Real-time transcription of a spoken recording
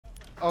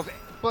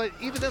But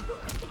even then,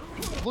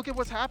 look at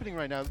what's happening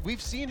right now.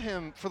 We've seen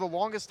him for the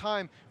longest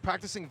time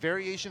practicing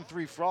Variation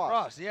 3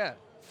 Frost. Yeah.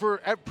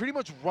 Pretty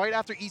much right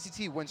after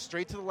ECT, went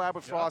straight to the lab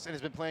with Frost and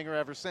has been playing her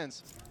ever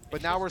since.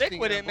 But now we're stick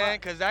seeing with him it, man,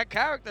 because that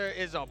character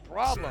is a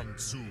problem.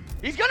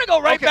 He's gonna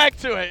go right Okay. back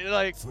to it.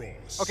 Like,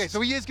 Okay,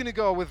 so he is going to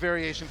go with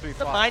Variation 3 it's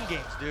the Frost. mind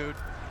games, dude.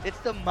 It's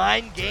the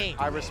mind game.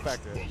 I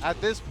respect it. At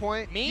this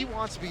point, Me? he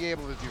wants to be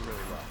able to do really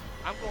well.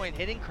 I'm going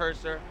hidden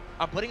cursor.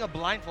 I'm putting a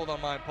blindfold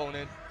on my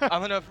opponent.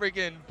 I'm gonna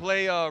freaking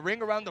play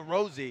Ring Around the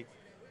Rosie,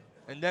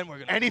 and then we're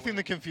gonna Anything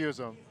to confuse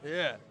him.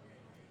 Yeah.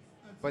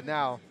 But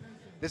now,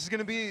 this is going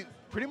to be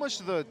pretty much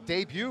the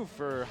debut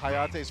for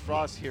Hayate's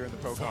Frost here in the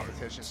pro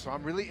competition. So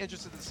I'm really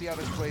interested to see how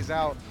this plays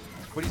out.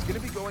 But he's going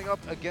to be going up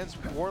against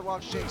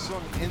Warlock Shang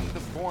Tsung in the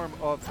form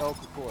of El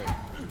Kukui.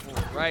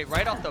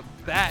 Right off the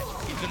bat,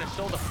 he's gonna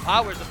show the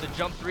powers of the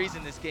jump threes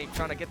in this game,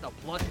 trying to get the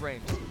plus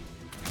range.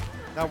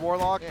 Now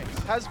Warlock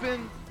has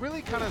been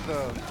really kind of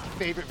the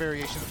favorite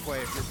variation to play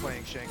if you're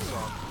playing Shang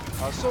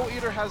Tsung. Soul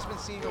Eater has been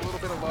seeing a little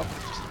bit of love, but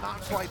it's just not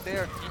quite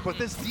there. But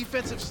this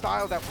defensive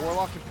style that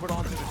Warlock can put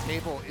onto the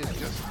table is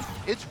just,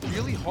 it's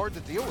really hard to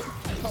deal with.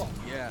 Oh,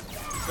 yeah.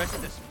 Especially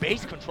the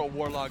space control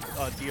Warlock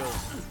deals.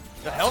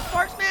 The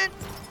Hellsparks, man?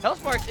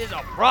 Hellsparks is a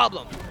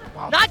problem.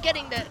 Wow. Not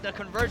getting the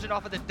conversion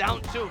off of the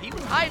down two. He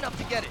was high enough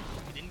to get it.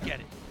 He didn't get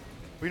it.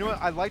 But you know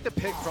what? I like the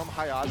pick from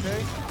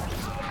Hayate.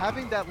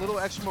 Having that little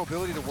extra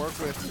mobility to work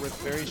with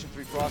Variation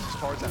 3 Frost as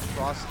far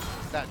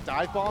as that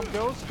dive bomb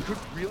goes could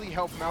really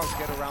help him out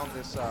get around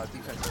this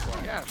defensive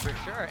play. Yeah, for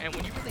sure. And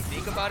when you really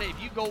think about it,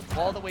 if you go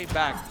all the way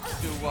back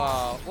to,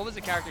 what was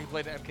the character he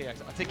played in MKX?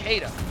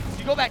 Takeda. If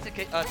you go back to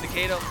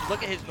Takeda,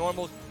 look at his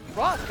normals,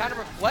 Frost kind of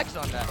reflects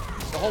on that.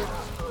 The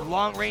whole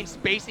long-range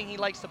spacing he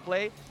likes to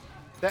play.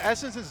 The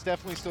essence is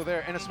definitely still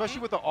there, and especially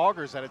with the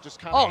augers that it just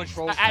kind of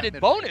controls. It's an added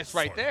bonus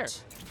right there.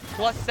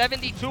 Plus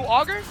 72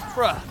 augers?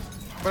 Bruh.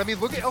 But I mean,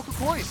 look at El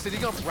Kukui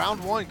sitting up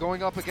round one,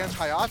 going up against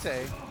Hayate.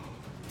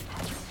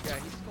 Yeah,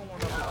 he's going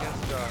up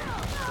against the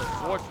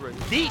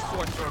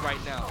sorcerer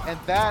right now. And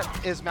that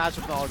is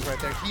matchup knowledge right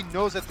there. He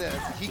knows that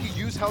he can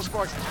use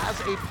Hellsparks as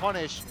a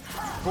punish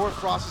for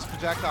Frost's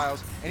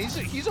projectiles, and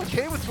he's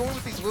okay with going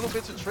with these little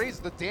bits of trades.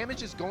 The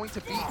damage is going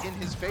to be in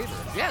his favor.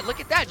 Yeah, look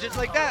at that, just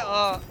like that.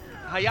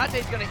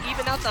 Hayate's gonna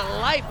even out the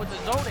life with the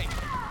zoning.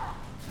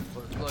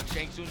 But look,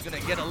 Shang Tsung's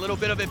gonna get a little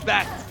bit of it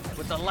back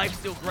with the life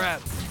steal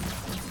grab.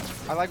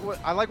 I like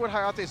what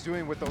Hayate's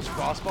doing with those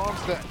frost bombs.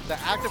 The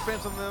active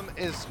frames on them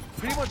is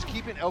pretty much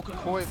keeping El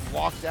Kukui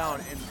locked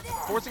down and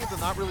forcing him to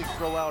not really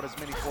throw out as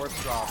many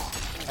corpse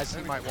drops as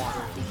he might want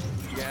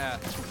to. Yeah.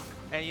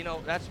 And you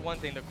know, that's one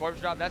thing. The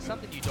corpse drop, that's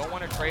something you don't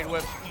want to trade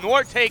with,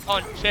 nor take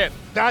on chip.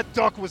 That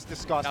duck was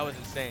disgusting. That was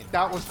insane.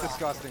 That was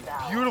disgusting.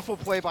 Beautiful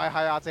play by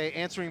Hayate,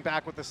 answering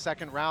back with the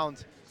second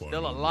round.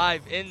 Still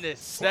alive in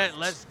this set.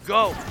 Let's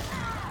go.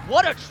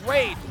 What a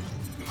trade.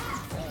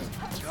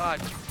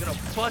 God, he's gonna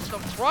bust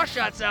some cross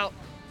shots out.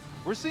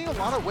 We're seeing a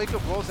lot of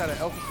wake-up rolls out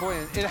of El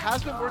Kukui, and it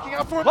has been working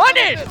out for him.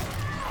 Punish!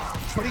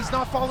 But he's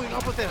not following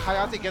up with it.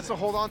 Hayate gets to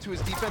hold on to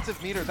his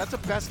defensive meter. That's a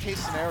best-case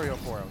scenario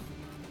for him.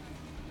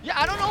 Yeah,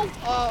 I don't know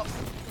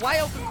why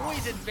El Kukui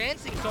is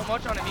advancing so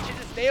much on him. He should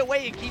just stay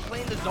away and keep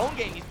playing the zone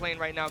game he's playing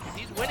right now, because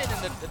he's winning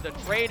in the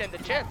trade and the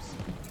chips.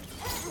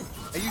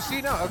 And you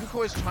see now, El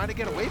Kukui is trying to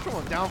get away from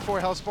him. Down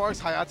 4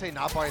 Hellsparks, Hayate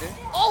not biting.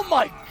 Oh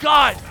my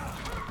God!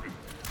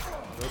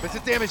 Little bits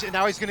of damage, and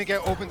now he's going to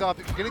get opened up.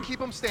 You're going to keep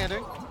him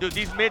standing. Dude,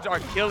 these mids are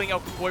killing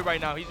El Kukui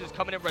right now. He's just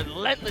coming in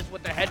relentless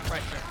with the head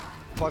pressure.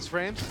 Plus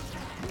frames.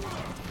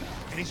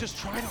 And he's just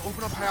trying to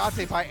open up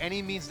Hayate by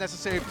any means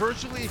necessary.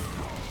 Virtually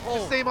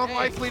the same on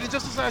life lead. And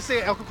just as I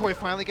say, El Kukui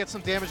finally gets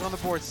some damage on the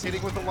board,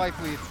 sitting with the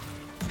life lead.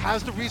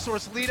 Has the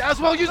resource lead as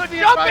well. Using the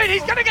jump in,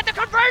 he's going to get the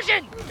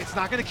conversion! It's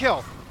not going to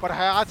kill, but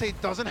Hayate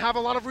doesn't have a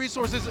lot of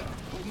resources.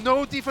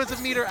 No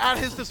defensive meter at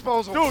his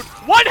disposal. Dude,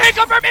 one hit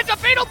confirm, it's a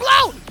fatal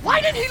blow! Why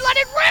didn't he let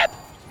it rip?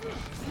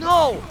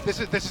 No!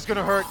 This is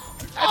gonna hurt.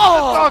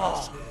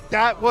 Oh!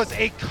 That was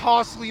a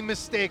costly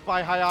mistake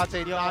by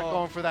Hayate, not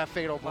going for that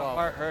fatal blow. My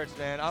heart hurts,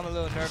 man. I'm a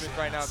little nervous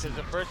right now because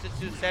the first and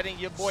 2 setting,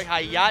 your boy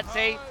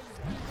Hayate.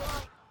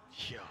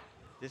 Yeah,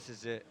 this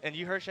is it. And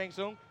you heard Shang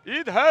Tsung?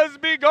 It has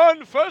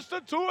begun. First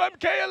and 2,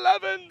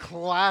 MK11.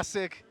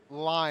 Classic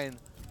line.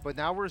 But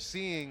now we're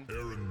seeing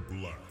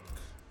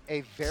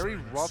a very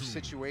rough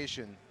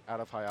situation out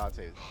of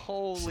Hayate.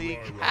 Holy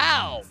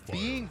cow!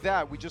 Being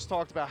that, we just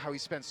talked about how he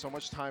spent so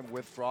much time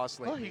with Frost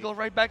lately. Oh, he goes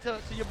right back to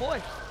your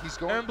boy. He's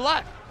going Aaron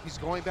Black. He's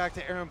going back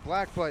to Aaron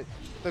Black, but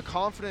the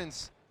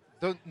confidence,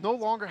 no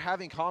longer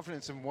having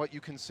confidence in what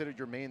you considered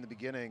your main in the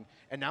beginning,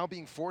 and now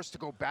being forced to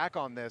go back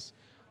on this,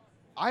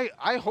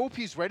 I hope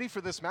he's ready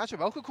for this matchup.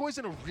 El Kukui's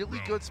in a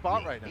really good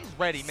spot right now. He's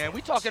ready, man. We're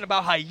talking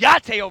about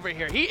Hayate over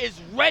here. He is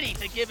ready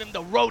to give him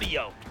the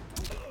rodeo.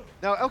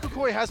 Now, El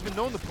Kukui has been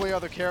known to play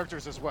other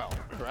characters as well,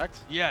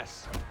 correct?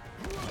 Yes.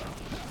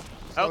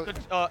 So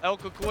El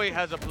Kukui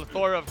has a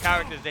plethora of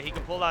characters that he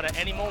can pull out at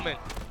any moment.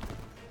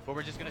 But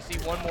we're just going to see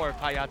one more if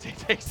Hayate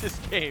takes this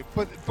game.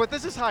 But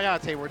this is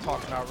Hayate we're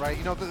talking about, right?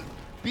 You know,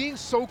 being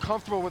so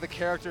comfortable with a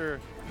character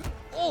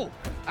Oh!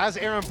 As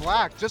Aaron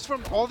Black, just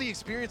from all the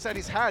experience that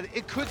he's had,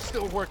 it could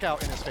still work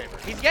out in his favor.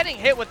 He's getting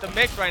hit with the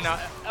mix right now.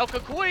 El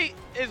Kukui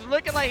is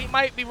looking like he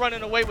might be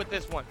running away with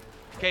this one.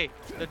 Okay,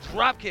 the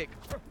drop kick.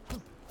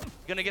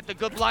 Gonna get the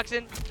good blocks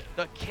in.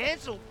 The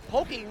cancel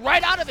poking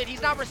right out of it.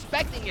 He's not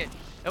respecting it.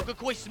 El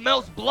Kukui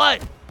smells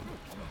blood.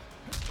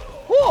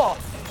 Whoa!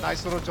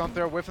 Nice little jump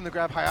there, whiffing the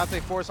grab.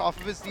 Hayate force off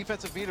of his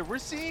defensive meter. We're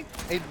seeing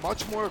a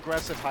much more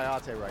aggressive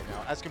Hayate right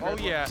now as compared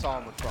to what we saw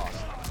him with Frost.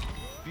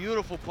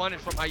 Beautiful punish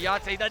from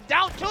Hayate. The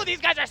down two,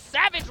 these guys are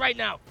savage right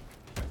now.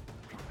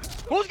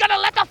 Who's gonna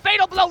let the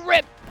fatal blow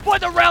rip for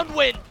the round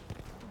win?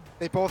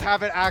 They both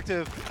have it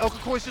active. El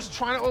Kukui's just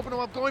trying to open him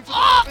up, going for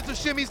the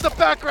defensive shimmies, the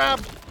back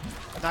grab.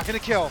 Not gonna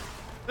kill.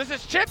 This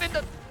is Chip in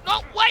the,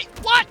 no, wait,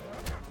 what?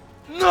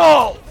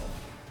 No!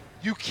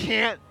 You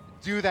can't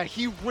do that.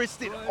 He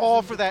risked it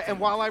all for that. And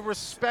while I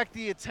respect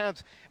the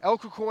attempt, El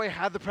Kukui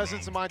had the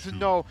presence of mind to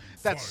know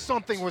that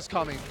something was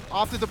coming.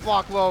 Opted to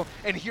block low,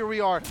 and here we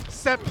are.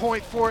 Set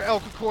point for El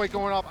Kukui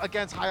going up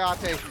against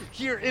Hayate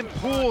here in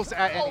pools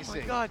at NEC. Oh my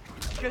God,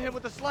 get him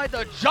with the slide,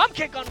 the jump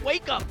kick on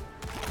wake up.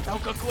 El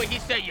Kukui, he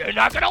said, you're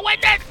not gonna win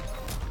this.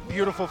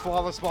 Beautiful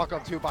flawless walk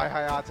up too by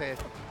Hayate.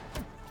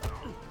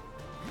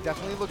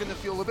 Definitely looking to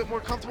feel a little bit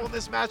more comfortable in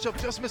this matchup.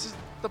 Just misses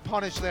the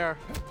punish there.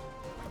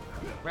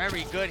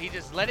 Very good. He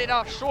just let it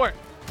off short.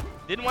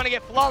 Didn't want to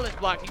get flawless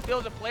blocked. He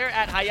feels a player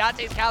at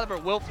Hayate's caliber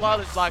will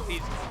flawless block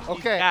these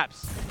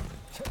gaps.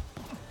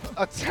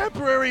 A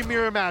temporary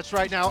mirror match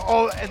right now.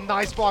 Oh, and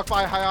nice block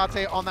by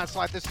Hayate on that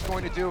slide. This is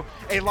going to do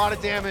a lot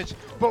of damage,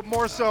 but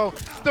more so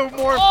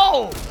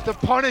the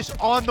punish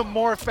on the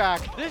morph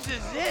back. This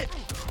is it.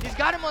 He's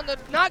got him on the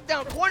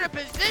knockdown corner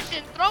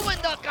position, throwing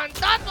the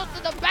cantazo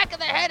to the back of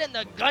the head and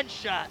the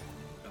gunshot.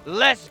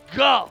 Let's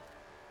go.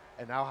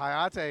 And now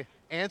Hayate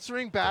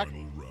answering back.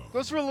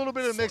 Goes for a little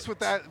bit of mix with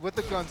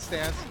the gun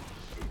stance.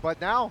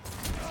 But now,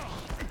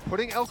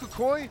 putting El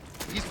Kukui,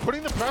 he's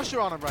putting the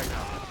pressure on him right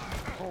now.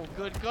 Oh,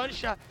 good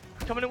gunshot.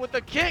 Coming in with the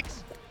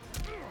kicks.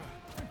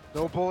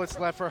 No bullets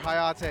left for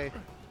Hayate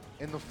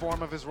in the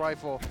form of his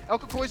rifle. El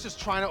Kukui's just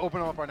trying to open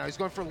him up right now. He's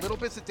going for little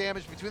bits of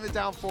damage between the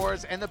down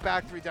fours and the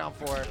back three down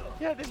four.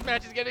 Yeah, this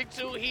match is getting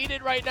too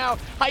heated right now.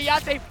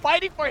 Hayate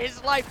fighting for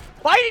his life,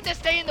 fighting to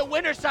stay in the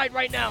winner's side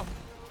right now.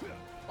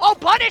 Oh,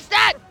 punish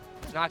that!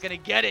 Not gonna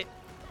get it.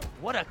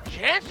 What a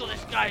cancel,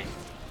 this guy's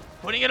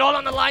putting it all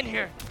on the line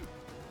here.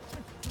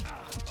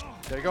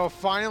 There you go,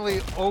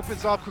 finally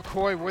opens up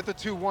Kukui with the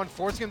 2-1,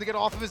 forcing him to get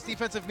off of his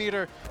defensive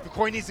meter.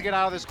 Kukui needs to get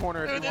out of this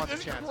corner if he wants a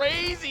chance. This is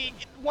crazy.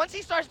 Once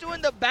he starts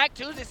doing the back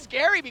twos, it's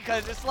scary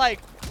because it's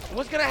like,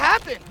 what's gonna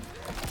happen?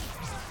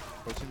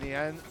 But in the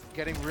end,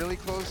 getting really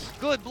close.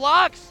 Good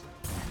blocks.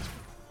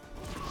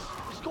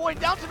 He's going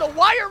down to the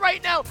wire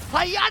right now.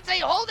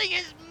 Hayate holding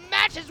his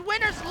match, his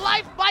winner's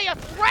life by a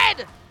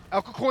thread.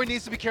 El Kukui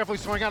needs to be careful.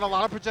 He's throwing out a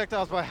lot of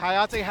projectiles, but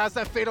Hayate has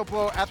that fatal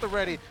blow at the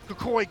ready.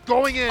 Kukui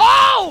going in.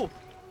 Oh!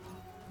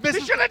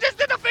 Misses. He should have just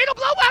did the fatal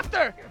blow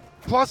after.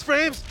 Plus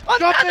frames.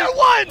 Another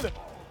one!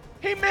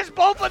 He missed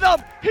both of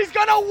them. He's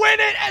gonna win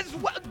it as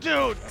well.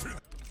 Dude.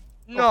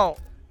 No.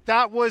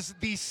 That was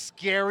the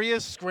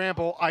scariest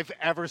scramble I've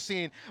ever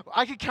seen.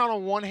 I could count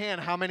on one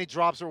hand how many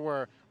drops there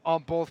were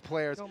on both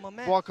players. Yo, my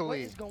man,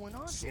 luckily. what is going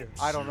on here?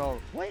 I don't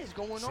know. What is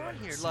going on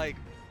here? Like,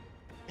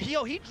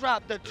 he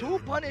dropped the two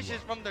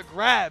punishes from the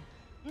grab.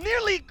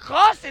 Nearly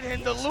costing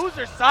him the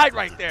loser side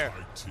right there.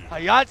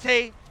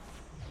 Hayate,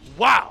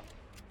 wow.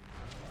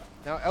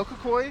 Now, El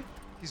Kukui,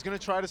 he's going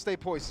to try to stay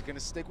poised. He's going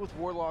to stick with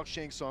Warlock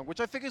Shang Tsung, which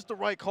I think is the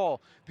right call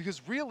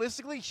because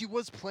realistically, he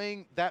was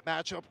playing that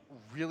matchup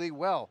really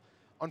well.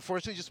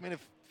 Unfortunately, just made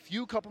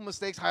a couple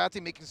mistakes.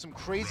 Hayate making some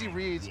crazy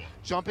reads,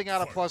 jumping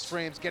out of plus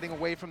frames, getting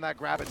away from that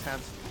grab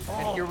attempt.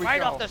 And here we right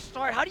go. Off the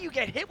start, how do you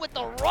get hit with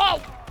the raw?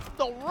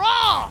 The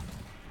raw!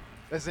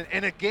 Listen,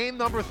 in a game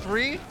number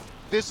 3,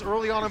 this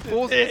early on in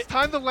pools, it's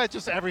time to let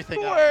just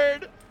everything out.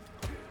 Word.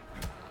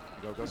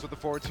 Goes with the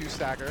forward 2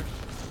 stacker.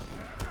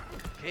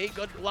 Okay,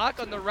 good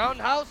block on the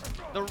roundhouse.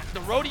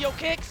 The rodeo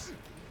kicks.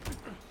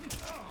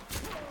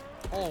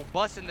 Oh,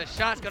 busting the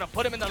shot's gonna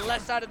put him in the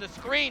left side of the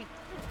screen.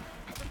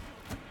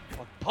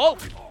 A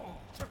poke.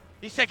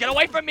 He said, get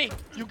away from me.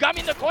 You got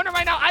me in the corner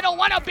right now. I don't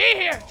want to be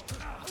here.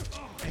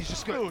 He's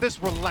just good.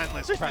 This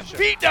relentless pressure.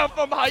 Beat down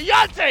from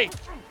Hayate.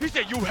 He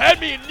said, you had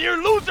me in near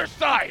loser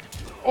side.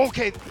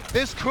 Okay,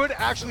 this could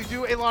actually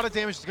do a lot of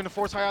damage. It's going to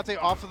force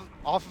Hayate off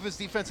of his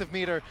defensive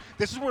meter.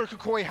 This is where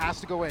Kukui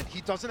has to go in.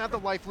 He doesn't have the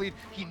life lead.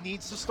 He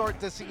needs to start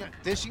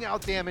dishing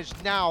out damage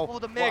now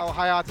while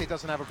Hayate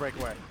doesn't have a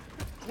breakaway.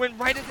 Went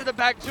right into the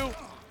back two.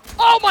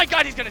 Oh my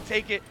God, he's going to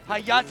take it.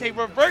 Hayate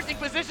reversing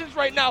positions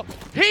right now.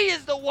 He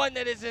is the one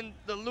that is in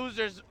the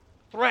loser's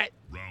threat.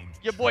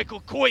 Your boy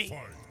Kukui.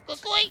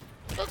 Kukui,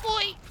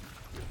 Kukui.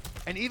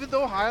 And even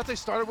though Hayate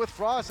started with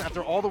Frost,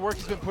 after all the work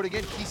he's been putting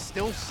in, he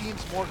still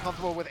seems more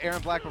comfortable with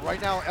Aaron Black. But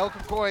right now, El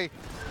Kukui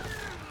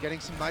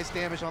getting some nice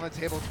damage on the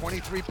table,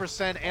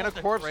 23%, and a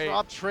corpse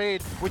drop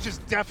trade, which is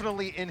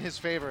definitely in his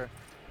favor.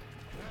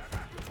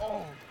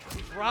 Oh,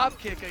 drop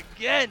kick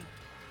again.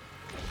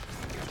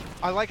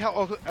 I like how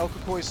El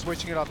Kakoi is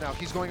switching it up now.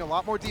 He's going a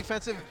lot more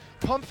defensive,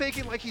 pump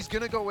faking like he's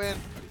gonna go in,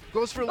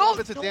 goes for a little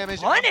bit of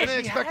damage. I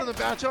didn't expect him to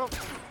match up.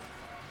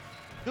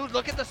 Dude,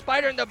 look at the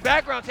spider in the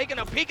background taking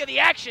a peek of the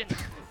action.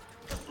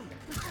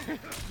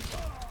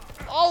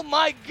 Oh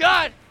my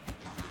God!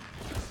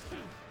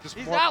 Just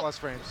He's more out. plus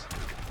frames.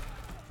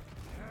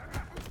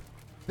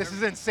 This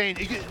is insane.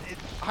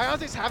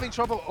 Hayate's having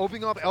trouble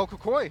opening up El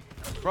Kakoi.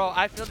 Bro,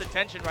 I feel the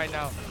tension right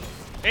now.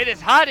 It is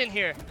hot in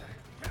here.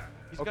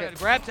 He's gonna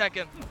grab tech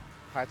him.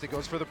 Hayate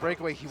goes for the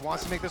breakaway. He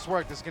wants to make this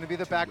work. This is going to be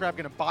the back grab.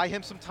 Going to buy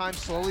him some time,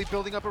 slowly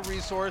building up a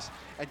resource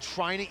and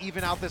trying to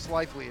even out this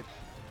life lead.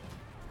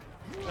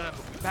 Gonna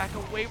back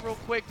away real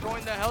quick,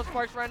 throwing the Hell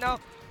Sparks right now.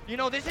 You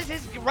know, this is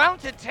his round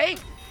to take.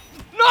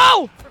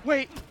 No!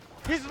 Wait,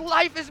 his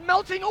life is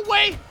melting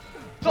away.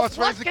 Plus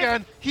frames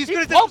again. He's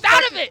going to poked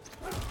out of it.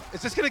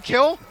 Is this going to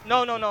kill?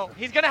 No, no, no.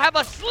 He's going to have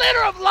a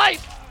slitter of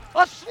life.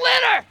 A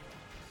slitter!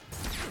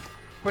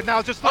 But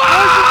now just the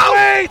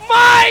oh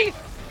my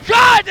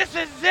God, this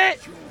is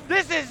it.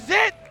 This is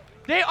it.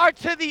 They are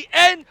to the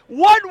end.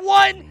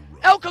 1-1.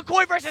 El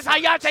Kakoi versus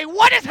Hayate.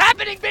 What is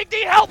happening, Big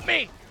D? Help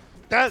me.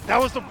 That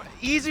was the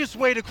easiest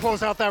way to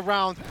close out that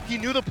round. He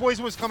knew the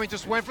poison was coming,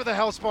 just went for the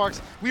Hell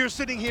Sparks. We are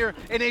sitting here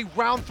in a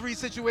round 3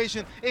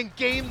 situation. In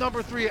game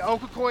number 3, El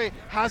Kakoi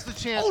has the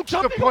chance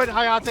to put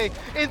Hayate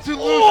into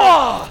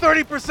loser.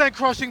 30%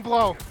 crushing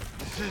blow.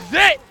 This is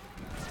it.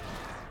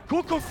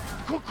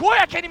 Kakoi,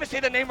 I can't even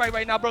say the name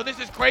right now, bro. This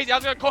is crazy. I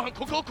was gonna call him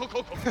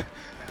Kakoi.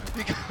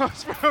 He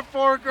goes for a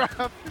forward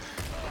grab.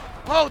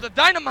 Oh, the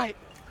dynamite.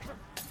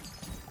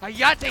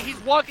 Hayate, he's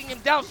walking him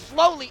down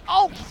slowly.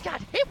 Oh, he's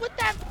got hit with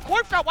that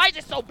corpse shot. Why is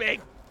it so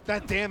big?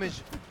 That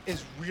damage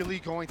is really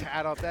going to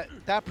add up.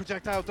 That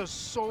projectile does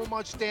so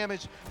much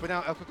damage. But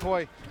now El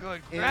Kakoi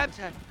grab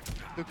tech.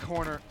 The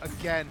corner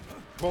again.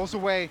 Rolls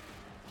away.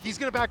 He's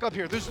going to back up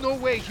here. There's no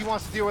way he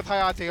wants to deal with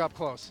Hayate up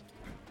close.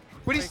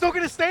 But he's still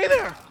going to stay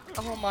there.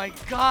 Oh, my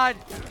God.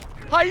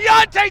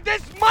 Hayate,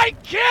 this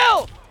might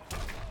kill.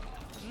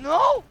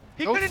 No?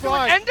 He couldn't do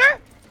an ender?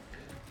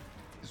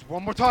 There's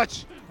one more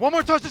touch. One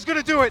more touch is going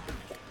to do it.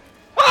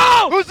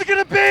 Oh! Who's it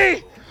going to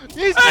be?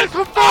 He's it's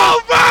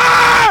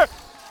over!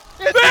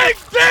 Big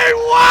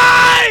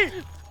D-Y!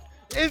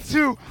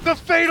 Into the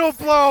fatal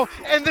blow,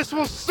 and this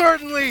will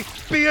certainly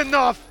be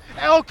enough.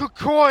 El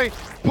Kakoi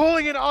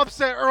pulling an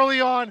upset early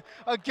on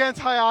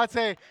against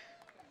Hayate.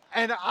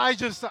 And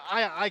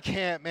I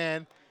can't,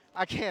 man.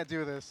 I can't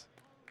do this.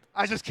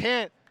 I just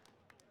can't.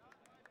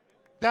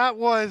 That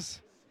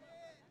was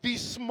the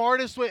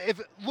smartest way.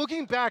 If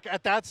looking back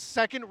at that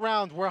second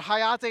round where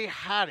Hayate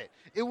had it,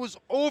 it was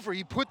over.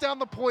 He put down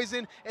the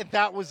poison, and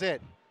that was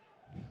it.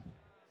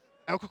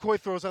 El Kakoi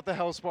throws out the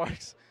Hell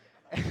Sparks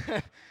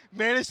and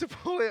managed to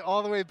pull it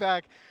all the way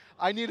back.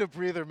 I need a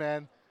breather,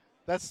 man.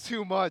 That's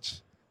too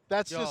much.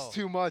 That's just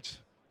too much.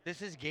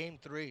 This is game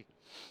 3.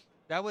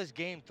 That was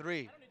game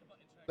 3.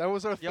 That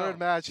was our third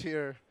match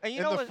here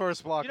in the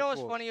first block. You know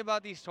what's funny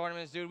about these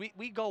tournaments, dude?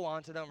 We go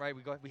on to them, right?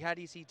 We had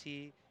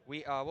ECT.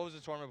 What was the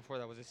tournament before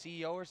that? Was it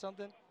CEO or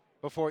something?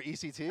 Before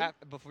ECT?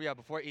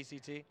 Before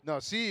ECT. No,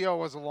 CEO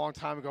was a long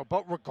time ago.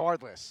 But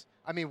regardless,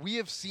 I mean, we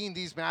have seen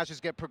these matches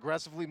get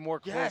progressively more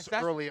close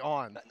early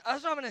on.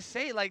 That's what I'm gonna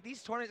say. Like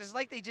these tournaments, it's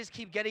like they just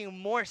keep getting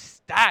more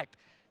stacked.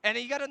 And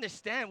you gotta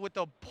understand, with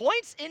the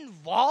points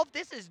involved,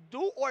 this is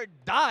do or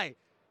die.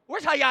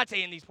 Where's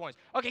Hayate in these points?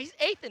 Okay, he's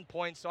 8th in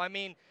points, so I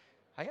mean,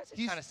 Hayate's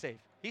kind of safe.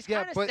 He's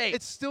kind of safe. Yeah, but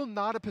it's still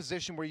not a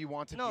position where you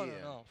want to be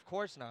in. No, of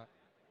course not.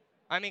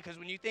 I mean, because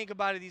when you think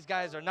about it, these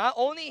guys are not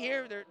only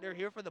here, they're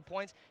here for the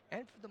points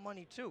and for the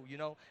money too. You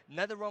know,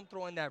 NetherRealm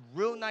throwing that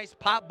real nice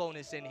pop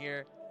bonus in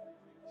here.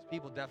 These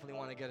people definitely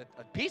want to get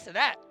a piece of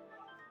that.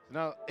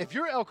 Now, if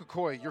you're El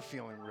Kakoi, you're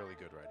feeling really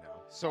good right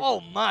now. So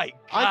oh my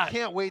God. I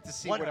can't wait to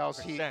see 100%. What else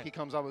he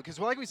comes up with. Because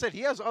like we said,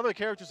 he has other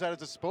characters at his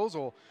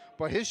disposal,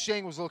 but his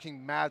Shang was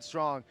looking mad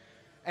strong.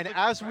 And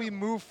as we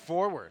move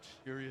forward,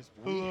 we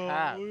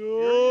have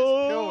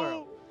Furious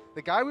Pillar.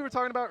 The guy we were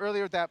talking about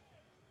earlier that,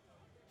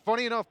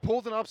 funny enough,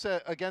 pulled an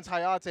upset against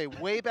Hayate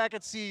way back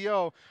at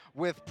CEO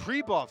with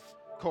pre-buff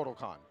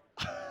Kotal-Khan.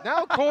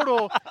 Now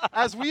Kotal,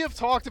 as we have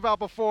talked about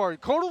before,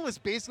 Kotal is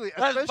basically,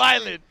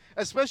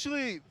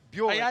 especially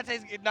Bjorn.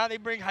 Now they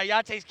bring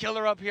Hayate's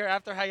killer up here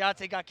after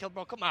Hayate got killed,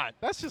 bro. Come on.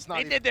 That's just not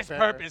They did this fair.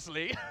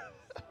 purposely.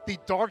 The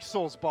Dark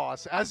Souls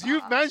boss, as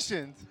you've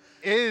mentioned,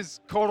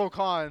 is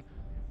Kotal-Khan.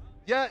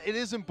 Yeah, it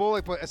is in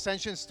Bullock, but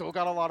Ascension still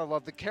got a lot of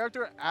love. The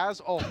character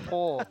as a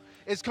whole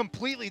is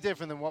completely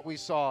different than what we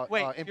saw in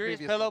Furious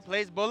previous Pillow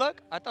plays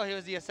Bullock? I thought he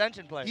was the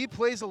Ascension player. He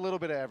plays a little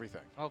bit of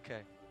everything.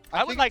 Okay.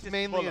 I would like to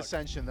mainly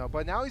Ascension, though.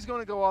 But now he's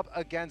going to go up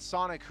against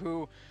Sonic,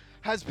 who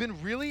has been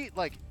really,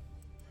 like,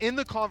 in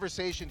the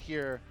conversation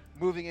here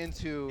moving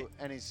into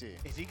NEC.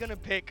 Is he going to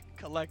pick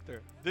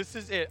Collector? This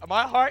is it.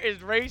 My heart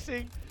is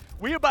racing.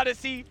 We're about to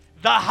see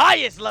the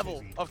highest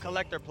level of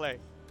Collector play.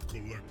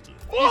 Collector.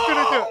 He's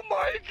going to do it. Oh,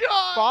 my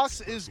God.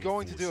 Fox is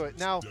going to do it.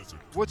 Now,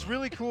 what's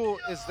really cool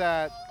is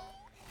that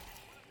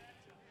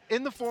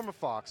in the form of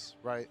Fox,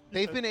 right,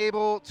 they've been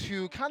able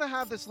to kind of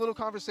have this little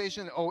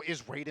conversation. Oh,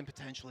 is Raiden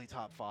potentially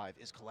top 5?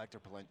 Is Collector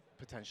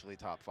potentially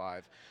top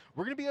 5?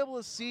 We're going to be able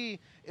to see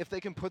if they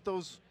can put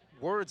those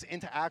words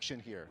into action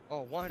here.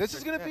 Oh, 100%. This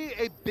is going to be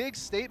a big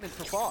statement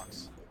for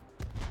Fox.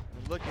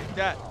 Look at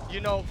that.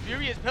 You know,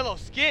 Furious Pillow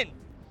skin.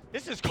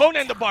 This is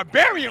Conan the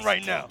Barbarian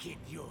right now.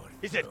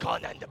 He said,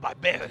 Conan the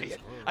Barbarian,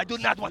 I do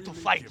not want to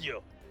fight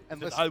you.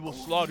 And listen, I will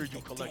slaughter you,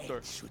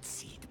 Collector.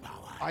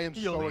 I am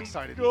so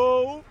excited.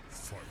 Go.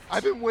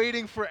 I've been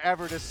waiting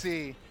forever to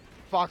see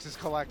Fox's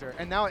Collector,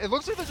 and now it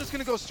looks like they're just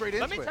going to go straight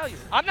into it. Let me tell you,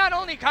 I'm not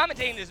only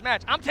commentating this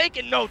match, I'm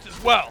taking notes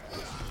as well.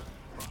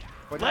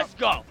 But let's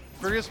go.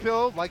 Furious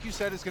Pillow, like you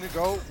said, is going to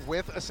go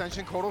with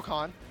Ascension Kotal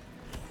Khan.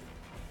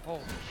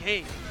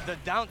 Okay, the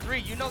down 3.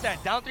 You know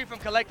that down 3 from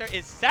Collector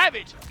is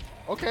savage.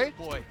 Okay,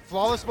 boy.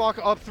 Flawless block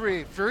up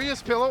 3.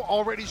 Furious Pillow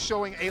already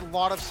showing a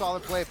lot of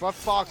solid play, but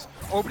Fox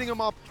opening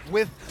him up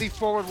with the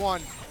forward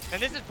 1.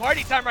 And this is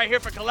party time right here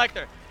for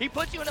Collector. He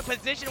puts you in a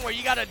position where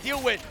you got to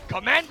deal with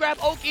command grab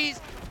Okies,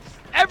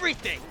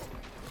 everything.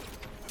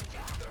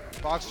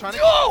 Fox trying to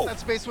get that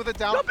space with a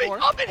down 4.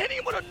 Up and hitting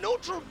him with a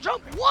neutral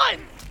jump 1.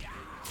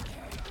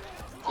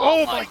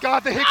 Oh my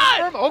God, the hit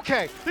confirmed.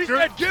 Okay. He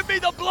said, give me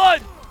the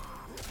blood.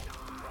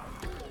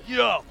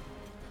 Yo,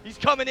 he's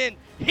coming in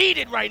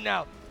heated right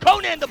now.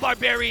 Conan the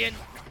Barbarian.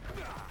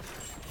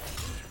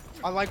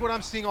 I like what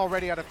I'm seeing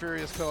already out of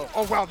Furious Pillow.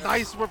 Oh wow,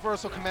 nice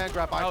reversal command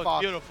grab by Fox. That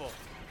was beautiful.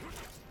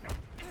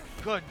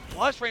 Good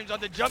plus frames on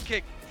the jump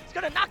kick. He's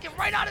gonna knock him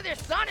right out of there.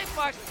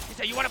 SonicFox. He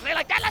said, you wanna play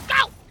like that? Let's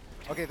go!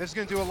 Okay, this is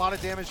gonna do a lot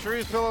of damage.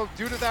 Furious Pillow,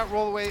 due to that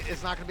roll away,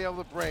 is not gonna be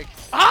able to break.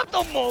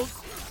 Optimal!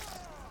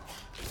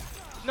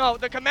 No,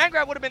 the command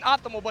grab would have been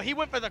optimal, but he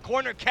went for the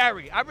corner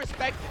carry. I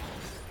respect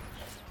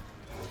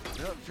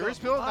it. Furious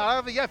Pillow, not out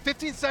of it yet.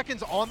 15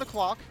 seconds on the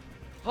clock.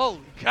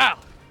 Holy cow.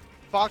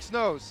 Fox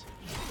knows.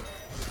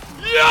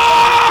 Yo!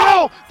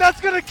 Oh,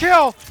 that's gonna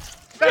kill!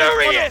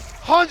 Furious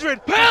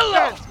 100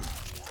 Pillow!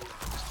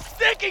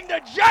 Sticking the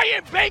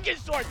giant bacon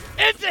sword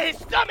into his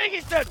stomach.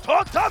 He said,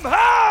 talk to him,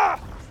 ha!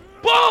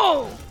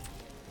 Boom!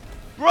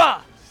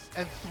 Bruh.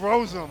 And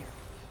throws him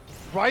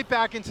right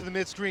back into the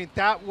mid-screen.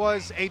 That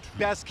was a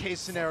best case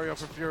scenario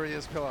for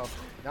Furious Pillow.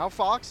 Now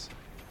Fox,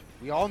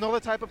 we all know the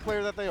type of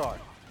player that they are.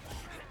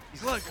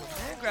 Look,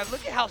 command grab.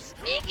 Look at how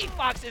sneaky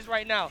Fox is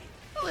right now.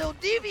 A little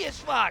devious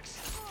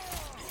Fox.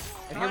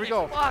 And here we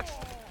go. Fox.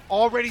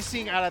 Already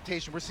seeing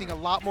adaptation. We're seeing a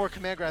lot more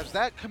command grabs.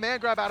 That command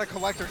grab out of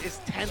Collector is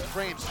 10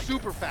 frames,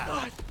 super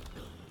fast.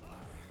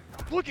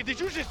 Look at, did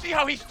you just see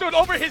how he stood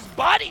over his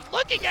body,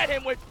 looking at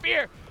him with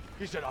fear?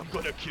 He said, I'm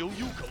gonna kill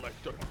you,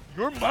 Collector.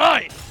 You're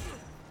mine.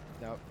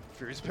 Now,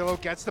 Furious Pillow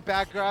gets the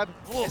back grab.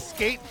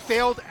 Escape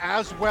failed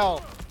as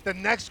well. The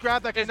next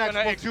grab that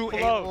connects will do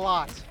a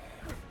lot.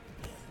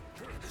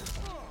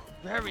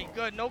 Very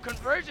good. No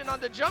conversion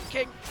on the jump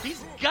kick.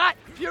 He's got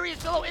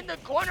Furious Pillow in the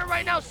corner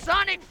right now.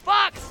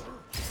 SonicFox.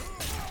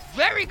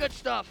 Very good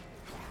stuff.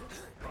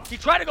 He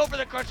tried to go for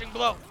the crushing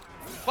blow.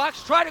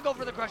 Fox tried to go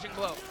for the crushing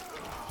blow.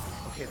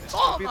 Okay, this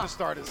could be the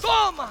start.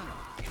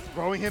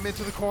 Throwing him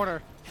into the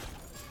corner.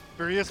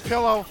 Furious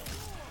Pillow.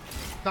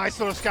 Nice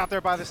little scout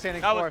there by the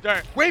standing floor. That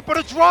was dirt. Wait, but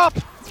a drop!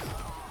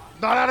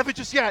 Not out of it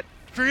just yet.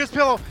 Furious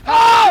Pillow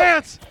has a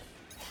chance.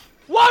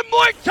 One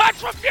more touch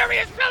from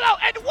Furious Pillow,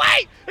 and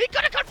wait! He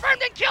could have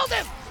confirmed and killed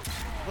him!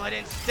 But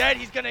instead,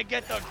 he's gonna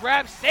get the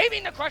grab,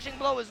 saving the crushing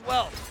blow as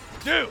well.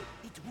 Dude,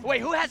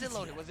 wait, who has it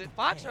loaded? Was it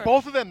Fox or?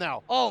 Both of them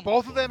now. Oh,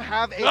 both of them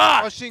have a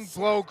crushing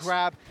blow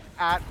grab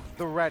at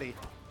the ready.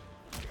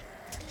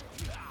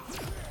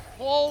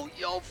 Oh,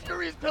 yo,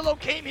 Furious Pillow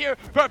came here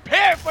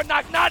prepared for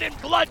Knock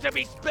and blood to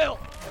be spilled.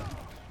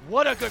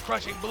 What a good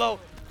crushing blow,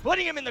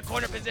 putting him in the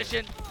corner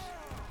position.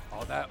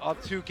 All that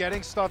up to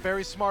getting stuff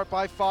very smart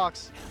by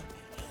Fox.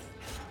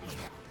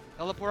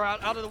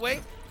 Teleport out of the way.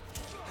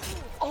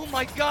 Oh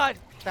my God.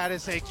 That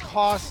is a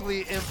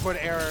costly input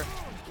error.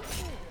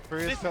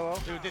 Furious Pillow.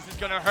 Dude, this is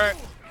gonna hurt.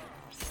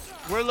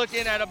 We're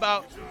looking at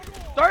about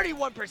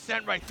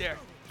 31% right there.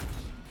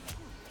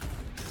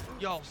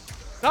 Yo,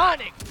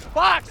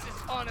 SonicFox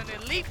is on an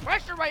elite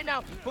pressure right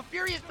now, but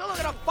Furious Pillow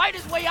gonna fight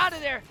his way out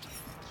of there.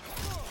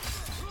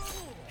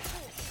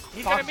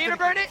 He's gonna meter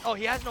burn it? Oh,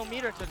 he has no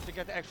meter to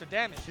get the extra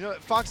damage. You know,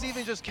 Fox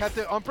even just kept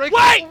it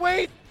unbreakable.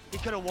 Wait! He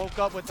could have woke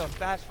up with the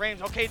fast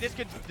frames. Okay, this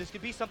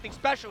could be something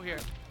special here.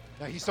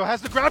 Now he still has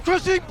the ground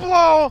crushing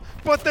blow,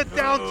 but the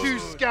down 2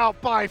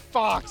 scout by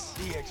Fox.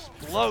 The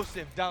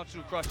explosive down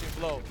 2 crushing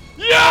blow.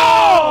 Yo!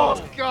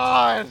 Oh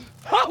God!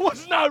 I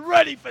was not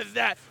ready for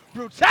that.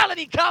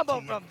 Brutality combo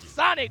from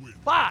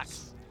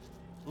SonicFox.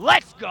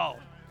 Let's go.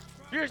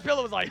 Furious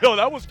Pillow was like, yo,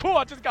 that was cool.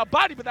 I just got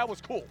bodied, but that was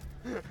cool.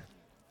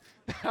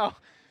 Now,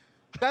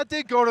 that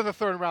did go to the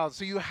 3rd round,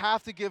 so you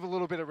have to give a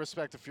little bit of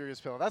respect to Furious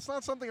Pillow. That's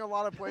not something a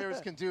lot of players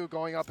can do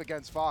going up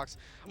against Fox.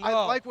 No.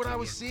 I like what I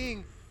was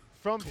seeing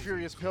from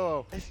Furious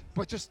Pillow,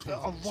 but just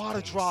a lot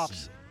of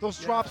drops. Those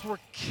drops were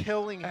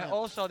killing him. And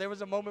also, there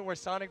was a moment where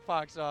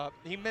SonicFox,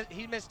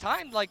 he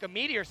mistimed like a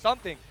meteor or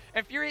something,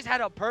 and Furious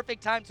had a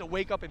perfect time to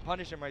wake up and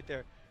punish him right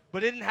there,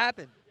 but it didn't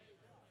happen.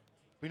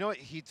 You know what?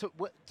 He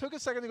took a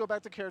second to go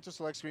back to character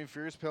select screen.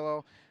 Furious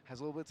Pillow has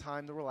a little bit of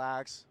time to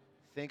relax,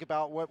 think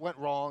about what went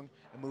wrong,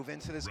 and move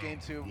into this game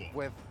too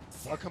with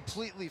a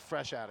completely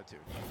fresh attitude.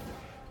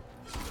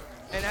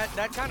 And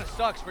that kind of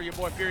sucks for your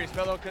boy Furious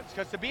Pillow,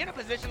 because to be in a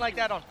position like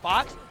that on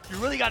Fox, you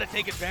really got to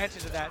take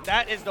advantage of that.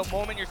 That is the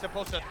moment you're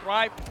supposed to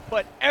thrive,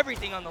 put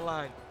everything on the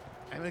line.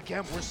 And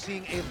again, we're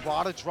seeing a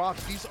lot of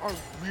drops. These are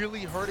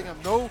really hurting him.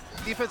 No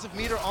defensive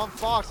meter on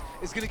Fox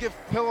is going to give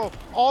Pillow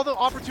all the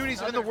opportunities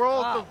in the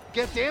world to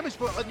get damage,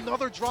 but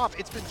another drop.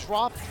 It's been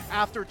drop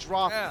after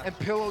drop, and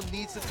Pillow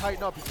needs to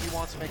tighten up if he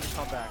wants to make a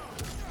comeback.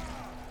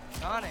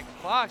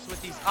 SonicFox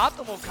with these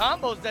optimal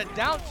combos, the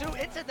down 2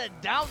 into the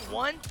down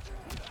 1.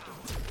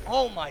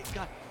 Oh my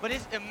god. But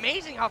it's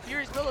amazing how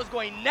Furious Pillow is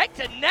going neck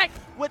to neck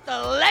with the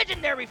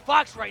legendary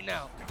Fox right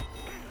now.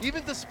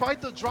 Even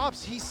despite the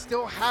drops, he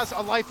still has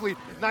a life lead.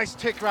 Nice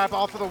tick grab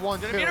off of the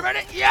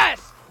 1-2.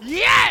 Yes!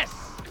 Yes!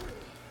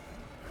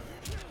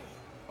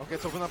 Okay,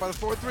 it's opened up by the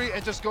 4-3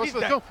 and just goes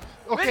for the jump.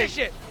 Okay. Finish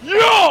it.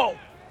 Yo!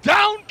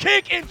 Down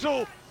kick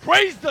into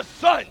Praise the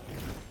Sun.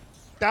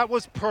 That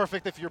was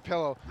perfect if you're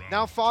Pillow.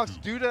 Now Fox,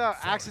 due to that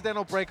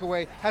accidental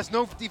breakaway, has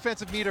no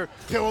defensive meter.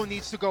 Pillow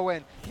needs to go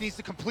in. He needs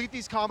to complete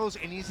these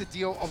combos and needs to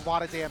deal a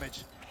lot of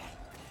damage.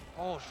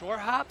 Oh, short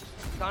hop.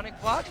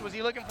 SonicFox, was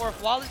he looking for a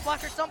flawless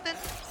block or something?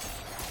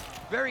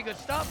 Very good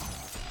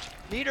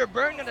stuff. Meter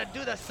burn gonna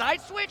do the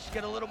side switch,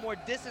 get a little more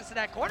distance to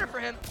that corner for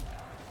him.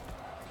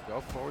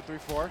 Go forward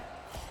 3-4.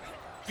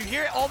 You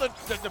hear all the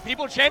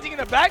people chanting in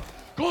the back?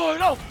 Go,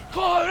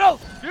 go, no.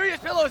 Furious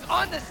Pillow is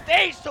on the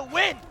stage to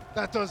win.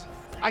 That does.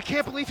 I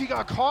can't believe he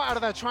got caught out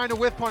of that trying to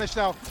whiff punish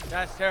now.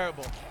 That's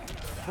terrible.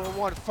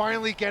 4-1,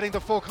 finally getting the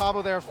full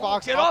combo there.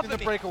 Fox off opting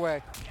to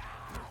breakaway.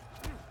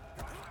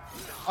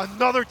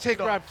 Another tick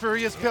grab,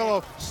 Furious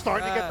Pillow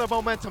starting to get the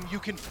momentum. You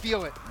can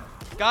feel it.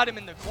 Got him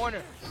in the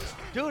corner.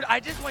 Dude,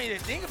 I just want you to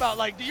think about,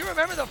 like, do you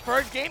remember the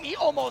first game? He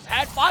almost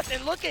had Fox,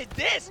 and look at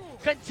this,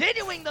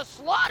 continuing the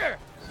slaughter.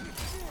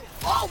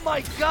 Oh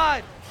my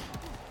God.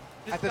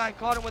 This guy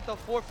caught him with a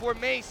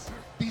 4-4 mace.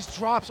 These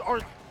drops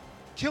are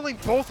killing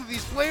both of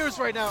these players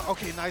right now.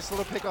 Okay, nice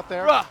little pick up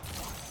there.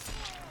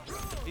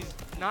 He's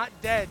not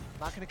dead.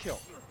 Not gonna kill.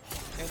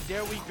 And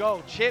there we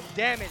go, chip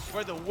damage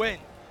for the win.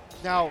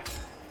 Now,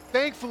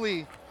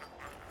 thankfully,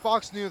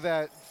 Fox knew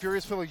that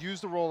Furious Pillow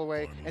used the roll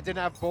away and didn't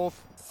have both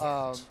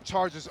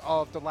charges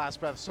of the last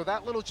breath. So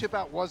that little chip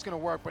out was going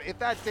to work. But if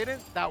that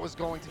didn't, that was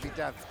going to be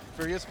death.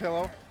 Furious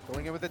Pillow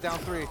going in with the down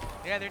 3.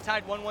 Yeah, they're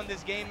tied 1-1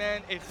 this game,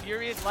 man. If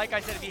Furious, like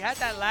I said, if he had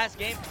that last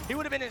game, he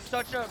would have been in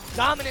such a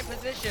dominant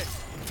position.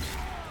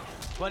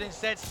 But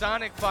instead,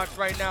 SonicFox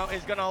right now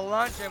is going to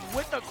launch him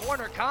with the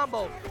corner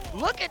combo.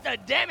 Look at the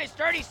damage,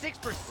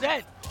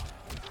 36%.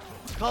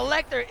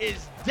 Collector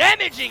is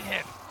damaging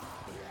him.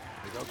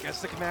 There you go,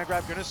 gets the command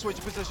grab, gonna switch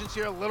positions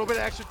here, a little bit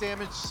of extra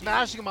damage,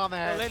 smashing him on the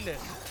head. Still in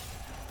this.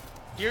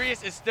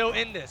 Furious is still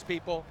in this,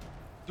 people.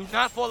 Do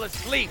not fall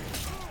asleep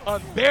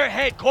on bare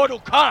head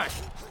Kodokan.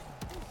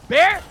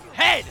 Bare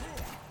head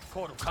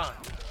Kodokan.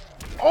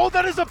 Oh,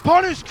 that is a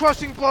punish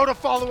crushing blow to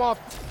follow up.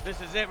 This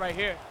is it right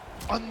here.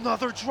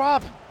 Another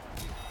drop.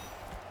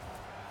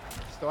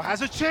 Still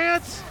has a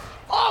chance.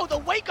 Oh, the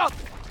wake up.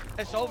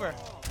 It's over.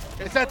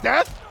 Is that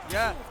death?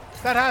 Yeah.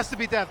 That has to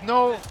be death.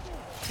 No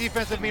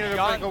defensive meter to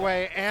break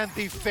away, and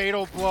the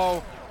fatal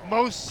blow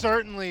most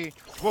certainly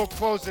will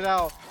close it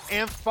out,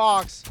 and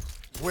Fox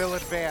will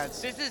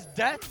advance. This is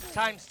death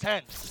times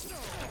 10.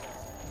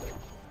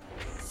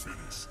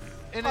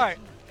 And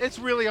it's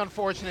really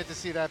unfortunate to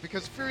see that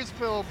because Furious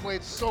Pillow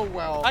played so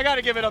well. I got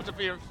to give it up to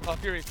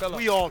Furious Pillow.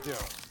 We all do.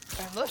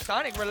 And look,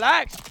 Sonic,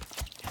 relax.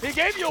 He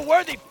gave you a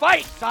worthy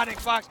fight,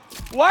 SonicFox.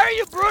 Why are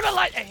you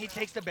brutalized? And he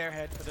takes the bare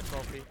head for the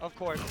trophy. Of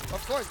course.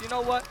 Of course. You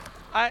know what?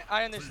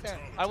 I understand.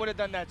 I would have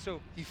done that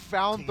too. He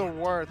found the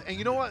worth. And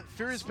you know what?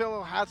 Furious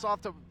Pillow, hats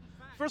off to,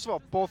 first of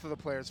all, both of the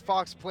players.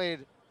 Fox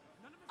played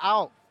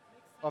out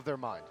of their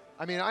mind.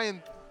 I mean, I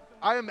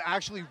am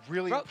actually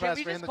really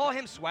impressed. Can we just call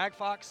him Swag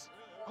Fox?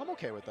 I'm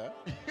okay with that.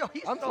 Yo,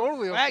 I'm so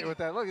totally okay with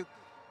that. Look,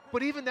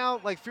 but even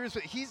now, like Furious,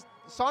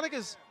 Sonic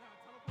is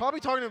probably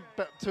talking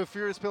to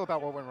Furious Pillow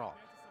about what went wrong.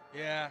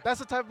 Yeah. That's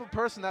the type of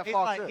person that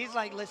Fox is. He's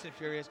like, listen,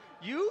 Furious,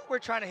 you were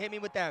trying to hit me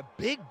with that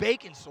big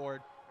bacon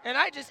sword, and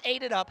I just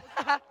ate it up.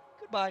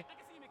 Goodbye.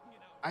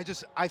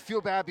 I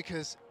feel bad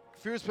because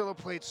Furious Pillow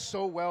played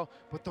so well,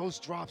 but those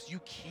drops, you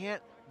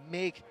can't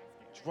make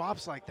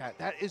drops like that.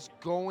 That is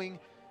going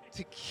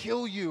to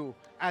kill you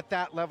at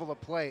that level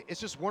of play. It's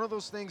just one of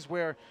those things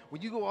where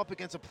when you go up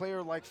against a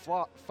player like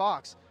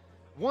Fox,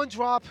 one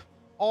drop,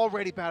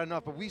 already bad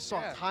enough, but we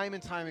saw time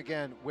and time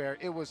again where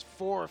it was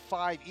 4 or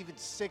 5, even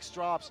 6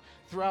 drops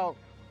throughout.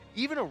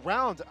 Even a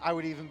round, I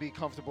would even be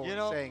comfortable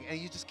saying, and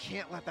you just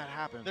can't let that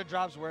happen. The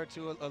drops were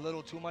a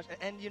little too much,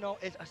 and you know,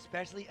 it's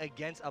especially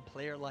against a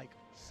player like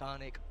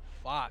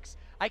SonicFox.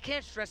 I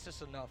can't stress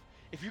this enough.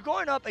 If you're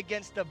going up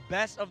against the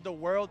best of the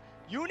world,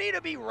 you need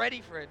to be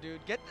ready for it,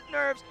 dude. Get the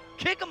nerves,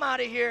 kick him out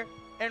of here,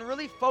 and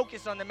really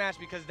focus on the match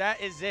because that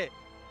is it.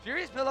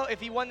 Furious Pillow, if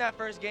he won that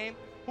first game,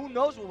 who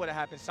knows what would have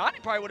happened?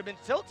 Sonic probably would have been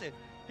tilted.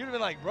 You'd have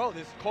been like, bro,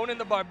 this is Conan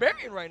the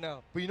Barbarian right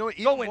now. But you know what,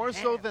 even Going more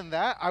so ham. than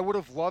that, I would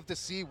have loved to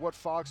see what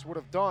Fox would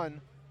have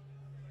done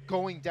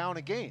going down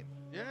a game.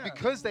 Yeah.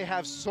 Because they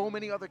have so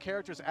many other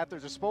characters at their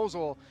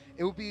disposal,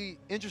 it would be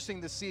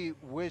interesting to see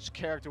which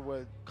character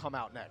would come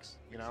out next,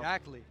 you know?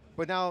 Exactly.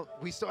 But now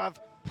we still have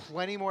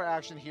plenty more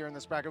action here in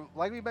this bracket.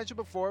 Like we mentioned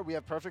before, we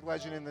have Perfect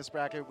Legend in this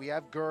bracket. We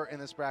have Gur in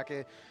this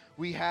bracket.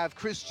 We have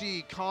Chris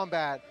G,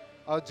 Combat,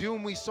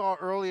 Doom we saw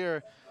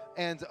earlier,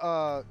 and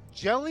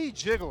Jelly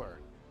Jiggler.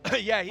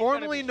 Yeah, he's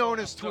Formerly gonna be known showing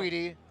as up.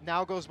 Tweety,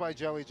 now goes by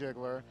Jelly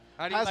Jiggler.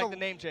 How do you Has like a- the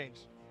name change?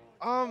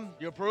 Um,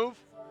 You approve?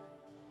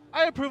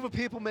 I approve of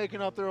people making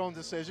up their own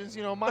decisions.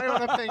 You know, my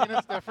own opinion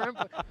is different.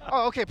 But,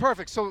 oh, okay,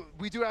 perfect. So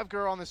we do have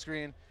Gur on the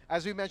screen.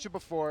 As we mentioned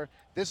before,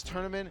 this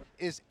tournament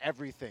is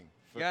everything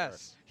for Gur.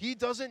 Yes. He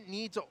doesn't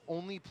need to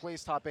only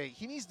place top 8.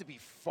 He needs to be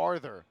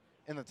farther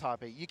in the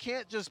top 8. You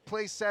can't just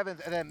place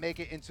 7th and then make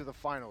it into the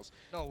finals.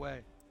 No way.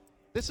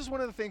 This is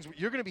one of the things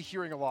you're going to be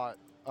hearing a lot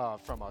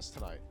from us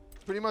tonight.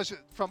 Pretty much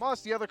from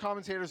us, the other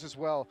commentators as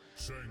well.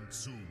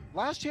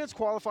 Last chance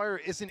qualifier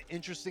is an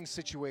interesting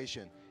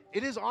situation.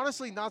 It is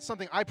honestly not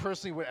something I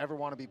personally would ever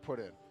want to be put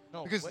in.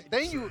 No, because wait.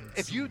 then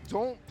if you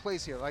don't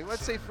place here, like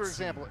let's say for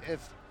example,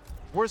 if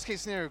worst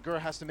case scenario, Gur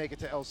has to make it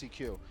to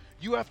LCQ,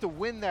 you have to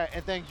win that,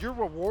 and then your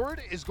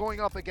reward is going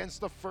up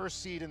against the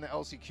first seed in the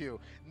LCQ.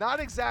 Not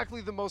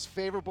exactly the most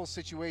favorable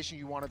situation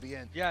you want to be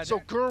in. Yeah,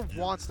 so Gur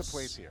wants to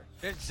place here.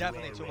 There's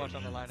definitely too much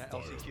on the line at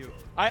LCQ.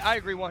 I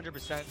agree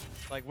 100%.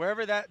 Like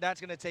wherever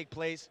that's gonna take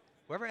place,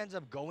 whoever ends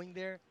up going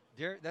there,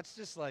 that's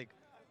just like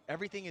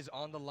everything is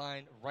on the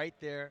line right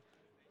there.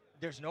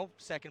 There's no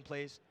second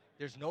place.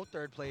 There's no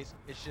third place.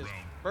 It's just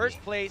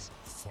first place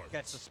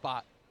gets the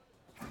spot.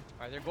 All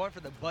right, they're going for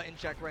the button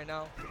check right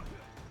now.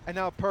 And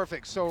now,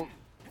 perfect. So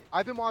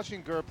I've been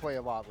watching Gur play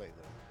a lot lately.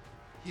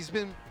 He's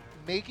been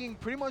making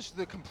pretty much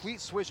the complete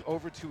switch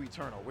over to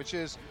Eternal, which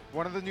is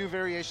one of the new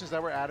variations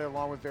that were added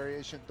along with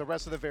the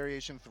rest of the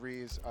Variation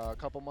 3s a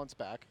couple months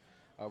back.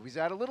 We've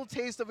had a little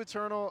taste of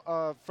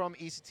Eternal from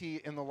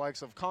ECT in the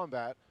likes of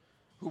Combat,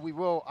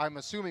 who I'm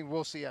assuming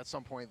we'll see at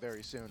some point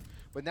very soon.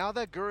 But now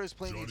that Gur is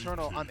playing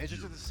Eternal, I'm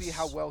interested to see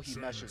how well he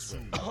meshes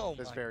with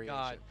this variation.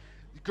 God.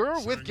 Gur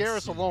with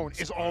Garrus alone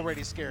is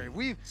already scary.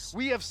 We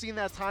have seen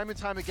that time and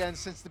time again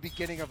since the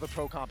beginning of the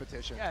pro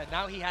competition. Yeah,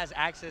 now he has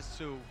access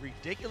to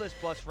ridiculous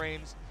plus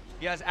frames.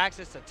 He has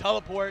access to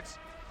teleports.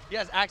 He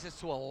has access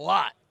to a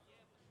lot.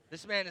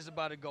 This man is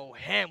about to go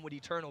ham with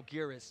Eternal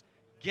Garrus.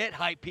 Get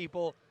hype,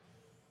 people.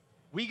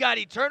 We got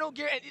Eternal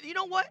Garrus. And you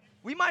know what?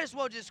 We might as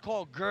well just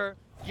call Gur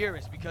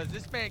Garrus because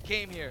this man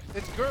came here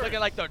It's Gur.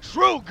 looking like the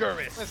true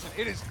Garrus. Listen,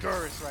 it is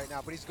Garrus right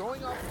now, but he's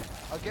going up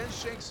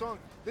against Shang Tsung.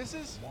 This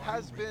has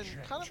been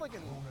kind of like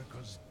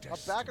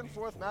a back and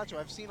forth matchup.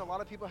 I've seen a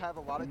lot of people have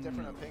a lot of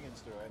different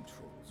opinions to it.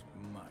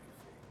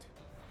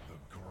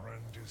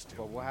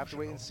 But we'll have to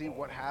wait and see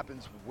what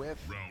happens with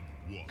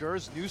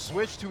Gur's new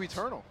switch to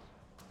Eternal.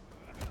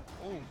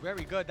 Oh,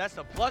 very good. That's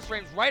the plus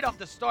frames right off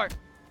the start.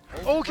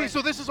 Okay,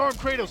 so this is Arm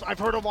Kratos. I've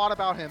heard a lot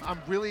about him.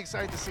 I'm really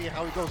excited to see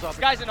how he goes up. This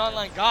guy's an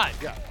online god.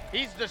 Yeah.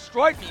 He's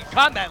destroyed me in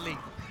Combat League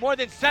more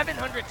than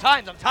 700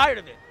 times. I'm tired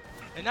of it.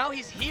 And now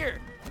he's here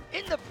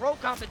in the pro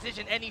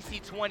competition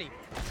NEC 20.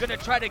 Gonna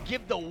try to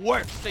give the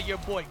works to your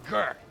boy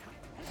Gur.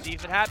 See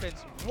if it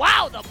happens.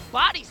 Wow, the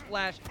body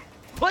splash.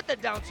 Put the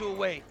down two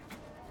away.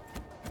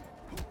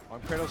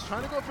 Arm Kratos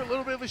trying to go for a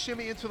little bit of a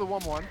shimmy into the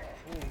 1-1. Ooh,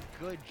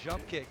 good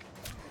jump kick.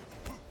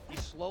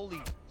 He's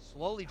slowly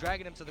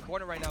dragging him to the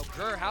corner right now.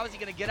 Gur, how is he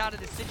gonna get out of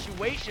this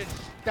situation?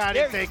 That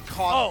is a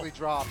costly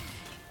drop.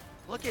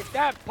 Look at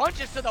that,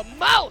 punches to the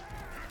mouth.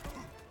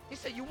 He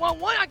said, you want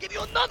one, I'll give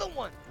you another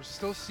one. We're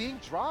still seeing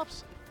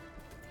drops.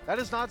 That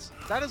is not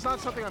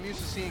something I'm used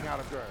to seeing out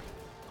of Gur.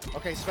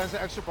 Okay, spends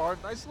the extra bar.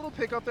 Nice little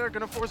pick up there.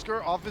 Gonna force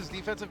Gur off his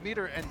defensive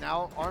meter, and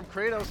now Arm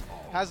Kratos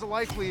has the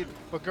life lead,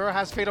 but Gur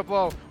has Fatal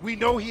Blow. We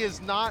know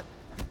he's not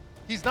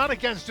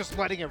against just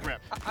letting it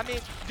rip. I mean,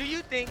 do you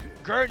think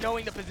Gur,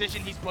 knowing the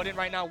position he's put in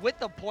right now, with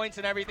the points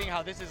and everything,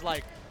 how this is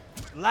like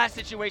last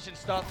situation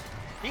stuff,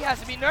 he has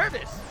to be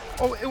nervous.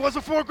 Oh, it was a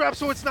foregrab,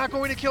 so it's not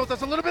going to kill.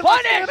 That's a little bit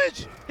less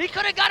damage. He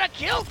could have got a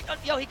kill.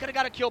 Yo, he could have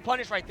got a kill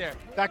punish right there.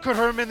 That could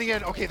hurt him in the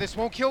end. Okay, this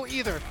won't kill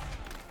either.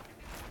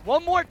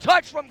 One more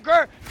touch from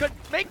Gur could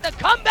make the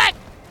comeback.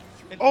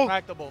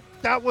 Intractable.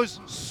 That was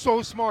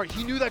so smart.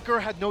 He knew that Gur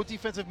had no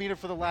defensive meter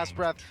for the last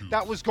breath.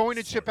 That was going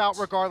to chip out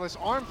regardless.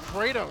 Arm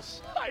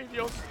Kratos. Ay,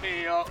 Dios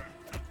mío.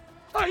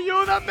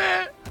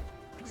 Ayúdame.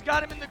 He's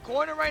got him in the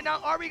corner right now.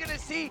 Are we going to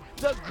see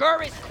the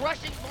Garrus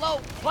crushing blow,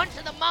 punch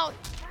in the mouth?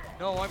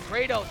 No, Arm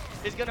Kratos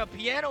is going to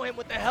piano him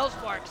with the Hell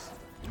Sparks.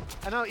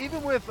 And now,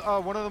 even with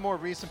one of the more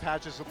recent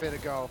patches a bit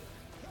ago,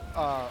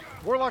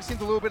 Warlock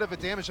seemed a little bit of a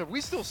damage up. We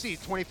still see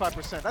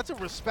 25%. That's a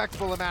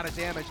respectable amount of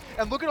damage.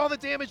 And look at all the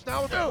damage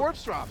now with the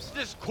corpse drops.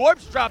 Just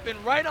corpse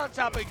dropping right on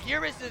top of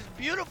Garrus'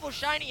 beautiful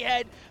shiny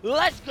head.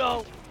 Let's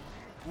go.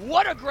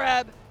 What a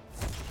grab.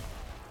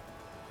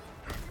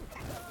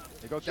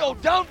 Yo,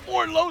 down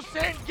 4 low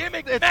sand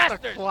gimmick it's masters.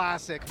 It's a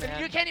classic,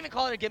 man. You can't even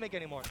call it a gimmick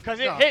anymore because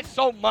it No. hits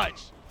so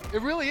much.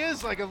 It really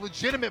is like a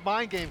legitimate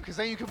mind game because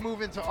then you can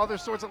move into other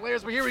sorts of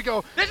layers. But here we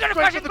go. This is a Straight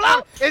crushing to the blow.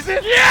 core. Is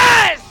it?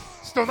 Yes!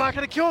 Still not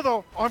going to kill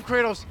though. Arm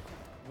Kratos.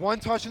 One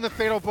touch in the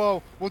fatal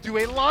blow will do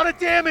a lot of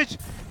damage.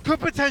 Could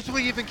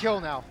potentially even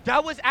kill now.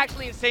 That was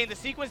actually insane. The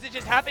sequence that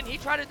just happened, he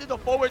tried to do the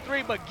forward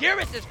 3, but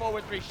Geras'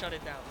 forward 3 shut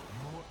it down.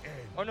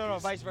 Oh, no,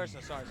 vice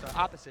versa. Sorry,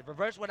 opposite.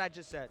 Reverse what I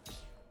just said.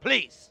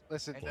 Please.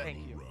 Listen, and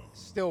thank you.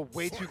 Still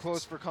way too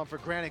close for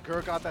comfort. Granted,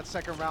 Gur got that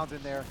second round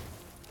in there.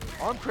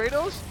 Arm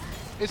Kratos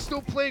is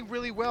still playing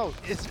really well.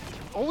 It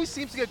always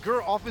seems to get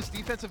Gur off his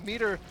defensive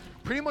meter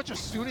pretty much as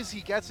soon as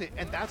he gets it,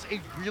 and that's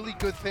a really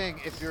good thing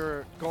if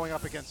you're going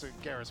up against a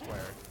Geras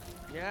player.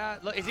 Yeah,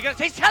 look, is he going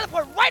to take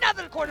teleport right out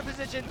of the corner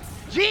position?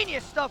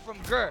 Genius stuff from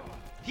Gur.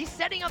 He's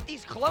setting up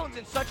these clones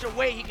in such a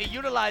way he can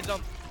utilize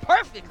them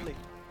perfectly.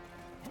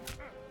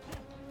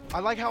 I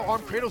like how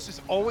Arm Kratos is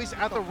always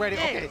at the ready.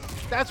 Okay,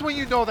 that's when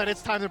you know that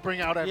it's time to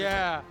bring out everything.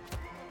 Yeah,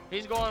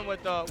 he's going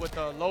with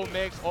the low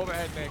mix,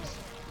 overhead mix.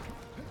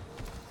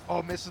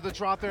 Oh, misses the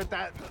drop there.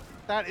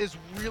 That is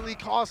really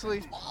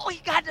costly. Oh, he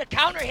got the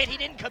counter hit. He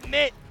didn't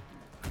commit.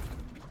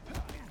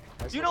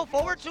 You know,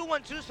 forward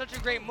 2-1-2 is such a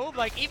great move.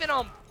 Like, even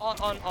on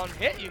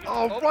hit, you can.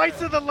 Oh, right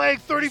to the leg,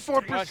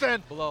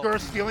 34%. Gur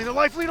stealing the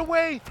life lead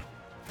away.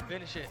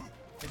 Finish it.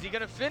 Is he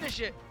going to finish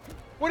it?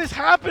 What is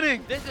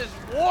happening? This is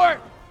war.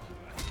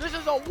 This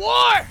is a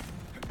war.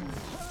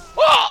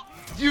 Oh!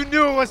 You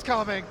knew it was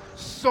coming.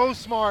 So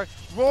smart.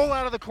 Roll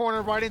out of the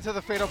corner right into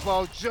the fatal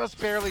blow. Just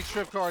barely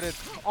trip guarded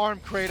Arm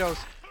Kratos.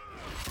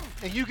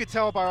 And you could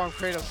tell by Arm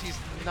Kratos he's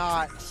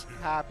not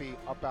happy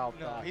about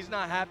that. No, he's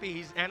not happy.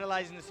 He's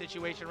analyzing the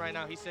situation right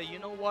now. He said, you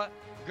know what,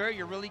 Gur,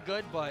 you're really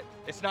good, but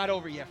it's not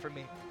over yet for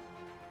me.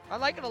 I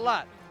like it a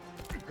lot.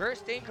 Gur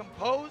staying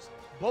composed.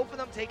 Both of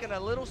them taking a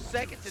little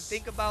second to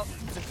think about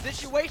the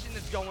situation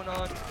that's going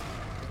on.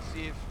 Let's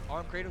see if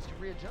Arm Kratos can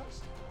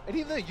readjust. And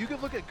even then, you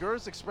could look at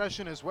Gur's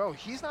expression as well.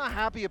 He's not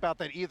happy about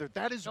that either.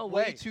 That is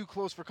way too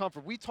close for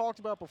comfort. We talked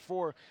about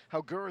before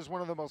how Gur is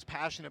one of the most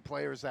passionate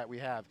players that we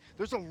have.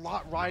 There's a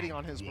lot riding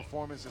on his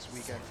performance this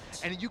weekend,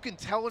 and you can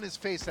tell in his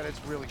face that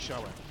it's really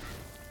showing.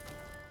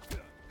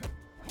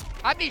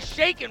 I'd be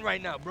shaking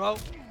right now, bro.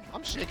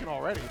 I'm shaking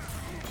already.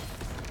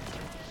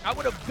 I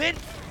would have been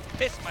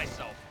pissed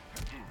myself.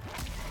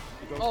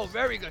 Oh,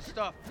 very good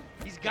stuff.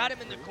 He's got him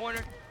in the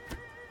corner.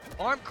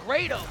 Arm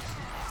Kratos.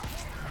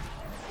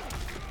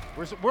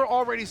 We're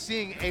already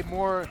seeing a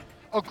more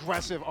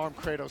aggressive Arm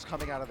Kratos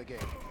coming out of the game.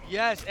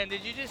 Yes, and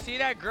did you just see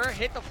that? Gur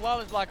hit the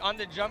flawless block on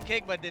the jump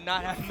kick, but did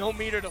not have no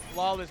meter to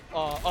flawless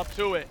up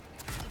to it.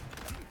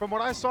 From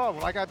what I saw,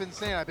 like I've been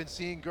saying, I've been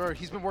seeing Gur.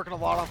 He's been working a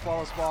lot on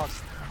flawless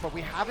blocks, but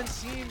we haven't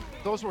seen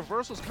those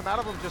reversals come out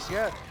of him just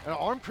yet. And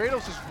Arm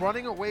Kratos is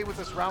running away with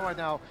this round right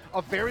now.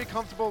 A very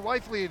comfortable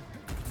life lead.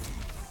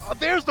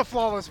 There's the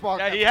flawless block.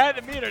 Yeah, he had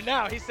the meter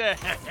now. He said,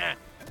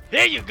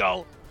 here you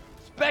go.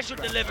 Special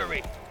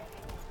delivery.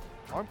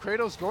 Arm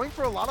Kratos going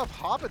for a lot of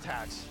hop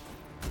attacks.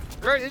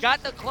 Gur's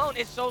got the clone.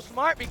 It's so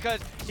smart because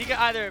he can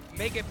either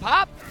make it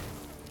pop.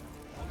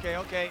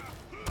 Okay.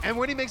 And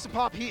when he makes a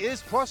pop, he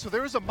is plus. So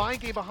there is a mind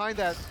game behind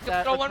that.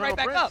 Throw one right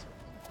back up.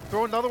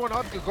 Throw another one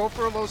up. You go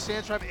for a low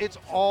sand trap. It's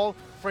all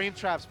frame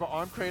traps, but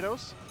Arm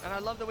Kratos. And I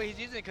love the way he's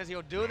using it because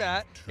he'll do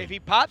that. If he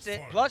pops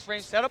it, plus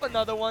frame, set up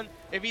another one.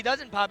 If he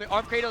doesn't pop it,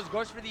 Arm Kratos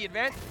goes for the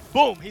advance.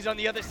 Boom, he's on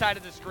the other side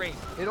of the screen.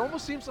 It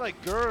almost seems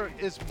like Gur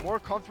is more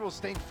comfortable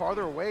staying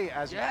farther away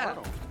as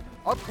Inferno.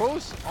 Up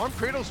close, Arm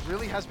Kratos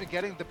really has been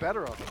getting the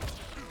better of him.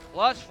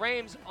 Plus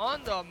frames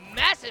on the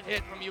massive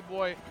hit from you,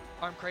 boy,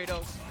 Arm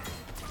Kratos.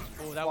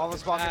 Oh, that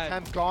flawless block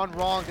attempt gone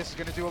wrong. This is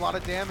going to do a lot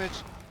of damage.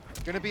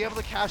 Going to be able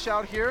to cash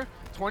out here.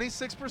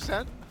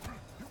 26%.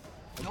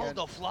 No,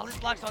 the flawless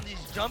blocks on these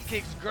jump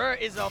kicks. Gur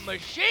is a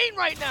machine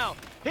right now.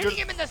 Hitting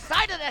him in the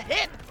side of the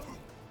hip.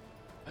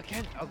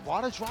 Again, a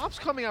lot of drops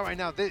coming out right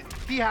now.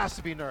 He has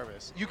to be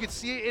nervous. You could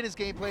see it in his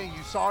gameplay, and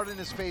you saw it in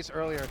his face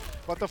earlier.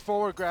 But the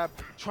forward grab,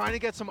 trying to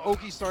get some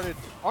Oki started.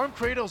 Arm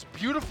Kratos,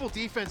 beautiful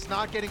defense,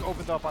 not getting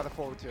opened up by the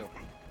forward two.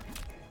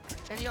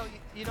 And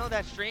you know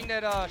that string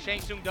that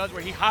Shang Tsung does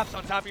where he hops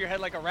on top of your head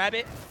like a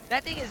rabbit?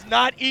 That thing is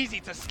not easy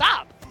to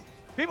stop.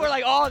 People are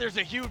like, oh, there's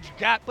a huge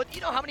gap. But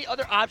you know how many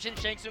other options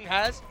Shang Tsung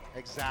has?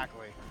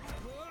 Exactly.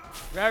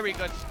 Very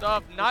good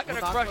stuff. Not going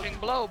to crushing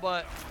blow,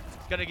 but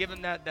it's going to give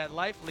him that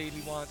life lead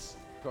he wants.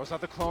 Goes out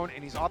the clone,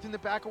 and he's opting to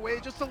back away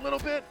just a little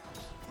bit.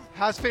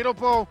 Has fatal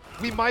blow.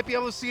 We might be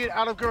able to see it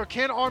out of Gur.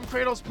 Can Arm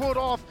Kratos pull it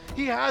off?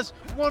 He has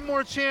one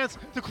more chance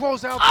to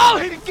close out the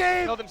second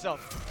game. Killed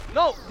himself.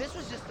 No, this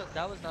was just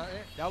that was not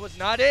it. That was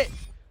not it.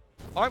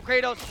 Arm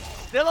Kratos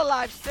still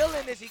alive, still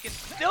in this. He can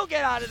still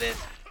get out of this.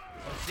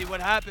 Let's see what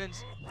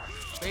happens.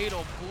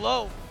 Fatal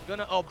blow.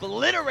 Gonna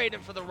obliterate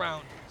him for the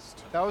round.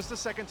 That was the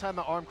second time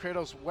that Arm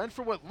Kratos went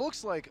for what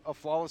looks like a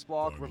flawless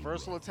block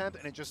reversal attempt,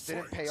 and it just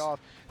didn't pay off.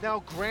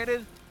 Now,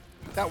 granted,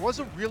 that was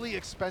a really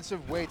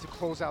expensive way to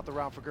close out the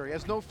round for Gur. He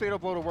has no fatal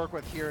blow to work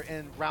with here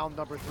in round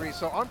number 3,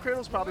 so Arm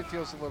Kratos probably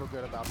feels a little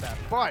good about that.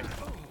 But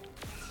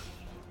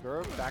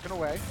Gur backing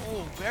away.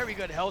 Oh, very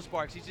good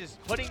Hellsparks. He's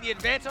just putting the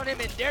advance on him,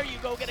 and there you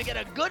go. Gonna get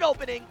a good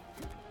opening.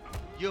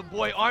 Your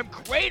boy Arm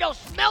Kratos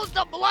smells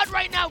the blood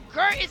right now.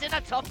 Gert is in a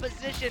tough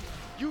position.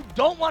 You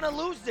don't want to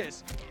lose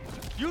this.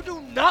 You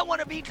do not want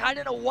to be tied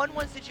in a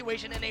 1-1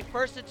 situation in a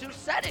 1st-2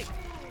 setting.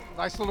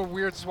 Nice little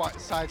weird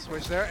side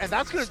switch there, and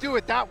that's going to do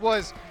it. That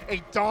was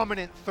a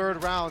dominant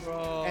third round,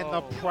 Bro. and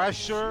the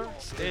pressure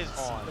is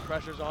on. The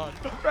pressure's on.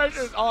 The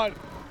pressure's on.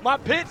 My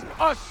pits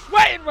are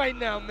sweating right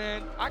now,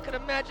 man. I could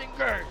imagine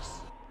Gert's.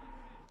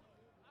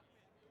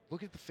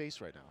 Look at the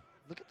face right now.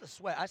 Look at the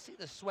sweat. I see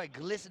the sweat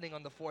glistening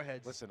on the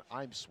foreheads. Listen,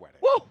 I'm sweating.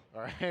 Woo!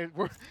 All right,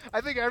 I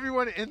think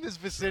everyone in this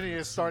vicinity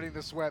is starting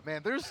to sweat,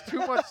 man. There's too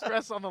much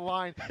stress on the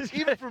line.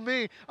 Even for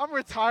me, I'm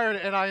retired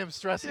and I am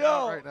stressing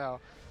out right now.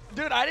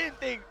 Dude, I didn't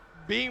think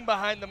being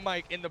behind the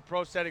mic in the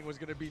pro setting was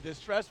going to be this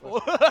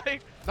stressful.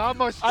 Like, not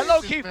much. I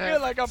low-key feel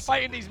like I'm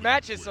fighting these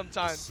matches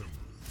sometimes.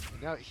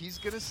 Now, he's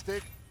going to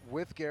stick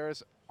with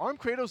Garrus. Arm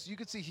Kratos, you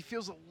can see he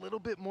feels a little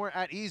bit more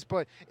at ease,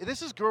 but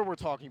this is Gur we're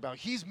talking about.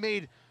 He's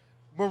made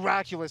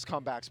miraculous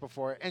comebacks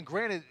before, and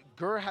granted,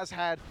 Gur has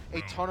had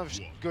a ton of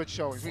good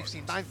showings. We've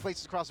seen 9th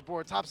places across the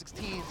board, top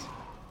 16s,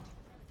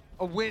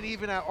 a win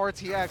even at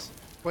RTX,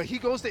 but he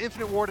goes to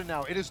Infinite Warden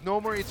now. It is no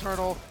more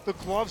Eternal. The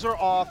gloves are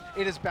off.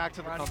 It is back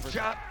to the comfort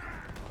zone.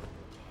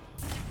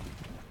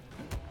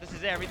 This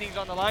is it. Everything's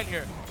on the line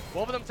here.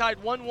 Both of them tied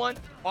 1-1.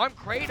 Arm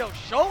Kratos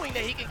showing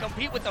that he can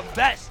compete with the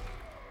best.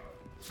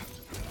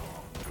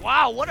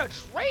 Wow, what a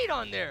trade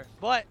on there.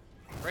 But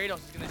Kratos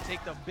is going to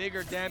take the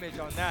bigger damage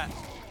on that.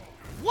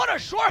 What a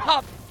short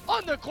hop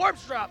on the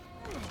corpse drop.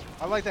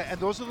 I like that, and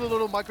those are the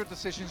little micro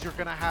decisions you're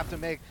going to have to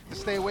make to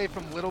stay away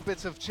from little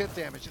bits of chip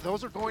damage.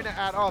 Those are going to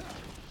add up.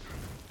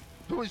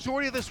 The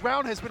majority of this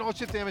round has been all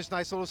chip damage.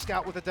 Nice little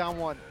scout with a down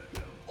 1.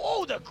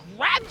 Oh, the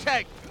grab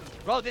tech.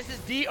 Bro, this is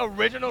the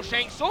original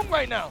Shang Tsung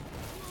right now.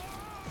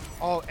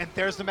 Oh, and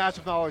there's the match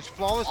of knowledge.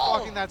 Flawless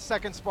blocking that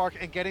second spark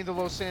and getting the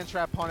low sand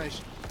trap punish.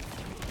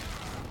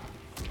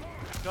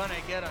 Gonna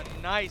get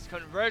a nice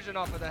conversion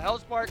off of the Hell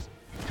Sparks.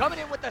 Coming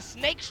in with the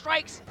snake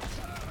strikes.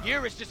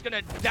 Here is just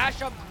gonna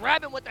dash up,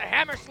 grab him with the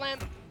hammer slam.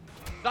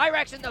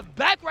 Zyrax in the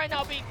back right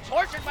now being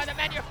tortured by the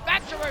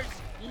manufacturers.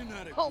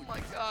 Oh my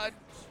god.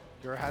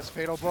 Gur has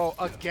Fatal Blow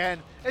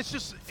again. It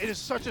is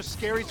such a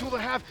scary tool to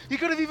have. He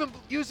could have even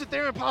used it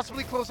there and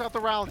possibly close out the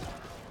round.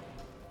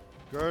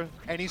 Gur,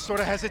 any sort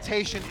of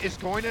hesitation is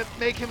going to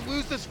make him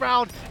lose this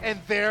round, and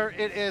there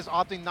it is,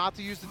 opting not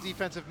to use the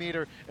defensive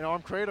meter. And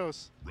Arm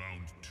Kratos.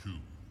 Round 2,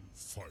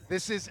 fight.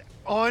 This is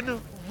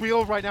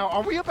unreal right now.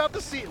 Are we about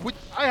to see,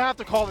 I have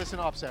to call this an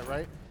upset,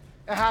 right?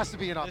 It has to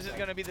be an upset. This is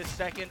gonna be the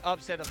second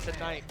upset of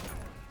tonight.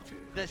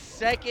 The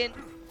second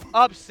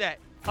upset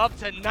of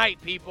tonight,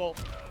 people.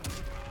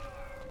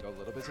 Go a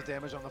little bits of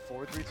damage on the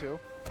forward 3-2.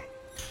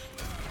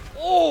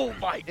 Oh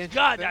my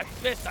god, that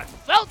fist, I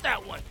felt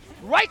that one.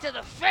 Right to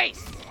the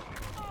face.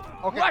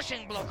 Okay.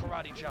 Rushing blow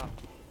karate chop.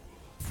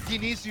 He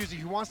needs to use it.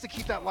 He wants to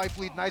keep that life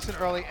lead nice and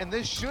early, and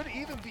this should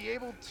even be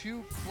able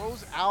to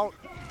close out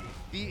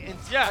the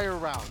entire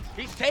round.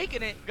 He's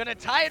taking it, gonna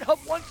tie it up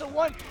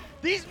 1-1.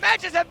 These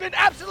matches have been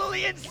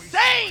absolutely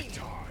insane.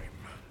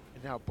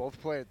 And now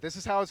both players, this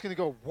is how it's gonna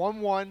go.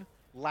 1-1,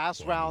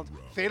 last round.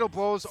 Fatal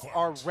blows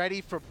are ready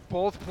for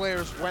both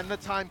players when the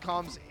time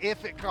comes,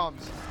 if it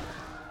comes.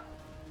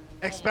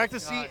 Expect to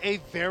see a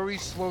very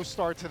slow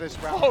start to this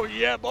round. Oh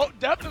yeah,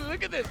 definitely,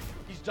 look at this.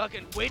 He's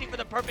ducking, waiting for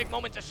the perfect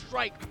moment to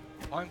strike.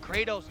 Arm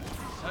Kratos,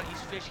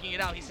 he's fishing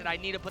it out. He said, I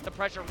need to put the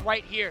pressure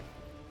right here.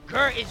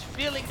 Gur is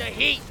feeling the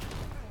heat.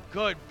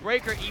 Good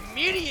breaker,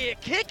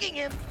 immediate kicking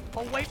him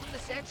away from the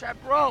sand trap,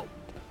 bro.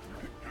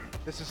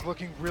 This is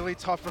looking really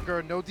tough for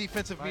Gur. No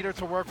defensive meter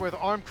to work with.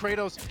 Arm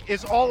Kratos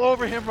is all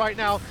over him right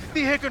now.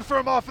 The hit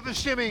confirm off of the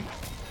shimmy.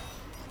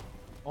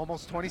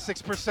 Almost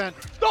 26%.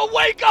 The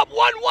wake up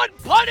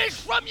 1-1 punish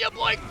from your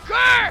boy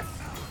Gur.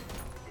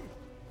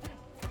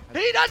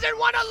 He doesn't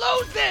want to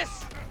lose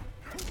this.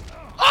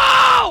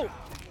 Oh!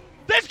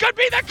 This could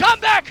be the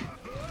comeback.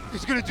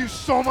 He's gonna do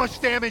so much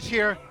damage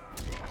here.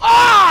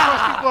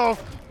 Ah! Blow.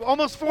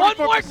 Almost 44%. One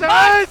more It's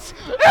gonna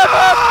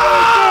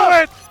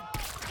do it!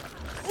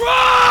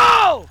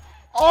 Bro!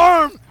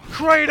 Arm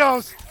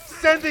Kratos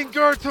sending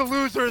Gur to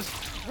losers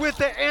with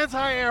the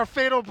anti-air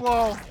fatal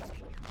blow.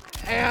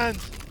 And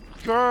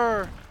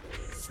Gur,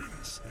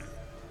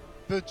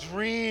 the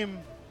dream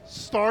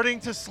starting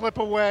to slip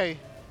away.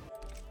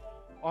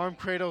 Arm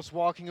Kratos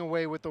walking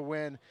away with the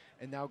win,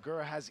 and now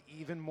Gur has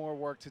even more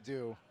work to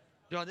do.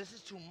 Yo, this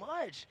is too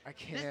much. I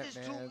can't, This is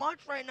man. too much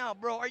right now,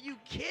 bro. Are you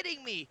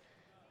kidding me?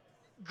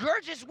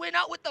 Gur just went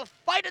out with the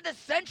fight of the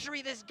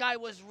century. This guy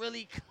was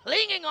really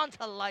clinging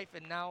onto life,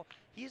 and now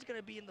he's going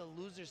to be in the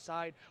loser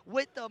side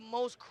with the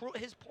most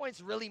his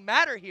points really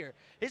matter here.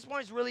 His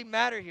points really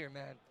matter here,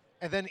 man.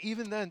 And then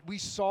even then, we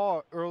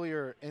saw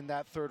earlier in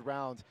that third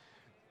round,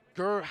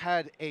 Gur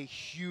had a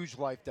huge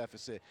life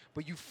deficit,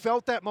 but you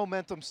felt that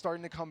momentum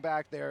starting to come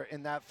back there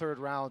in that third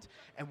round.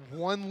 And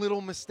one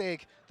little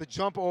mistake, the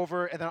jump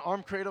over, and then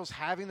Arm Kratos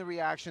having the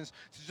reactions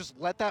to just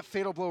let that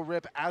fatal blow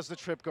rip as the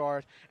trip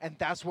guard, and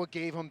that's what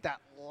gave him that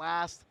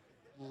last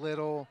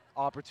little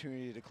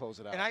opportunity to close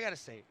it out. And I got to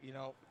say, you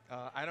know,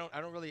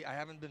 I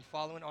haven't been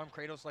following Arm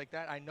Kratos like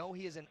that. I know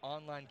he is an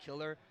online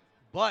killer,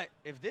 but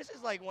if this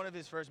is like one of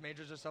his first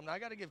majors or something, I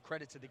got to give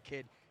credit to the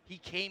kid. He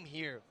came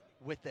here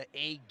with the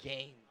A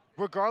game.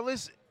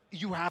 Regardless,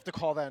 you have to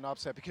call that an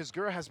upset because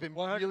Gur has been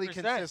really 100%.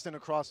 consistent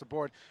across the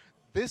board.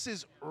 This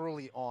is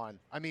early on.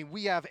 I mean,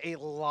 we have a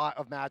lot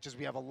of matches.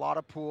 We have a lot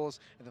of pools,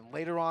 and then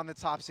later on the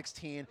top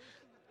 16.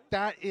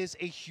 That is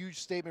a huge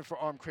statement for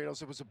Arm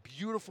Kratos. It was a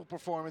beautiful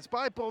performance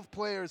by both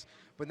players,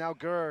 but now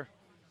Gur,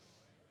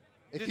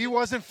 if he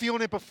wasn't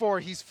feeling it before,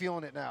 he's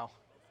feeling it now.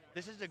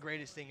 This is the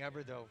greatest thing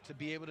ever, though, to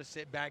be able to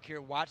sit back here,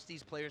 watch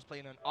these players play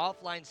in an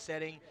offline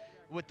setting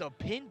with the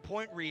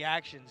pinpoint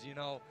reactions, you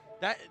know.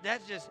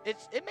 That's just,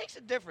 it makes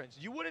a difference.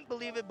 You wouldn't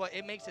believe it, but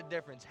it makes a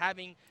difference.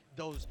 Having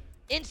those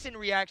instant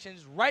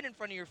reactions right in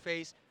front of your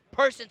face,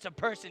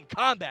 person-to-person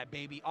combat,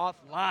 baby,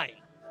 offline.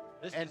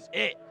 This is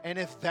it. And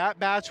if that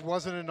match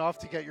wasn't enough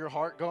to get your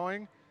heart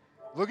going,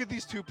 look at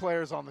these two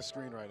players on the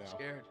screen right now.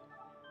 Scared.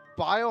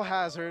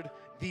 Biohazard,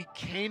 the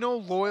Kano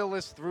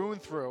loyalist through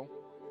and through.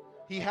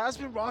 He has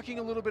been rocking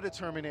a little bit of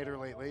Terminator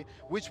lately,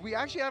 which we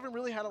actually haven't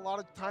really had a lot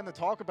of time to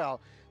talk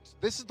about.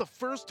 This is the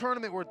first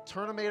tournament where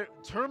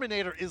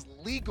Terminator is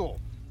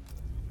legal.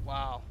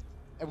 Wow.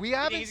 And we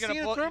haven't seen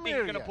a Terminator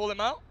yet. He's going to pull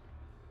him out?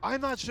 I'm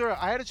not sure.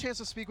 I had a chance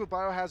to speak with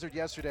Biohazard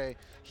yesterday.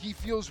 He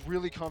feels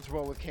really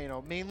comfortable with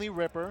Kano, mainly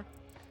Ripper.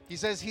 He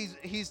says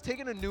he's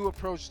taken a new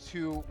approach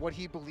to what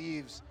he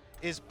believes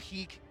is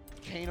peak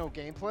Kano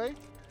gameplay,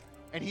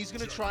 and he's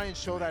going to try and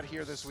show that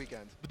here this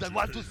weekend. But I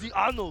want to see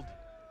Arnold.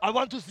 I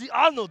want to see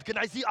Arnold. Can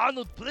I see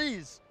Arnold,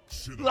 please?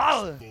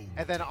 Wow.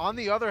 And then on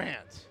the other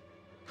hand,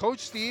 Coach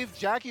Steve,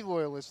 Jackie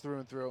loyalist through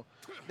and through.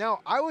 Now,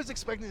 I was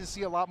expecting to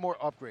see a lot more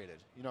upgraded.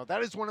 You know,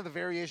 that is one of the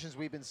variations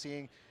we've been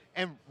seeing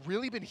and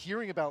really been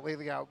hearing about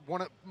lately.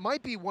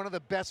 Might be one of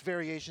the best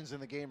variations in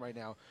the game right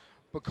now.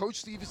 But Coach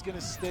Steve is going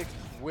to stick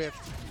with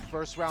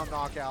first round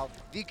knockout,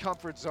 the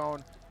comfort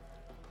zone.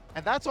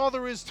 And that's all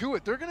there is to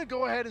it. They're going to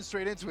go ahead and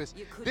straight into it.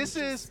 This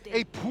is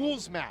a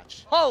pools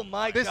match. Oh,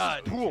 my God.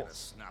 God. This is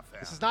pools.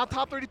 This is not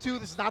top 32.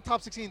 This is not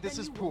top 16. This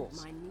is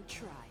pools.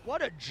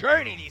 What a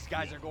journey these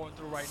guys are going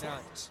through right now.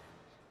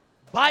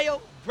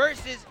 Bio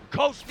versus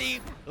Coach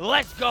Steve.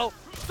 Let's go.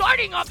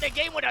 Starting off the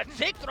game with a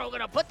tick throw. Going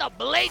to put the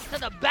blades to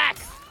the back.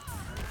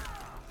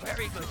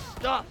 Very good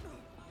stuff.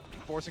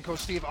 Forcing Coach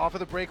Steve off of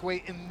the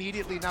breakaway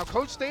immediately. Now,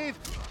 Coach Steve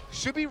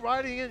should be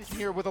riding in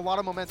here with a lot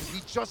of momentum.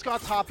 He just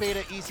got top beta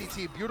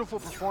ECT. Beautiful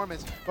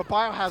performance. But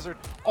Biohazard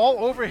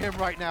all over him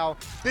right now.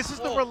 This is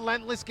the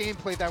relentless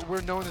gameplay that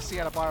we're known to see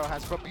out of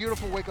Biohazard. But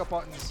beautiful wake-up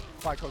buttons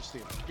by Coach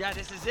Steve. Yeah,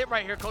 this is it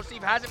right here. Coach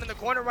Steve has him in the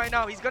corner right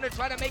now. He's going to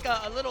try to make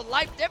a little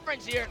life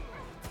difference here.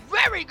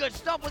 Very good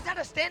stuff. Was that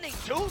a standing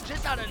two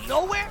just out of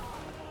nowhere?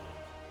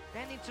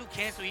 Standing two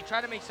cancel. He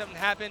tried to make something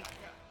happen.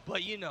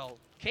 But, you know,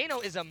 Kano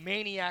is a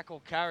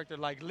maniacal character.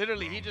 Like,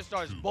 literally, he just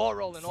starts ball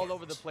rolling all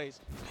over the place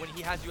when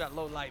he has you at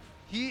low life.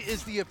 He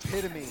is the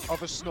epitome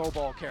of a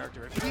snowball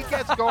character. If he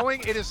gets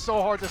going, it is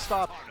so hard to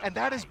stop. And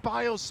that is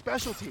Bio's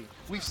specialty.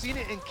 We've seen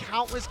it in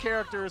countless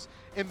characters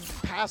in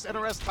past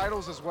NRS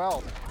titles as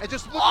well. And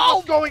just look at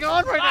what's going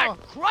on right now.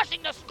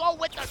 Crushing the skull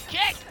with the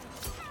kick.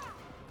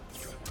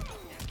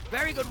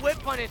 Very good whip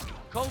punish.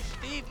 Coach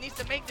Steve needs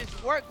to make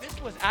this work.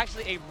 This was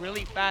actually a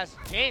really fast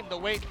game. The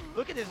way,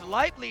 look at this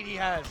life lead he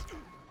has.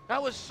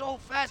 That was so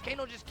fast.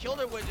 Kano just killed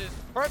her with just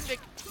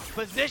perfect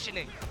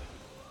positioning.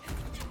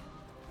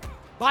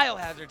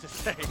 Biohazard to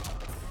say.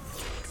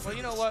 Well,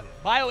 you know what?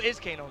 Bio is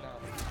Kano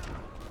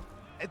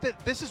now.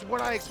 This is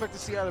what I expect to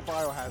see out of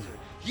Biohazard.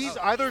 He's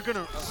either going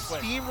to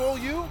steamroll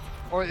you,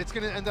 or it's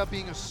going to end up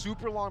being a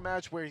super long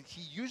match where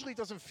he usually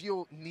doesn't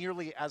feel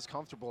nearly as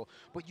comfortable.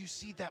 But you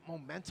see that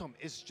momentum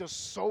is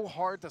just so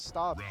hard to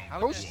stop.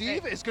 Coach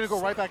Steve is going to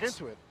go right back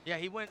into it. Yeah,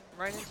 he went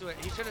right into it.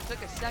 He should have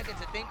took a second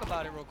to think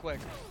about it real quick.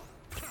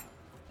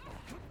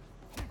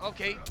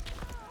 Okay,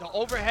 the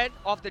overhead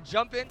off the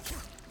jump in.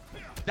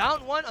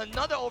 Down one,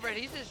 another overhead.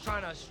 He's just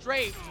trying to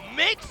straight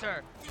mix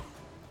her.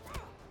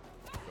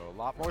 So a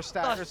lot more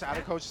staggers out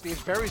of Coach Steve.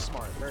 Very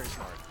smart, very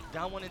smart.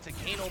 Down one into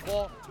Kano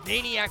ball.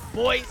 Maniac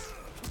boys.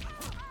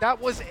 That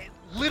was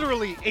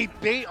literally a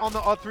bait on the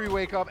up-3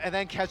 wake up and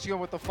then catching him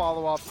with the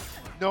follow-up,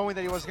 knowing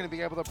that he wasn't going to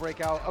be able to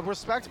break out. A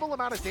respectable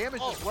amount of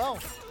damage as well.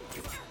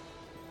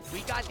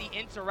 We got the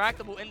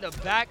interactable in the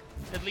back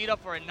to lead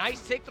up for a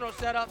nice tick throw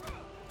setup.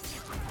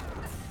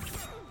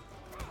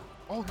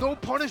 Oh, no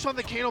punish on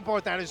the Kano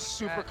board. That is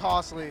super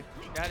costly.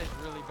 That is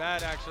really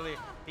bad, actually.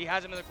 He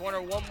has him in the corner.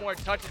 One more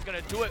touch is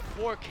going to do it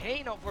for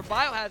Kano, for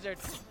Biohazard.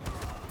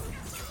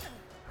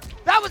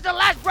 That was the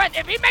last breath.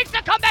 If he makes the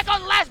comeback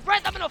on last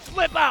breath, I'm going to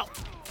flip out.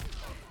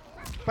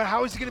 But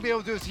how is he going to be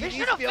able to do this? He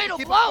needs to be able to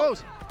keep it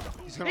close.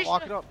 He's going to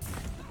lock it up.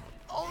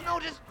 Oh, no,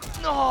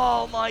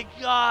 oh, my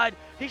God.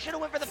 He should have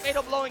went for the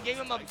fatal blow and gave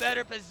him a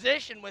better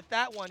position with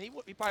that one. He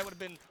probably would have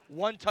been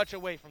one touch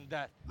away from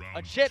death.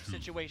 A chip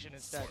situation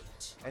instead.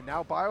 And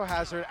now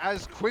Biohazard,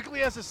 as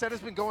quickly as the set has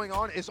been going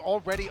on, is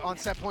already on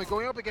set point,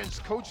 going up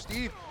against Coach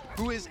Steve,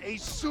 who is a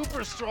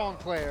super strong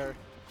player.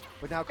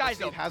 But now Coach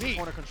Steve has the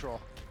corner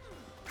control.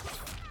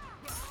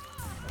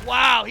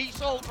 Wow, he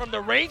sold from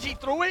the range he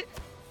threw it.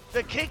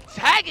 The kick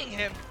tagging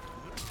him.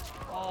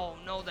 Oh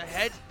no, the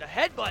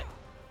headbutt.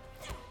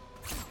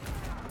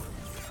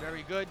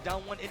 Very good.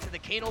 Down one into the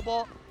Kano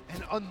ball.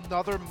 And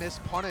another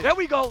missed punish. There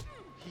we go.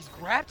 He's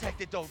grab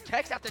teched though.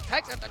 Text after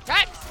text after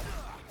text.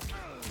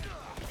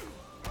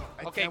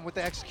 Okay. And with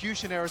the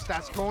execution errors,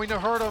 that's going to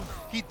hurt him.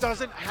 He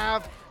doesn't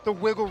have the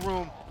wiggle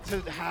room to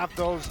have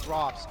those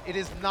drops. It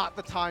is not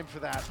the time for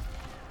that.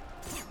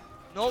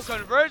 No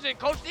conversion.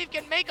 Coach Steve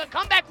can make a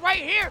comeback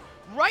right here,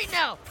 right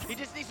now. He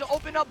just needs to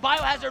open up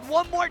Biohazard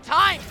one more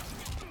time.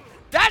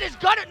 That is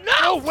gonna, no!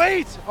 Oh,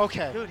 wait!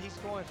 Okay. Dude, he's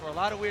going for a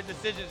lot of weird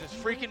decisions. It's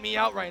freaking me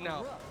out right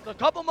now. A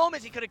couple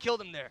moments, he could have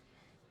killed him there.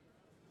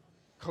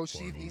 Coach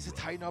Steve needs to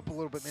tighten up a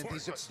little bit, man.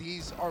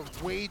 These are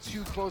way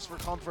too close for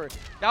comfort.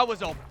 That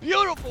was a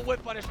beautiful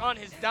whip punish on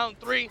his down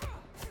three.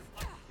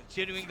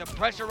 Continuing the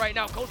pressure right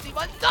now. Coach Steve,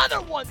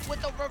 another one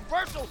with the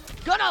reversal.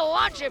 Gonna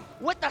launch him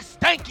with the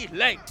stanky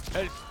leg.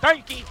 A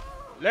stanky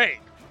leg.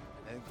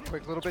 And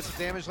quick little bits of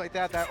damage like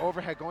that. That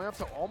overhead going up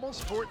to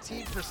almost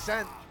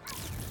 14%.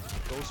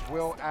 Those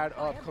will add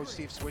up. Coach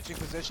Steve switching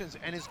positions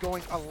and is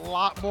going a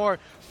lot more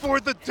for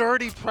the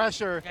dirty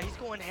pressure. Yeah, he's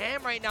going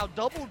ham right now.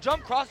 Double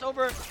jump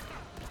crossover.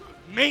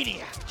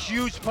 Maniac.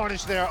 Huge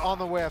punish there on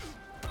the whiff,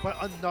 but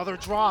another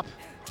drop.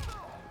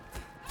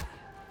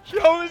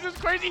 Yo, this is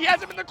crazy. He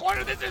has him in the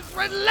corner. This is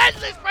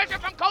relentless pressure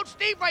from Coach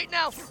Steve right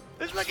now.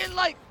 It's looking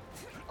like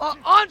an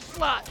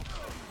onslaught.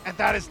 And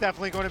that is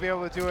definitely going to be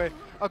able to do it.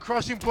 A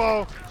crushing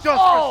blow just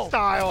for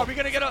style. Are we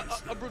going to get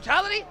a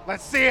brutality?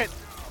 Let's see it.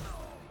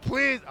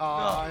 Please.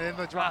 Oh, No. in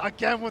the drop.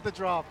 Again with the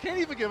drop. Can't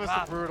even give us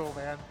the brutal,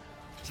 man.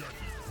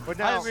 But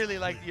now, I really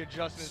like the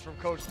adjustments from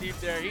Coach Steve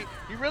there. He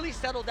really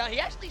settled down. He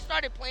actually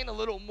started playing a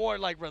little more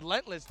like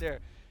relentless there.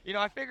 You know,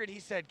 I figured he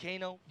said,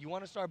 Kano, you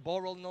want to start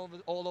ball rolling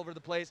all over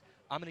the place?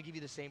 I'm going to give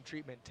you the same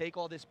treatment. Take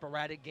all this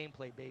sporadic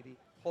gameplay, baby.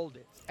 Hold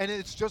it. and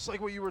it's just like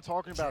what you were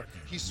talking about.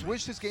 He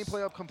switched his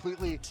gameplay up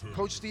completely.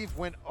 Coach Steve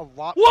went a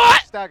lot What? more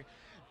stack.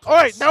 All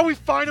right, now we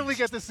finally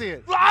get to see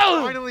it.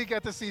 Wow. Finally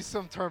get to see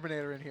some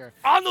Terminator in here.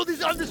 Arnold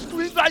is on the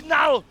screen right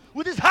now.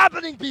 What is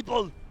happening,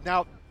 people?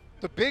 Now,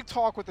 the big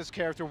talk with this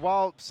character,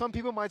 while some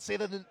people might say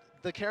that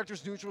the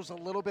character's neutral is a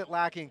little bit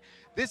lacking,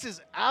 this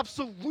is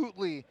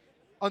absolutely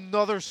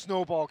another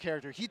snowball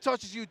character. He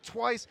touches you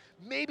twice,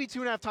 maybe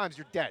 2.5 times,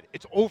 you're dead.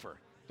 It's over.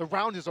 The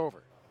round is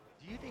over.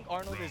 Do you think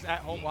Arnold is at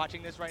home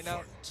watching this right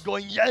now?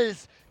 Going,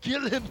 yes,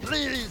 kill him,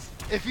 please.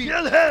 If he,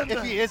 Kill him.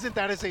 If he isn't,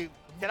 that is a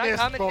Can I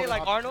missed commentate golden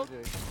like Arnold?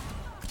 opportunity.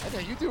 And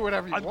then you do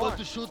whatever you I'm want. going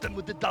to shoot him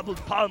with the double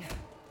pump.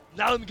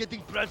 Now I'm getting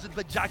pressured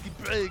by Jackie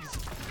Briggs.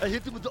 I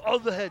hit him with the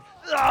overhead.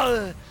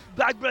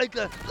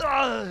 Backbreaker.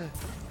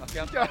 Okay,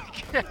 I'm I done.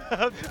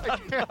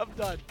 can't. I'm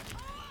done.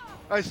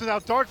 All right, so now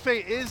Dark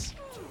Fate is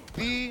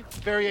the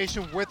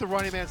variation with the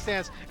running man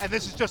stance, and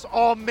this is just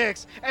all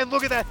mixed. And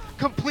look at that,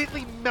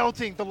 completely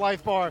melting the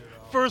life bar.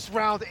 First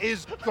round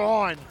is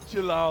gone.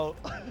 Chill out.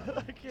 I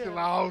can't. Chill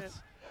out.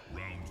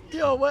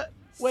 Yo, what?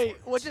 Wait,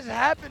 what just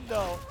happened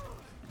though?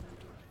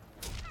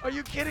 Are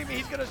you kidding me?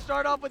 He's gonna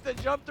start off with the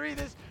jump three.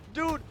 This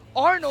dude,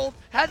 Arnold,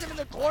 has him in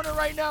the corner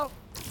right now.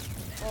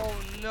 Oh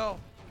no.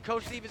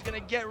 Coach Steve is gonna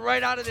get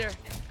right out of there.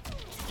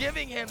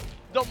 Giving him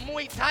the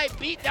Muay Thai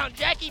beatdown.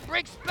 Jackie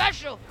Briggs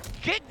special.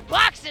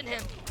 Kickboxing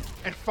him.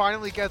 And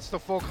finally gets the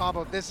full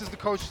combo. This is the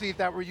Coach Steve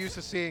that we're used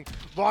to seeing.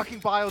 Locking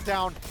Bio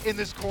down in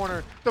this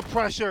corner. The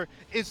pressure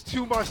is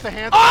too much to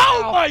handle. Oh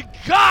now. my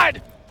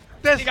God!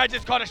 I This, think I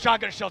just caught a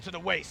shotgun shell to the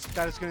waist.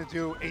 that is going to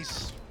do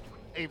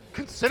a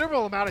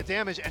considerable amount of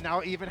damage, and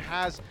now even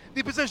has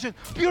the position.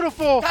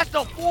 Beautiful. That's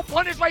the full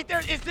punish right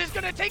there. Is this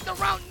gonna take the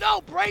round? No,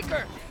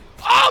 breaker.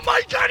 Oh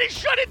my God, he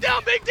shut it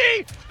down, Big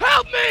D.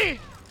 Help me.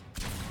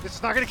 This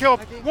is not going to kill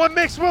him. One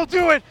mix will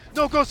do it.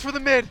 No goes for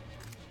the mid.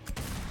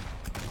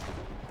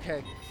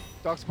 Okay,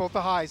 ducks both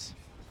the highs.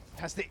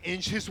 Has to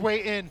inch his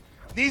way in.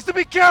 Needs to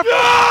be careful.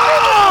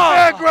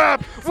 Bad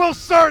grab will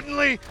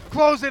certainly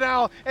close it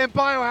out. And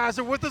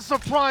Biohazard with a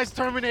surprise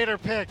Terminator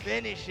pick.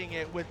 Finishing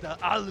it with the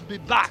I'll be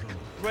back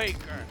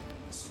breaker.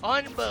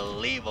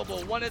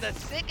 Unbelievable. One of the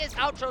sickest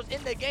outros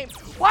in the game.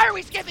 Why are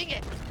we skipping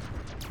it?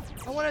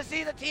 I want to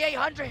see the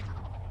T800.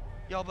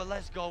 Yo, but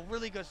let's go.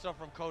 Really good stuff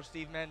from Coach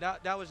Steve, man.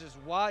 That was just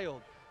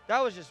wild.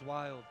 That was just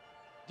wild.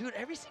 Dude,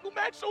 every single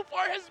match so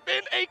far has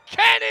been a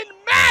cannon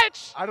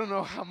match. I don't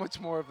know how much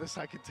more of this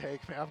I can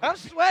take, man. I'm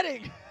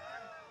sweating.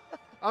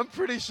 I'm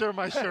pretty sure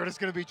my shirt is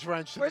going to be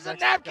drenched. in Where's the the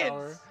next napkins?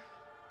 hour.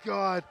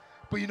 God.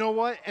 But you know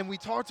what? And we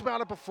talked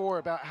about it before,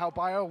 about how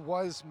Bio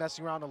was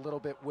messing around a little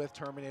bit with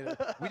Terminator.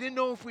 We didn't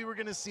know if we were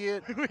going to see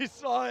it. We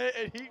saw it,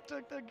 and he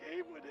took the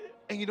game with it.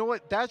 And you know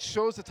what? That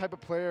shows the type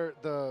of player,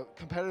 the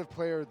competitive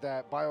player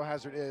that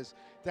Biohazard is,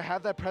 to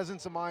have that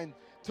presence of mind,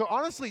 to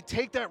honestly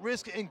take that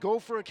risk and go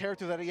for a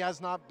character that he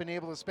has not been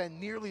able to spend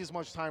nearly as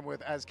much time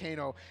with as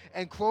Kano,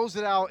 and close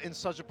it out in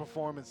such a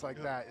performance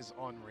like that is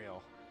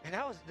unreal. And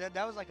that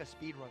was like a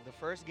speed run. The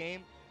first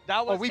game,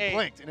 that was Oh, we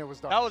blinked and it was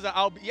done. That was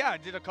I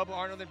did a couple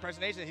Arnold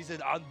impersonations. He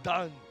said, I'm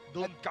done.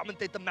 Don't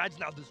commentate the match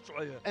now,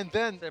 Destroyer. And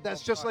then Say that's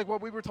both just sides. like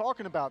what we were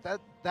talking about.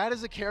 That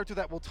is a character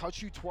that will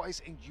touch you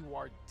twice and you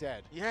are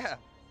dead. Yeah.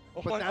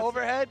 But One that's-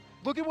 overhead.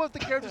 Look at what the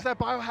characters that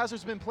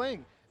Biohazard's been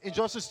playing.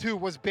 Injustice 2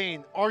 was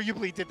Bane.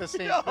 Arguably did the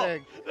same Yo,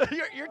 thing.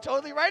 you're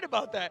totally right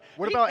about that.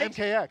 What He about thinks-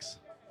 MKX?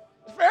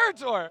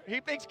 Ferritor. He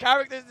picks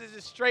characters that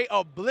just straight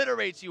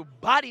obliterates you,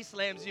 body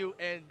slams you,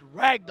 and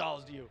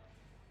ragdolls you.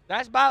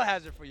 That's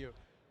Biohazard for you.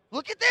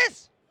 Look at this.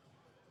 He's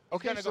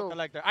Okay, gonna go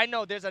collector. I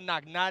know there's a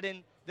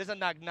Nagnadin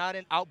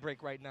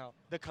outbreak right now.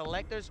 The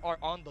collectors are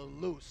on the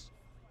loose.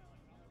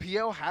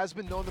 PL has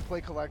been known to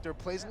play collector,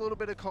 plays a little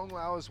bit of Kung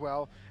Lao as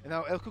well. And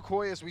now El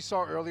Kukoi, as we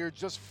saw earlier,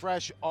 just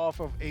fresh off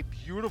of a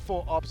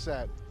beautiful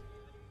upset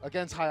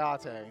against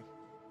Hayate.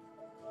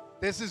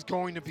 This is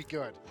going to be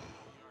good.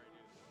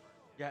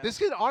 Yeah. This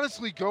could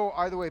honestly go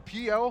either way.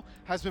 PL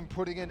has been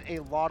putting in a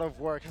lot of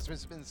work, has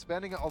been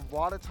spending a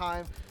lot of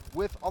time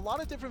with a lot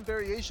of different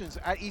variations.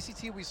 At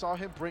ECT, we saw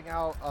him bring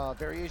out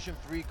Variation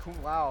 3 Kung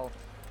Lao.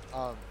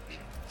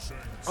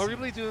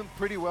 Arguably doing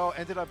pretty well,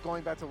 ended up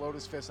going back to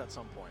Lotus Fist at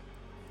some point.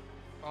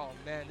 Oh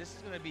man, this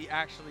is gonna be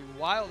actually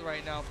wild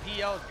right now.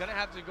 PL is gonna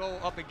have to go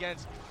up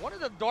against one of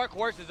the dark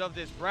horses of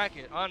this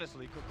bracket,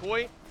 honestly.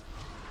 Kukui.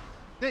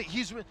 Yeah,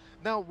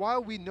 now,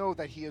 while we know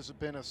that he has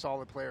been a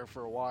solid player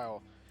for a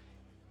while,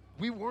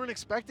 we weren't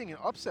expecting an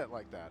upset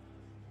like that.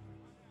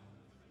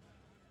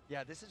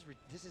 Yeah, this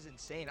is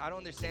insane. I don't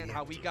understand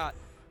how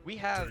we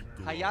have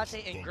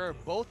Hayate and Gur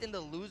both in the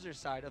loser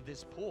side of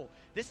this pool.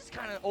 This is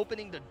kind of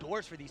opening the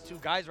doors for these two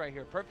guys right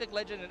here. Perfect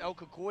Legend and El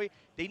Kukui,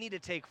 they need to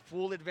take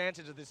full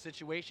advantage of this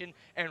situation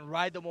and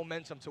ride the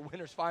momentum to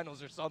winners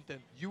finals or something.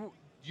 You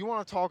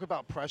want to talk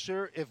about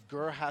pressure if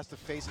Gur has to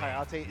face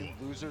Hayate in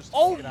losers? to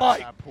Oh get out of my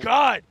that pool.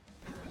 God!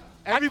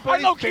 I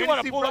Everybody's low-key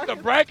want to fantasy pull up the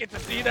bracket? bracket to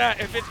see that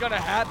if it's gonna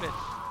happen.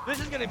 This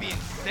is gonna be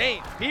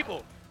insane.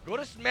 People, go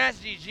to Smash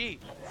GG.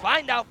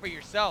 Find out for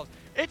yourselves.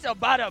 It's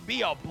about to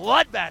be a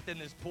bloodbath in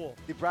this pool.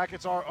 The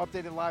brackets are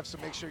updated live, so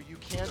make sure you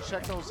can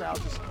check those out.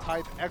 Just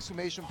type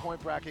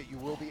 !bracket. You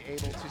will be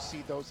able to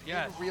see those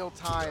Yes. in real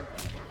time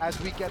as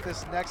we get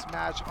this next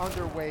match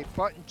underway.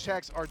 Button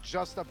checks are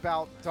just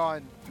about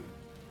done.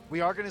 We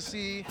are going to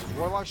see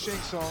Warlock Shang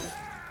Tsung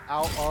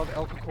out of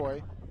El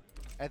Kukoi.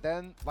 And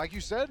then, like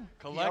you said,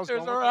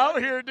 Collectors are out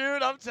here,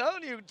 dude. I'm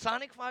telling you,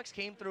 SonicFox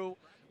came through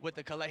with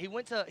the collect. He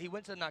went to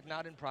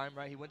Nagnadin Prime,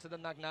 right? He went to the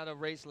Nagnada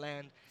race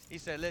land. He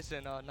said,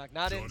 "Listen,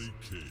 Nagnadins,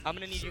 I'm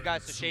gonna need you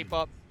guys to shape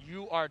up.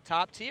 You are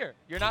top tier.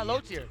 You're not low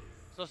tier.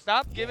 So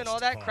stop giving all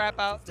that crap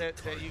out that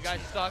you guys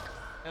suck,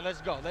 and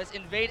let's go. Let's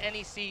invade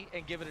NEC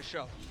and give it a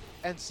show."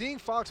 And seeing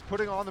Fox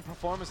putting on the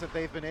performance that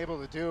they've been able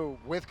to do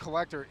with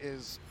Collector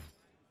is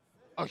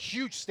a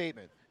huge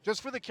statement.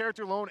 Just for the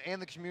character alone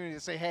and the community to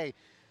say, hey,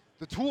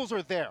 the tools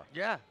are there.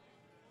 Yeah.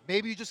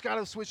 Maybe you just got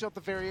to switch up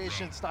the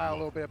variation style a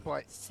little bit,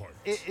 but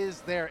it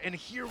is there. And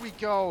here we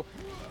go.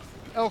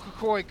 El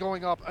Kukoi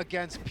going up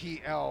against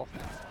PL.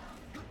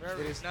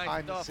 Very It is nice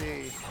time stuff. to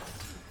see.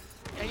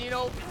 And you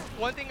know,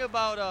 one thing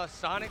about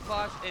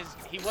SonicFox is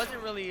he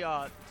wasn't really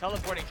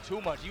teleporting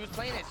too much. He was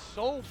playing it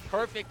so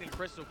perfect and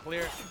crystal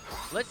clear.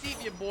 Let's see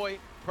if your boy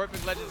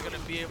Perfect Legend is going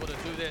to be able to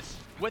do this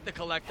with the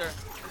Collector.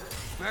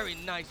 Very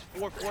nice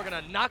 4-4,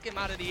 going to knock him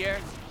out of the air.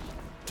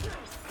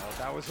 Oh,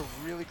 that was a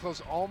really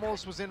close.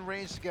 Almost was in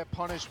range to get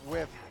punished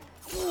with.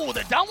 Ooh,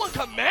 the down one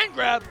command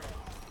grab.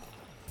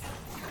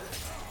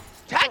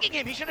 Tagging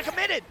him, he should have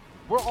committed.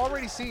 We're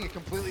already seeing a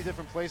completely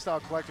different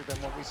playstyle Collector than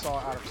what we saw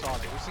out of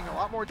Sonic. We're seeing a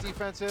lot more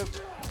defensive,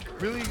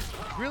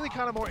 really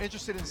kind of more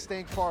interested in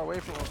staying far away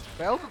from him.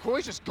 But El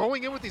Kukoi's just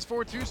going in with these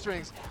 4-2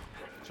 strings.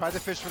 Tried to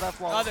fish for that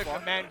flawless Another block.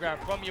 command grab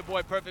from your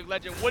boy Perfect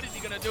Legend. What is he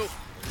going to do?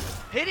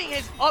 Hitting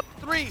his up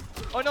 3.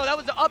 Oh no, that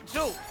was the up 2.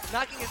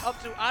 Knocking his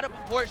up 2 out of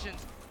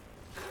proportions.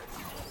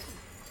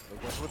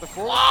 Goes with the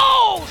forward.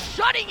 Whoa!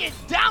 Shutting it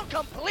down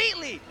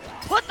completely.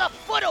 Put the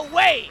foot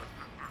away.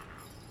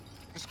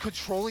 Just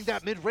controlling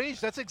that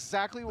mid-range. That's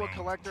exactly what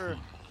Collector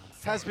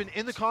has been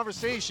in the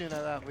conversation,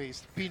 at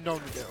least, been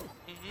known to do.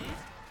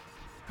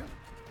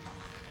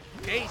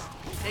 Jace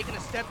taking a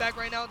step back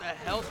right now. The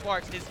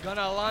Hellsparks is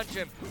gonna launch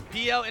him.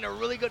 PL in a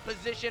really good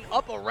position,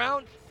 up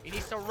around. He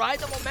needs to ride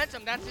the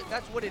momentum. That's it.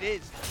 That's what it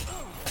is.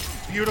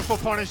 Beautiful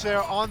punish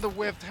there on the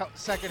whiffed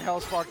second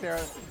Hellspark there,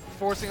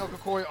 forcing El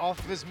Kukoi off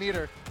of his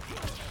meter.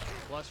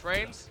 Plus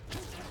frames.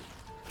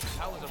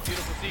 That was a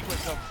beautiful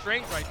sequence of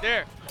strings right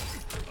there.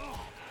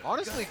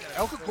 Honestly,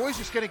 El Kukoi's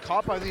just getting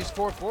caught by these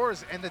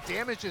 4-4s, and the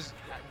damage is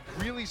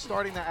really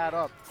starting to add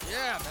up.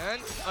 Yeah, man.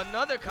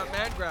 Another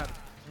command grab.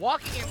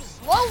 Walking him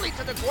slowly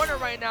to the corner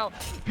right now.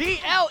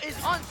 PL is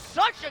on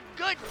such a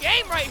good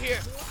game right here.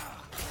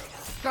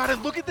 God,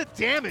 and look at the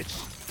damage.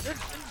 It's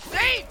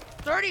insane.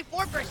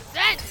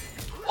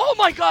 34%. Oh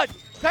my God.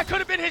 That could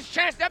have been his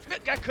chance. That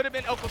could have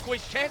been El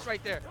Kukoi's chance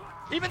right there.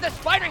 Even the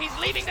spider, he's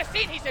leaving the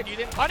scene. He said, "You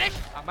didn't punish?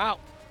 I'm out."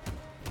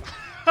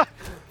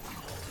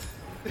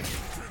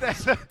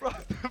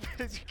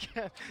 You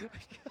can't.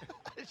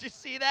 Did you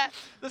see that?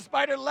 The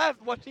spider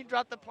left once he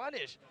dropped the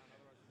punish.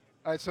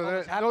 All right, so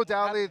Almost no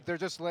doubtly, they're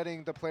just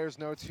letting the players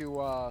know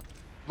to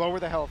lower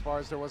the health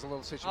bars. There was a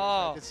little situation.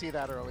 I did see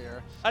that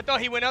earlier. I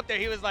thought he went up there.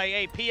 He was like,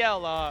 hey,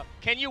 PL,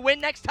 can you win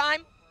next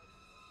time?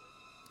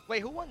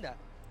 Wait, who won that?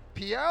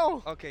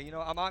 PL. Okay, you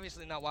know, I'm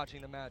obviously not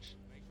watching the match.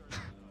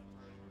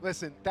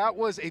 Listen, that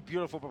was a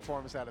beautiful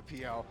performance out of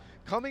PL.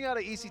 Coming out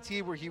of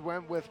ECT where he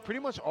went with pretty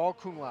much all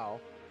Kung Lao,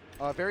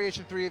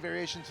 Variation 3,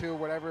 Variation 2,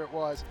 whatever it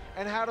was,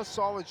 and had a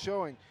solid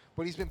showing.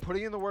 But he's been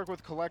putting in the work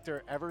with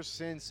Collector ever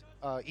since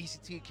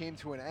ECT came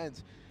to an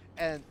end.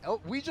 And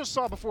we just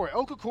saw before,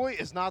 El Kakoi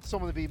is not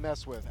someone to be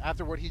messed with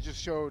after what he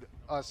just showed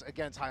us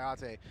against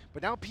Hayate.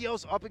 But now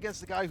PL's up against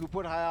the guy who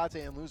put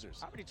Hayate in losers.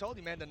 I already told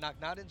you, man, the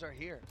Knocknadins are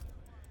here.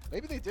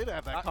 Maybe they did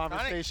have that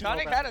conversation.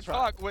 Sonic had a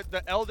talk with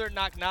the elder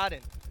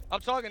Knocknadin. I'm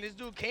talking, this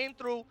dude came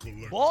through,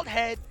 bald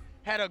head,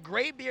 had a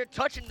gray beard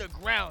touching the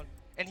ground,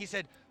 and he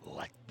said,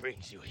 what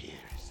brings you here,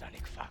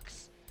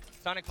 SonicFox?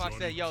 SonicFox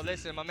said, yo,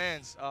 listen, my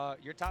mans,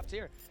 you're top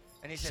tier.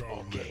 And he said,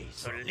 okay,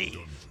 so leave.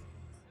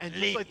 And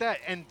just like that,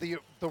 and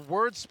the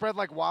word spread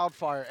like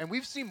wildfire. And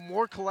we've seen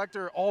more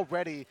Collector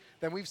already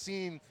than we've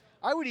seen,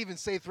 I would even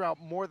say, throughout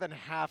more than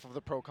half of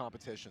the pro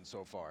competition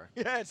so far.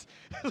 Yeah, it's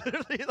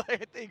literally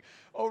like, I think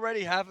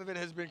already half of it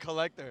has been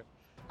Collector.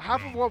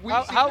 Half of what we've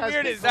seen How has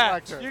weird been is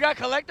that? Collector. You got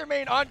Collector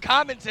main on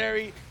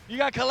commentary. You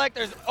got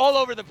Collectors all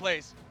over the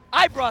place.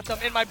 I brought them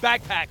in my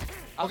backpack.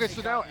 Okay,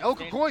 so now El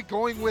Kakoi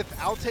going with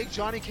outtake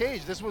Johnny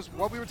Cage. This was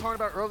what we were talking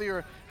about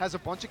earlier. Has a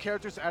bunch of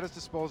characters at his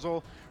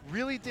disposal.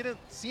 Really didn't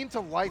seem to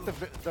like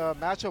the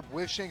matchup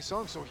with Shang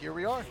Tsung, so here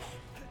we are.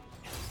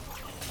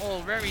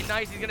 Oh, very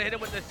nice. He's going to hit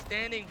him with the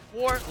standing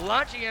 4,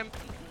 launching him.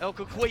 El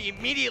Kakoi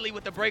immediately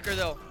with the breaker,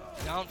 though.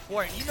 Down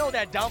 4. And you know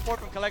that down 4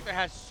 from Collector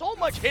has so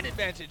much hit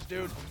advantage,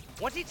 dude.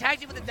 Once he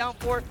tags you with the down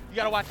 4, you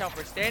got to watch out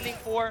for standing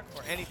 4 or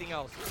anything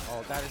else.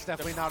 Oh, that is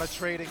definitely not a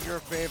trade in your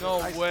favor. No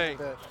nice way.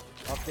 Bit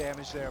of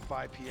damage there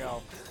by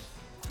PL.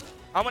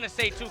 I want to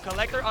say, too,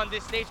 Collector on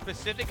this stage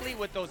specifically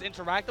with those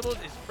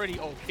interactables is pretty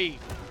OP.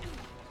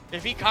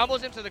 If he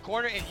combos him to the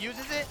corner and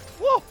uses it,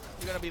 woo,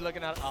 you're going to be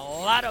looking at a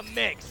lot of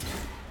mix.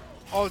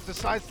 Oh,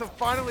 decides to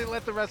finally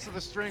let the rest of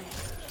the string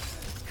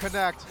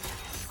connect.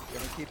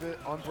 Gonna keep it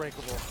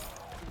unbreakable.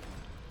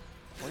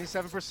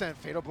 27%,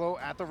 fatal blow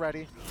at the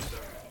ready.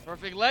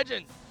 Perfect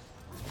legend.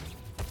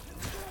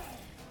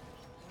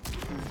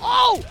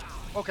 Oh!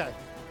 Okay.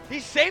 He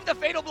saved the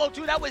fatal blow,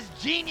 too. That was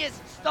genius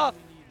stuff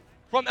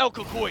from El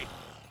Kakoi.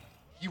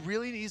 He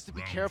really needs to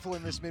be careful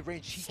in this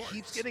mid-range. He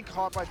keeps getting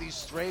caught by these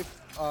stray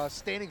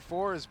standing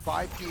 4s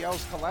by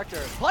PL's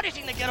Collector.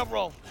 Punishing the get-up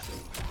roll.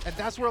 And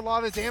that's where a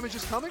lot of the damage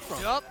is coming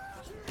from. Yup.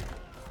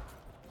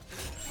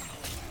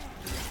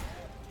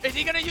 Is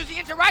he going to use the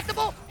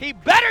interactable? He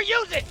better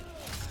use it.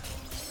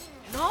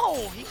 No,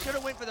 he should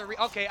have went for the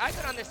okay, I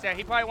can understand.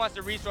 He probably wants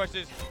the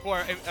resources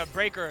for a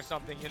breaker or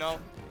something, you know?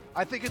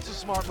 I think it's a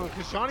smart move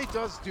because Johnny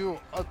does do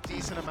a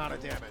decent amount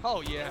of damage.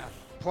 Oh, yeah.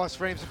 Plus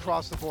frames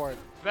across the board.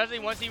 Especially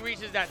once he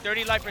reaches that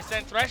 30% life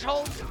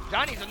threshold,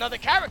 Johnny's another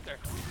character.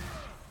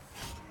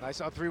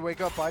 Nice up 3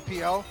 wake up by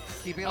PL,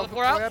 keeping El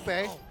Teleport out? Kakoi at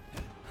bay. Oh.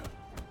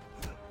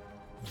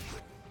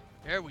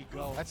 There we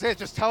go. That's it,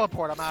 just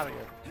teleport, I'm out of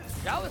here.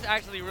 That was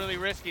actually really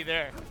risky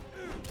there.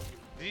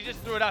 He just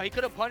threw it out. He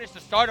could have punished the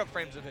startup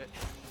frames of it.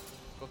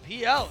 But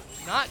PL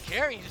not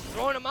caring, he's just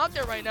throwing him out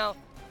there right now.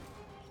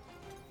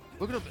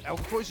 Look at him, El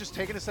Kakoi's just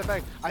taking a step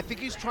back. I think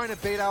he's trying to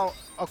bait out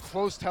a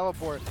close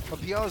teleport, but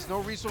PL has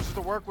no resources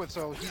to work with,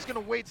 so he's gonna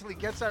wait till he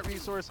gets that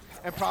resource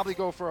and probably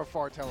go for a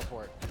far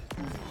teleport.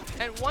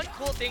 And one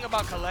cool thing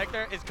about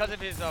Collector is because of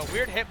his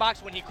weird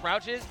hitbox when he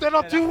crouches. That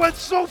up 2 went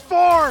so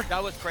far!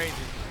 That was crazy.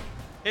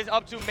 His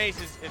up 2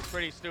 mace is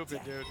pretty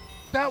stupid, dude.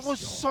 That was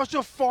such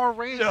a far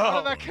range. No.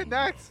 How did that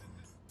connect?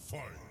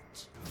 Fight.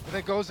 And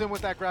then goes in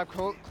with that grab,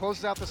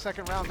 closes out the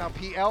second round. Now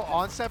PL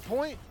on set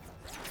point.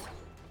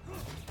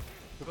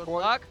 Good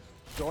block.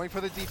 Going for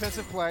the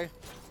defensive play.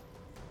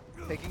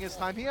 Taking his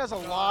time. He has a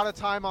lot of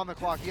time on the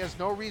clock. He has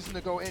no reason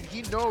to go in.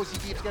 He knows he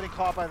keeps getting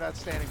caught by that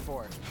standing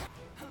 4.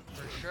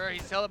 For sure,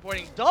 he's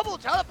teleporting. Double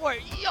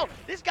teleport. Yo,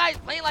 this guy's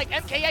playing like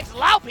MKX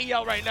Lao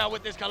PL right now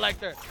with this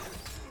Collector.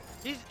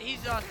 He's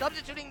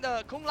substituting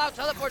the Kung Lao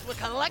teleports with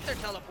Collector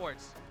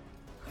teleports.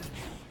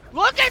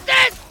 Look at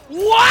this!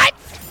 What?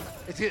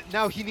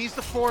 Now he needs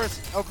to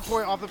force El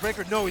Kakoi off the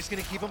breaker. No, he's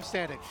going to keep him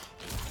standing.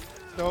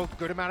 So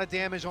good amount of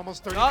damage,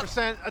 almost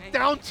 30%. A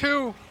down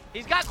 2.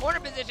 He's got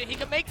corner position. He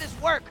can make this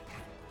work.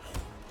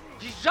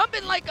 He's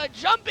jumping like a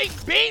jumping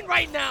bean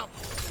right now.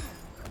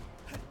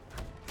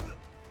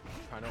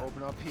 Trying to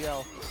open up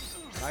PL.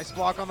 Nice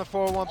block on the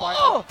 4-1 by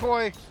Oh! El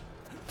Kakoi.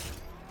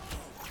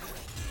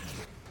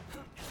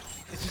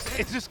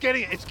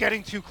 It's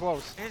getting too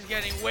close. It's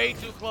getting way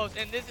too close,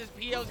 and this is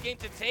PL's game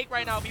to take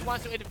right now. If he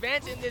wants to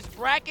advance in this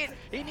bracket,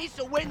 he needs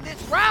to win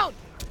this round.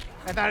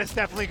 And that is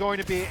definitely going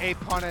to be a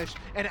punish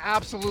and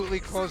absolutely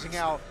closing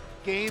out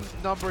game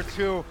number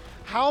 2.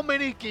 How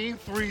many game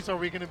 3s are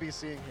we going to be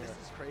seeing here? This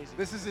is crazy.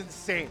 This is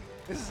insane.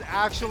 This is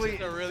actually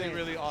This is a really, insane.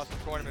 really awesome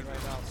tournament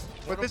right now.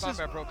 But this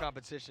is pro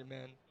competition,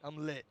 man.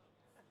 I'm lit.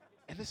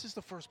 And this is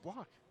the first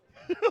block.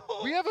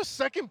 We have a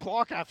second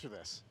block after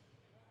this.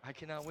 I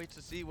cannot wait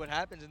to see what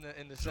happens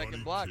in the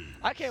second block.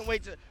 I can't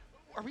wait to.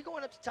 Are we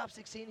going up to top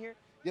 16 here?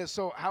 Yeah,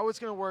 so how it's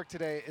going to work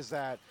today is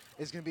that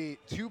it's going to be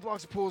 2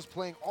 blocks of pools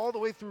playing all the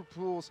way through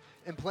pools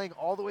and playing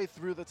all the way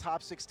through the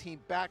top 16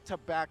 back to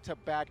back to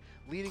back,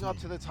 leading up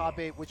to the top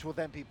 8, which will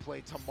then be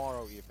played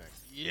tomorrow evening.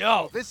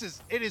 Yo,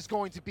 It is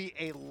going to be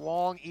a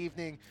long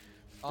evening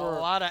for a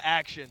lot of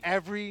action.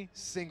 every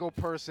single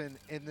person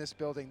in this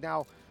building.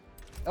 Now,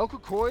 El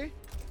Kukoi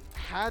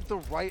had the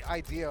right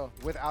idea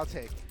with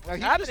outtake. Now,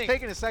 he's just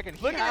taking a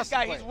second. Look at this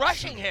guy. He's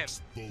rushing him.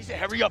 He said,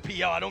 hurry up,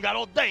 PL. I don't got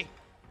all day.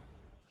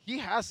 He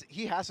has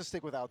to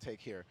stick with outtake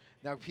here.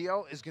 Now,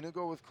 PL is going to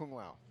go with Kung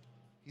Lao.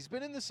 He's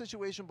been in this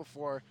situation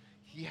before.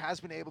 He has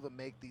been able to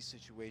make these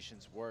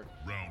situations work.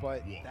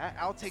 But that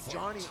outtake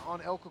Johnny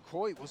on El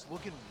Kukoi was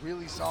looking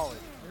really solid.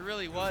 It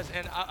really was.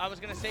 And I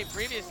was going to say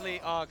previously,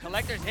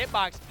 Collector's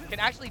hitbox can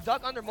actually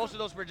duck under most of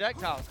those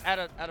projectiles at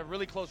a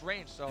really close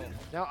range. So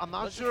now, I'm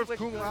not sure if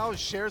Kung Lao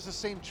shares the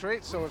same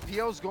trait. So if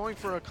PL's going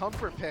for a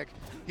comfort pick,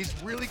 he's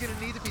really going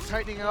to need to be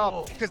tightening it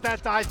up because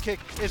that dive kick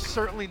is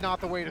certainly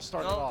not the way to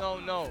start it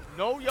off.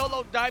 No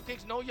YOLO dive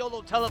kicks, no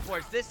YOLO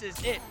teleports. This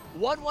is it.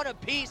 1-1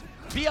 apiece.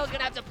 PL's going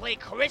to have to play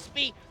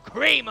Krispy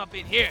Kreme up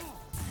in here.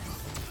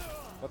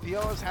 But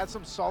PL has had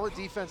some solid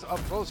defense up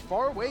close.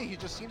 Far away, he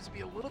just seems to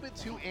be a little bit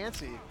too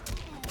antsy.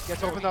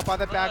 Gets opened up by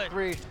the back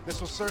 3. This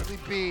will certainly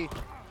be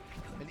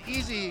an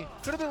easy,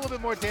 could have been a little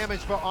bit more damage,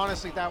 but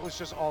honestly, that was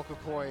just all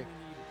Kukoi.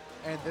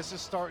 And this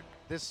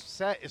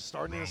set is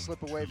starting to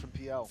slip away from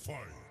PL.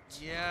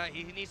 Yeah,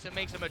 he needs to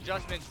make some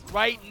adjustments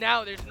right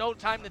now. There's no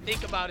time to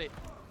think about it.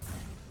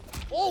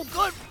 Oh,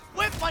 good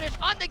whip punish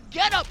on the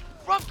get-up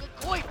from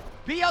Kukoi.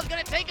 PL's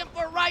going to take him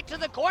for a ride to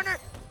the corner.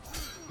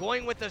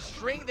 Going with the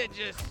string that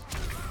just,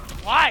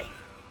 why?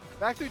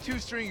 Back through 2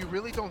 string, you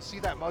really don't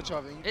see that much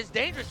of it. It's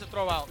dangerous to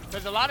throw out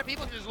because a lot of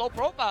people just low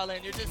profile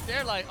and you're just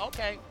there like,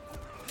 okay,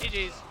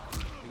 GG's.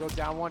 You go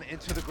down 1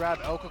 into the grab.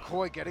 El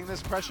Kukoi getting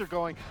this pressure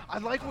going. I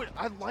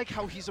like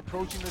how he's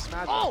approaching this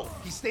match.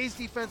 He stays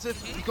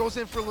defensive, he goes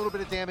in for a little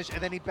bit of damage,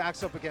 and then he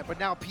backs up again. But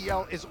now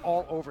PL is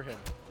all over him.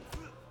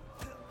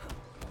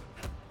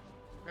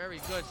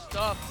 Very good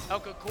stuff. El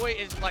Kukoi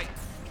is like,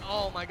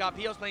 oh my God,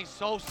 PL's playing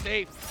so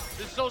safe.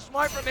 This is so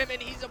smart from him,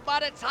 and he's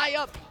about to tie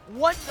up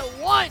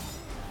 1-1.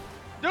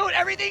 Dude,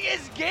 everything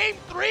is game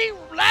 3,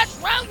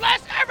 last round,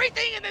 last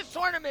everything in this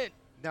tournament.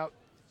 Now,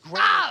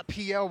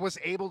 PL was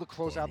able to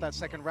close out that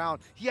second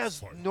round. He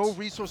has no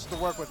resources to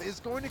work with.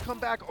 It's going to come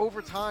back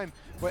over time,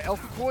 but El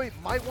Kukoi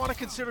might want to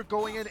consider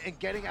going in and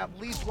getting at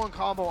least 1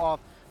 combo off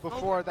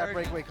before that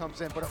breakaway comes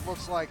in, but it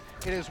looks like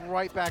it is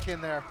right back in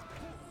there.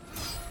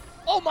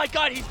 Oh my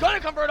God, he's gonna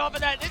convert off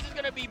of that. This is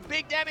gonna be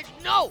big damage.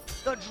 No,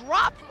 the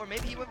drop, or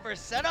maybe he went for a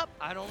setup.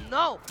 I don't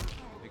know.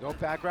 We go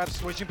back grab,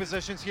 switching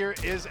positions here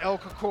is El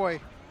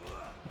Kukoi.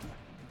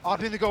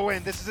 Opting to go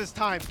in, this is his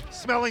time.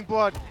 Smelling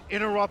blood,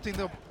 interrupting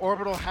the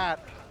orbital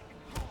hat.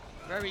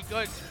 Very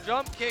good,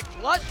 jump kick,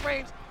 flush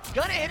frames.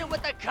 Gonna hit him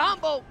with the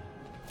combo.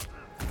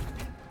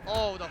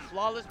 Oh, the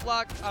flawless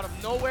block out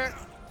of nowhere.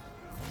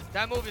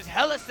 That move is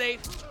hella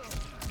safe.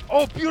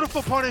 Oh,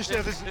 beautiful punish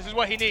there. This is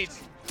what he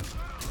needs.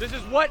 This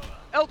is what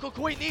El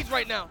Kukoi needs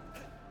right now.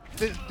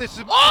 This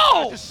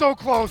is so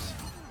close.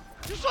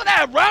 You saw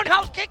that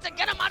roundhouse kick to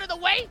get him out of the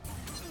way?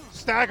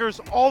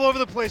 Staggers all over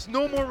the place.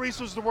 No more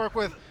resources to work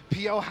with.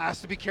 PL has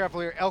to be careful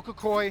here. El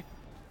Kukoi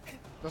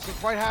doesn't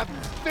quite have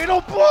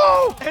fatal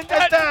blow. And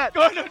that's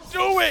gonna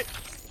do it.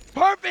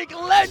 Perfect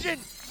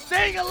legend.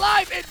 Staying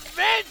alive,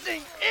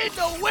 advancing in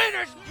the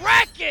winner's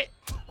bracket.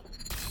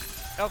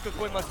 El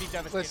Kukoi must be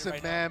devastated. Listen,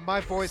 right man, now.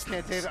 my voice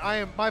can't take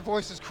it. My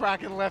voice is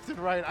cracking left and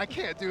right. I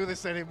can't do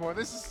this anymore.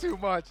 This is too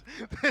much.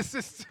 This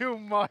is too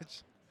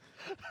much.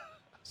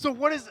 So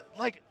what is,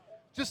 like,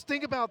 just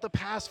think about the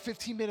past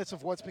 15 minutes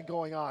of what's been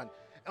going on.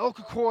 El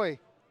Kukoi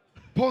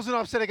pulls an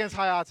upset against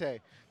Hayate.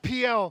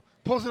 PL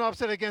pulls an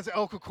upset against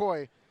El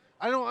Kukoi.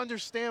 I don't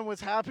understand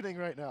what's happening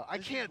right now. I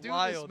can't do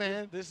this,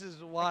 man. This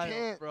is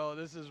wild, bro.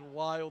 This is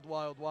wild,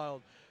 wild,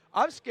 wild.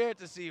 I'm scared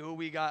to see who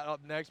we got up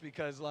next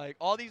because, like,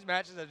 all these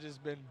matches have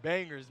just been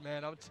bangers,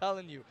 man. I'm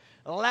telling you.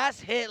 Last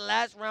hit,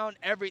 last round,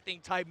 everything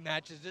type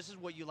matches. This is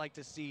what you like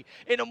to see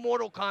in a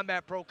Mortal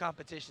Kombat Pro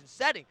competition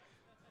setting.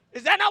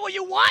 Is that not what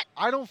you want?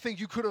 I don't think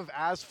you could have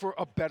asked for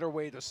a better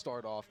way to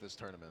start off this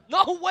tournament.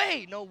 No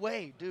way. No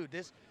way. Dude,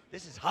 this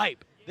is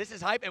hype. This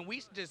is hype, and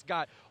we just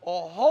got a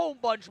whole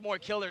bunch more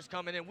killers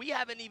coming in. We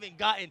haven't even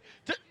gotten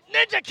to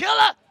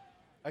Ninjakilla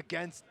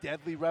against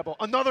Deadly Rebel,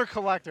 another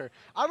collector.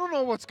 I don't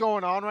know what's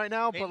going on right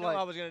now, but like,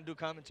 I was gonna do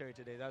commentary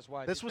today. That's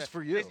why. This was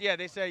for you. Yeah,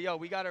 they said, yo,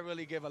 we gotta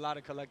really give a lot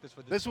of collectors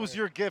for this. This was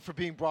your gift for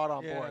being brought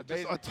on board.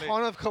 Just a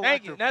ton of collector.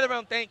 Thank you. Another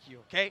round, thank you.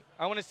 Okay,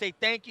 I want to say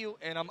thank you,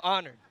 and I'm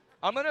honored.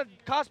 I'm gonna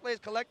cosplay as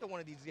collector one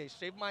of these days.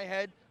 Shave my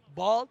head,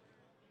 bald.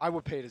 I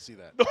would pay to see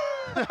that.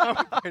 I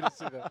would pay to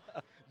see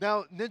that.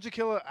 Now,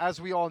 Ninjakilla, as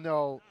we all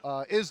know,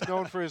 is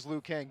known for his Liu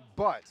Kang,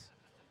 but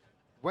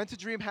went to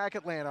DreamHack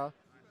Atlanta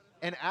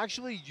and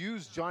actually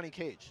used Johnny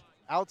Cage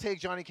I'll take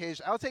Johnny Cage.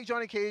 I'll take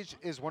Johnny Cage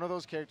is one of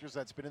those characters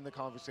that's been in the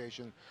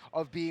conversation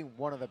of being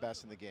one of the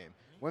best in the game.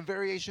 When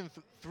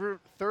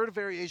third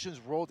variations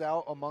rolled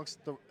out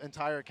amongst the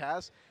entire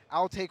cast,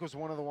 I'll take was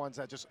one of the ones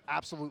that just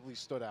absolutely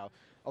stood out,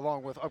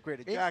 along with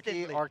Upgraded Jackie,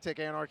 Instantly. Arctic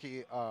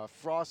Anarchy,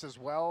 Frost as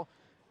well.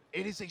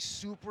 It is a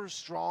super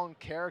strong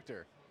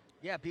character.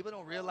 Yeah, people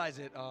don't realize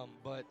it,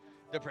 but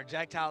the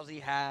projectiles he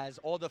has,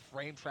 all the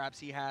frame traps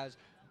he has,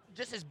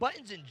 just his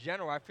buttons in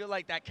general, I feel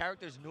like that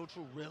character's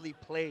neutral really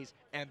plays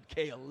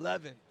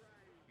MK11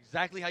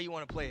 exactly how you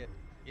want to play it.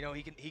 You know,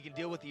 he can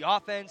deal with the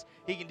offense,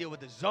 he can deal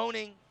with the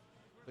zoning,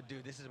 but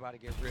dude, this is about to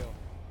get real.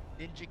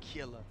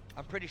 Ninjakilla.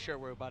 I'm pretty sure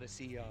we're about to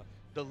see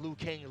the Liu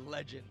Kang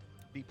legend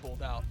be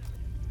pulled out.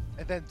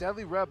 And then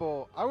Deadly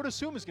Rebel, I would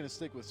assume is going to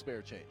stick with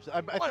Spare Change.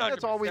 I think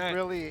that's all we've 100%.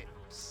 really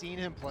seen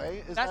him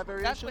play is that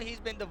variation. That's what he's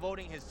been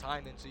devoting his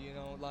time into, you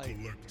know, like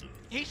Collector.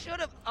 he should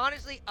have,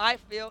 honestly, I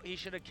feel he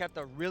should have kept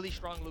a really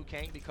strong Liu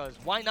Kang because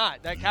why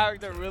not? That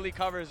character really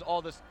covers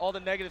all the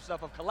negative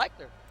stuff of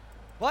Collector.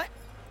 What?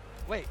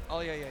 Wait,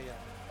 oh yeah.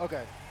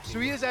 Okay, so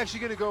he is actually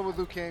going to go with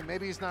Liu Kang.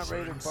 Maybe he's not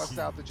ready to bust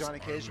out the Johnny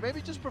Cage. Maybe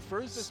he just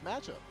prefers this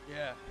matchup.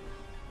 Yeah.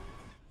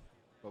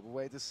 But we'll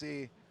wait to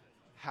see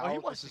he how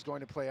wants this is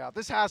going to play out.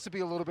 This has to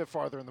be a little bit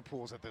farther in the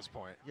pools at this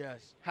point.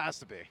 Yes. Has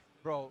to be.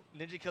 Bro,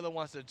 Ninjakilla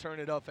wants to turn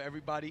it up for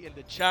everybody in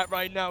the chat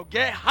right now.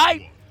 Get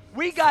hype!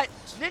 We got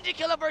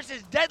Ninjakilla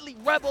versus Deadly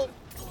Rebel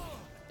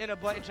in a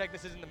button check.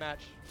 This isn't the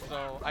match,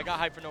 so I got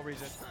hype for no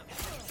reason.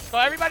 So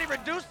everybody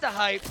reduce the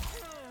hype,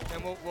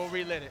 and we'll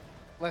relit it.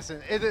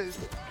 Listen,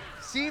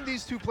 seeing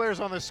these two players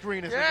on the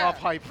screen is Yeah. enough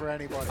hype for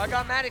anybody. I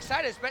got mad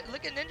excited.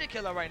 Look at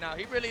Ninjakilla right now.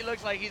 He really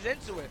looks like he's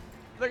into it.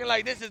 Looking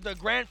like this is the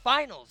grand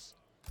finals.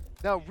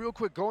 Now, real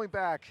quick, going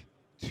back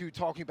to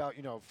talking about,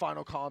 you know,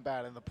 Final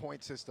Combat and the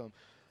point system,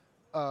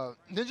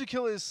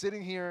 Ninjakilla is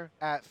sitting here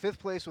at 5th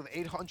place with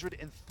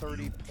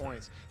 830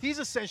 points. He's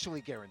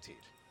essentially guaranteed.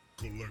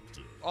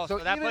 Collector. Oh, So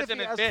so that even puts if him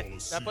he in has-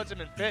 5th. That puts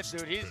him in 5th,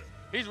 dude.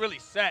 He's really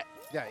set.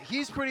 Yeah,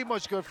 he's pretty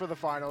much good for the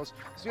finals.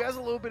 So he has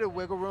a little bit of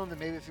wiggle room that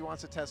maybe if he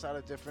wants to test out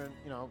a different,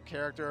 you know,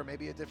 character or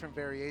maybe a different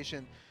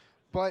variation.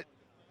 But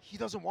he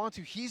doesn't want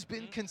to. He's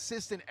been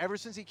consistent ever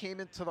since he came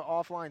into the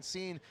offline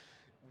scene,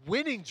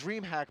 winning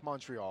DreamHack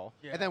Montreal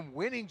Yeah. and then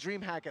winning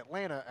DreamHack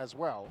Atlanta as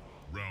well.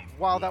 Round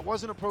While one. that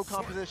wasn't a pro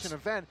competition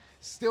event,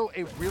 still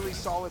a really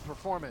solid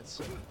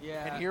performance.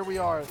 Yeah. And here we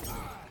are He's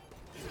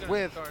gonna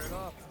with start it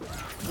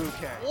off. Liu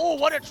Kang. Oh,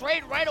 what a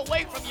trade right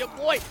away from your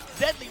boy,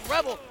 Deadly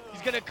Rebel.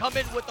 He's going to come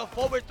in with the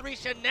forward 3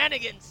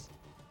 shenanigans.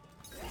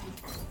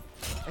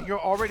 And you're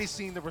already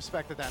seeing the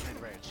respect of that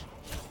mid-range.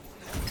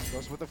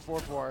 Goes with the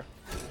 4-4.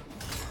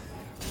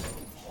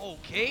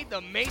 Okay,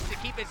 the mace to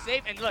keep it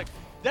safe. And look,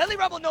 Deadly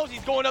Rebel knows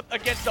he's going up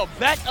against the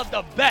best of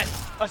the best.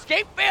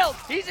 Escape failed.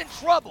 He's in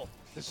trouble.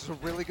 This is a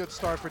really good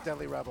start for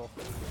Deadly Rebel.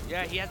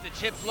 Yeah, he has the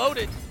chips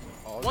loaded.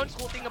 Oh, One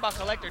cool thing about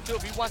Collector, too,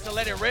 if he wants to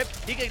let it rip,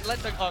 he can let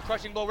the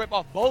crushing blow rip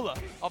off Bola,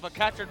 off a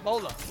captured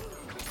Bola.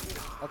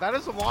 That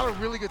is a lot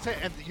of really good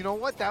and you know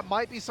what? That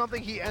might be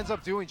something he ends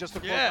up doing just to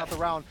close Yeah. out the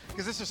round,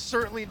 because this is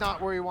certainly not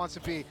where he wants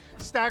to be.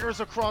 Staggers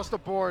across the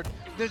board.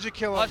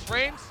 Ninjakilla. Plus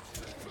frames.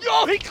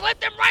 Yo, he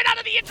clipped him right out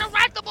of the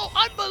interactable.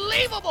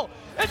 Unbelievable.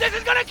 And this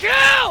is going to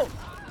kill.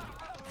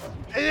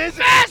 It is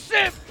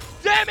Massive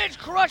damage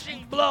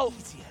crushing blow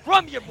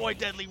from your boy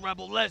Deadly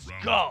Rebel. Let's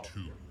go. Round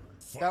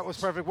two. That was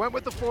perfect. Went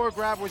with the forward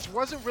grab, which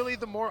wasn't really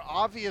the more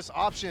obvious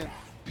option.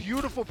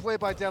 Beautiful play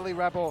by Deadly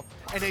Rebel,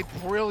 and a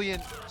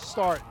brilliant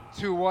start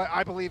to what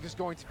I believe is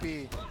going to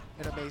be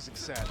an amazing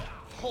set.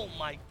 Oh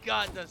my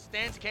God, the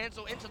stance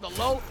cancel into the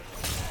low.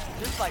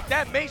 Just like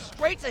that, mace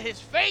straight to his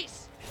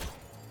face.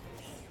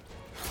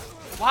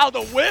 Wow,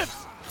 the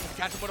whiffs.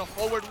 Catch him with a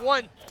forward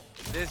 1.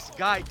 This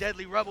guy,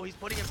 Deadly Rebel, he's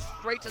putting him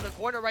straight to the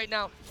corner right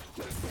now.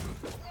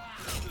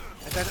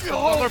 And then Yo!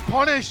 another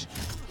punish.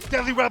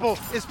 Deadly Rebel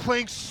is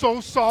playing so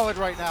solid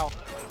right now.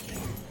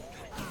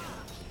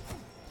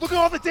 Look at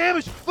all the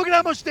damage. Look at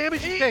how much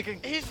damage he's taking.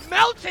 He's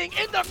melting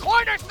in the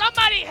corner.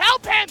 Somebody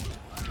help him.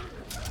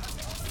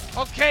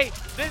 Okay,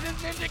 this is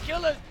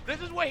Ninjakilla.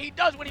 This is what he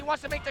does when he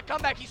wants to make the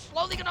comeback. He's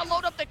slowly going to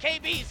load up the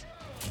KBs.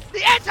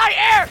 The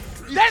anti-air.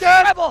 He's Deadly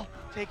dead. Rebel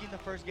taking the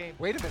first game.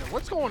 Wait a minute.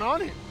 What's going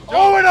on here?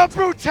 Oh, and a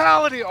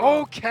brutality.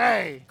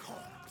 Okay.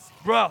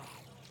 Bro.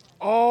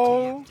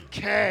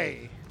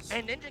 Okay.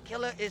 And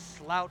Ninjakilla is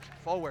slouched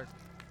forward.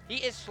 He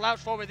is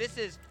slouched forward. This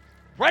is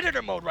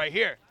Predator mode right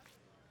here.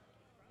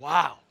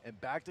 Wow. And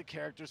back to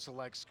character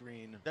select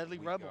screen. Deadly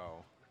we Rebel.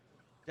 go.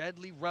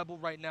 Deadly Rebel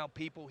right now,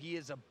 people. He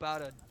is about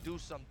to do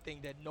something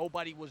that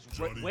nobody was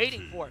Johnny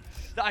waiting Cage. for.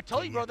 I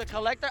told you, bro, the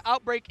Collector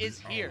outbreak is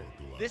The here.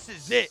 hourglass. This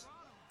is it.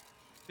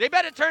 They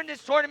better turn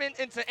this tournament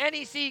into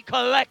NEC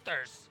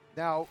Collectors.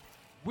 Now,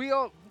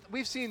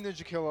 we've seen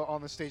Ninjakilla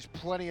on the stage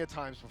plenty of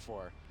times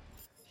before.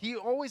 He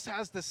always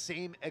has the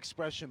same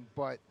expression,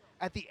 but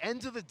at the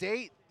end of the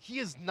day, he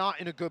is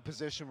not in a good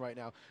position right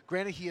now.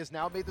 Granted, he has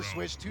now made the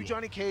switch to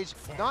Johnny Cage,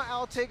 not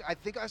Altig. I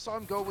think I saw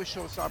him go with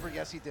Showstopper.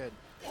 Yes, he did.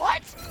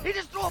 What? He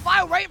just threw a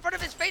vial right in front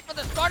of his face for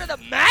the start of the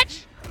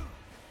match?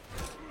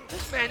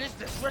 This man is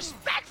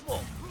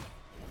disrespectful.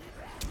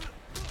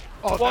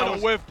 Oh, what that a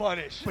was- whiff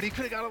punish. But he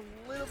could have got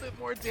a little bit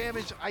more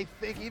damage, I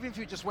think, even if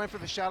he just went for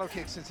the shadow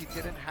kick since he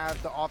didn't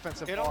have the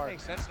offensive It all bar.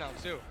 makes sense now,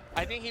 too.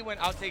 I think he went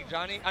outtake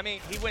Johnny. I mean,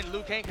 he went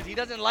Liu Kang because he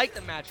doesn't like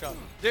the matchup.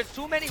 There's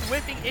too many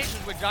whiffing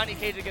issues with Johnny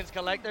Cage against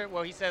Collector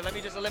where he said, let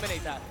me just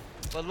eliminate that.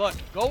 But look,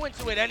 go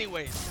into it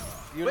anyways.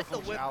 Beautiful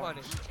with the whip challenge.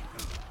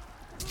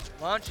 punish.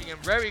 Launching him,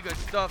 very good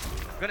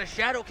stuff. Gonna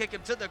shadow kick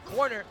him to the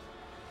corner.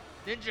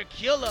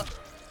 Ninjakilla.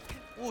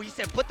 Ooh, he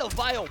said, put the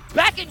vial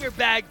back in your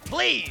bag,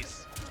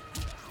 please.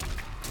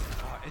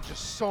 And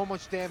just so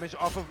much damage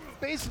off of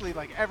basically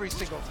like every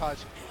single touch.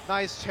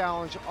 Nice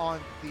challenge on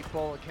the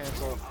bullet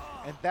cancel.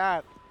 And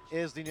that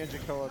is the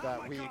Ninjakilla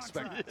that we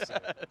expected.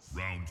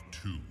 Round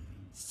 2,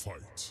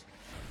 fight.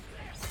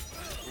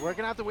 We're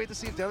gonna have to wait to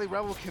see if Deadly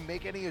Rebel can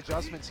make any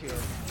adjustments here.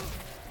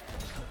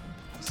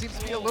 He seems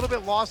to be a little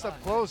bit lost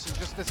up close, and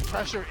just this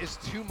pressure is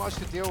too much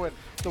to deal with.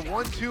 The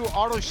 1-2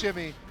 auto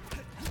shimmy.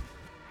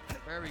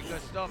 Very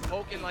good stuff,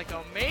 poking like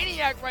a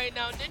maniac right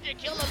now.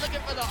 Ninjakilla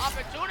looking for the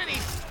opportunity.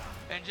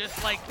 And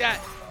just like that,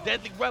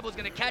 Deadly Rebel's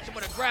gonna catch him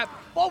with a grab.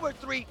 Forward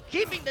 3,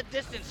 keeping the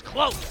distance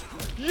close.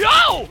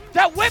 Yo!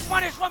 That whip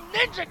punish from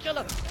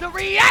Ninjakilla. The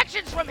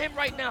reactions from him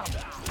right now.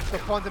 The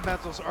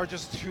fundamentals are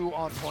just too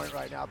on point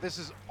right now. This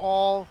is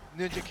all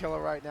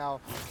Ninjakilla right now.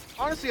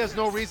 Honestly, has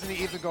no reason to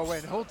even go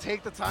in. He'll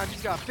take the time.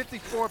 He's got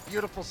 54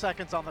 beautiful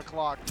seconds on the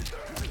clock.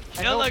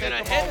 And he'll Killa make gonna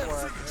them hit all him.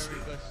 work.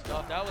 Very good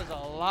stuff. That was a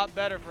lot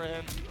better for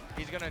him.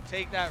 He's gonna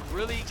take that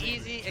really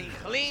easy and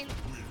clean.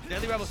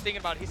 Deadly Rebel's thinking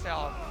about it. He said,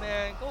 oh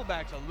man, go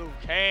back to Liu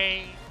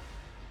Kang.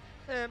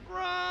 And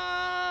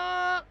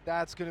bruh.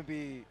 That's going to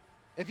be...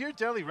 If you're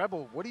Deadly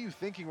Rebel, what are you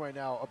thinking right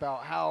now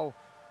about how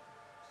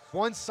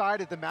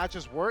one-sided the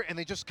matches were and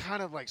they just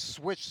kind of like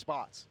switched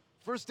spots?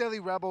 First, Deadly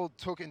Rebel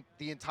took in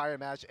the entire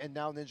match, and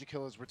now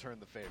Ninjakilla's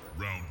returned the favor.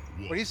 Round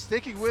 1. But he's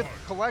sticking with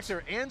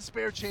Collector and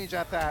Spare Change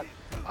at that.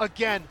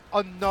 Again,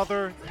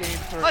 another game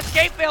 30.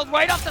 Escape failed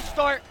right off the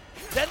start.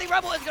 Deadly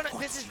Rebel is gonna,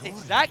 this is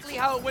exactly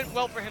how it went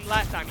well for him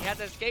last time. He had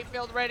the escape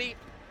failed ready.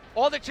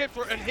 All the chips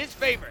were in his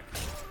favor.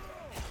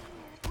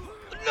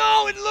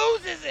 No, it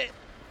loses it.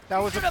 That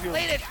was Should a have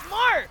beautiful, played it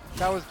smart.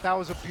 that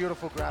was a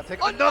beautiful grab. Take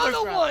Another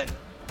grab. one.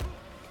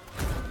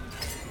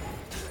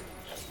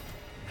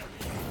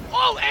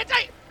 Oh,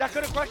 that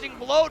could have crushing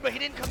blowed, but he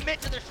didn't commit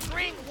to the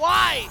string.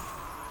 Why?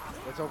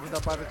 It's opened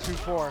up by the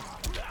 2-4.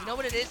 You know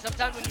what it is?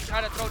 Sometimes when you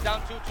try to throw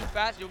down 2 too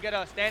fast, you'll get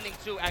a standing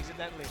 2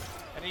 accidentally,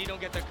 and then you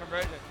don't get the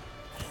conversion.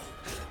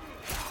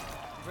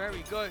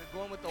 Very good.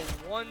 Going with the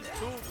 1, 2,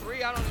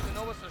 3. I don't even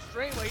know what's the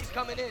string, but he's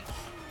coming in. There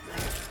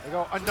you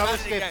go. Another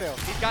escape fail.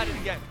 He's got it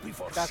again.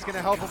 That's going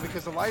to help him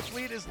because the life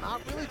lead is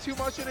not really too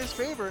much in his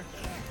favor,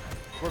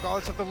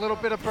 regardless of the little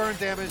bit of burn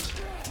damage.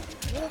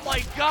 Oh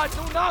my God,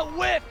 do not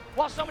whiff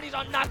while somebody's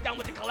on knockdown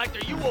with the Collector.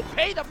 You will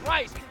pay the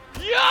price.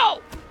 Yo!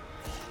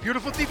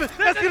 Beautiful defense.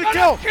 This That's is going to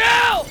gonna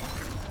kill.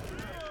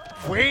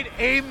 kill! Wait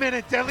a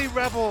minute. Deadly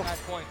Rebel. Match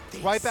point.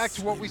 Right back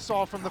to what we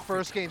saw from the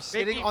first game,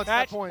 sitting Biggie, on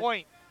match set point.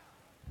 point.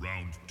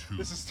 Round 2.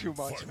 This is too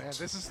much, fight. man.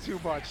 This is too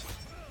much.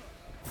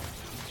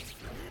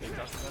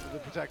 Under the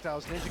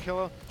projectiles.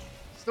 Ninjakilla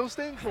still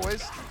staying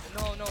poised.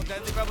 No,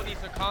 Deadly Rebel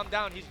needs to calm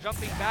down. He's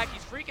jumping back.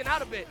 He's freaking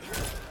out a bit.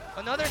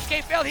 Another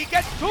escape fail. He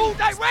gets 2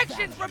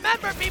 directions.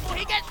 Remember, people,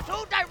 he gets 2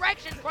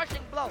 directions.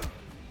 Crushing blow.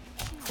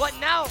 But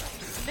now,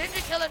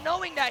 Ninjakilla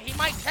knowing that he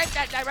might take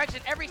that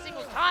direction every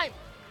single time.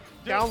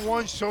 Down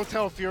 1,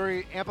 Shotel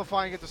Fury,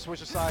 amplifying it to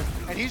switch aside.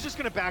 And he's just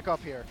going to back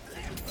up here.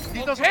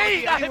 He doesn't want Okay, to he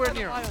be got hit anywhere from the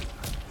near. fire.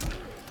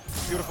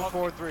 Beautiful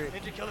 4-3.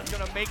 Ninjakilla's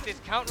gonna make this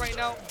count right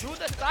now. Do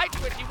the side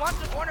switch. He wants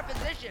the corner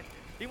position.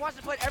 He wants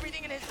to put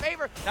everything in his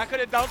favor. That could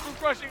have down 2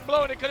 crushing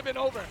blow and it could have been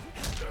over.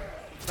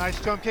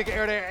 Nice jump kick,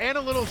 air to air, and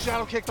a little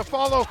shadow kick to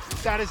follow.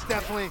 That is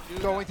definitely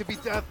going to be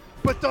death,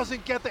 but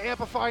doesn't get the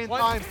amplify in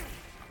time.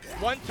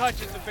 One touch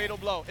is the fatal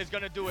blow. Is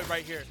gonna do it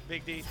right here,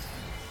 Big D.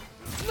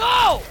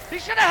 No! He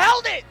should have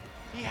held it!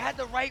 He had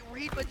the right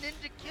read, but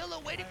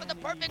Ninjakilla waiting for the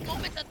perfect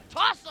moment to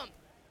toss him.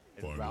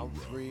 In round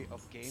 3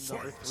 of game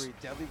number 3,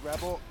 Deadly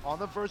Rebel on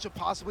the verge of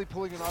possibly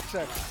pulling an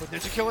upset, but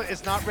Ninjakilla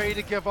is not ready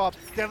to give up.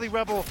 Deadly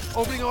Rebel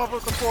opening over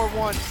with the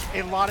 4-1,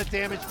 a lot of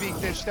damage being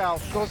dished out,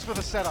 goes for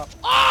the setup.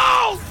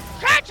 Oh!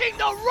 Catching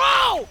the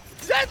roll!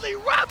 Deadly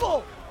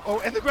Rebel!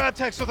 Oh, and the grab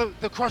tech, so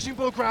the crushing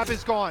blow grab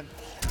is gone.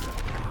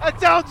 And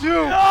down 2!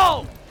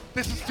 No!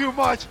 This is too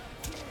much.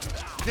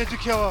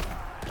 Ninjakilla,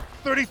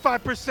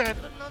 35%.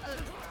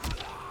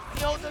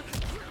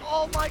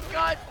 Oh my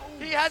God!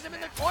 He has him in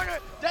the corner.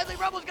 Deadly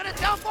Rebel's gonna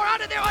down 4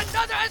 out of there.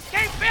 Another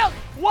escape failed.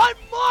 One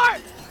more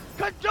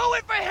could do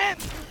it for him.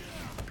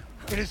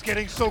 It is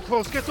getting so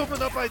close. Gets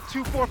opened up by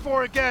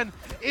 2-4-4 again.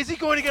 Is he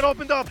going to get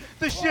opened up?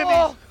 The shimmies,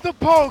 Oh. the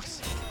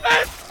pokes.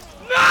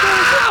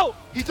 No!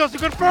 He doesn't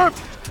confirm.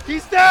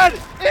 He's dead.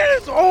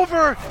 It is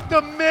over.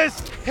 The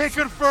miss hit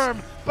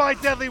confirmed by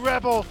Deadly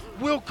Rebel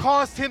will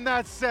cost him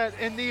that set.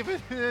 And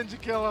even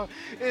Ninjakilla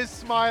is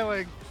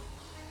smiling.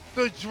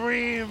 The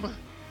dream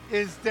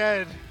is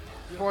dead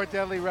for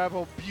Deadly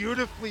Rebel.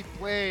 Beautifully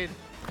played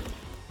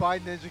by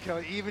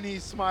Ninjakilla. Even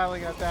he's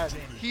smiling at that.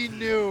 He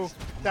knew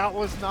that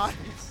was not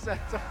his set.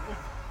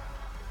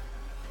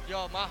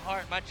 Yo,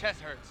 my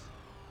chest hurts.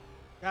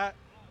 That,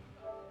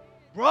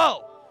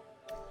 bro.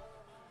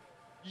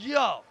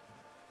 Yo,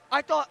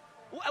 I thought,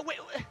 wait,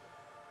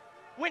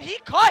 when he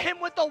caught him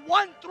with the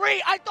 1-3,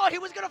 I thought he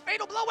was gonna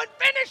fatal blow and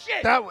finish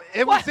it.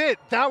 It was it.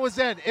 That was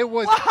it. It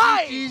was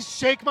Why? GG's,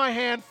 shake my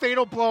hand,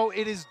 fatal blow.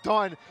 It is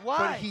done. Why?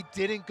 But he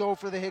didn't go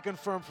for the hit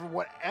confirm for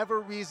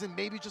whatever reason.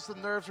 Maybe just the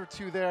nerves were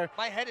too there.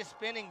 My head is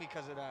spinning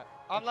because of that.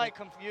 I'm like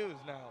confused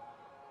now,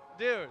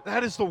 dude.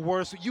 That is the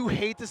worst. You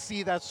hate to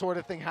see that sort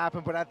of thing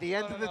happen, but at the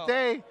end of the No.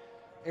 day,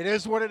 it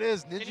is what it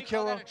is. Did you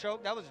call Ninjakilla. that a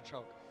choke? That was a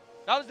choke.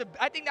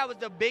 I think that was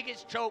the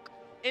biggest choke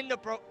in the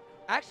pro.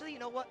 Actually, you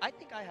know what? I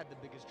think I had the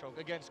biggest choke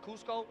against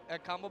Cusco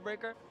at Combo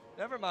Breaker.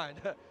 Never mind.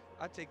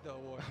 I take the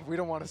award. We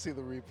don't want to see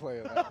the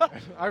replay of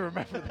that. I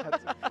remember that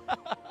too.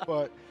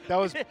 But that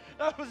was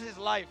That was his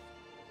life.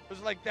 It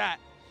was like that.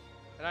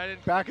 And I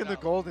didn't. back in the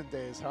golden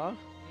days, huh?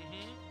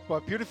 Mm-hmm.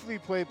 But beautifully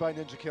played by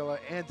Ninjakilla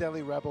and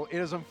Deadly Rebel. It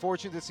is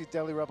unfortunate to see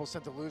Deadly Rebel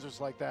sent to losers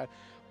like that.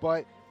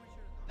 But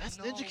that's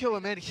No,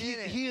 Ninjakilla, man. he He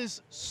didn't. he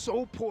is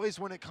so poised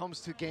when it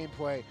comes to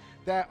gameplay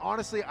that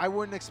honestly I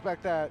wouldn't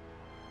expect that.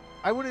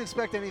 I wouldn't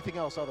expect anything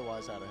else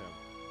otherwise out of him.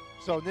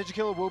 So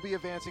Ninjakilla will be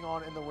advancing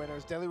on in the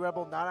winners. Deadly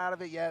Rebel not out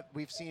of it yet.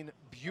 We've seen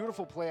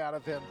beautiful play out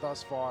of him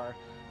thus far.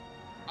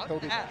 I was He'll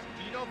gonna be ask, back.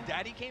 do you know if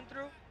Daddy came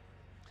through?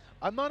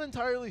 I'm not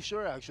entirely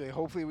sure, actually.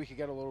 Hopefully we could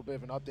get a little bit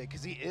of an update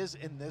because he is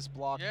in this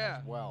block Yeah.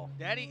 as well.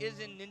 Daddy is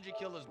in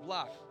Ninjakilla's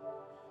block.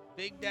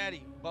 Big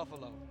Daddy,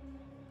 Buffalo.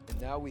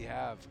 And now we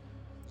have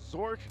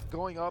Zork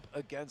going up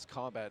against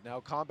Combat. Now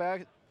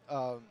Combat,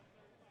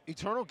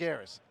 Eternal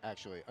Garrus,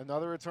 actually.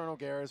 Another Eternal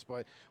Garrus,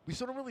 but we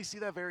still don't really see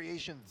that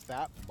variation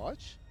that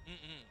much.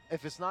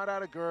 If it's not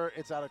out of Gur,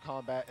 it's out of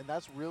Combat, and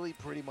that's really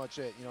pretty much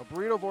it. You know,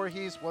 Burrito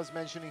Voorhees was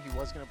mentioning he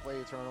was going to play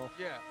Eternal.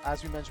 Yeah.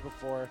 As we mentioned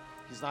before,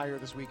 he's not here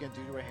this weekend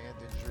due to a hand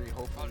injury.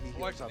 Hopefully he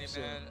heals up Unfortunately,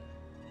 soon. man.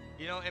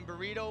 You know, and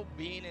Burrito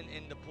being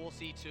in the pool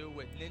C2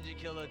 with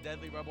Ninjakilla,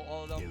 Deadly Rebel,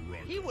 all of them,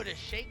 he would have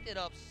shaked it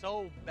up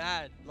so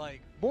bad.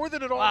 Like, More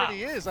than it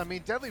already is. I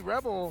mean, Deadly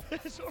Rebel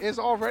is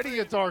already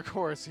a dark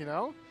horse, you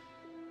know?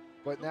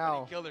 But so now,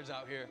 many killers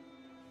out here.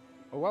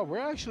 oh wow,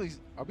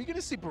 are we going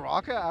to see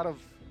Baraka out of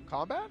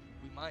Combat?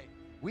 We might.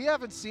 We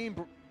haven't seen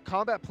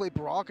Combat play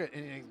Baraka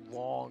in a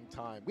long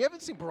time. We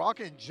haven't seen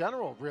Baraka in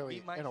general, really,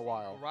 We might in a see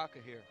while. Baraka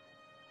here.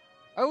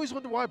 I always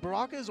wonder why.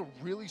 Baraka is a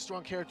really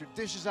strong character,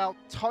 dishes out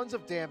tons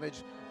of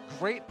damage,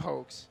 great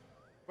pokes.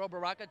 Bro,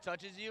 Baraka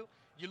touches you,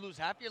 you lose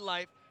half your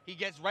life. He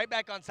gets right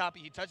back on top of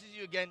you, he touches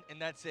you again,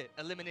 and that's it.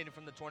 Eliminated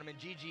from the tournament.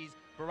 GG's.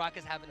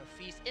 Baraka's having a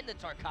feast in the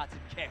Tarkatan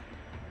camp.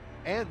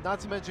 And not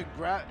to mention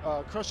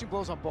crushing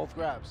blows on both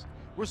grabs.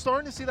 We're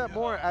starting to see that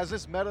more as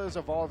this meta is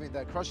evolving,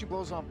 that crushing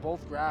blows on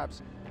both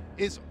grabs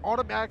is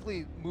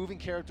automatically moving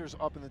characters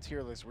up in the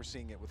tier list. We're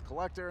seeing it with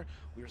Collector.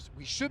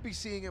 We should be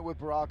seeing it with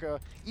Baraka.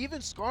 Even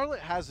Scarlet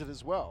has it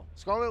as well.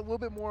 Scarlet a little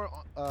bit more,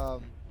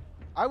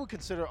 I would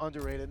consider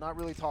underrated, not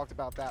really talked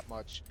about that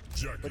much.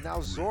 But now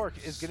Zork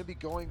is going to be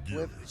going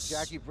with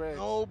Jackie Briggs.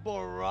 No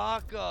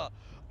Baraka.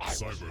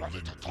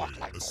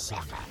 Cyberlink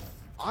ascending.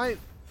 I'm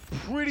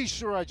pretty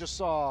sure I just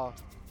saw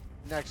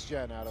next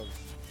gen out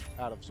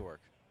of Zork.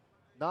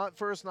 Not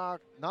first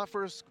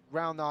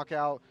round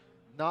knockout,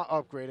 not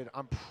upgraded.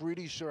 I'm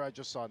pretty sure I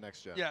just saw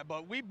next gen. Yeah,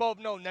 but we both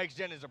know next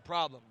gen is a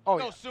problem. Oh,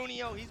 no, yeah.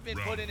 Sunio, he's been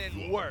putting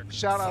in work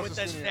Shout out with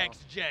to the Sunio.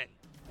 next gen.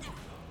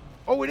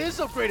 Oh, it is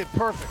upgraded.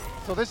 Perfect.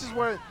 So this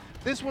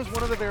was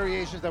one of the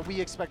variations that we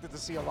expected to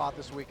see a lot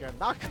this weekend.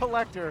 Not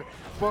Collector,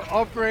 but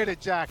upgraded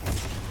Jackie.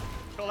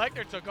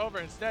 Collector took over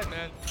instead,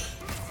 man.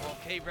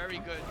 Okay, very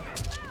good.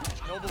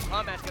 Noble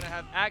Combat's gonna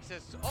have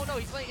access to, oh no,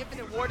 he's playing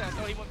Infinite War now,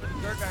 so he went for the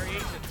third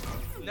variation.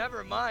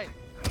 Never mind.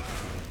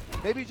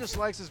 Maybe he just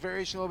likes his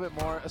variation a little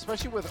bit more,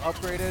 especially with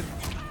upgraded.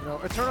 You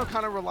know, Eternal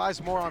kind of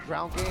relies more on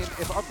ground game.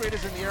 If upgrade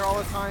is in the air all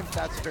the time,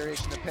 that's a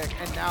variation to pick.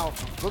 And now,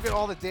 look at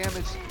all the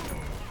damage.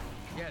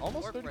 Yeah, it's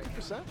Almost work right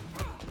 30%.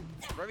 now.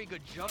 Very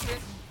good jump in.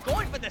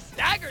 Going for the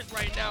staggers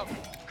right now.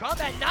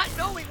 Combat not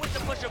knowing when to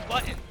push a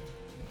button.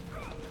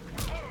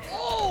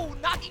 Oh,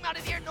 knocking him out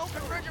of the air. No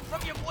conversion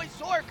from your boy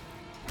Zork.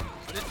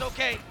 But it's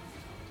okay.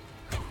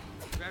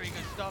 Very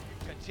good stuff.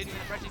 Continuing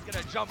the pressure. He's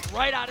going to jump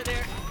right out of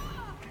there.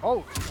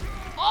 Oh,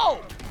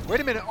 Oh! wait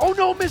a minute. Oh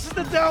no, misses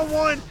the down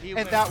one. He And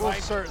went that will right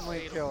for the certainly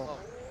fatal. kill.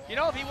 You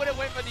know, if he would have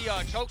went for the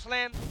choke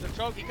slam, the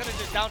choke, he could have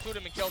just down through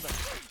him and killed him.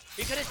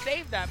 He could have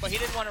saved that, but he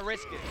didn't want to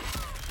risk it.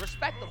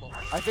 Respectable.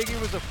 I think he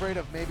was afraid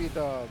of maybe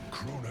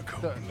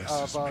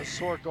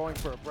Zork going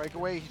for a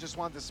breakaway. He just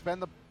wanted to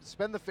spend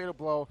the fatal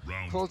blow,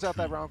 close out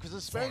that round.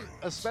 Because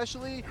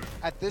especially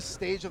at this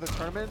stage of the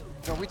tournament,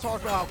 you know, we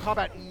talked about how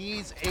Combat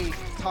needs a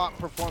top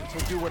performer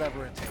to do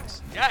whatever it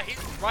takes. Yeah, he's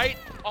right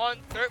on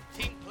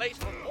 13th place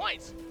for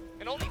points.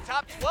 And only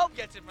top 12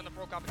 gets it from the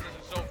pro competition.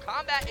 So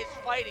Combat is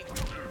fighting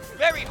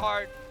very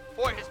hard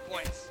for his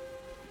points.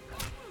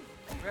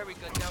 Very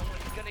good down one.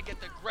 He's gonna get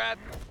the grab.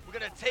 We're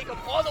gonna take him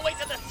all the way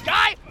to the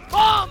sky.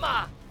 Boom!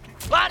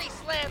 Body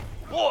slam,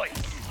 boys.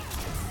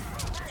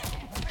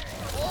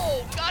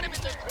 Oh, got him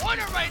in the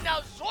corner right now.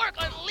 Zork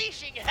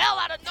unleashing hell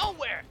out of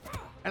nowhere.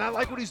 And I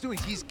like what he's doing.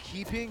 He's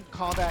keeping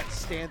Combat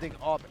standing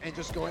up and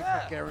just going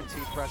for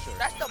guaranteed pressure.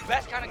 That's the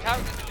best kind of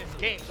counters in this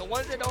game. The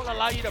ones that don't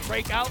allow you to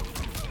break out,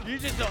 you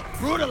just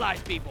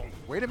brutalize people.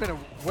 Wait a minute.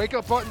 Wake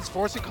up buttons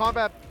forcing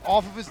Combat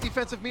off of his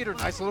defensive meter.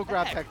 Nice little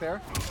grab tech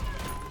there.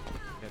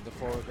 And the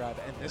forward grab.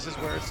 And this is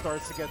where it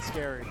starts to get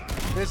scary.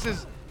 This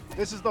is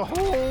the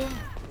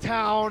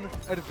hometown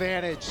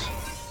advantage.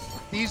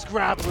 These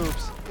grab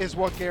loops is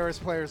what Garrus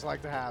players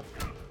like to have.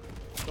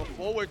 The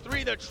forward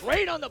three, the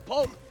trade on the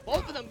poke.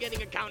 Both of them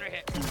getting a counter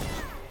hit.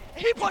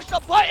 He pushed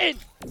the button.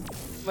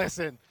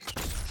 Listen,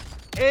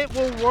 it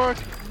will work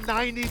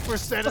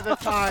 90% of the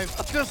time.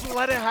 Just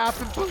let it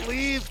happen.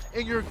 Believe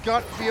in your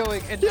gut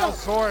feeling. And now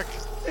Zork.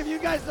 If you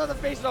guys saw the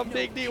face on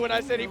Big D when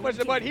I said he pushed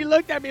the button, he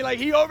looked at me like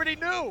he already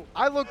knew.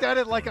 I looked at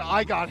it like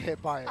I got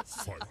hit by it.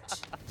 Fight.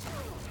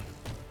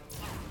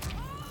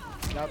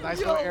 Now, nice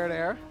little air to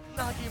air.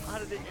 Knock him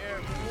out of the air.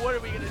 What are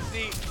we going to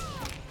see?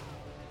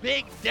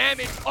 Big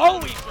damage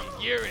always from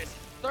Garrus.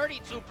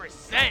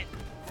 32%.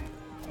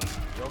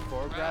 Go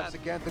forward grabs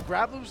again. The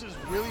grab loops is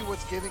really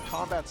what's giving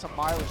Combat some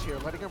mileage here,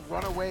 letting him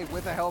run away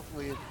with a health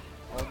lead.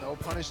 Oh, no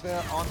punish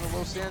there on the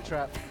low sand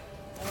trap.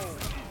 Oh,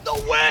 the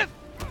whiff!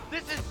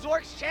 This is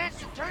Zork's chance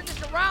to turn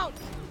this around.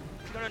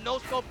 He's going to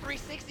no-scope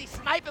 360,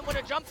 snipe him with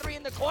a jump three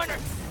in the corner.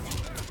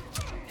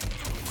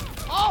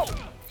 Oh,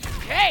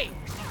 okay.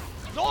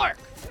 Zork.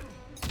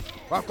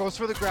 Wow, goes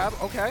for the grab.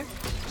 Okay.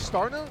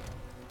 Starting to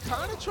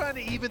kind of trying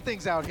to even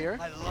things out here.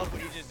 I love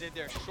what he just did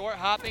there. Short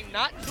hopping,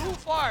 not too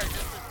far, just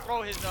to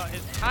throw his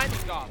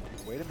timing off.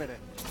 Wait a minute.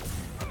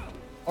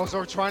 Oh, so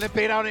we're trying to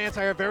bait out an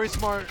anti-air. Very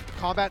smart.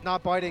 Combat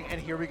not biting.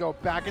 And here we go.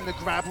 Back in the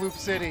grab loop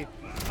city.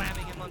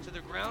 Slamming him onto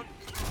the ground.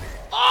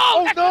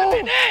 Oh, that no!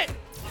 could have been it!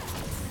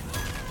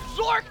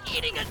 Zork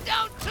eating a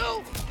down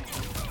two.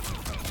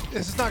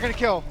 This is not going to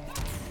kill.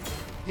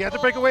 He had to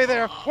break away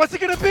there. What's it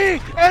going to be?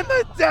 And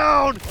the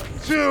down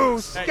two,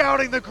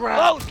 scouting the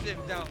grab.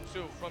 Explosive down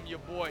two from your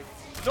boy.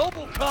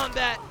 Noble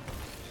Combat.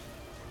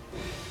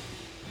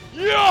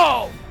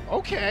 Yo!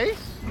 Okay.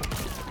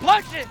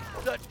 Punching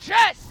the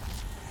chest.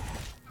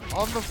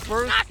 On the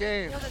first Knock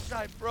game. The other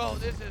side, bro.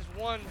 This is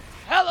one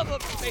hell of a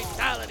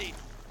fatality.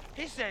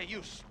 He said,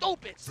 you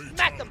stupid.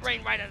 Smack the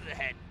brain right out of the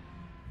head.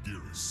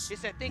 Garrus He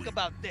said, think wins.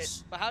 about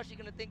this. But how's she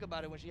going to think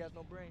about it when she has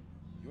no brain?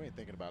 You ain't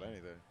thinking about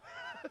anything.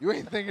 You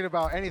ain't thinking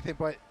about anything,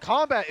 but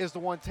Combat is the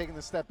one taking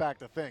the step back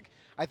to think.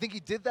 I think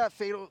he did that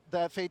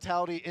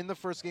fatality in the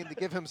first game to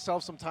give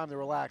himself some time to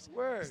relax.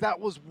 Because that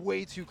was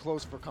way too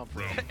close for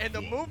comfort. And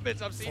the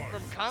movements I've seen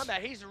from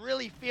Combat, he's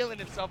really feeling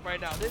himself right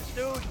now. This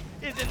dude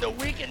is in the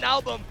Weekend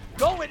album,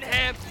 going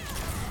ham.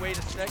 Wait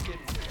a second.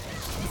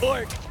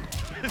 Zork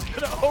is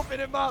going to open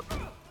him up.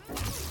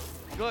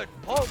 Good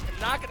poke,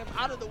 knocking him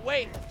out of the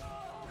way.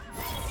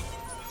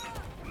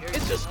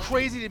 It's just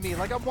crazy to me.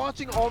 Like, I'm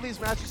watching all these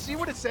matches. See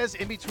what it says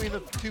in between the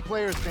two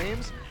players'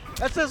 names?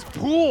 That says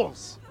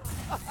Pools.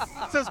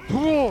 It says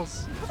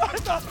Pools.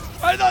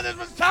 I thought this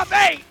was top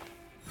 8. Here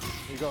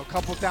you go, a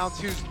couple down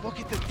twos. Look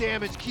at the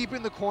damage,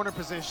 keeping the corner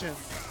position.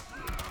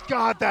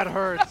 God, that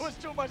hurts. That was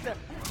too much there.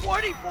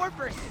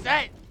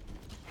 44%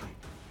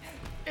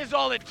 is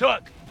all it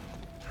took.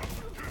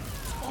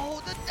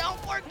 Oh, the down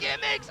 4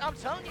 gimmicks. I'm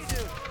telling you,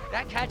 dude.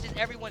 That catches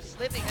everyone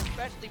slipping,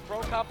 especially pro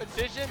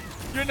competition.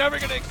 You're never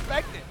going to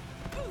expect it.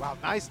 Wow,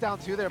 nice down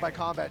two there by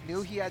Combat.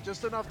 Knew he had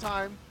just enough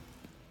time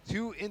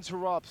to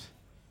interrupt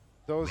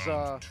those,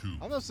 I'm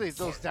going to say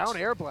those down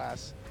air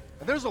blasts.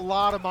 And there's a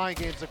lot of mind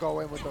games that go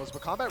in with those,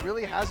 but Combat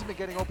really hasn't been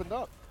getting opened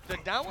up. The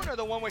down one or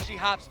the one where she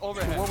hops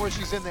overhead? The one where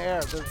she's in the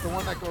air, the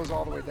one that goes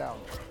all the way down.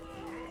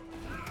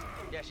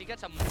 Yeah, she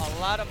gets a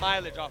lot of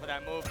mileage off of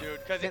that move, dude,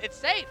 because it's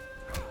safe.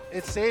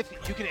 It's safe.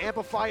 You can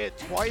amplify it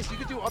twice. You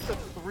can do up to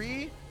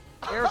 3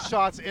 air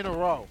shots in a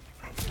row.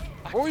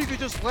 Or you could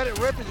just let it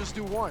rip and just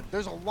do one.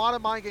 There's a lot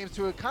of mind games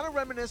to it, kind of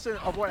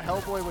reminiscent of what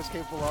Hellboy was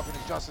capable of in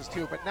Injustice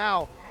 2. But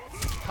now,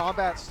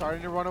 Combat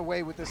starting to run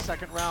away with this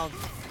second round.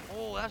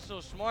 Oh, that's so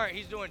smart.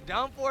 He's doing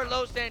down 4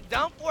 low stand,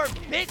 down 4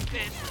 big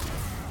fist.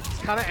 He's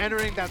kind of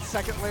entering that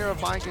second layer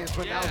of mind games,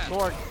 but now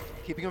Zork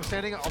keeping him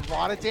standing. A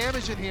lot of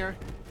damage in here.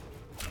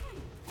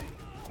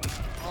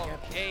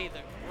 Okay,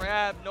 the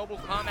grab. Noble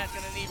Combat's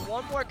gonna need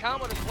one more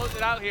combo to close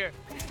it out here.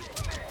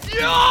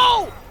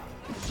 Yo!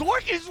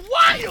 Zork is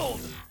wild!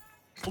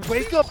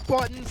 Wake up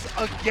buttons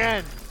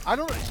again. I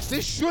don't know.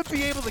 This should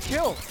be able to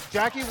kill.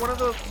 Jackie, one of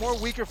the more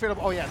weaker fit.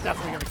 Oh yeah,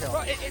 definitely gonna kill.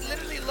 Bro, it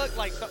literally looked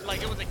like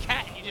it was a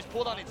cat and you just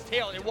pulled on its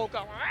tail and it woke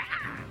up.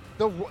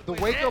 The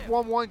wake up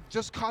 1-1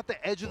 just caught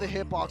the edge of the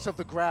hitbox of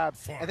the grab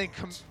and then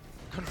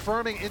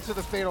confirming into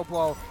the fatal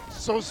blow.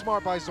 So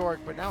smart by Zork,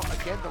 but now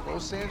again the low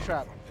sand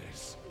trap.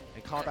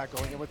 And Combat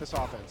going in with this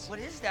offense. What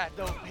is that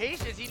though?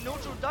 Patience, he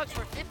neutral ducks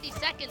for 50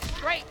 seconds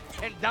straight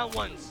and down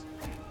ones.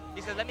 He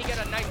said, let me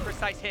get a nice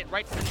precise hit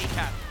right to the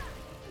kneecap.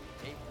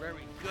 Okay,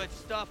 very good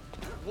stuff.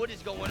 What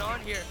is going on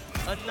here?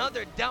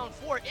 Another down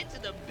 4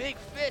 into the big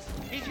fist.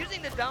 He's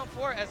using the down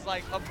 4 as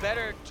like a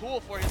better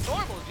tool for his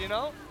normals, you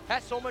know?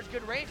 Has so much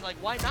good range, like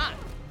why not?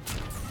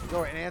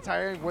 Go an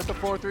anti-airing with the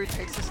 4-3,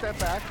 takes a step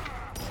back.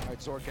 right,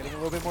 Zork getting a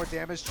little bit more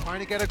damage, trying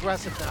to get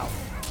aggressive now.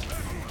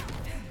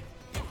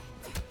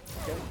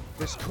 Okay,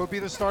 this could be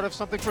the start of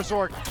something for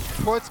Zork.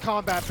 Puts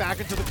Combat back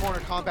into the corner.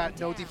 Combat,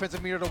 no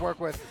defensive meter to work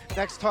with.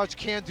 Next touch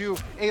can do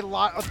a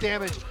lot of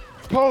damage.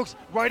 Pokes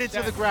right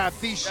into the grab,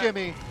 the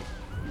shimmy.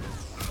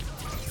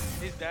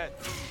 He's dead.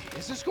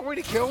 Is this going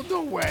to kill?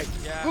 No way.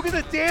 Yeah. Look at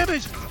the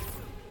damage.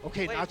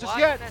 Okay, Wait, not just why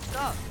yet. he messed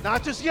up?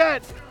 Not just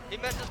yet. He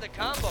messes the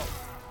combo.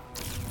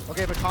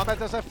 Okay, but Combat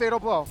does that fatal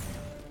blow.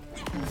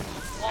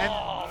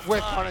 And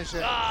with punish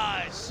it.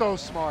 So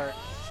smart.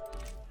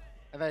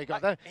 And there you go.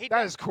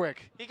 That is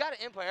quick. He got an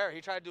input error.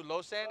 He tried to do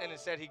low sand, and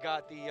instead he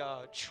got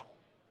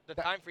the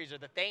time freezer,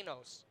 the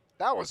Thanos.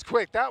 That was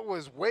quick. That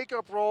was wake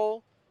up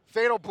roll,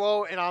 fatal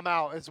blow, and I'm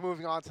out. It's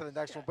moving on to the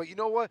next one. But you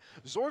know what?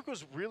 Zork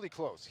was really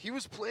close. He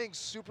was playing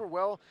super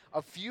well.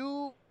 A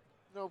few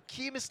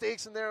key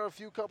mistakes in there, a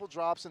few couple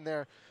drops in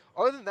there.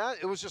 Other than that,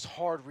 it was just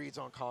hard reads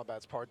on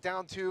Combat's part.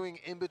 Down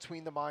twoing in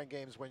between the mind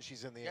games when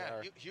she's in the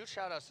air. Huge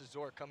shout outs to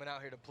Zork coming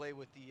out here to play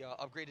with the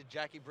upgraded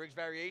Jackie Briggs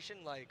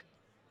variation. Like,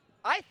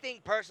 I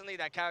think personally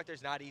that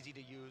character's not easy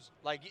to use.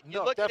 Like, you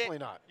No, look definitely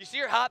at it, not. You see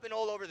her hopping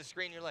all over the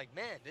screen. You're like,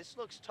 man, this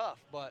looks tough.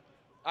 But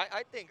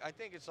I think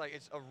it's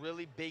a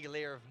really big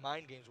layer of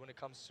mind games when it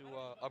comes to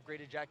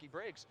upgraded Jackie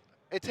Briggs.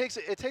 It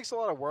takes a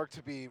lot of work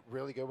to be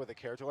really good with a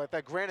character like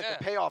that. Granted,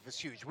 the payoff is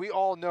huge. We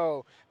all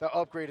know that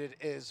upgraded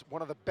is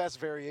one of the best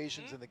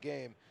variations in the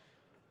game,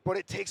 but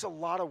it takes a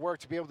lot of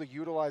work to be able to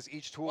utilize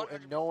each tool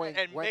and knowing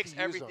and when mix to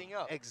use everything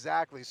them. up.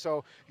 Exactly.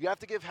 So you have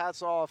to give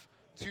hats off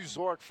to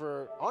Zork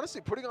for honestly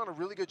putting on a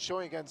really good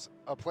showing against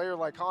a player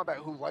like Combat,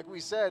 who, like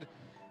we said,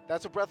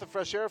 that's a breath of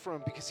fresh air for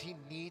him because he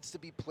needs to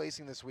be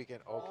placing this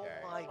weekend. Okay.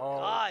 Oh my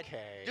God,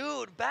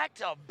 dude! Back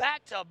to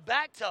back to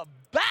back to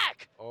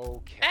back.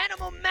 Okay.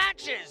 Animal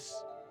matches.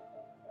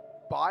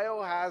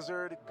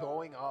 Biohazard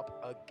going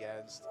up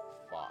against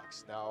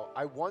Fox. Now,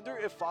 I wonder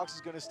if Fox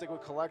is going to stick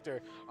with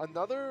Collector.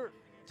 Another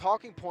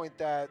talking point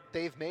that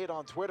they've made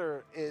on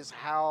Twitter is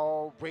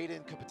how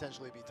Raiden could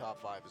potentially be top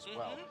 5 as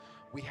well.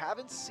 We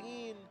haven't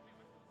seen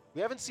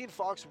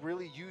Fox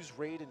really use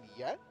Raiden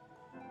yet,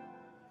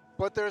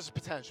 but there's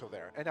potential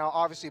there. And now,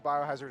 obviously,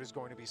 Biohazard is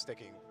going to be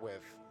sticking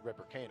with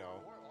Ripper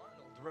Kano.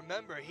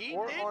 Remember, he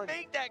did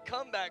make that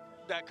comeback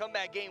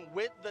game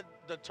with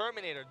the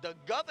Terminator, the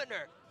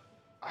Governor.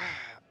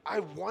 I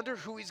wonder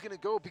who he's going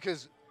to go,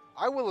 because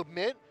I will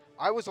admit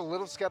I was a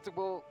little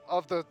skeptical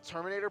of the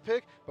Terminator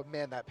pick, but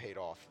man, that paid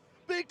off.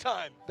 Big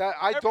time. That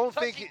I don't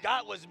think he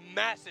got was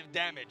massive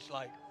damage.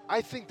 Like,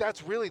 I think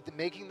that's really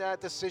making that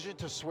decision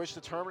to switch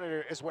to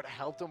Terminator is what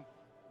helped him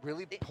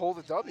really pull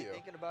the W.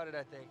 Thinking about it,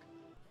 I think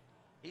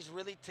he's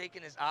really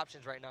taking his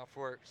options right now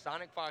for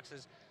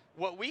SonicFox's.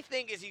 What we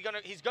think is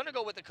he's gonna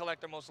go with the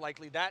Collector most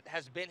likely. That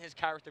has been his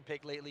character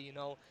pick lately. You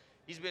know,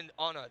 he's been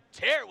on a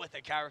tear with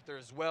the character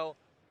as well.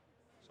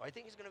 So I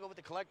think he's gonna go with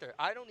the Collector.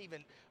 I don't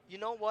even. You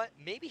know what?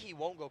 Maybe he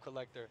won't go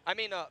Collector. I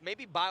mean,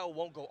 maybe Bio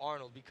won't go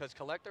Arnold, because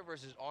Collector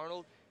versus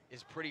Arnold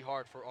is pretty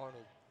hard for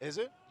Arnold. Is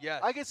it? Yeah.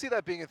 I can see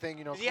that being a thing.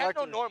 You know, he has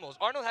no normals.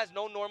 Arnold has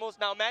no normals.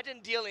 Now imagine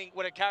dealing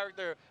with a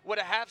character with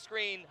a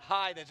half-screen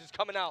high that's just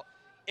coming out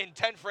in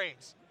 10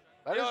 frames.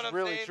 That is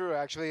really true,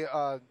 actually.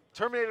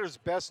 Terminator's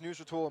best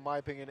neutral tool, in my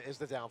opinion, is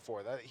the down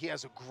 4. He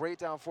has a great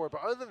down 4,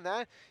 but other than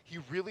that, he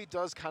really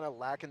does kind of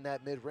lack in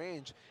that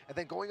mid-range. And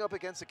then going up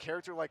against a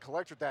character like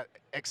Collector that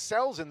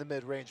excels in the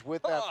mid-range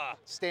with that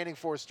standing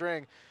 4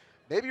 string,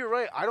 maybe you're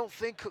right. I don't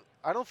think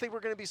we're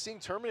going to be seeing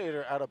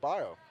Terminator out of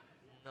Bio.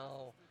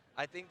 No.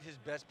 I think his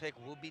best pick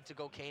will be to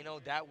go Kano.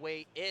 That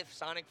way, if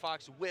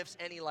SonicFox whiffs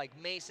any like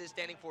maces,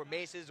 standing 4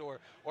 maces, or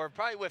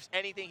probably whiffs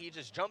anything, he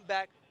just jump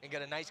back and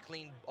get a nice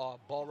clean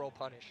ball roll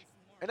punish.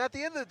 And at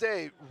the end of the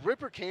day,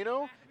 Ripper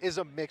Kano is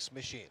a mixed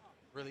machine.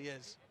 Really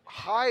is.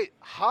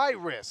 High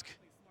risk,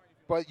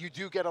 but you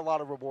do get a lot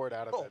of reward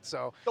out of it.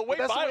 So the way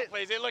Bio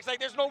plays, it looks like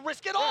there's no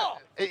risk at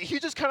all. He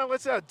just kind of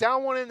lets out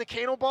down 1 in the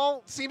Kano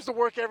ball. Seems to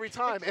work every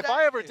time. Exactly. If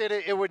I ever did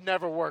it, it would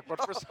never work.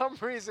 But for some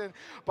reason,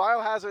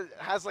 Biohazard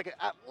has like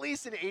at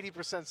least an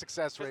 80%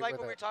 success rate. It's like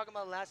what we were talking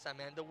about last time,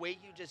 man. The way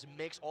you just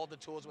mix all the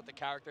tools with the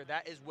character,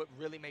 that is what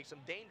really makes him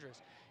dangerous.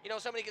 You know,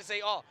 somebody can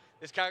say, oh,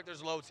 this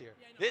character's low tier.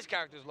 This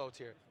character's low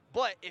tier.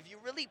 But if you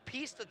really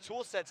piece the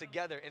tool set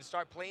together and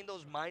start playing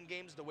those mind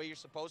games the way you're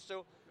supposed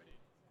to,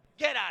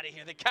 get out of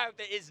here. The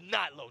character is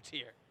not low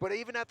tier. But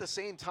even at the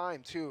same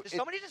time, too. Did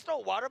somebody just throw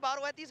a water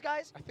bottle at these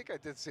guys? I think I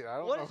did see that. I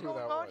don't know who that was. What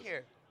is going on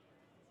here?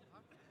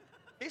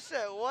 He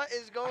said, what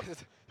is going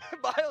on?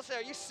 Bio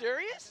said, are you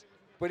serious?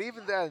 But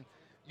even then,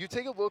 you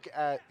take a look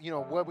at,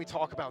 when we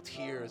talk about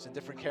tiers and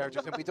different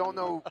characters, and we don't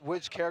know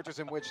which characters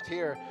in which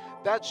tier,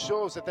 that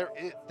shows that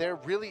there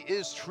really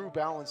is true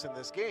balance in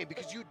this game,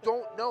 because you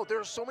don't know. There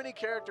are so many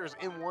characters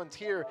in one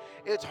tier,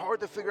 it's hard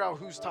to figure out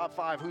who's top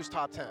 5, who's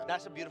top 10.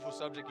 That's a beautiful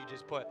subject you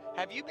just put.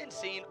 Have you been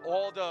seeing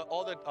all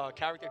the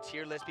character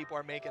tier lists people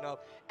are making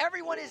up?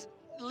 Everyone is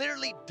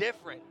literally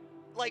different,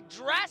 like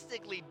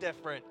drastically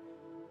different.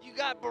 You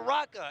got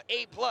Baraka,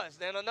 A+,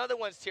 then another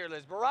one's tier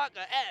list,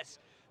 Baraka, S.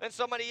 Then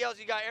somebody else,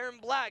 you got Aaron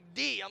Black,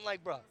 D. I'm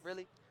like, bro,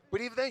 really?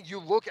 But even then, you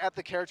look at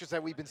the characters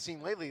that we've been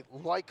seeing lately,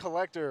 like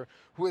Collector,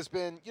 who has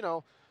been, you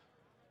know,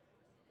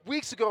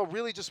 weeks ago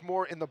really just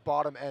more in the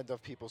bottom end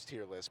of people's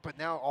tier list. But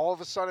now all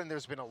of a sudden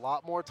there's been a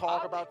lot more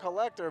talk about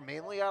Collector,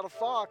 mainly out of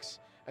Fox.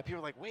 And people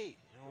are like, wait,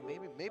 you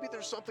know, maybe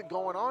there's something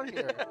going on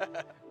here.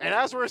 And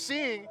as we're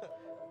seeing,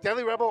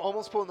 Deadly Rebel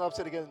almost pulled an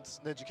upset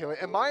against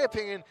Ninjakilla. In my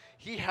opinion,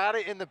 he had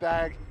it in the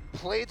bag,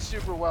 played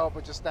super well,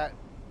 but just that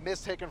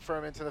miss hit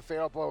confirm into the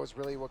fatal blow is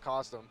really what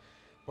cost him.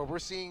 But we're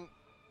seeing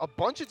a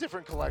bunch of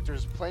different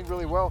Collectors playing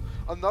really well.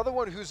 Another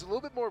one who's a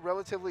little bit more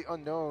relatively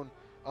unknown.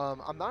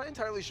 I'm not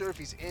entirely sure if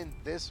he's in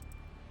this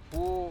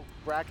pool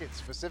bracket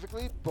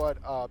specifically, but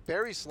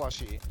Berry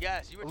Slushy.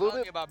 Yes, you were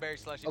talking about Berry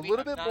Slushy. A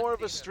little bit more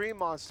of a stream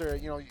monster.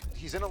 You know,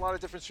 he's in a lot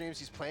of different streams.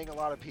 He's playing a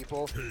lot of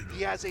people.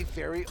 He has a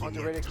very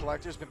underrated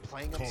collector. He's been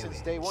playing him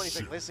since day one. He's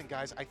like, listen,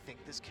 guys, I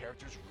think this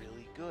character's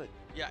really good.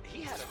 Yeah,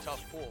 he had a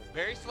tough pool.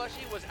 Berry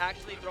Slushy was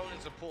actually thrown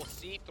into pool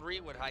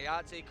C3 with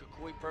Hayate,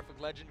 Kukui, Perfect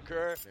Legend,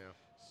 Kerr. Yeah.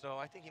 So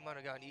I think he might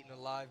have gotten eaten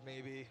alive,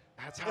 maybe.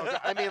 That's how.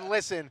 I mean,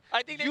 listen.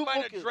 I think they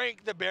might have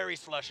drank the Berry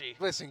Slushy.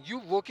 Listen,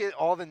 you look at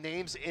all the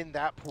names in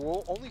that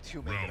pool. Only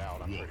 2 make it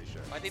out. I'm pretty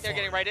sure. I think they're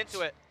getting right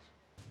into it.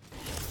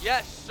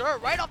 Yes, sir.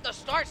 Right off the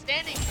start,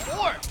 standing 4.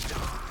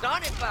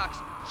 SonicFox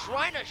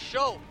trying to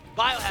show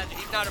Biohazard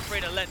he's not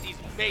afraid to let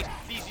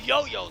these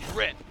yo-yos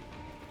rip.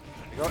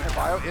 And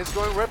Bio is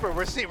going Ripper.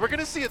 We're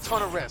gonna see a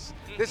ton of risks.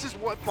 This is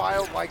what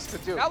Bio likes to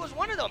do. That was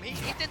one of them.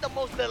 He did the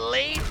most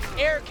delayed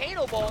air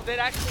Kano ball that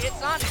actually hit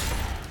Sonic.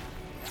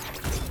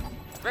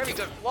 Very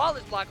good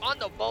flawless block on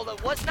the boulder.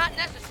 Was not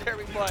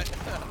necessary, but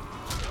there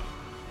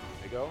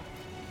you go.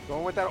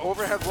 Going with that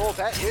overhead roll.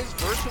 That is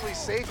virtually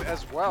safe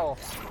as well.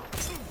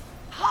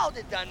 How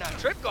did that not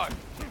trip guard?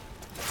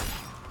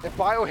 If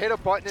Bio hit a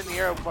button in the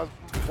air,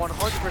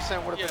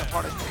 100% would have been a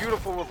punish.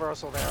 Beautiful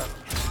reversal there.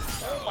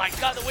 Oh my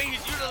god, the way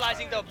he's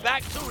utilizing the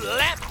back 2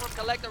 lamps from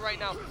Collector right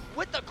now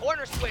with the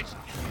corner switch.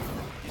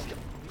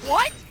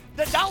 What?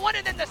 The down 1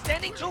 and then the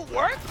standing 2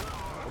 work?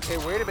 Okay,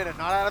 wait a minute.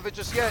 Not out of it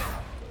just yet.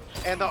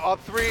 And the up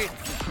 3.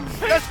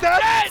 That's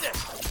dead!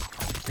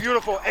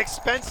 Beautiful.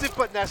 Expensive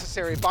but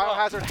necessary.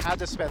 Biohazard had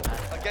to spend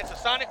that. Against a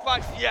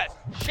SonicFox, yes.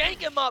 Shank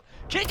him up,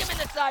 kick him in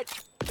the side,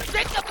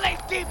 stick the blade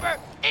deeper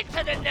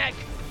into the neck.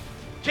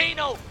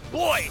 Kano,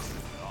 boys.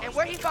 And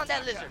where he found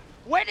that lizard?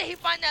 Where did he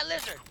find that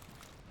lizard?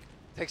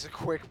 Takes a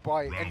quick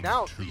bite. And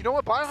now, you know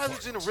what?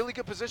 Biohazard's in a really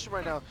good position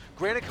right now.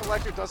 Granted,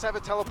 Collector does have a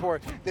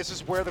teleport. This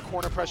is where the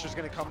corner pressure is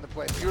going to come into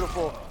play.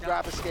 Beautiful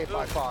grab escape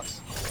by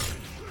Fox.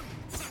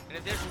 And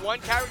if there's one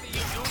character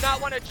you do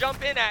not want to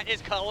jump in at,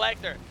 is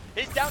Collector.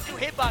 His down 2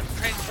 hitbox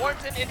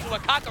transforms him into a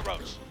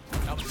cockroach.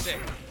 That was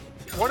sick.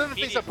 One of the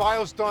things that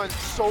Bio's done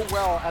so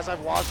well as I've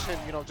watched him,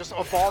 you know, just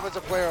evolve as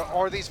a player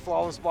are these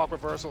flawless block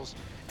reversals.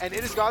 And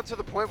it has gotten to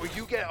the point where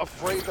you get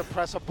afraid to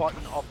press a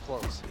button up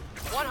close.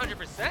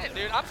 100%,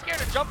 dude. I'm scared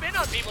to jump in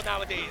on people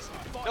nowadays.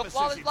 They'll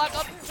flawless block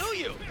up to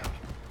you.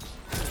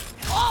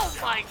 Oh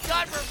my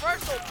god,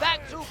 reversal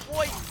back 2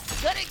 boys.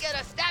 Couldn't get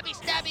a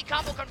stabby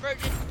combo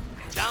conversion.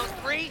 Down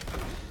 3.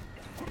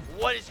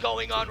 What is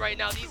going on right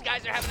now? These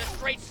guys are having a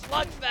straight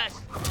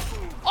slugfest.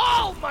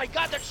 Oh my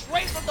god, the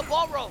trade from the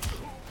ball roll.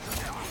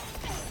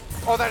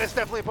 Oh, that is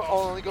definitely,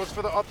 only goes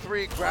for the up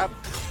 3, grab,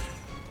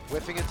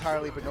 whiffing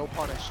entirely, but no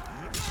punish.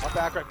 Up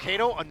back grab.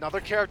 Kano, another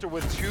character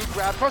with 2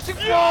 grab crushing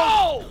blows.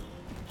 No!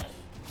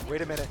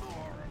 Wait a minute.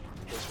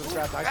 Goes for the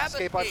grab, nice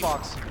escape by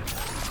Fox.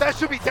 That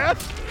should be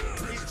death.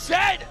 He's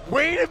dead.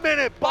 Wait a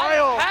minute,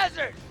 Bio.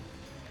 Biohazard.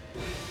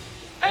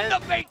 And the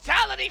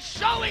fatality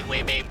showing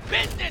we mean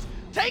business.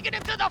 Taking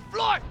him to the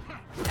floor.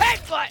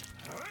 Headbutt.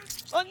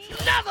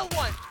 Another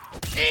one.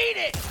 Eat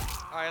it.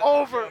 All right,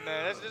 over. Go,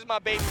 man. This is my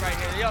baby right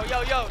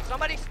here. Yo.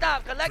 Somebody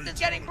stop. Collector's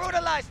getting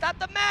brutalized. Stop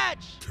the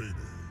match.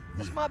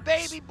 This is my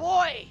baby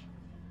boy.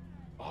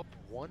 Up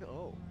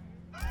 1-0.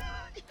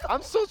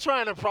 I'm still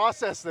trying to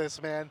process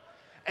this, man.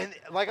 And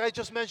like I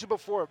just mentioned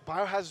before,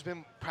 Bio has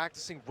been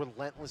practicing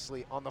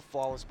relentlessly on the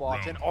flawless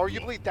blocks, and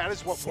arguably that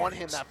is what won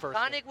him that first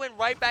Sonic went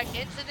right back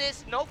into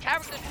this. No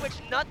character switch,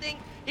 nothing.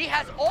 He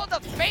has all the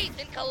faith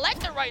in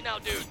Collector right now,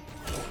 dude.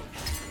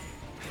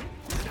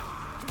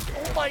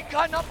 Oh my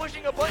god, not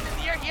pushing a button in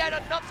the air. He had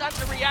enough time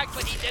to react,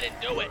 but he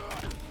didn't do it.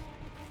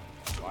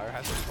 Bio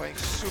has been playing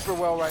super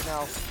well right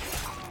now.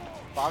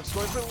 Fox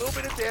going for a little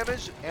bit of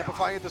damage,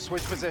 amplifying the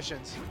switch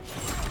positions.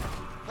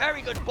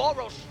 Very good ball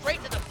roll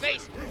straight to the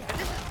face. And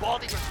this is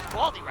Baldy versus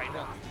Baldy right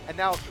now. And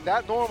now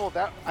that normal,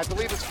 that I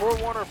believe it's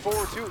 4-1 or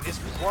 4-2, is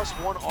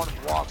 +1 on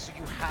block, so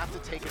you have to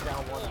take it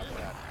down 1 after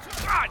that.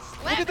 God,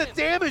 look at the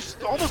damage,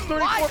 almost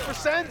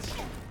 34%.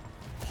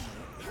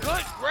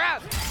 Good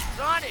grab.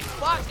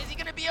 SonicFox, is he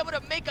going to be able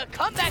to make a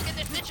comeback in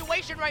this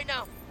situation right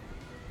now?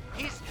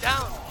 He's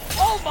down.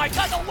 Oh my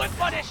god, the whip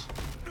punish.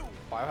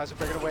 Bio has to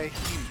break it away.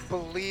 He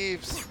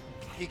believes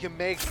he can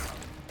make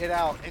it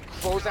out and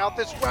close out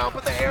this round,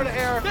 but the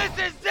air-to-air. This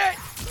is it!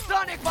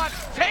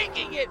 SonicFox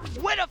taking it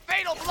with a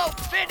fatal blow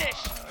finish.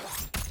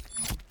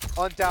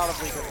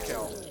 Undoubtedly gonna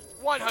kill.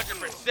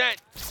 100%.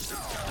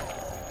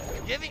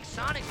 Giving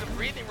Sonic some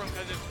breathing room,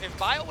 because if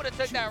Bio would have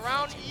took that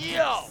round,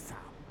 yo,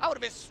 I would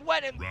have been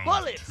sweating Round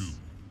bullets. 2.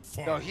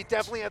 Fight. No, he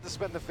definitely had to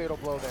spend the fatal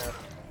blow there.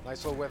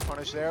 Nice little whip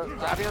punish there.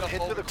 Grabbing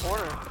him into the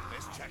corner.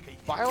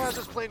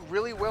 Biohazard's playing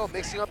really well,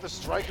 mixing up the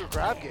striker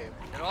grab game.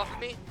 Get off of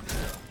me.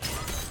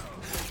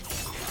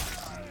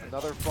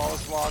 Another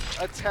flawless block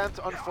attempt,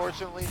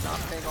 unfortunately, not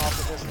paying off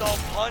with this.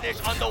 The punish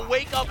on the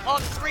wake up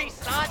of 3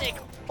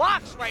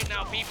 SonicFox right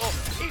now, people.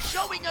 He's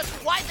showing us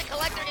why the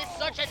Collector is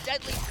such a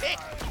deadly pick.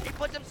 He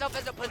puts himself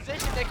as a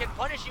position that can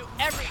punish you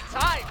every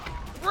time.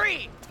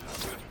 3.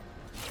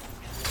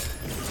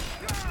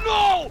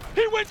 No!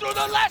 He went through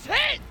the last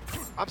hit!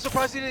 I'm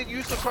surprised he didn't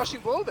use the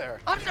crushing blow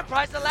there. I'm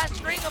surprised the last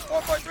string of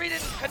 443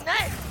 didn't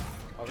connect.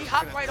 He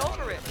hopped right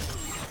over it.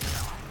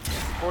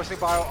 Forcing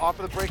Bio off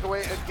of the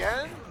breakaway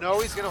again.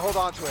 No, he's going to hold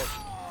on to it.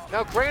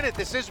 Now, granted,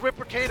 this is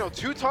Ripper Kano.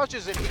 2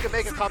 touches and he can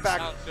make a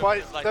comeback,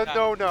 but like the that.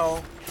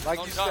 no-no, like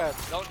Don't you jump.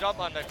 said. Don't jump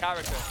on the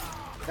character.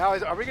 Now,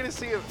 are we going to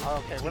see it?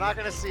 Okay, we're not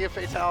going to see a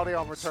fatality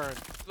on return.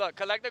 Look,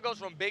 Collector goes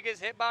from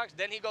biggest hitbox,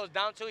 then he goes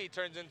down 2, he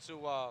turns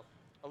into a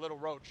little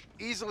roach.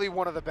 Easily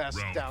one of the best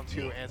Round down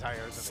 2 1.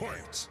 anti-airs in the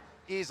game. Fight.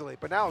 Easily.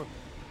 But now,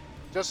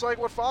 just like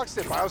what Fox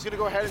did, Bio's going to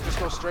go ahead and just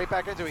go straight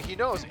back into it. He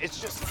knows it's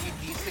just he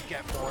needs to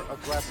get more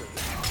aggressive.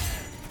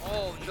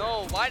 Oh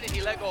no, why did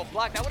he let go of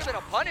block? That would have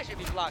been a punish if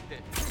he blocked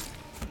it.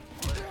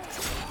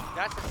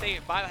 That's to say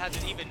if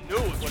Biohazard even knew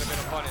it would have been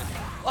a punish.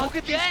 Look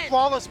at these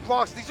flawless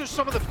blocks. These are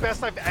some of the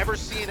best I've ever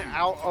seen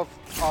out of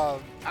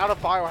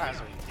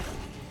Biohazard.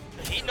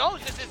 He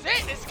knows this is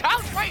it. This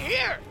counts right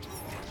here.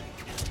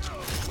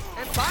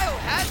 And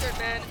Biohazard,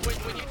 man,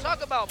 when you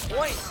talk about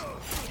points,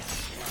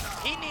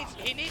 he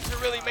needs to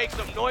really make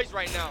some noise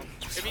right now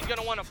if he's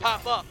gonna want to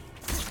pop up.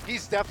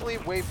 He's definitely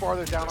way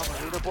farther down on the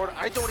leaderboard.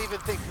 I don't even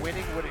think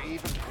winning would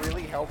even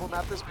really help him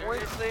at this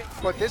point. Seriously?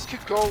 But this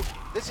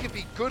could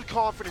be good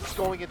confidence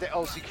going into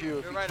LCQ.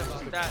 You're right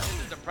about that.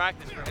 This is the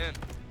practice for him.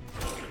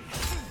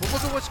 But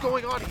look at what's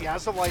going on. He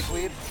has the life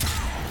lead.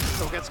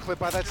 Still gets clipped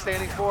by that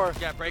standing 4.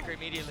 Yeah, breaker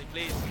immediately,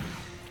 please.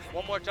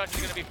 One more touch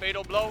is gonna be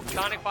fatal blow.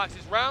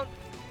 SonicFox's round.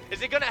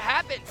 Is it gonna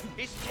happen?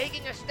 He's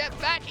taking a step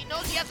back. He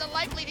knows he has a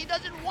life lead. He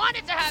doesn't want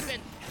it to happen.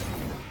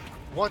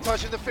 One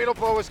touch and the fatal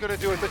blow is going to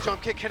do it. The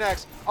jump kick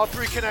connects. All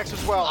 3 connects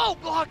as well. Oh,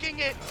 blocking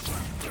it.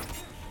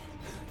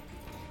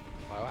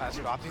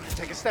 Biohazard opting to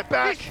take a step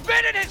back. He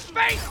spit in his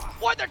face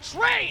for the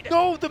trade.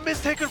 No, the miss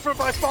taken from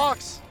by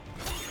Fox.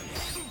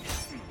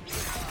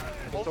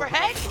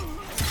 Overhead.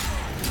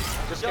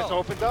 Just gets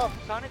opened up.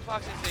 SonicFox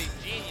is a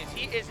genius.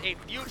 He is a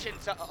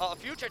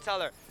future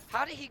teller.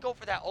 How did he go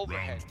for that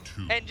overhead?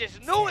 Round 2. And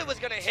just knew it was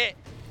gonna hit.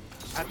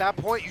 At that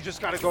point, you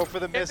just got to go for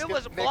the miss. If it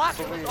was make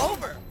blocked, it believe. was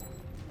over.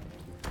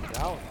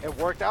 No, it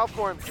worked out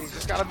for him. He's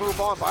just got to move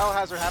on.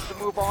 Biohazard have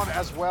to move on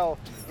as well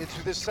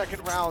into this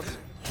second round.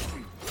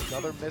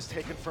 Another miss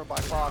taken from by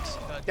Fox.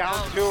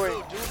 Down to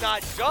it. Do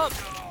not jump.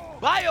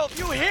 Bio, if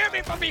you hear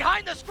me from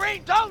behind the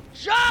screen, don't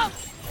jump.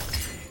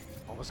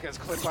 Almost gets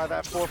clipped by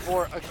that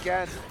 4-4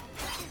 again.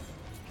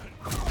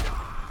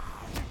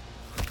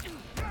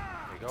 There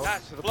you go.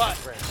 That's to the blood.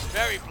 punch range.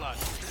 Very blood.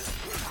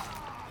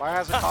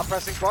 Biohazard top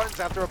pressing buttons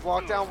after a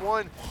block down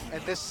 1,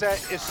 and this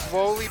set is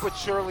slowly but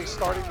surely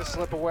starting to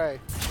slip away.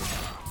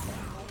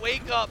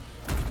 Wake up.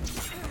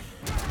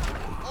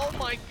 Oh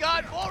my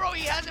God, Moro,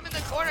 he has him in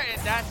the corner,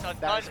 and that's a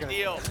done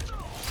deal.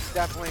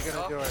 Definitely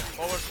gonna do it.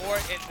 Forward 4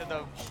 into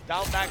the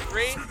down back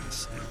 3.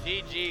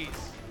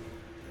 GG's.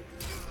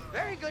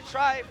 Very good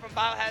try from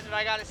Biohazard,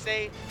 I gotta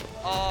say.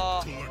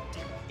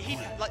 He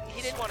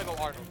didn't want to go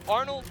Arnold.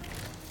 Arnold,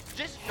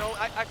 just know,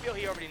 I feel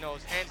he already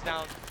knows, hands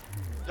down.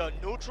 The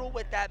neutral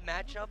with that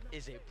matchup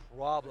is a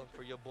problem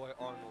for your boy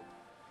Arnold.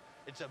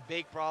 It's a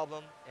big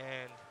problem,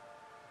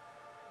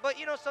 but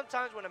you know,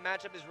 sometimes when a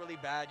matchup is really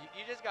bad,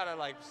 you just gotta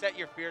like set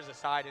your fears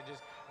aside and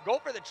just go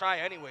for the try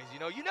anyways. You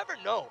know, you never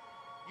know.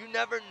 You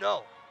never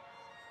know.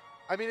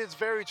 I mean, it's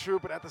very true,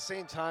 but at the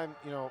same time,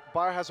 you know,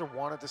 Biohazard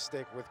wanted to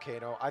stick with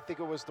Kano. I think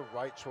it was the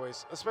right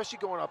choice, especially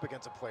going up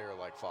against a player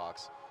like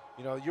Fox.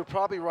 You know, you're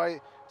probably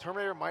right.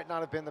 Terminator might not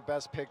have been the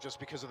best pick just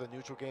because of the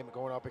neutral game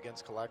going up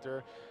against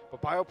Collector,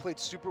 but Bio played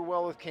super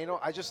well with Kano.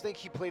 I just think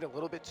he played a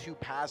little bit too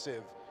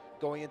passive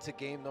going into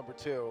game number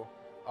 2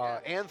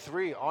 and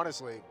 3,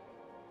 honestly,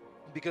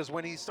 because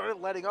when he started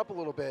letting up a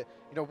little bit,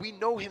 you know, we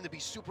know him to be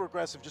super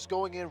aggressive, just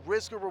going in,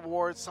 risk or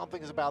reward,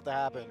 something is about to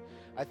happen.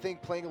 I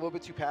think playing a little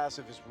bit too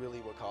passive is really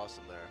what cost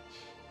him there.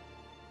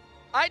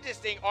 I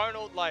just think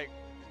Arnold, like,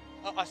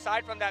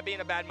 aside from that being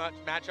a bad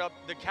matchup,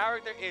 the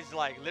character is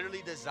like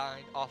literally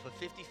designed off of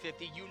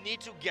 50-50. You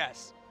need to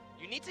guess.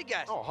 You need to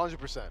guess. Oh,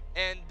 100%.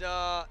 And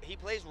he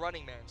plays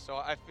running man, so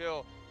I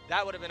feel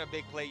that would have been a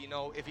big play. You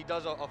know, if he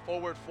does a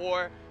forward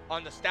 4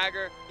 on the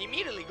stagger,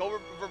 immediately go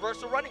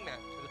reverse the running man.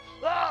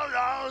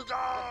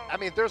 I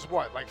mean, there's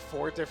what, like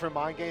 4 different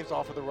mind games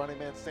off of the running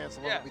man stance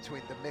alone,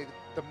 between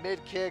the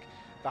mid kick,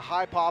 the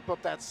high pop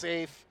up that's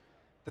safe,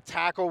 the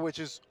tackle, which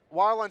is,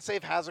 while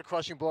unsafe, has a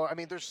crushing blow. I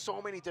mean, there's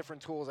so many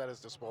different tools at his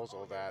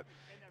disposal that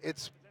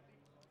it's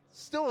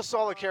still a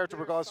solid character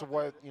regardless of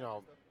what, you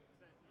know,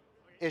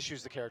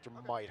 issues the character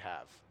might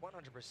have.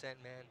 100%,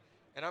 man.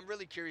 And I'm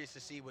really curious to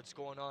see what's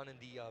going on in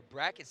the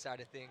bracket side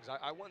of things.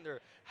 I wonder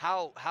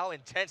how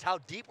intense, how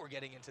deep we're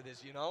getting into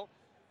this, you know?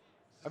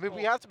 I mean,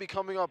 we have to be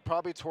coming up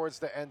probably towards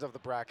the end of the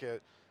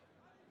bracket.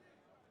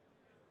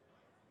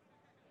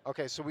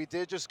 Okay, so we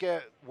did just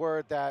get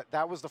word that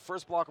that was the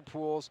first block of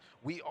pools.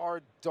 We are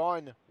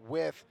done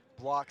with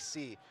Block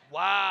C.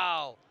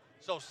 Wow.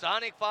 So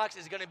SonicFox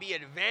is going to be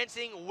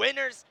advancing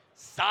winner's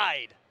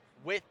side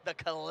with the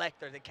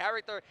Collector. The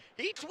character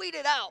he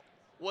tweeted out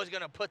was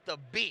going to put the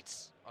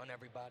beats on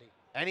everybody.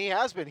 And he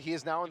has been. He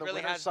is now in the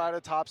really winner's side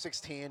of top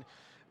 16.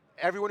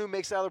 Everyone who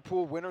makes it out of the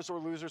pool, winners or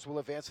losers, will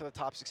advance to the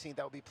top 16.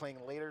 That will be playing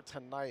later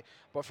tonight.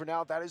 But for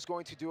now, that is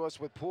going to do us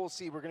with Pool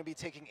C. We're going to be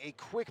taking a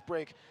quick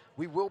break.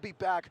 We will be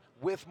back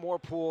with more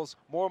pools,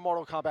 more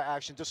Mortal Kombat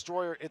action.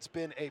 Destroyer, it's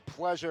been a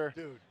pleasure.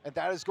 Dude. And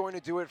that is going to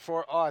do it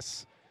for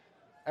us.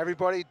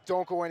 Everybody,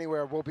 don't go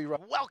anywhere. We'll be right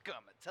back.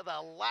 Welcome to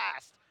the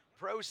last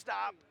pro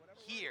stop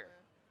here.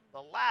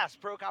 The last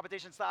pro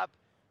competition stop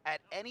at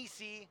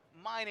NEC.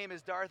 My name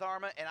is Darth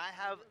Arma, and I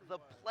have the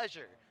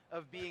pleasure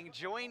of being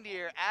joined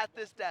here at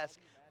this desk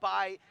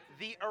by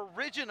the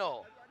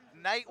original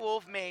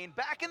Nightwolf main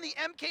back in the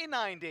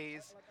MK9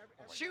 days,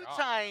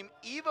 two-time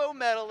EVO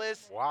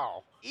medalist,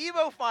 Wow.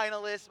 EVO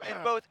finalist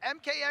in both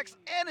MKX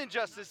and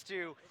Injustice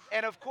 2,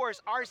 and of course,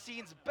 our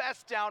scene's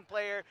best down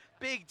player,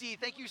 Big D.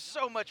 Thank you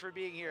so much for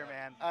being here,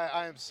 man.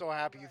 I am so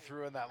happy you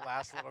threw in that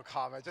last little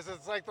comment. Just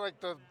it's like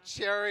the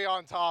cherry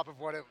on top of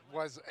what it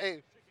was.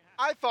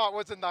 I thought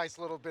was a nice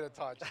little bit of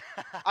touch.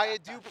 I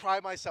do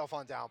pride myself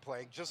on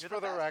downplaying, just for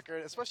the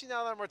record. Especially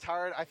now that I'm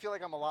retired, I feel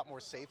like I'm a lot more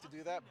safe to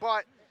do that.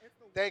 But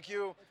thank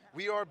you.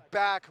 We are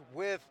back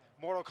with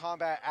Mortal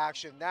Kombat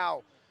action.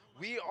 Now,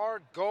 we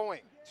are going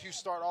to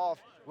start off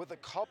with a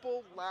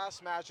couple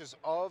last matches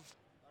of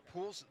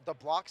pools, the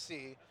Block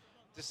C,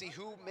 to see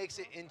who makes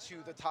it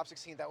into the top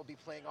 16 that will be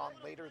playing on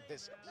later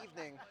this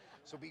evening.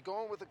 So we'll be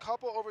going with a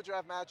couple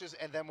overdraft matches,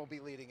 and then we'll be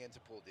leading into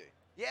Pool D.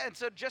 Yeah, and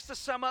so just to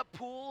sum up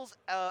pools,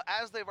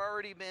 as they've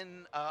already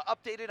been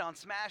updated on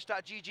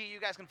Smash.gg, you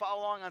guys can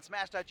follow along on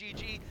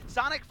Smash.gg.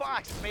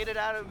 SonicFox has made it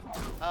out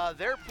of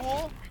their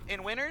pool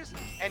in winners,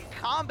 and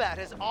Combat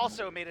has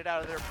also made it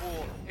out of their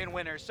pool in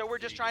winners. So we're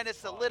just trying to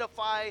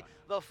solidify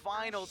the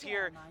finals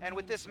here, and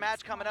with this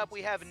match coming up,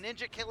 we have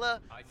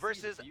Ninjakilla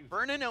versus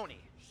Bernanoni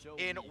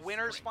in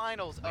winners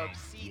finals of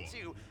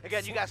C2.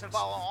 Again, you guys can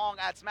follow along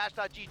at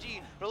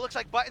Smash.gg, but it looks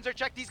like buttons are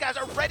checked. These guys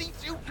are ready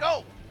to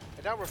go.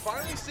 And now we're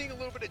finally seeing a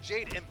little bit of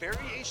Jade and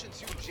variation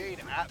to Jade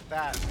at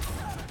that.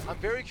 I'm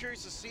very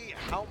curious to see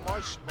how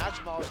much match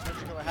knowledge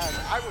Ninjakilla has.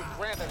 I would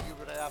grant that he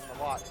would have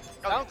a lot.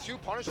 Down 2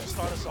 punish to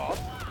start us off.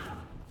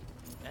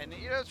 And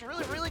you know, it's a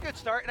really, really good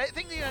start. And I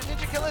think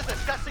Ninjakilla is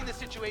assessing the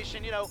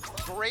situation. You know,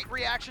 great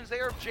reactions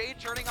there of Jade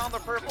turning on the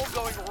purple,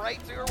 going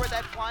right to her with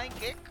that flying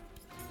kick.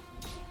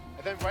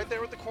 And then right there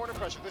with the corner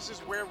pressure, this is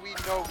where we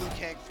know Liu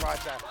Kang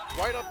thrives at.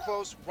 Right up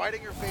close, right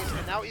in your face,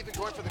 and now even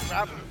going for the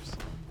grab moves.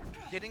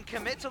 Didn't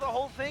commit to the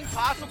whole thing,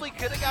 possibly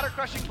could have got her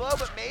crushing blow,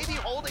 but maybe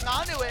holding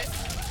on to it.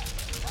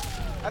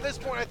 At this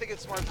point, I think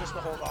it's smart just to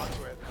hold on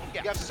to it.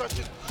 Yeah. You have such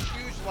a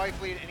huge life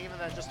lead, and even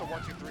then just a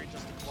 1-2-3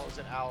 just to close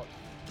it out.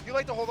 You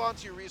like to hold on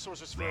to your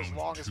resources for as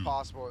long as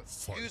possible.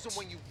 Use them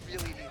when you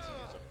really need to use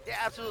them. Yeah,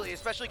 absolutely,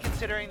 especially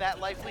considering that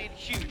life lead,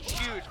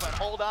 huge, but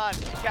hold on.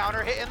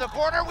 Counter hit in the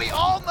corner, we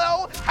all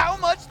know how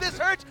much this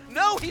hurts.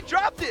 No, he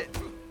dropped it.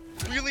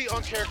 Really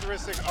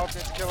uncharacteristic of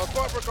Ninjakilla,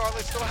 but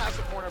regardless, still has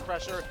the corner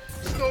pressure,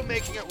 still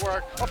making it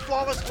work. A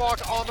flawless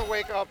block on the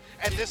wake up,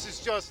 and this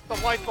is just, the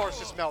life bar's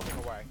just melting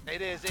away.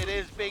 It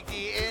is Big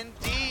D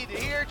indeed.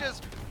 Here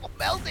just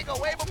melting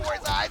away before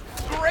his eyes.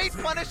 Great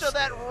punish of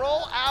that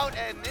roll out,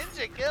 and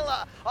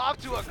Ninjakilla off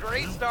to a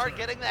great start,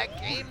 getting that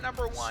game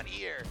 #1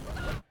 here.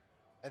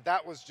 And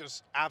that was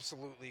just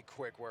absolutely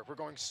quick work. We're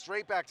going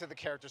straight back to the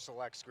character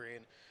select screen.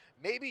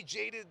 Maybe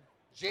Jade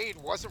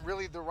wasn't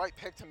really the right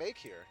pick to make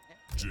here.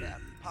 Yeah,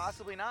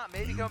 possibly not.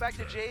 Maybe go back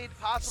to Jade.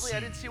 Possibly. I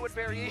didn't see what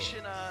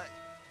variation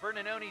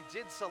Bernanoni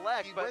did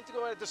select. He but went to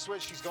go ahead to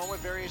switch. He's going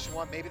with variation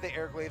 1. Maybe the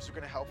air glaives are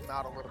going to help him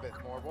out a little bit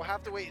more. We'll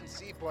have to wait and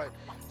see, but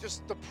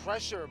just the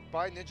pressure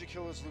by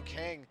Ninjakilla's Liu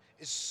Kang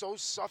is so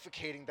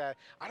suffocating that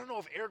I don't know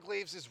if air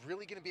glaives is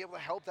really going to be able to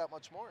help that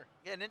much more.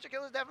 Yeah,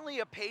 Ninjakilla is definitely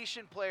a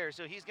patient player,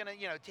 so he's going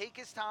to, take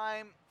his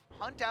time,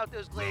 hunt out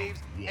those glaives,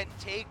 and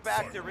take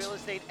back the real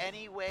estate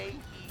any way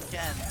he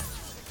can.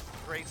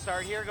 Great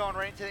start here, going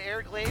right into the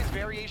air glaives,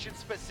 variation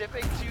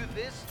specific to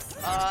this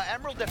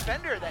Emerald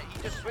Defender that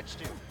he just switched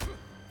to.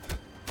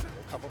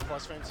 A couple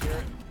plus frames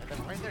here, and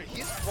then right there,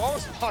 he's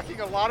flawless blocking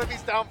a lot of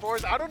these down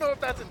fours. I don't know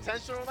if that's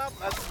intentional or not,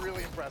 but that's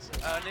really impressive.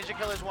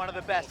 Ninjakilla is one of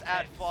the best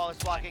at flawless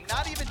blocking,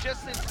 not even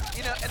just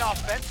in an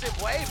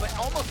offensive way, but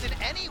almost in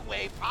any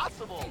way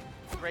possible.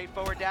 Great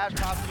forward dash,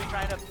 possibly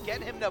trying to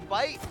get him to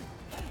bite.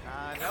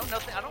 No,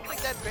 nothing. I don't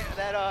think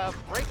that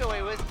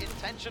breakaway was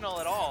intentional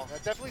at all.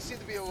 That definitely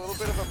seemed to be a little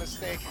bit of a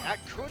mistake. That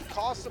could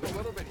cost him a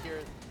little bit here.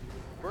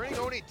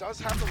 Bernanoni does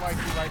have the life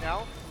lead right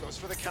now. Goes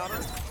for the counter.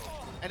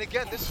 And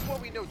again, this is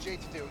what we know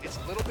Jade to do. It's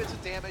little bits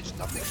of damage,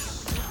 nothing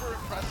super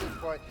impressive,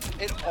 but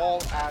it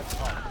all adds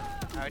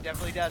up. Oh, it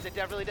definitely does. It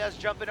definitely does.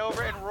 Jumping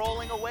over and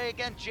rolling away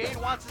again. Jade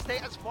wants to stay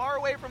as far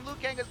away from Liu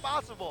Kang as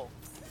possible.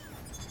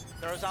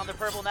 Throws on the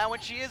purple. Now when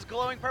she is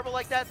glowing purple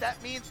like that,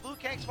 that means Liu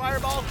Kang's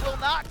fireballs will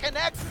not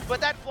connect, but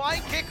that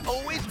flying kick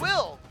always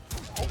will.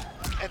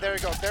 And there you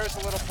go. There's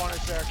a little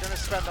punish there. Going to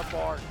spend the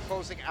bar,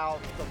 closing out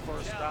the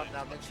first round.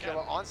 Now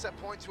Ninjakilla on set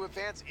point to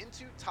advance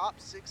into top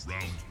 16.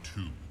 Round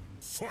 2.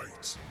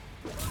 Fight.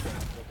 So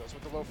goes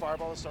with the low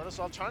fireball to start us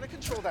off, trying to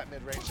control that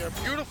mid-range there.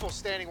 Beautiful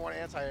standing one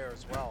anti-air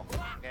as well.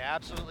 Yeah,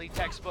 absolutely.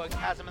 Textbook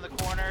has him in the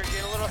corner.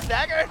 Get a little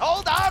stagger. And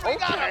hold on, we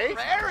got a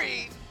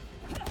parry.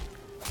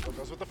 So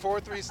goes with the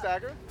 4-3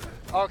 stagger.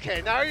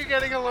 Okay, now you're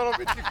getting a little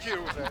bit too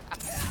cute with it.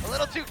 A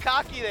little too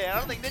cocky there. I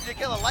don't think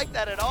Ninjakilla liked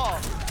that at all.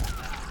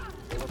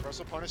 The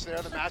reversal punish there,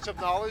 the matchup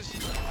knowledge.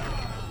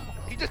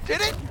 He just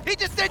did it. He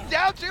just did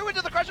down 2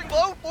 into the crushing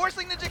blow,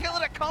 forcing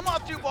Ninjakilla to come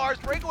off 2 bars,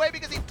 break away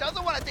because he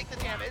doesn't want to take the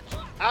damage.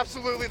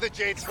 Absolutely the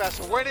Jade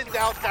special. When in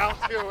doubt, down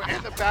 2,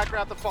 and the back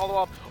grab to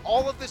follow up.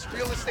 All of this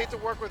real estate to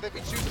work with if he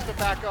chooses to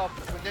back up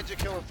with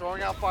Ninjakilla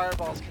throwing out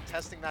fireballs,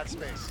 contesting that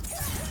space.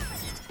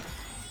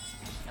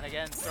 And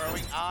again,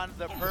 throwing on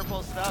the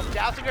purple stuff,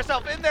 dousing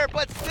herself in there,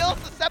 but still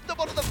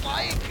susceptible to the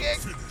flying kick.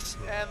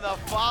 And the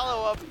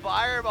follow-up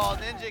fireball,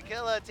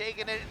 Ninjakilla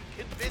taking it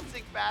in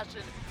convincing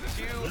fashion,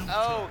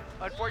 2-0.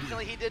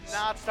 Unfortunately, he did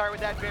not start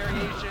with that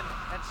variation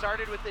and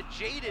started with the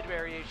Jaded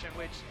variation,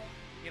 which,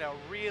 you know,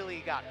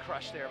 really got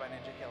crushed there by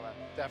Ninjakilla.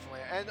 Definitely.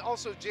 And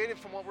also, Jaded,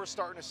 from what we're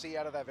starting to see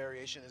out of that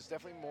variation, is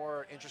definitely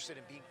more interested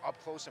in being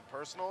up close and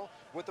personal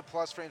with the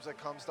plus frames that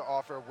comes to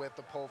offer with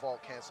the pole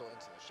vault cancel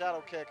into the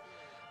shadow kick.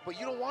 But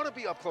you don't want to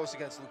be up close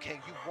against Liu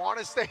Kang. You want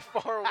to stay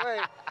far away.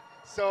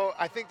 So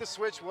I think the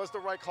switch was the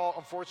right call.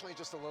 Unfortunately,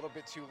 just a little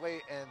bit too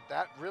late. And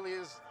that really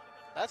is,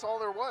 that's all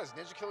there was.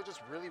 Ninjakilla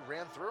just really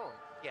ran through him.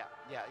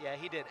 Yeah,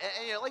 he did.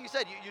 And you know, like you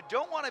said, you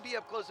don't want to be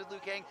up close with Liu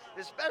Kang,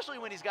 especially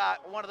when he's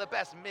got one of the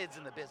best mids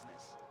in the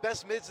business.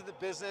 Best mids in the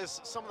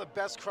business, some of the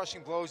best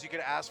crushing blows you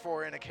could ask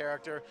for in a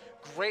character.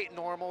 Great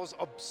normals,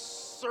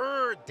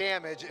 absurd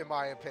damage in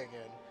my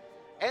opinion.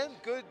 And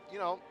good, you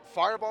know,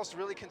 fireballs to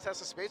really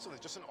contest the space with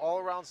it. Just an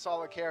all-around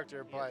solid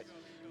character, but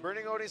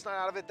Burning Odie's not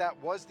out of it. That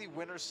was the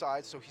winner's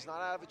side, so he's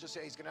not out of it just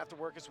yet. He's going to have to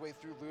work his way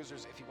through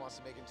losers if he wants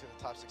to make it to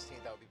the top 16.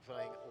 That will be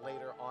playing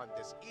later on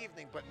this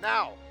evening. But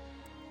now,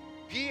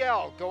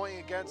 PL going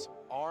against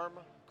ARM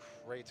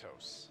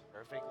Kratos.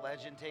 Perfect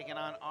Legend taking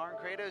on ARM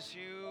Kratos,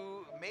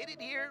 who made it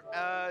here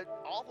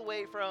all the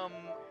way from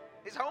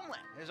his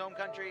homeland, his home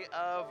country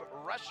of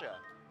Russia,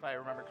 if I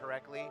remember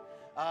correctly.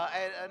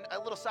 And a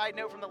little side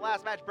note from the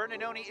last match,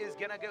 Bernanoni is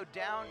going to go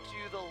down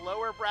to the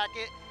lower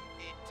bracket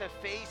to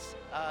face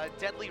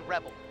Deadly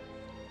Rebel.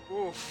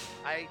 Oof.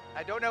 I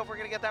don't know if we're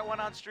going to get that one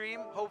on stream.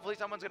 Hopefully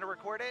someone's going to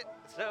record it,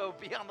 so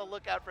be on the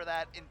lookout for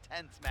that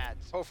intense match.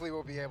 Hopefully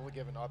we'll be able to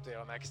give an update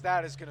on that, because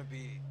that is going to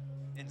be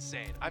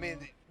insane. I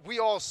mean, we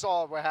all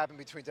saw what happened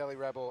between Deadly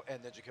Rebel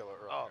and Ninjakilla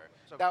earlier. Oh,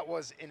 so that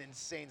was an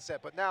insane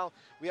set. But now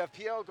we have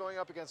PL going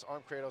up against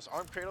ARM Kratos.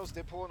 ARM Kratos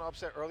did pull an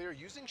upset earlier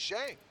using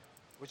Shang,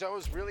 which I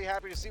was really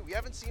happy to see. We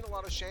haven't seen a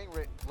lot of Shang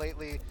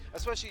lately,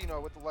 especially, you know,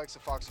 with the likes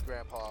of Foxy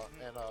Grandpa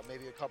and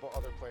maybe a couple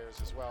other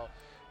players as well.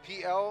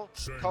 PL,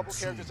 a couple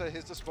characters at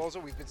his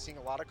disposal. We've been seeing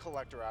a lot of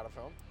Collector out of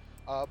him.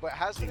 But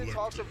has been in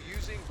talks of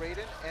using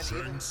Raiden, and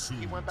even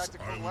he went back to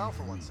Kung Lao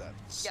for one set.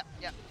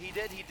 Yeah, he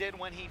did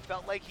when he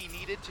felt like he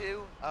needed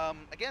to.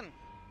 Again,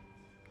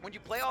 when you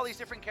play all these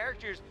different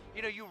characters,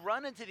 you know, you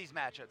run into these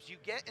matchups. You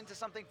get into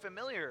something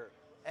familiar,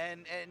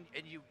 and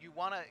you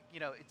want to, you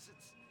know, it's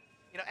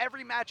you know,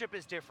 every matchup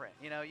is different.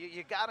 You know,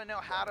 you got to know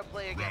how to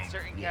play against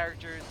certain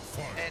characters.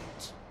 And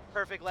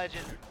Perfect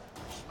Legend,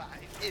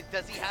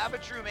 does he have a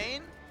true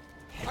main?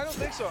 I don't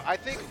think so. I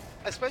think,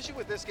 especially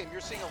with this game,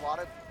 you're seeing a lot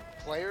of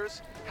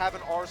players have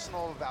an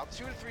arsenal of about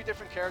 2 to 3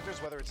 different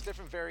characters, whether it's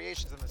different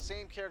variations in the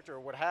same character or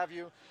what have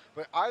you.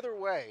 But either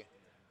way,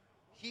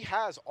 he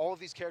has all of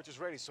these characters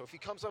ready. So if he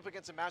comes up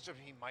against a matchup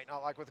he might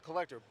not like with the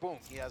Collector, boom,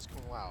 he has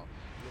Kung Lao.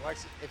 He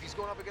likes it. If he's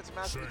going up against a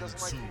matchup he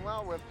doesn't like Kung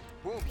Lao with,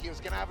 boom, he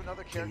was going to have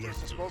another character at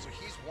his disposal.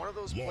 He's one of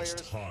those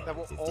players that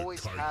will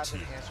always have an answer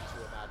to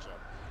a matchup.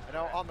 And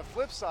now on the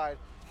flip side,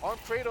 on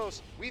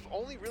Kratos, we've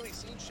only really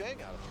seen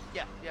Shang out of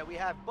him. Yeah, we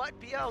have. But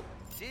PL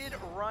did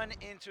run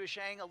into a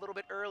Shang a little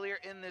bit earlier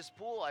in this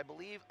pool, I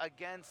believe,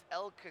 against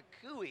El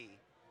Kakui.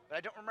 But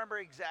I don't remember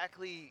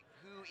exactly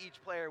who each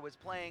player was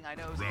playing. I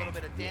know it was a little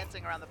bit of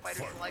dancing around the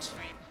Fighters Select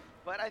stream.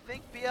 But I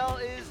think PL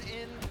is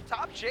in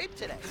top shape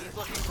today. He's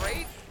looking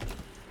great.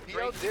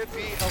 PL did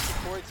beat El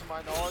Kakui to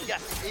my knowledge.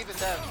 Yes. Even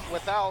then,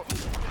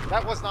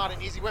 that was not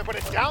an easy win. But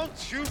a down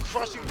 2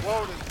 crushing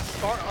blow to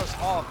start us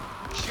off.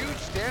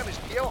 Huge damage.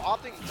 PL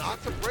opting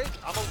not to break.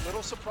 I'm a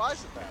little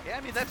surprised at that. Yeah,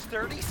 I mean, that's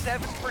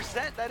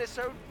 37%. That is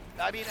so,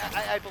 I mean,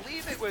 I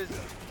believe it was,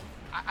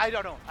 I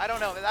don't know.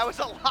 That was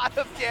a lot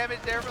of damage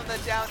there from the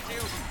down 2.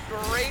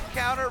 Great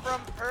counter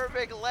from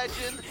Perfect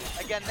Legend.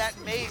 Again, that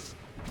mace,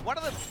 one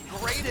of the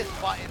greatest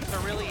buttons to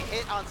really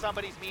hit on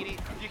somebody's meaty.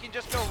 You can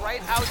just go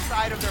right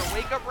outside of their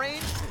wake-up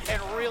range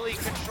and really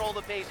control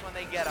the pace when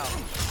they get up.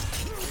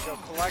 you go.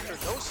 Collector,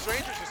 no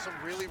strangers with some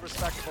really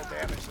respectable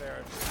damage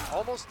there.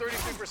 Almost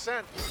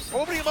 33%.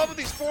 Opening him up with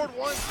these forward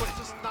ones, but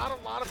just not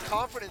a lot of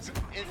confidence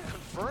in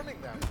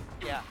confirming them.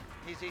 Yeah,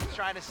 he's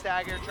trying to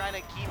stagger, trying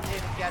to keep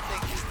him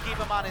guessing, keep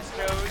him on his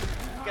toes,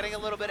 getting a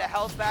little bit of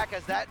health back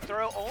as that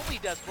throw only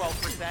does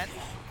 12%.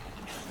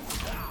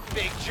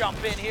 Big jump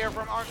in here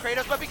from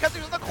Kratos, but because he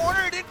was in the corner,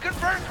 it didn't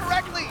convert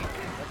correctly.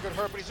 That could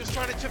hurt, but he's just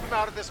trying to chip him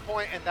out at this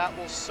point, and that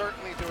will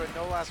certainly do it.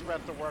 No last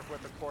breath to work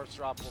with. The corpse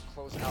drop will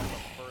close out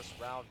the first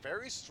round.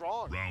 Very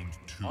strong. Round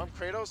 2.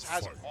 Kratos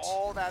has Fight.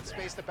 all that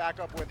space to back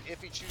up with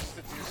if he chooses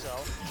to do so.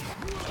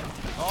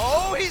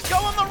 Oh, he's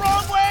going the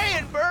wrong way,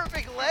 and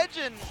Perfect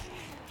Legend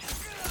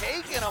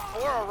taking him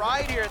for a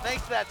ride here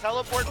thanks to that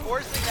teleport,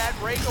 forcing that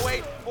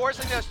breakaway,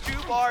 forcing those 2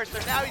 bars. So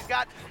now he's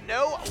got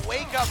no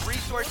wake-up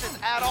resources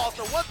at all.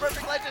 So once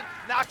Perfect Legend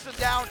knocks him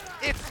down,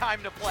 it's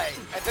time to play.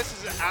 And this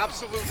is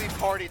absolutely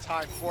party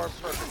time for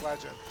Perfect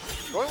Legend.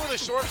 Going with a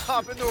short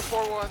hop into a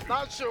 4-1,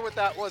 not sure what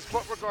that was,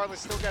 but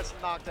regardless, still gets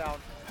knocked down.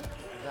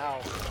 And now,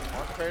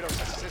 Kratos,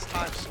 this is his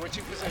time,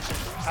 switching position.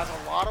 Has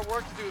a lot of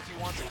work to do if he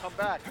wants to come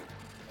back.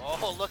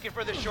 Oh, looking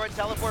for the short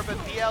teleport, but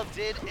PL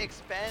did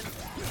expend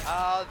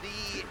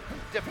the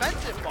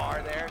defensive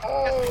bar there.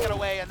 Gets to get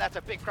away, and that's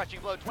a big crushing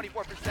blow,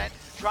 24%.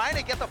 Trying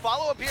to get the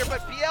follow-up here,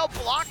 but PL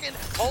blocking,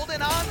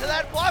 holding on to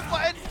that block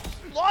button,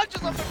 launches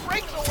him and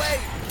breaks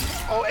away.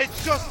 Oh,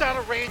 it's just out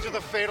of range of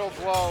the fatal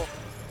blow.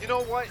 You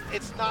know what?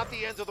 It's not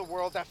the end of the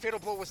world. That fatal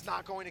blow was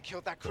not going to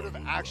kill. That could have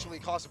actually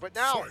cost it. But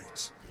now,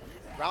 Fight.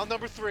 round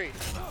number 3.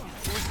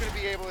 Who's going to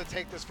be able to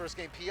take this first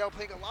game? PL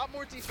playing a lot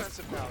more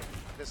defensive now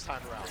this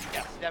time around.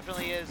 Yes,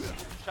 definitely is.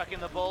 Chucking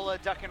the bola,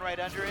 ducking right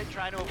under it,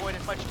 trying to avoid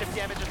as much tip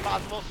damage as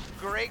possible.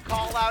 Great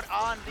call out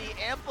on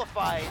the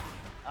amplified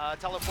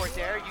teleport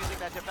there, using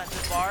that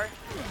defensive bar.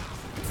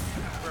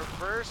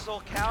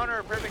 Reversal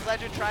counter, Perfect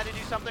Legend trying to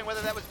do something,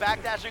 whether that was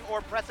backdashing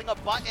or pressing a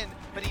button,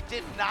 but he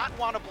did not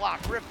want to block,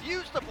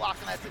 refused to block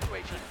in that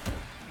situation.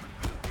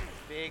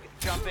 Big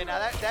jump in. Now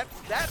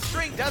that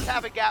string does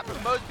have a gap,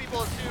 but most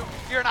people assume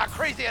you're not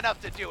crazy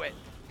enough to do it.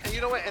 And you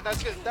know what? And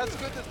that's good. That's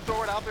good to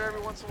throw it out there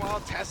every once in a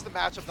while, test the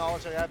matchup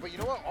knowledge I had. But you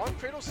know what?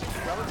 Kratos seems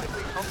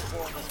relatively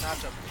comfortable in this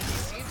matchup.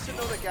 He seems to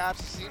know the gaps.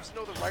 He seems to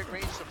know the right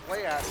range to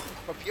play at.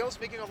 But PL's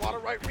making a lot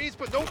of right reads,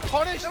 but no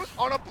punish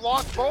on a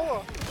blocked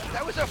bola.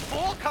 That was a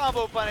full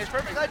combo punish.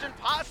 Perfect Legend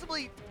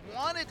possibly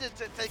wanted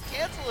to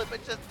cancel it,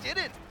 but just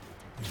didn't.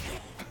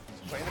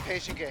 Playing the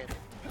patient game.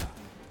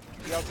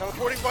 PL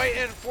teleporting right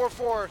in,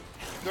 4-4.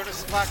 Gonna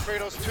smack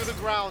Kratos to the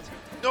ground.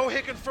 No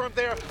hit confirmed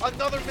there.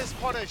 Another missed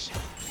punish.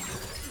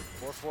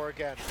 4-4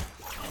 again.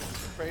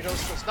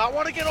 Kratos does not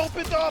want to get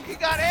opened up. He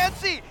got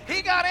antsy.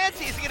 He got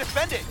antsy. Is he gonna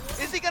spend it?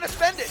 Is he gonna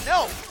spend it?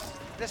 No.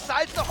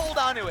 Decides to hold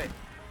on to it.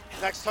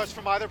 Next touch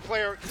from either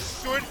player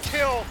should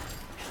kill.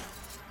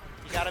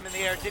 He got him in the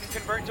air. Didn't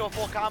convert into a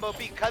full combo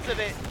because of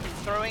it.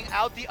 Throwing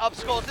out the up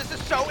skulls. This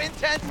is so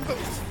intense.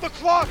 The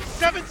clock,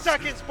 7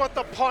 seconds, but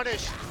the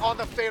punish on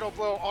the fatal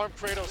blow.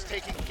 Kratos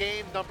taking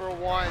game number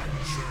 1.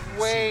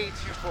 Way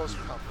too close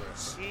for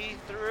comfort. He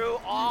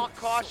threw all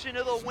caution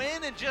to the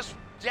wind and just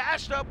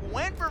dashed up,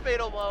 went for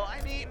fatal blow.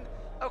 I mean,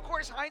 of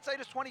course, hindsight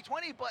is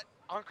 20/20, but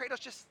Kratos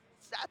just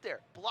sat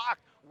there,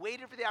 blocked,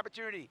 waited for the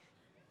opportunity.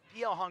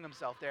 PL hung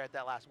himself there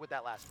at with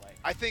that last play.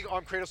 I think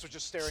Kratos was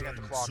just staring at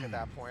the clock at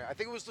that point. I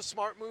think it was the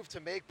smart move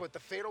to make, but the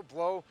fatal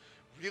blow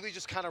really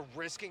just kind of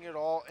risking it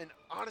all. And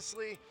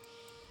honestly,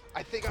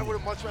 I think I would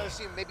have much rather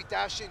seen him maybe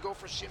dash in, go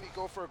for shimmy,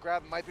 go for a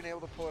grab, might have been able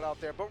to pull it out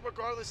there. But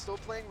regardless, still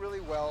playing really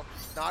well.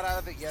 Not out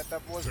of it yet.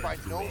 That was by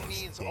no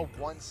means a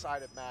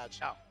one-sided match.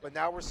 No. But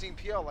now we're seeing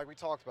PL, like we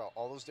talked about,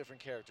 all those different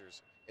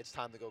characters. It's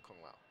time to go Kung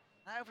Lao.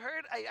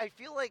 I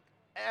feel like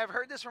I've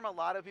heard this from a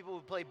lot of people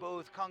who play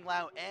both Kung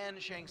Lao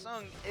and Shang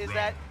Tsung, is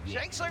that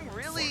Shang Tsung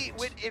really,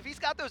 if he's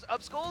got those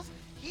up skulls,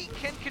 he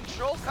can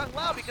control Kung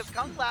Lao because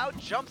Kung Lao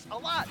jumps a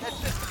lot.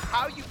 That's just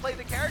how you play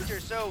the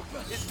character. So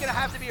it's going to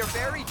have to be a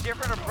very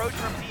different approach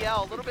from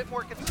PL, a little bit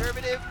more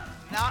conservative,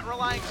 not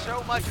relying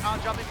so much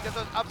on jumping because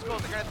those up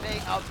skulls are going to play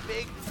a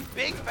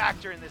big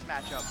factor in this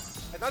matchup.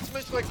 And not to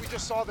mention, like we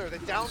just saw there, the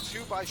down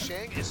 2 by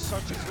Shang is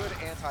such a good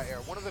anti-air.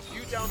 One of the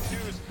few down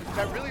 2s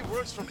that really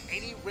works from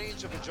any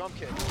range of a jump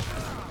kick.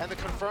 And to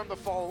confirm the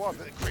follow-up.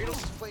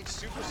 Kratos is playing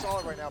super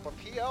solid right now, but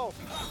PL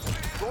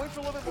going for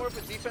a little bit more of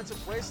a defensive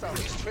playstyle.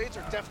 These trades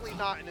are definitely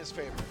not in his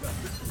favor.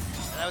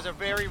 And that was a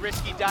very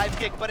risky dive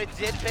kick, but it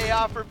did pay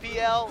off for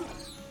PL.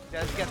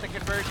 Does get the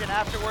conversion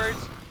afterwards.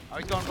 Oh,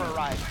 he's going for a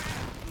ride.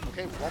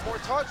 Okay, one more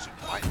touch.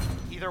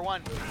 Either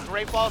one.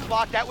 Great balls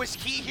block. That was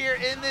key here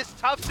in this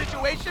tough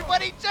situation,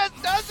 but he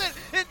just doesn't.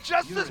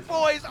 Injustice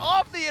Boys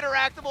off the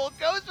interactable.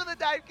 Goes for the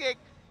dive kick.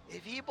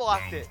 If he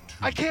blocked it.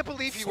 I can't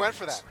believe he went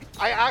for that.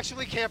 I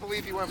actually can't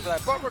believe he went for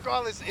that. But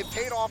regardless, it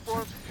paid off for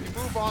him.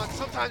 You move on.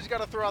 Sometimes you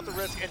got to throw out the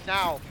risk, and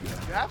now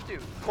You have to.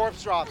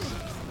 corpse drops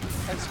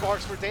and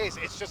sparks for days.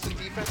 It's just a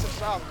defensive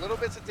style. Little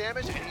bits of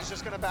damage, and he's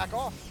just going to back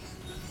off.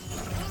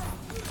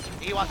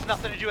 He wants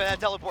nothing to do with that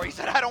teleport. He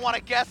said, I don't want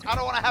to guess. I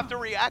don't want to have to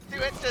react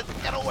to it. Just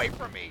get away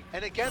from me.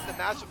 And again, the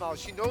matchup knowledge.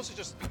 She knows to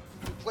just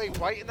play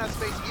right in that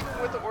space,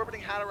 even with the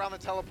orbiting hat around the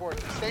teleport,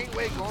 staying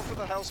away, going for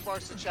the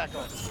Hellsparks to check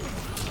him.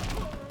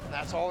 And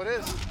that's all it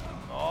is.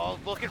 Oh,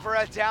 looking for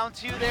a down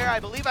 2 there. I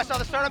believe I saw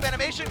the startup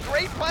animation.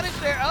 Great punish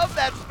there of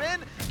that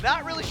spin.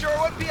 Not really sure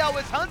what PL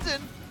was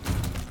hunting.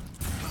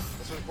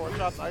 This was a board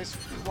drop, nice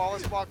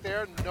flawless block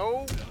there.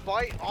 No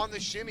bite on the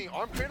shimmy.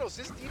 Arm Kratos,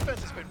 his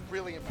defense has been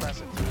really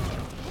impressive.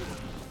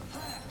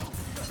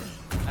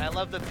 I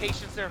love the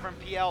patience there from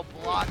PL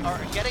block, or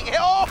getting hit.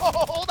 Oh,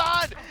 hold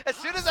on! As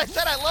soon as I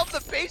said I love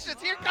the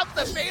patience, here comes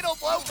the fatal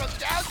blow from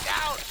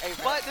downtown. Hey,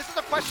 but this is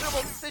a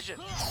questionable decision.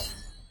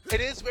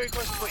 It is very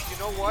questionable, but you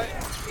know what?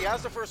 He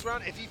has the first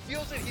round. If he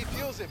feels it, he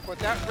feels it. But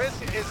that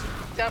risk is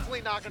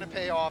definitely not going to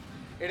pay off.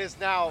 It is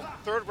now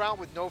third round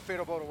with no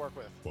fatal blow to work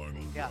with.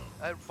 Final Yeah,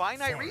 round. a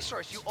finite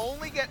resource. You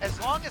only get, as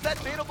long as that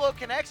fatal blow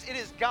connects, it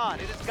is gone.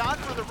 It is gone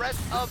for the rest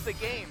of the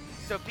game.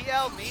 So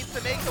PL needs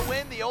to make the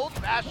win the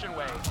old-fashioned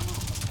way.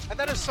 And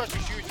that is such a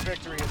huge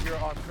victory if you're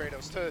on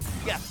Kratos. To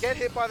get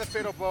hit by the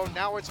fatal blow,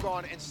 now it's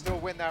gone, and still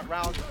win that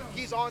round.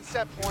 He's on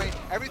set point.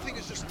 Everything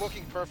is just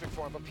looking perfect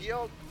for him. But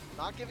PL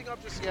not giving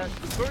up just yet.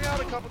 Throwing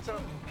out a couple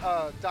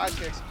dive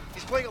kicks.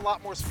 He's playing a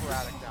lot more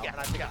sporadic now, and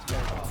I think it's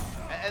paying off.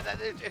 And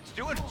it's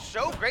doing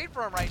so great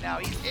for him right now.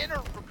 He's in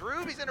a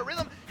groove, he's in a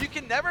rhythm. You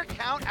can never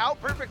count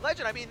out Perfect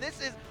Legend. I mean,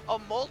 this is a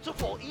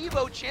multiple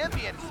EVO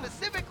champion,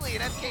 specifically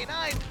in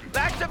MK9,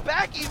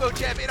 back-to-back EVO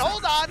champion.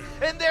 Hold on,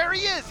 and there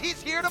he is.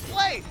 He's here to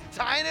play,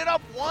 tying it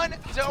up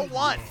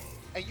 1-1.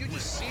 And you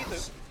just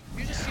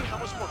see how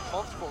much more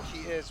comfortable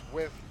he is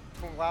with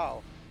Kung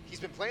Lao. He's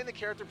been playing the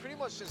character pretty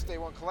much since day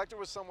one. Collector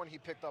was someone he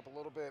picked up a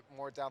little bit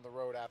more down the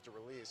road after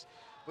release.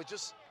 But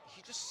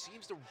he just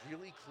seems to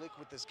really click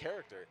with this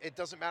character. It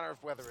doesn't matter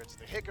whether it's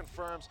the hit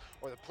confirms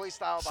or the play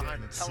style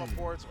behind the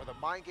teleports or the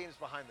mind games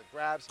behind the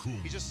grabs.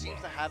 He just seems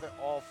to have it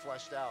all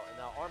fleshed out. And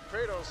now Arm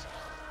Kratos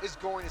is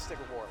going to stick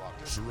with Warlock.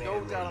 There's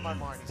no doubt in my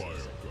mind he's going to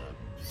stick with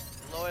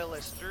that.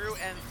 Loyalist through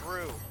and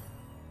through.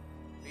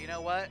 But you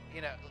know what?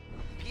 You know,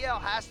 PL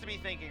has to be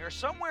thinking, or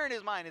somewhere in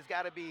his mind has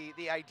got to be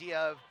the idea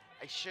of,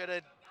 I should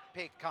have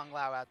picked Kung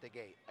Lao out the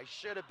gate. I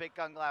should have picked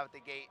Kung Lao at the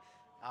gate.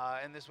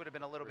 And this would have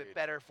been a little bit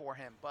better for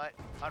him. But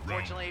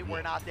unfortunately,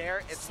 we're not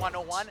there. It's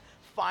 1-1.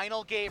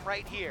 Final game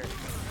right here.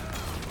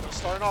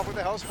 Starting off with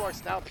the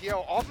Hellsparks, now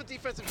PL off a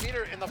defensive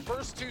meter in the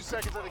first 2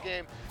 seconds of the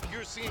game.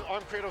 You're seeing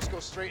Arm Kratos go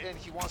straight in.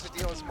 He wants to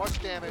deal as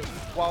much damage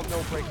while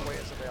no breakaway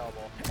is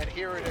available. And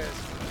here it is,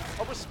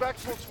 a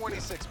respectful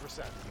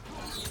 26%.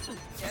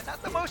 Yeah,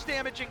 not the most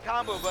damaging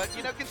combo, but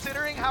you know,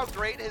 considering how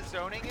great his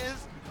zoning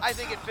is, I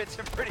think it fits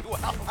him pretty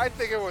well. I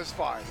think it was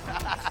fine.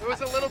 It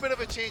was a little bit of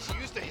a change. He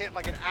used to hit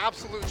like an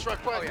absolute truck,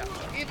 but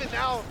even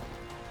now,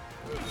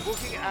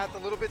 looking at the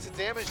little bits of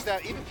damage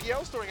that even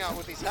PL's throwing out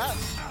with these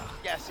hats.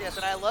 Yes,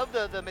 and I love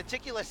the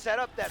meticulous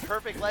setup that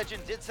Perfect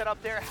Legend did set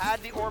up there,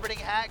 had the orbiting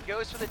hat,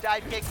 goes for the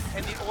dive kick,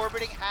 and the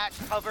orbiting hat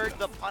covered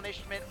the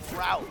punishment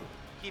route,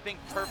 keeping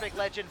Perfect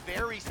Legend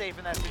very safe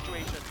in that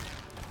situation.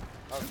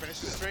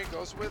 Finishes the string,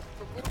 goes with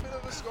a little bit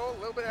of the skull, a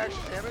little bit of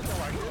extra damage, I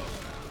like it.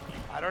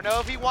 I don't know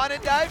if he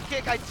wanted dive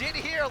kick. I did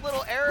hear a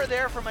little error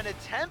there from an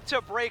attempt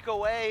to break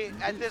away.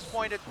 At this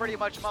point, it's pretty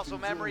much muscle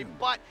memory,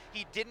 but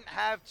he didn't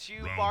have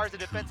 2 bars of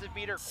defensive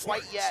meter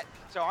quite yet.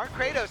 So Arm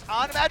Kratos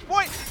on a match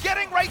point,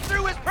 getting right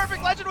through his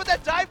Perfect Legend with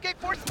that dive kick,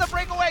 forcing the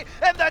breakaway,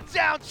 and the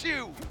down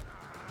 2.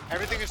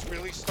 Everything is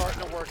really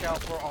starting to work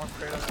out for Arm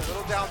Kratos. A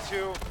little down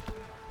 2.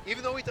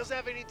 Even though he doesn't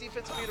have any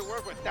defensive meter to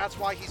work with, that's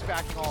why he's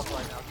backing off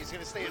right now. He's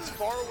going to stay as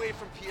far away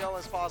from PL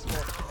as possible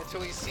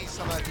until he sees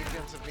some of that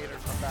defensive meter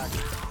come back.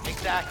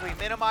 Exactly.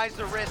 Minimize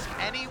the risk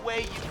any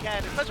way you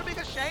can, especially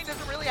because Shang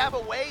doesn't really have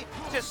a way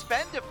to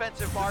spend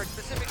defensive bars,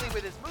 specifically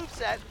with his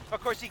moveset. Of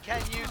course, he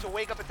can use a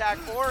wake-up attack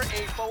or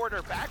a forward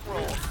or back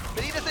roll,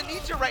 but he doesn't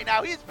need to right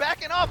now. He's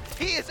backing off.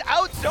 He is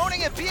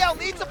out-zoning, and PL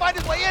needs to find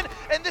his way in,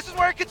 and this is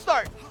where it can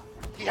start.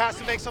 He has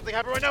to make something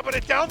happen right now, but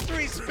a down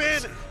 3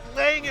 spin,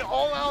 laying it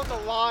all out on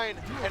the line,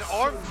 and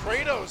Arm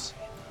Kratos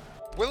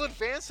will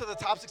advance to the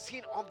top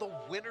 16 on the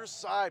winner's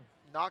side,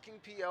 knocking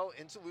PL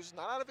into losers.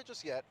 Not out of it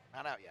just yet.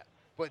 Not out yet.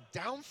 But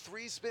down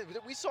 3 spin.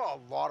 We saw a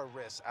lot of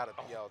risks out of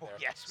PL there.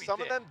 Yes, we Some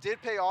did. of them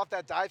did pay off.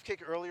 That dive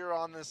kick earlier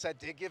on in the set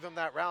did give him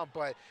that round,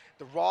 but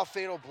the raw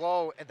fatal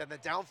blow and then the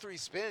down 3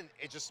 spin,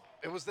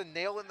 it was the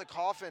nail in the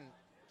coffin.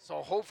 So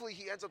hopefully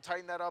he ends up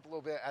tightening that up a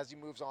little bit as he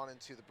moves on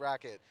into the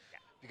bracket.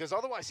 Because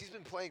otherwise, he's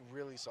been playing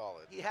really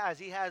solid. He has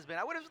been.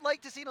 I would have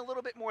liked to seen a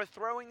little bit more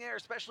throwing there,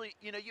 especially,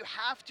 you know, you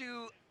have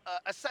to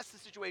assess the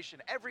situation.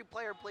 Every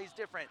player plays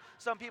different.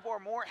 Some people are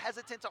more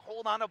hesitant to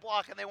hold on a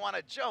block and they want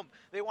to jump.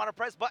 They want to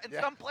press buttons.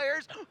 Some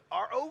players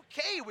are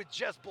okay with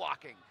just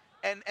blocking,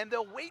 and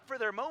they'll wait for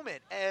their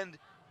moment. And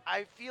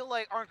I feel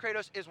like Arm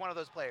Kratos is one of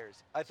those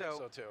players. I think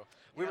so too.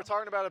 We were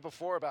talking about it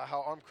before about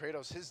how Arm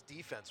Kratos, his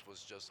defense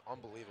was just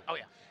unbelievable. Oh,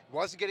 yeah. He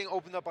wasn't getting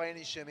opened up by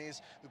any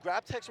shimmies. The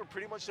grab techs were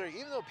pretty much there.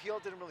 Even though PL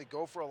didn't really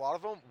go for a lot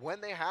of them,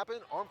 when they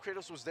happened, Arm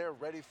Kratos was there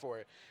ready for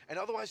it. And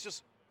otherwise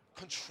just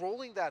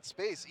controlling that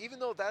space, even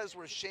though that is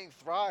where Shang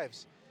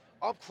thrives.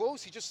 Up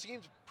close, he just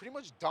seemed pretty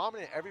much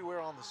dominant everywhere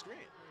on the screen.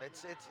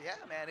 Yeah,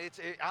 man.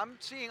 I'm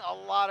seeing a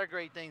lot of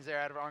great things there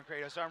out of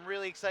Arncratos, so I'm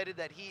really excited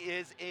that he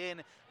is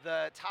in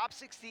the top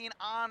 16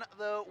 on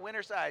the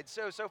winner side.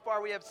 So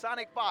far we have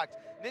SonicFox,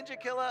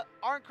 Ninjakilla,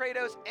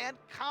 Arncratos, and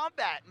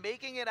Combat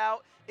making it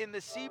out in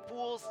the C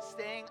pools,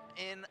 staying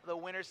in the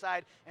winner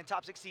side, and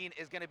top 16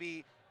 is going to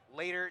be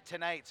later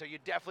tonight, so you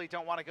definitely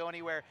don't want to go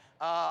anywhere.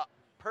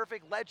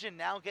 Perfect Legend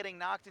now getting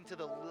knocked into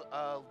the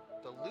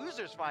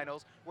losers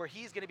finals, where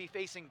he's going to be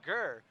facing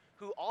Gur,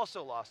 who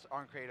also lost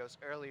Arncratos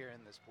earlier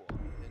in this pool.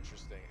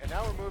 Interesting. And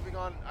now we're moving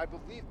on. I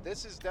believe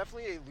this is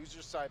definitely a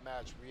loser side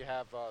match. We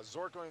have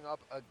Zork going up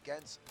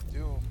against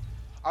Doom.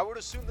 I would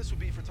assume this would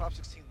be for top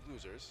 16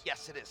 losers.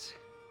 Yes, it is.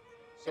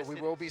 So yes,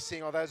 we will be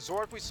seeing all that.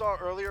 Zork we saw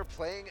earlier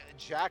playing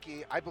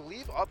Jackie, I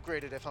believe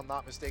upgraded if I'm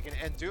not mistaken,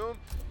 and Doom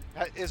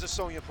is a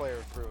Sonya player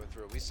through and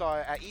through. We saw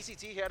at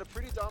ECT he had a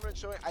pretty dominant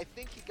showing. I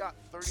think he got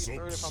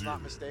 33rd if I'm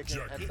not mistaken,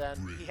 and then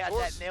he had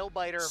that nail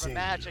biter of a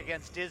match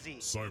against Dizzy.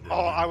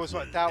 Oh,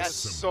 that was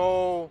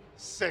so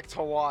sick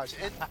to watch.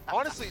 And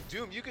honestly,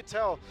 Doom, you could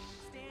tell,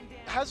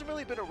 hasn't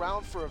really been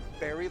around for a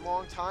very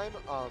long time.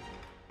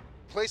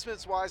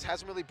 Placements-wise,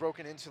 hasn't really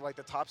broken into like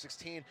the top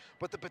 16,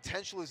 but the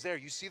potential is there.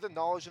 You see the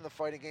knowledge in the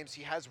fighting games.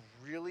 He has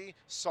really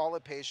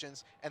solid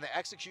patience, and the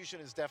execution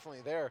is definitely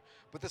there.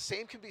 But the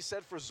same can be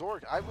said for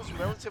Zork. I was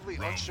relatively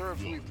unsure of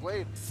who he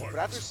played, but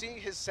after seeing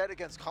his set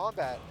against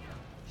Combat,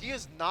 he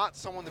is not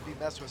someone to be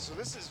messed with. So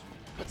this is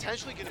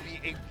potentially going to be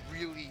a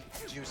really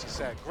juicy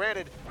set.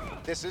 Granted,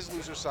 this is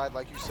loser side,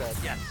 like you said.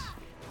 Yes.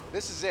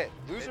 This is it.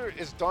 Loser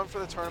is done for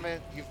the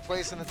tournament. You've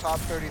placed in the top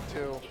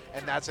 32,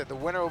 and that's it. The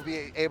winner will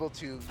be able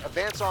to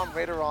advance on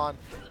later on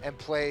and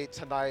play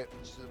tonight,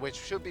 which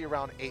should be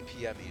around 8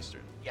 p.m.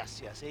 Eastern.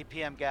 Yes, 8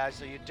 p.m. guys,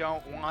 so you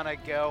don't want to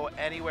go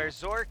anywhere.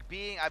 Zork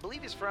being, I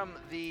believe he's from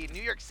the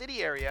New York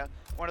City area,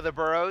 one of the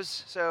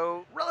boroughs,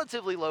 so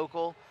relatively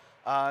local.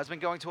 Has been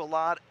going to a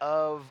lot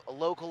of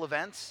local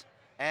events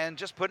and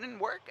just putting in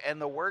work, and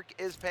the work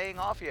is paying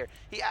off here.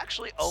 He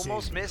actually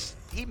almost missed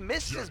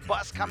his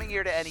bus coming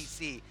here to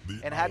NEC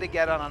and had to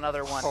get on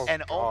another one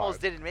and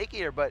almost didn't make it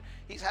here, but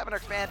he's having a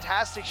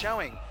fantastic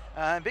showing.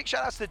 Big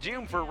shout outs to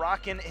Doom for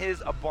rocking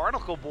his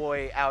Barnacle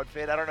Boy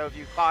outfit. I don't know if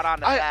you caught on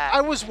to that.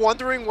 I was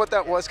wondering what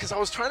that was because I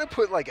was trying to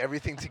put like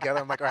everything together.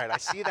 I'm like, all right, I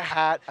see the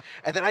hat,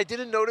 and then I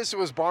didn't notice it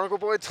was Barnacle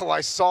Boy till I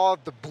saw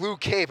the blue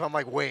cape. I'm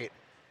like, wait.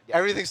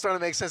 Everything's starting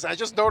to make sense. I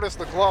just noticed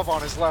the glove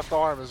on his left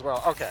arm as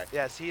well. Okay.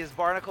 Yes, he is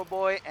Barnacle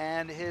Boy,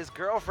 and his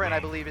girlfriend, I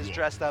believe, is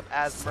dressed up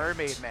as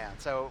Mermaid Man.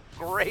 So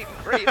great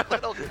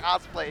little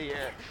cosplay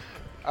here.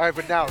 All right,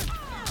 but now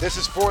this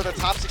is for the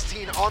top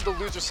 16 on the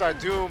loser side.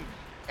 Doom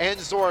and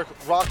Zork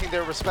rocking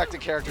their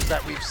respective characters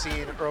that we've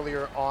seen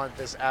earlier on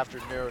this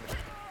afternoon.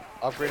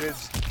 Upgraded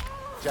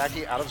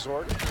Jackie out of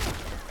Zork,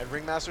 and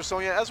Ringmaster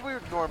Sonya as we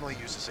normally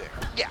used to see.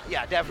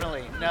 Yeah,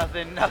 definitely.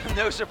 Nothing,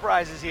 no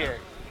surprises here.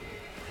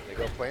 They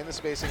go play in the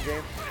spacing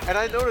game. And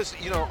I noticed,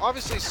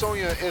 obviously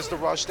Sonya is the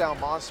rush down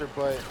monster,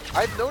 but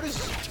I've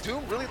noticed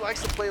Doom really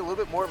likes to play a little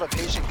bit more of a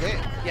patient game.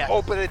 Yeah.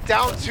 Open it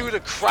down two to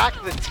crack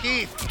the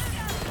teeth.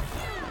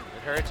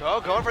 It hurts. Oh,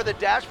 going for the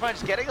dash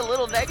punch, getting a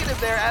little negative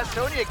there as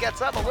Sonya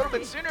gets up a little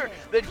bit sooner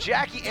than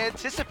Jackie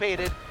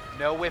anticipated.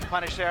 No whiff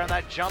punish there on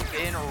that jump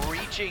in,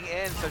 reaching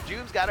in. So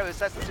Doom's got to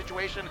assess the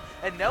situation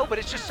and know, but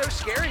it's just so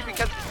scary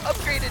because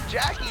upgraded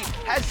Jackie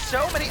has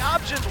so many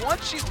options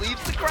once she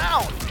leaves the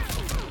ground.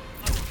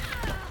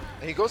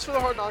 And he goes for the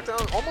hard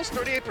knockdown, almost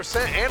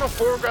 38%, and a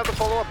forward grab to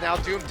follow up. Now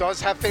Doom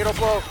does have Fatal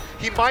Blow.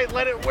 He might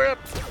let it whip.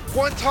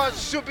 One touch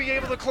should be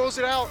able to close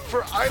it out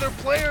for either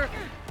player.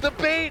 The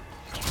bait.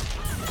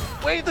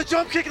 Wait, the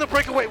jump kick and the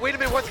breakaway. Wait a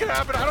minute, what's gonna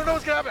happen? I don't know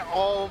what's gonna happen.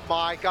 Oh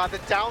my God, the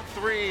down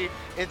three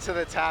into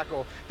the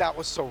tackle. That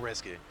was so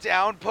risky.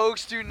 Down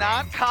pokes do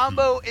not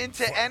combo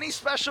into any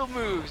special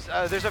moves.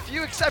 There's a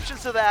few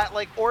exceptions to that,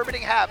 like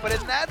orbiting hat, but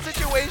in that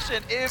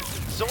situation, if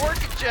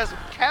Zork just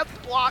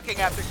kept blocking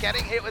after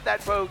getting hit with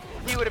that poke,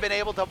 he would have been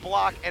able to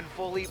block and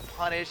fully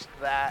punish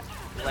that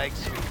leg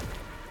sweep.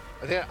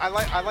 I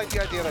like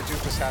the idea that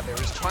Doofus had there.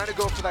 He's trying to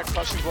go for that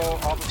crushing blow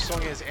off of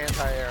Sonya's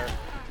anti-air.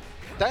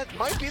 That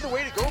might be the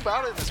way to go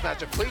about it in this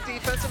matchup. Play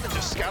defensive and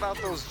just scout out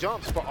those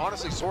jumps, but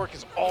honestly, Zork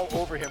is all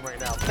over him right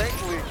now.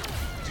 Thankfully,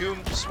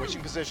 Doom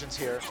switching positions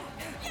here.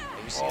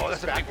 Oh,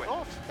 that's a big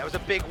whiff. That was a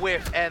big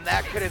whiff, and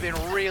that could have been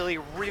really,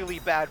 really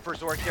bad for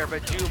Zork there,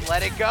 but Doom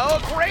let it go.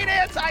 Great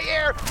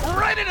anti-air,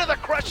 right into the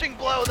crushing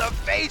blow. The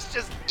face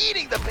just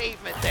eating the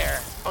pavement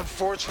there.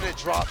 Unfortunate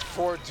drop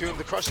for Doom.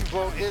 The crushing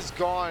blow is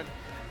gone,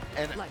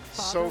 and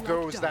so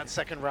goes that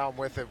second round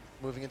with it.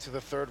 Moving into the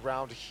third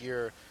round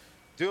here.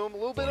 Doom, a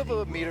little bit of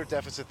a meter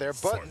deficit there,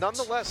 but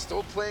nonetheless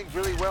still playing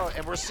really well,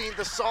 and we're seeing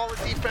the solid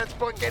defense,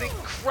 but getting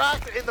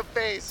cracked in the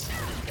face.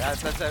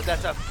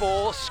 That's a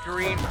full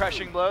screen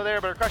crushing blow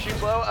there, but a crushing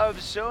blow of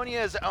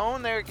Sonya's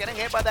own there. Getting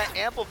hit by that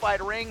amplified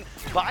ring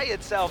by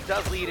itself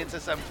does lead into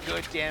some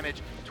good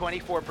damage.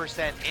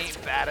 24%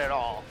 ain't bad at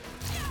all.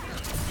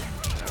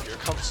 Now here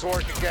comes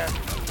Zork again.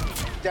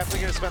 Definitely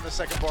gonna spend the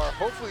second bar.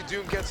 Hopefully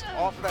Doom gets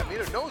off of that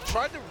meter. No,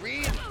 tried to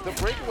read the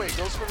breakaway,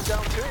 goes for the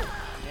down two.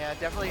 Yeah,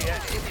 definitely.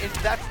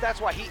 That's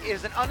why he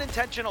is an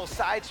unintentional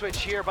side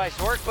switch here by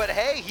Zork, but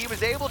hey, he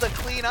was able to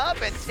clean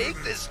up and take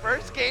this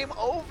first game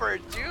over.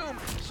 Doom,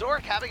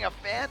 Zork having a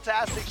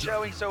fantastic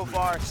showing so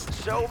far.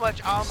 So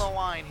much on the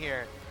line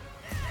here.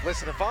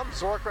 Listen, if I'm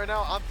Zork right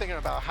now, I'm thinking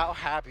about how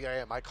happy I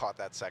am I caught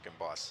that second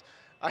bus.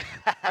 I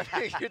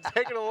mean, you're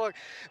taking a look.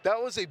 That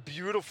was a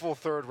beautiful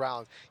third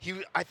round.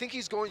 I think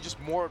he's going just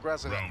more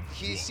aggressive.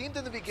 He seemed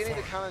in the beginning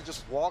to kind of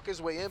just walk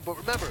his way in, but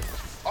remember,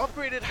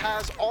 Upgraded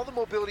has all the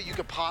mobility you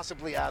could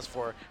possibly ask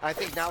for. And I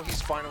think now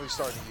he's finally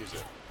starting to use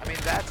it. I mean,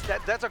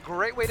 that's a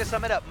great way to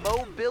sum it up.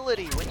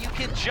 Mobility, when you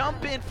can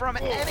jump in from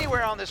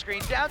anywhere on the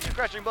screen, down to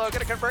crushing blow,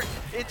 gonna convert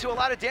into a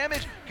lot of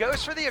damage,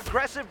 goes for the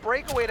aggressive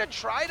breakaway to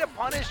try to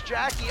punish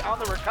Jackie on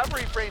the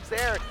recovery frames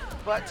there,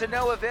 but to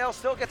no avail,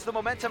 still gets the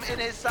momentum in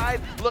his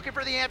side, looking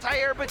for the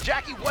anti-air, but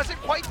Jackie wasn't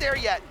quite there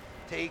yet.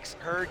 Takes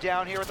her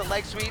down here with the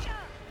leg sweep.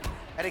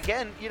 And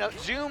again, you know,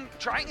 Zoom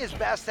trying his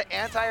best to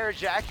anti-air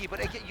Jackie, but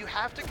again, you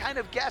have to kind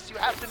of guess. You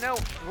have to know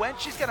when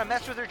she's going to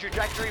mess with her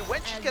trajectory,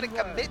 when she's going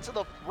to commit to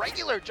the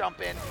regular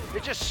jump in.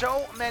 There's just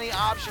so many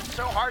options,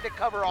 so hard to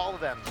cover all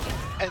of them.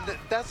 And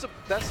that's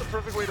the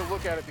perfect way to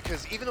look at it,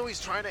 because even though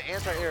he's trying to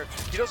anti-air,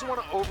 he doesn't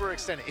want to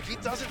overextend it. If he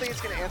doesn't think it's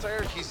going to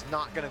anti-air, he's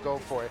not going to go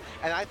for it.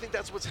 And I think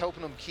that's what's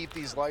helping him keep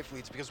these life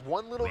leads, because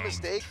one little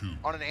mistake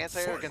on an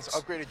anti-air against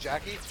upgraded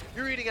Jackie,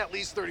 you're eating at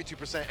least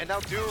 32%. And now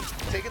Doom,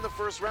 taking the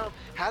first round,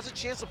 has a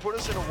chance to put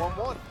us in a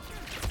 1-1.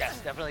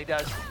 Yes, definitely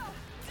does.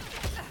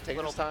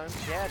 Taking his time.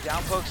 Yeah,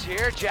 down pokes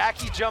here.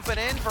 Jackie jumping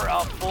in for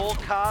a full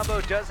combo.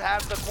 Does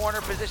have the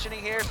corner positioning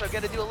here, so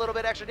going to do a little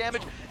bit extra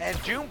damage.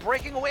 And Doom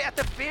breaking away at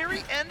the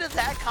very end of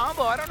that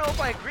combo. I don't know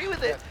if I agree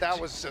with it. That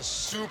was a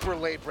super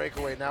late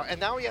breakaway now. And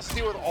now he has to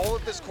deal with all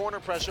of this corner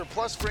pressure,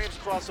 plus frames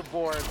across the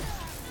board.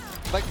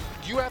 Like,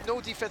 you have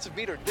no defensive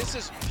meter. This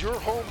is your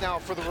home now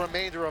for the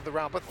remainder of the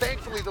round. But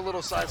thankfully, the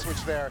little side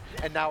switch there,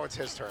 and now it's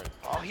his turn.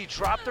 Oh, he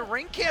dropped the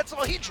ring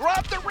cancel. He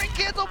dropped the ring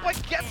cancel,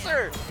 but gets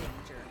her.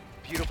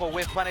 Beautiful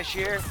whip punish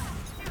here.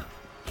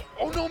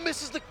 Oh no,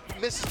 misses the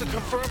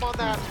confirm on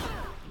that.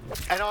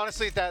 And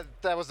honestly, that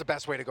was the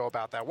best way to go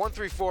about that.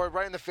 1-3-4,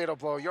 right in the fatal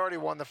blow. You already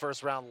won the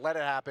first round. Let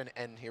it happen,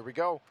 and here we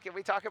go. Can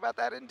we talk about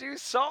that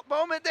induced salt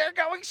moment there?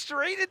 Going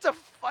straight into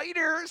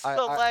fighter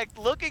select,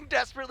 looking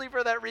desperately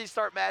for that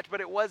restart match,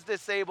 but it was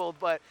disabled.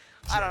 But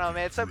I don't know,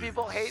 man. Some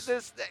people hate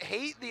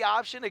the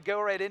option to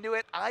go right into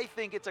it. I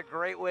think it's a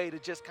great way to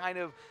just kind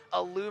of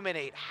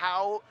illuminate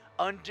how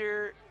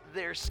under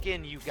their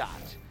skin you got.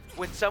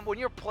 When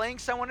you're playing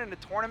someone in a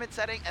tournament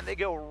setting and they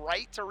go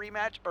right to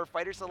rematch or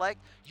fighter select,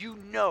 you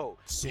know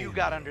you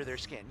got under their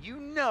skin. You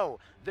know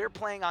they're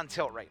playing on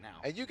tilt right now.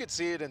 And you could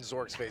see it in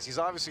Zork's face. He's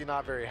obviously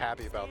not very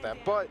happy about that,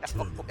 but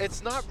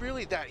it's not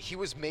really that he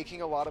was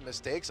making a lot of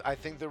mistakes. I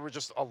think there were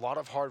just a lot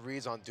of hard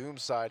reads on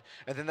Doom's side,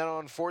 and then that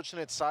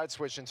unfortunate side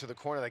switch into the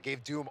corner that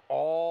gave Doom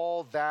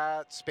all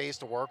that space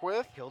to work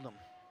with. Killed him.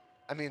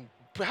 I mean,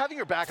 having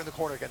your back in the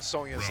corner against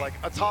Sonya is like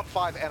a top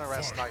 5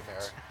 NRS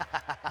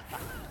nightmare.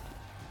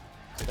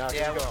 Now,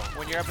 yeah,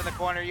 when you're up in the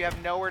corner, you have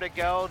nowhere to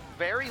go,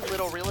 very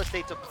little real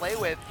estate to play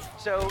with.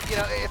 So, you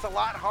know, it's a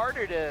lot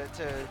harder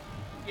to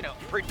you know,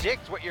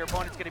 predict what your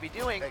opponent's going to be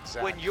doing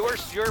when your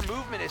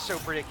movement is so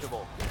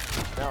predictable.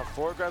 Now,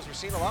 forward grabs, we're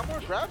seeing a lot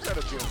more grabs out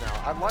of Doom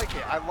now. I like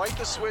it. I like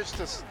the switch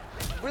to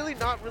really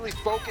not really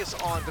focus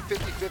on the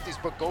 50-50s,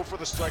 but go for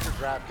the striker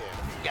grab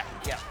game.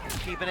 Yeah.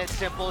 Keeping it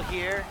simple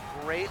here.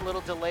 Great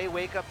little delay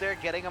wake up there,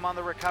 getting him on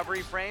the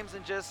recovery frames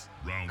and just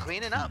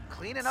cleaning up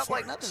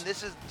like nothing.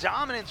 This is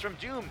dominance from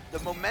Doom. The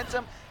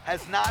momentum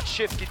has not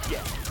shifted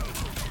yet.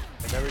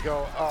 And there we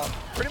go.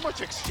 Pretty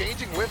much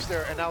exchanging whiffs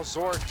there, and now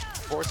Zork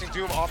forcing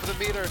Doom off of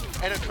the meter,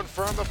 and it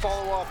confirmed the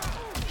follow-up.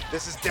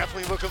 This is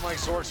definitely looking like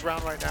Zork's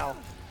round right now.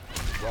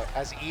 Well,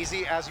 as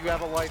easy as you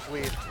have a life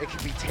lead, it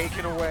can be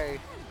taken away.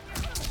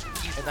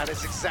 And that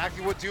is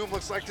exactly what Doom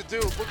looks like to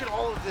do. Look at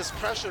all of this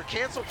pressure,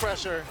 cancel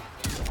pressure.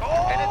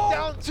 Oh! And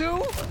it's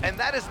down 2. And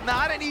that is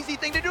not an easy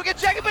thing to do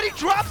against Jackie, but he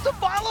drops the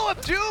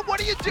follow-up. Doom,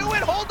 what are you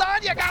doing? Hold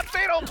on, you got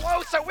fatal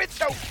blow, so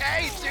it's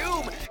okay.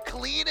 Doom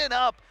cleaning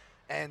up.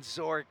 And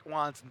Zork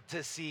wants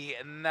to see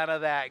none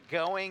of that.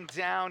 Going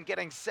down,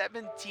 getting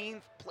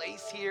 17th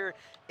place here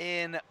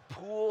in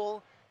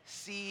Pool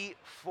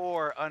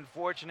C4.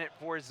 Unfortunate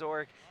for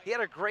Zork. He had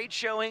a great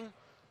showing.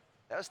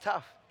 That was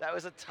tough. That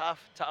was a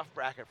tough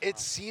bracket for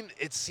him.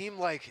 It seemed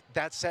like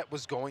that set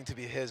was going to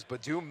be his,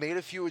 but Doom made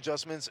a few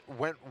adjustments,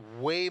 went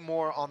way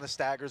more on the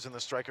staggers in the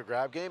striker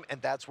grab game,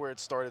 and that's where it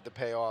started to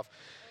pay off.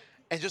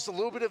 And just a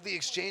little bit of the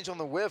exchange on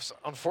the whiffs,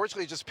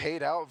 unfortunately, just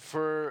paid out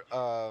for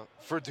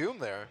Doom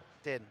there.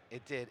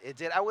 It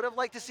did. I would have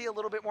liked to see a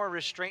little bit more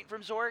restraint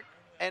from Zork.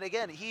 And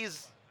again,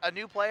 he's a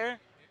new player,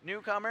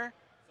 newcomer.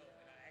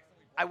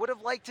 I would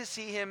have liked to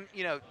see him,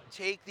 you know,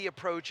 take the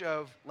approach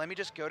of, let me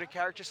just go to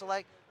character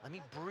select, let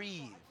me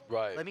breathe.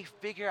 Right. Let me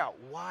figure out,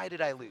 why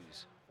did I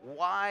lose?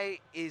 Why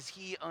is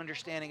he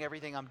understanding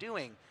everything I'm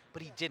doing?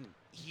 But he didn't.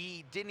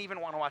 He didn't even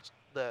want to watch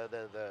the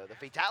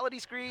fatality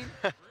screen,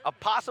 a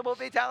possible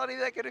fatality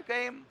that could have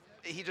came.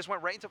 he just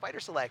went right into fighter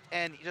select,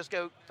 and you just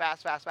go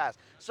fast, fast, fast.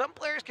 Some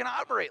players can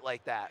operate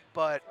like that,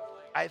 but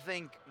I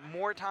think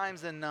more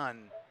times than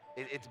none,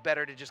 it's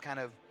better to just kind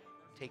of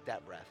take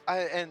that breath.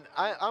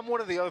 I'm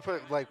one of the other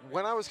players, like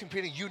when I was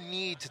competing, you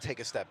need to take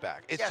a step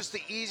back. It's Yes. just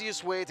the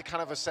easiest way to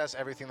kind of assess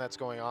everything that's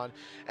going on.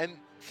 And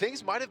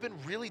things might have been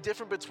really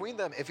different between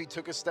them if he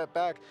took a step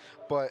back,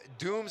 but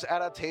Doom's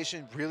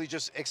adaptation really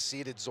just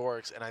exceeded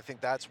Zork's, and I think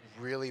that's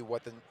really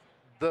what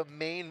the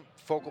main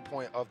focal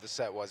point of the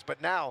set was.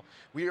 But now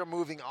we are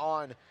moving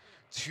on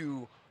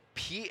to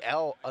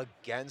PL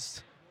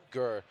against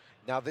Gur.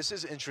 Now this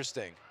is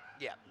interesting.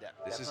 Yeah,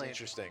 This is definitely.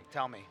 interesting.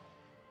 Tell me.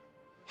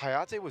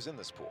 Hayate was in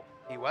this pool.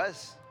 He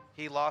was.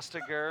 He lost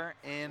to Gur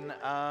in,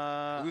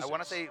 I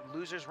want to say,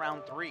 losers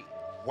round 3.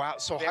 Wow,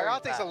 so Very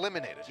Hayate's bad.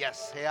 eliminated.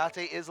 Yes,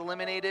 Hayate is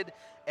eliminated,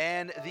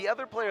 and the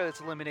other player that's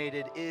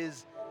eliminated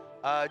is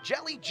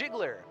Jelly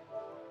Jiggler.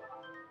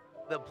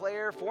 The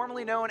player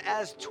formerly known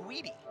as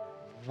Tweety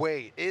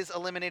Wait, is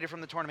eliminated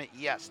from the tournament.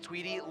 Yes,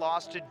 Tweety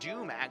lost to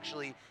Doom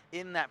actually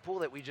in that pool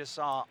that we just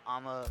saw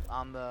on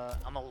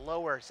the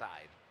lower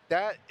side.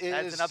 that is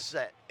That's an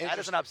upset. That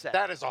is an upset.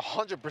 That is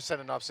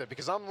 100% an upset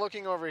because I'm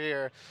looking over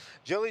here.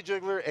 Jelly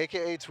Jiggler,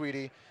 aka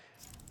Tweety,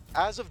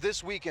 as of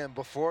this weekend,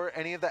 before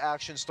any of the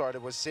action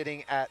started, was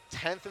sitting at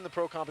 10th in the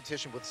pro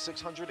competition with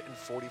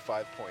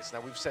 645 points. Now,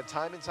 we've said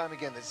time and time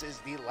again, this is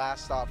the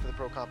last stop for the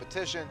pro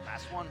competition.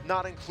 Last one.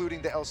 Not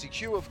including the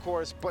LCQ, of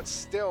course, but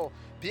still,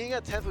 being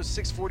at 10th with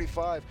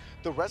 645,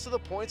 the rest of the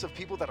points of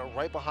people that are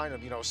right behind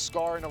him, you know,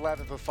 Scar in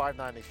 11th with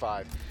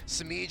 595,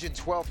 Samij in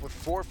 12th with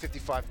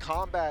 455,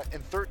 Combat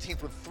in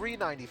 13th with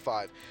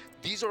 395.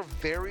 These are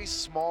very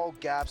small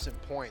gaps in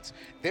points.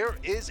 There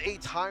is a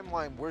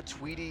timeline where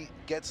Tweety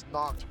gets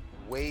knocked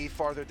way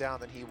farther down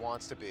than he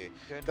wants to be.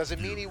 Good. Does it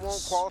mean he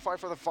won't qualify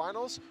for the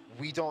finals?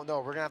 We don't know.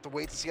 We're gonna have to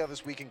wait to see how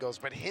this weekend goes.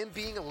 But him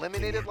being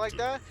eliminated like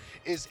that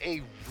is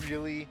a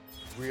really,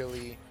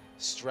 really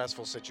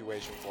stressful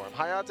situation for him.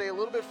 Hayate a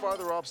little bit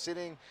farther up,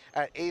 sitting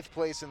at 8th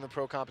place in the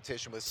pro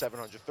competition with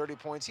 730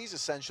 points. He's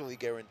essentially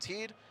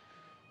guaranteed.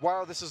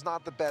 While this is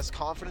not the best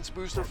confidence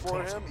booster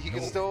for him, he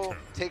can still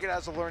take it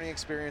as a learning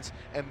experience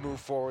and move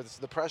forward.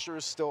 The pressure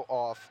is still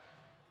off.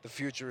 The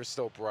future is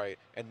still bright.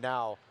 And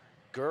now,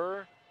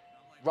 Gur,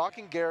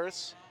 rocking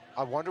Garrus.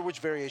 I wonder which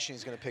variation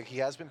he's going to pick. He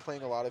has been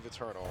playing a lot of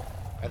Eternal.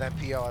 And then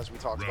PL, as we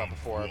talked about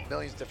before,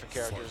 millions of different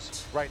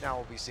characters. Right now,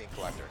 we'll be seeing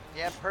Collector.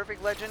 Yeah,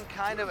 Perfect Legend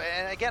kind of,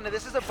 and again,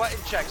 this is a button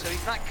check, so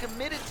he's not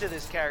committed to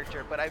this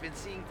character, but I've been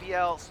seeing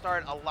PL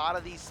start a lot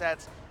of these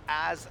sets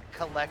as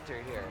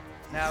Collector here.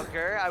 Now,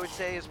 Gur, I would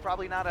say, is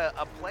probably not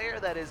a player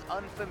that is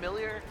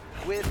unfamiliar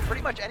with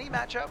pretty much any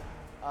matchup.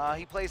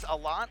 He plays a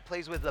lot,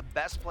 plays with the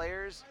best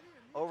players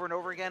over and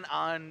over again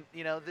on,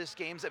 you know, this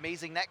game's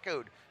amazing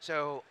netcode.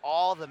 So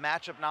all the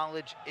matchup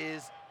knowledge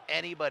is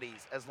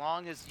anybody's, as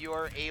long as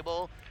you're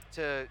able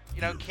to,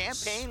 you know,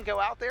 campaign, go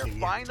out there,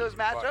 find those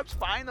matchups,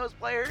 find those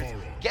players,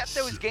 get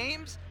those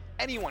games.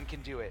 Anyone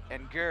can do it,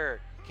 and Gur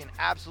can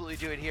absolutely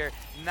do it here.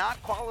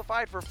 Not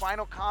qualified for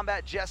Final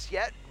Combat just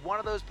yet. One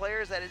of those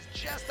players that is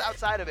just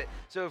outside of it.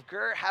 So if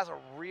Gur has a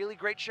really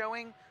great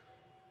showing,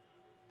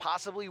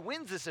 possibly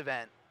wins this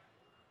event,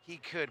 he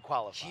could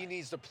qualify. He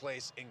needs to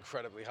place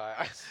incredibly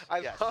high.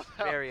 Yes, love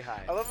how, very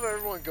high. I love how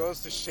everyone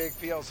goes to shake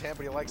PL's hand,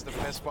 but he likes the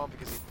fist bump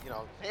because, you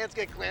know, hands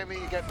get clammy,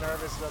 you get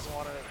nervous, he doesn't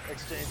want to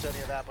exchange any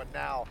of that. But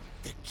now,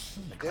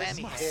 this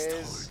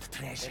is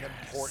an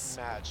important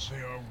match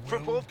for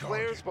both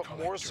players, but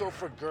more so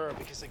for Gur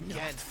because,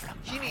 again,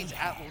 he needs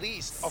at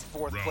least a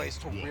 4th place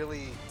to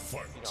really,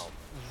 you know,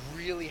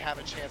 really have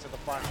a chance at the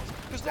finals.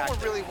 Because no one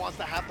really wants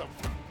to have to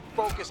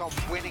focus on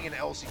winning an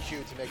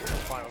LCQ to make it to the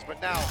finals. But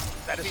now,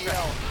 that is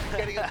PL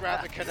getting a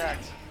grab to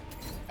connect.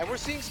 And we're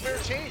seeing spare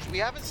change. We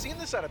haven't seen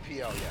this out of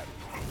PL yet.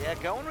 Yeah,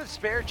 going with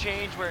spare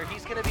change where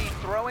he's going to be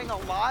throwing a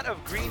lot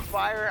of green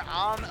fire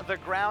on the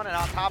ground and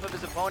on top of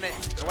his opponent.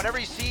 So whenever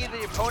you see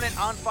the opponent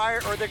on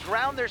fire or the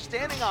ground they're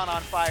standing on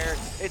fire,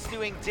 it's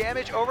doing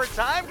damage over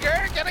time.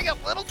 Gur getting a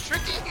little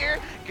tricky here,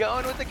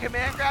 going with the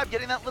command grab,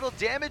 getting that little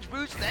damage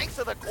boost thanks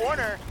to the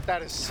corner.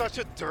 That is such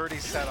a dirty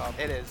setup.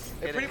 It is.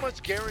 It pretty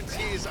much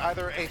guarantees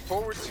either a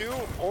forward 2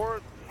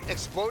 or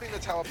exploding the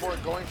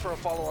teleport, going for a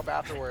follow-up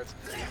afterwards.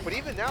 But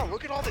even now,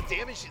 look at all the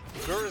damage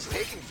Gur is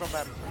taking from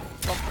that,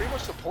 from pretty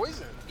much the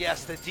poison.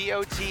 Yes, the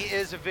DOT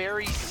is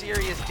very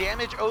serious.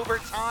 Damage over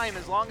time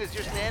as long as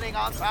you're standing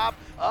on top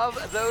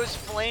of those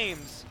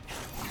flames.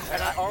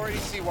 And I already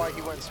see why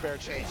he went spare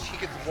change. He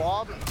could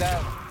lob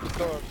that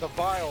the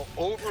vial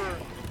over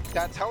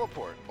that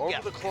teleport,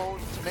 over the clone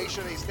to make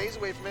sure that he stays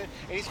away from it,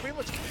 and he's pretty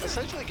much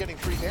essentially getting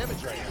free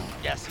damage right now.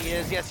 Yes, he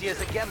is. Yes, he is.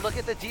 Again, look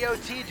at the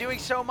DOT doing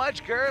so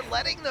much. Gur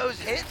letting those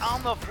hit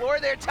on the floor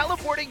there,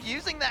 teleporting,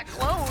 using that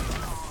clone.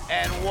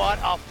 And what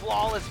a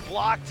flawless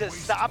block to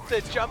stop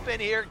the jump in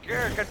here.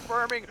 Gur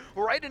confirming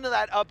right into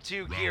that up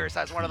 2. Gears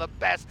has one of the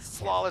best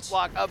flawless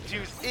block up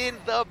 2s in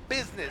the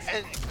business.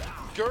 And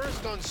Gur's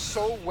done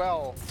so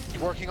well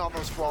working on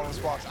those flawless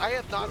blocks. I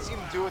have not seen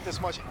him do it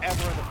this much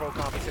ever in the pro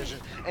competition.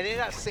 And it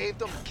has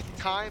saved him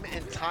time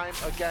and time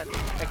again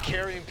and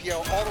carrying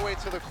PL all the way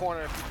to the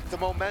corner. The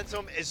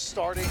momentum is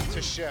starting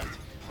to shift.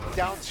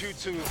 Down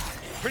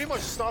 2-2. Pretty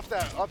much stuffed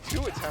that up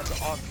 2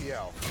 attempts on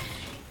PL.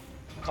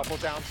 Couple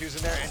down 2s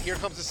in there, and here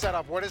comes the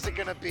setup. What is it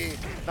gonna be?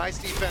 Nice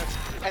defense,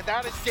 and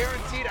that is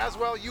guaranteed as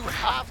well. You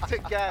have to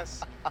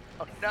guess.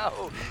 Oh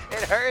no,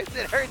 it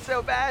hurts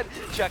so bad.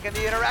 Chucking the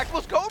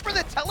interactables, go for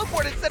the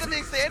teleport instead of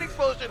the sand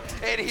explosion.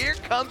 And here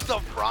comes the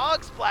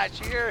frog splash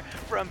here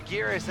from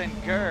Geras and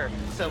Gur,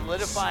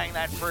 solidifying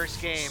that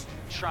first game,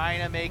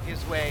 trying to make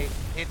his way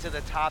into the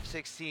top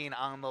 16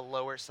 on the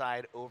lower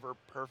side over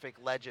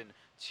Perfect Legend,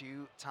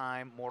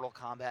 2-time Mortal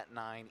Kombat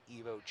 9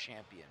 EVO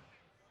champion.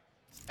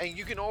 And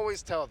you can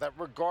always tell that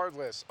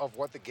regardless of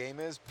what the game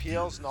is,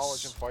 PL's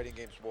knowledge in fighting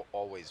games will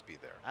always be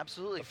there.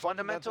 Absolutely, The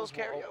fundamentals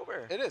carry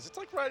over. It is. It's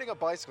like riding a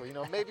bicycle. You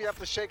know, maybe you have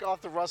to shake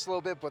off the rust a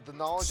little bit, but the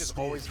knowledge is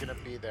always going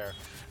to be there.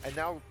 And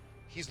now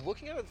he's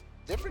looking at a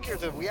different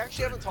character that we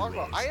actually haven't talked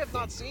about. I have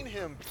not seen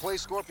him play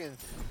Scorpion.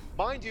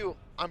 Mind you,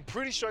 I'm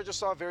pretty sure I just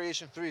saw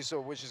Variation 3, so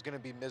which is going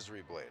to be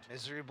Misery Blade.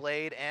 Misery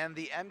Blade and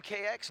the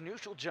MKX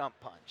neutral jump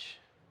punch.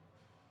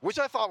 Which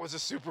I thought was a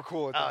super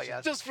cool addition. Oh, yeah.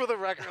 Just for the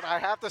record, I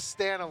have to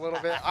stand a little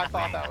bit. I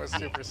thought that was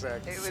super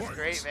sick. It was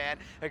great, man.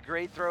 A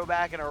great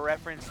throwback and a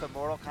reference to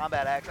Mortal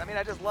Kombat X. I mean,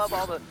 I just love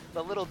all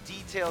the little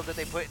details that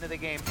they put into the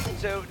game.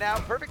 So now,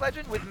 Perfect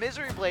Legend with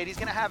Misery Blade, he's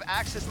going to have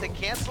access to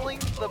canceling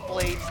the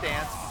blade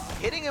stance,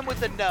 hitting him with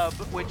the nub,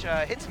 which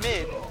hits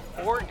mid,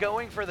 or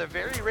going for the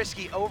very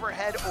risky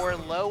overhead or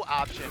low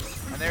option.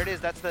 And there it is.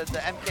 That's the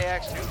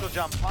MKX neutral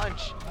jump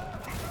punch.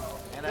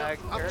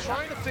 I'm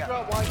trying to figure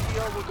out why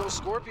PL will go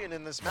Scorpion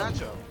in this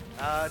matchup.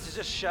 To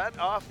just shut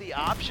off the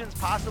options,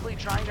 possibly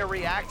trying to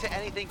react to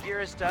anything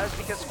Geras does,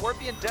 because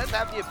Scorpion does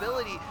have the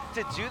ability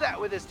to do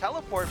that with his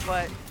teleport,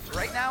 but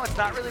right now it's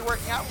not really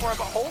working out for him.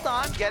 But hold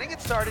on, getting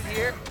it started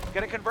here.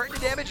 Gonna convert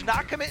into damage,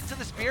 not commit into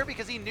the spear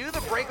because he knew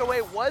the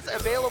breakaway was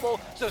available.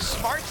 So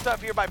smart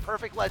stuff here by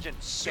Perfect Legend.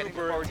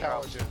 Super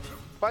intelligent.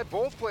 By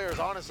both players,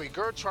 honestly.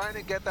 Gur trying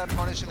to get that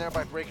punish in there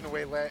by breaking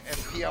away, and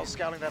PL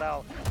scouting that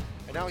out.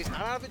 And now he's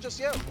not out of it just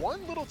yet.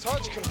 One little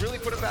touch can really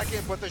put it back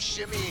in, but the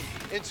shimmy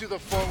into the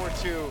forward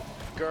two.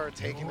 Gur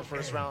taking the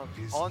first round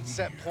on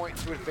set point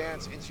to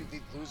advance into the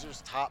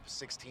loser's top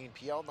 16.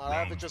 PL not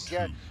out of it just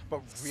yet,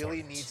 but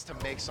really needs to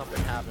make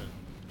something happen.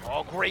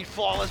 Oh, great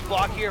flawless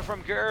block here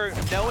from Gur,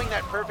 knowing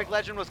that Perfect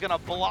Legend was gonna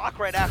block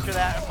right after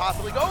that and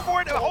possibly go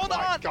for it. Hold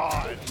on!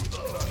 God.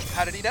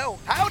 How did he know?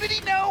 How did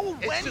he know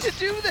when to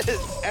do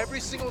this?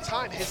 Every single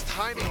time, his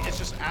timing is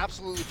just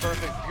absolutely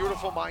perfect.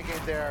 Beautiful mind game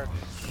there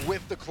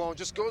with the clone.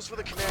 Just goes for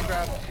the command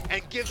grab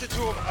and gives it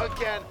to him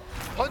again.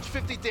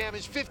 150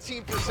 damage,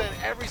 15%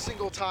 every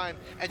single time,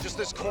 and just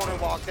this corner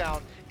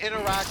lockdown.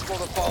 Interactable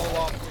to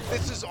follow up.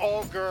 This is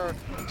all Gur.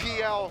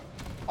 PL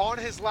on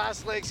his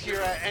last legs here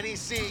at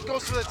NEC.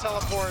 Goes for the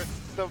teleport,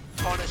 the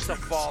punish to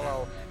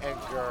follow, and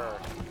Gur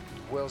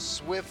will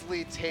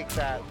swiftly take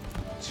that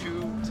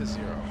 2-0.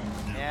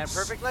 And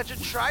Perfect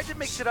Legend tried to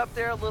mix it up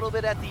there a little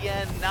bit at the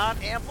end,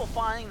 not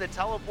amplifying the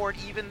teleport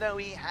even though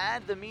he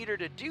had the meter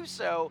to do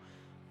so.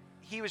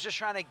 He was just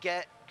trying to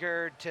get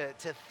Gur to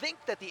think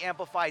that the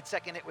amplified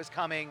second hit was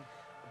coming,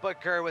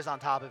 but Gur was on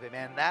top of it,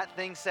 man. That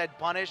thing said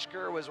punish,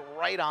 Gur was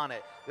right on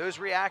it. Those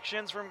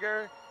reactions from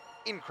Gur,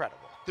 incredible.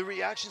 The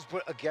reactions,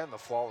 but again, the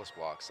flawless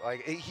blocks.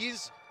 Like,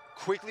 he's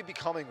quickly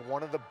becoming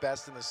one of the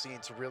best in the scene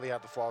to really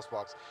have the flawless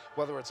blocks,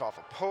 whether it's off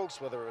of pokes,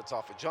 whether it's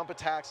off of jump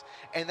attacks,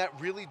 and that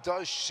really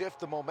does shift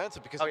the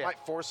momentum because it might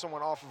force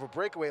someone off of a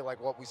breakaway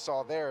like what we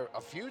saw there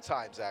a few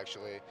times,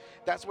 actually.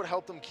 That's what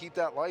helped them keep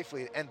that life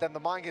lead, and then the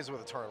mind games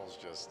with Eternals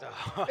just,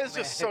 it's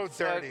just so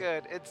dirty. So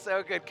good, it's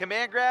so good.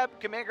 Command grab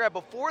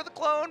before the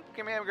clone,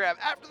 command grab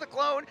after the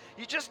clone,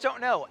 you just don't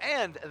know.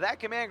 And that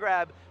command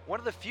grab, one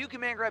of the few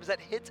command grabs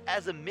that hits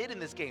as a mid in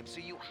this game, so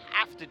you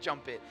have to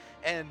jump it.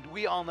 And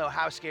we all know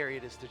how scary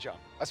it is to jump.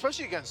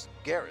 Especially against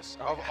Geras.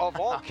 Of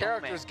all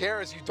characters,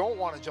 Geras you don't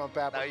want to jump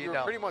at, but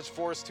you're pretty much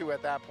forced to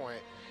at that point.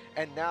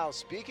 And now,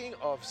 speaking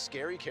of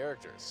scary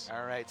characters.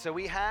 All right, so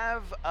we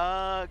have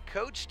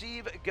Coach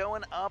Steve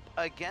going up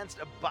against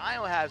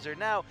Biohazard.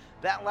 Now,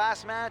 that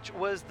last match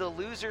was the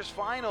losers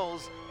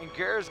finals, and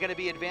Gur is going to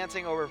be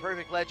advancing over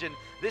Perfect Legend.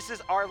 This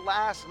is our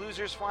last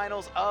losers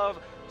finals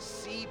of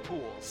C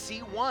pool,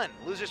 C1.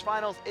 Losers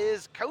finals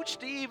is Coach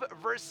Steve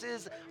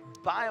versus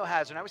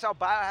Biohazard. Now we saw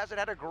Biohazard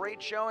had a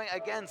great showing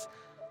against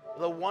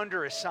the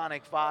wondrous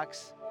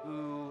SonicFox,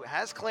 who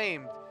has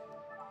claimed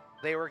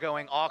they were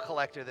going all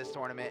collector this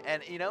tournament.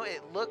 And you know,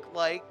 it looked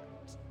like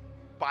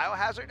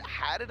Biohazard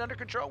had it under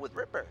control with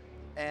Ripper.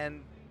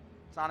 And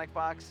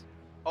SonicFox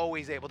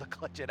always able to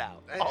clutch it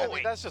out. I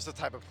mean, that's just the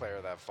type of player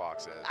that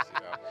Fox is,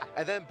 you know.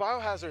 And then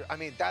Biohazard, I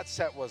mean, that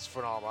set was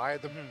phenomenal. I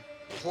had the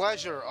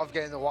pleasure of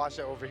getting to watch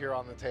that over here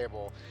on the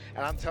table.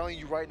 And I'm telling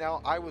you right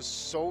now, I was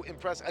so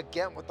impressed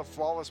again with the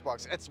flawless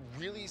blocks. It's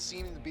really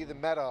seeming to be the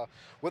meta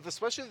with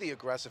especially the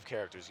aggressive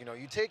characters. You know,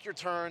 you take your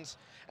turns,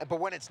 but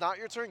when it's not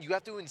your turn, you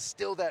have to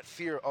instill that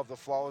fear of the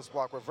flawless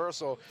block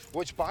reversal,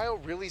 which Bio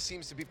really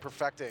seems to be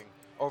perfecting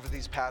over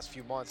these past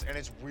few months, and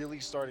it's really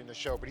starting to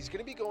show. But he's going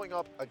to be going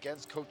up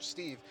against Coach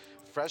Steve,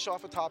 fresh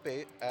off a top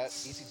 8 at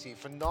ECT,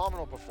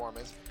 phenomenal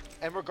performance.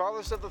 And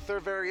regardless of the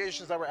third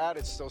variations that were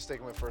added, still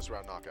sticking with first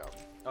round knockout.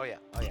 Oh yeah,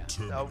 oh yeah.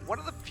 One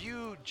of the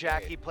few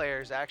Jackie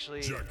players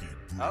actually. Jackie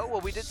Oh,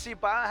 well, we did see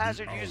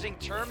Biohazard using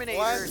Terminator.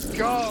 Let's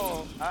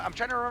go! I'm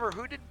trying to remember,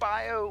 who did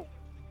Bio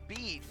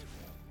beat?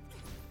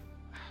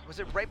 Was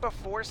it right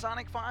before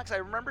SonicFox? I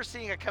remember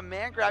seeing a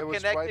command grab It was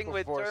connecting right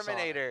with before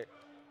Terminator.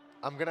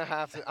 I'm gonna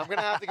have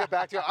to get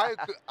back to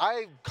you.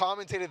 I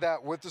commentated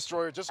that with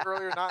Destroyer just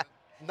earlier,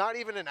 not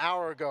even an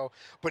hour ago,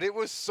 but it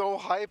was so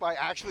hype, I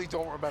actually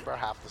don't remember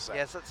half the set.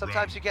 Yeah, so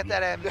sometimes you get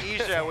that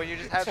amnesia when you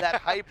just have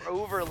that hype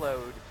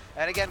overload.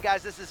 And again,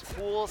 guys, this is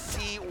Pool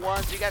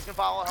C1, so you guys can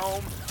follow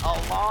home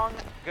along.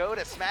 Go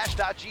to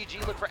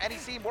smash.gg, look for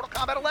NEC Mortal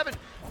Kombat 11.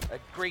 A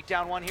great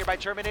down one here by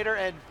Terminator,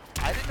 and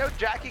I didn't know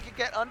Jackie could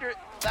get under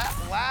that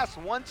last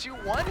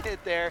 1-2-1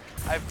 hit there.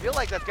 I feel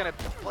like that's going to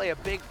play a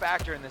big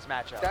factor in this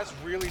matchup. That's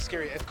really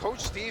scary. If Coach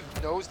Steve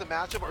knows the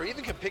matchup or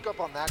even can pick up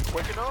on that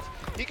quick enough,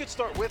 he could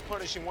start with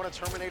punishing one of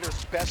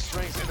Terminator's best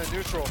strengths in the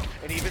neutral,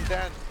 and even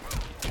then,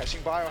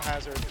 catching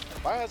Biohazard.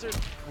 Biohazard,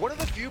 one of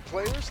the few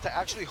players to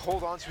actually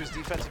hold on to his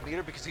defensive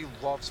meter because he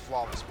loves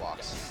flawless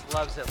blocks. Yes,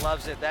 loves it,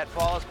 loves it. That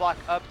flawless block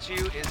up 2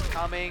 is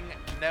coming,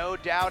 no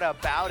doubt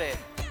about it.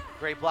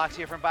 Great blocks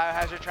here from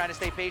Biohazard, trying to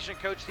stay patient.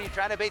 Coach Steve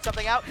trying to bait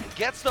something out.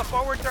 Gets the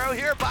forward throw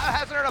here.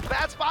 Biohazard in a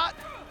bad spot.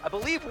 I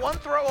believe one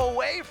throw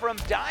away from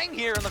dying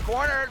here in the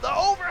corner. The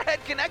overhead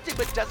connecting,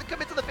 but doesn't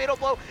commit to the fatal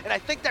blow. And I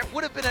think that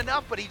would have been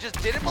enough, but he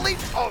just didn't believe.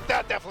 Oh,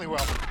 that definitely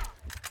will.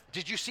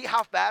 Did you see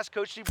how fast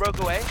Coach Steve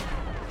broke away?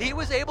 He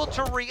was able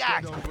to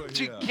react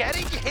to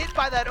getting hit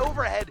by that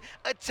overhead,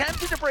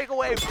 attempted to break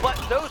away, but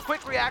those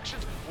quick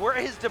reactions were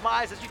his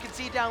demise. As you can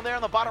see down there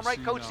on the bottom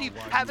right, Coach Steve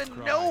having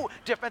no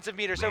defensive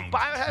meter. So if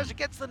Biohazard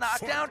gets the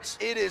knockdown,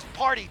 it is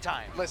party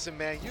time. Listen,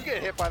 man, you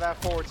get hit by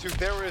that forward 2,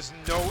 there is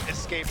no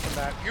escape from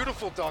that.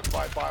 Beautiful dunk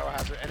by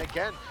Biohazard. And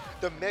again,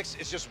 the mix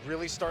is just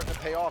really starting to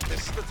pay off.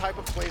 This is the type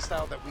of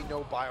playstyle that we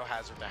know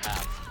Biohazard to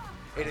have.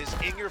 It is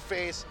in your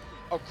face,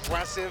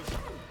 aggressive,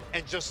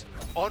 and just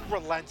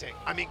unrelenting.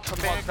 I mean,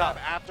 command grab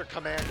after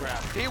command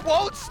grab. He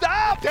won't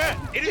stop! Dead.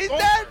 It is He's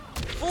dead!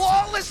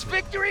 Flawless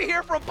victory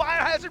here from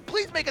Biohazard.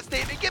 Please make a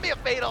statement. Give me a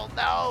fatal.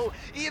 No.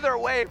 Either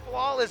way,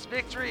 flawless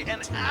victory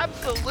and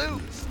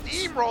absolute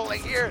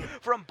steamrolling here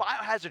from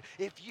Biohazard.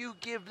 If you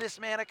give this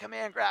man a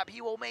command grab, he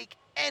will make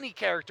any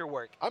character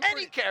work. I'm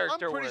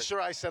pretty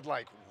sure I said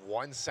like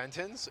one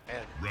sentence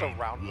and the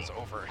round was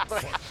over.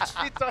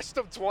 He touched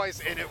him twice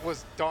and it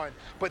was done.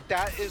 But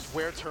that is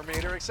where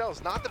Terminator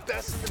excels. Not the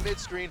best in the mid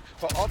screen,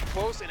 but up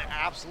close, an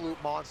absolute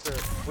monster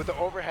with the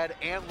overhead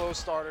and low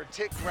starter.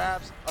 Tick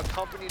grabs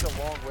accompanied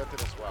along with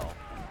it as well.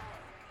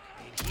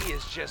 And he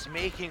is just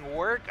making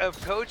work of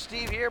Coach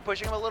Steve here,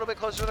 pushing him a little bit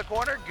closer to the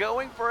corner,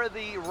 going for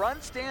the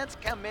run stance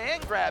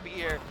command grab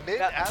here. Mid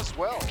as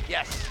well.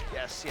 Yes,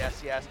 yes,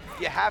 yes, yes.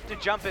 You have to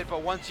jump it,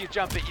 but once you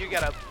jump it, you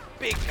get a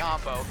big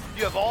combo.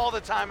 You have all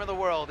the time in the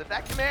world. If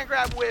that command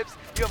grab whips,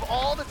 you have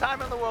all the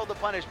time in the world to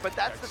punish, but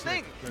that's the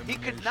thing. He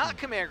could not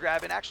command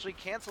grab and actually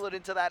cancel it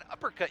into that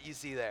uppercut you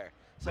see there.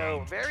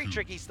 So very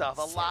tricky stuff.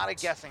 A lot of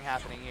guessing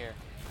happening here.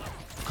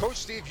 Coach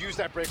Steve used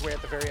that breakaway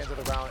at the very end of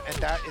the round, and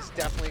that is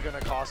definitely going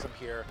to cost him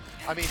here.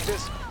 I mean,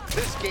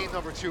 this game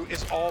number 2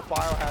 is all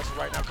Biohazard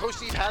right now. Coach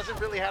Steve hasn't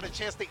really had a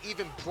chance to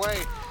even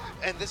play,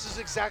 and this is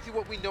exactly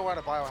what we know out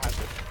of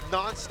Biohazard.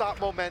 Non-stop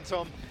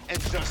momentum and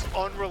just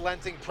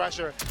unrelenting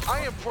pressure. I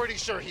am pretty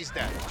sure he's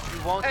dead.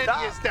 He won't stop.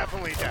 And he is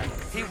definitely dead.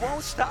 He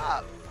won't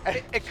stop.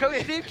 And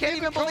Coach Steve can't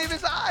even believe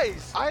his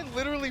eyes. I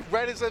literally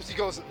read his lips. He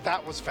goes,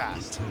 that was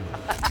fast.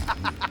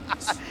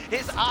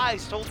 His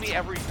eyes told me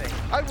everything.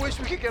 I wish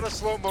we could get a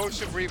slow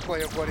motion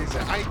replay of what he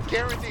said. I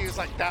guarantee he was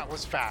like, that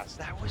was fast.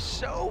 That was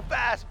so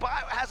fast.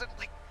 Biohazard,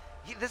 like,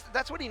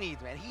 that's what he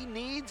needs, man. He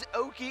needs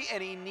Oki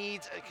and he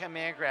needs a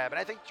command grab. And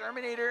I think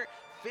Terminator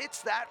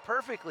fits that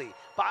perfectly.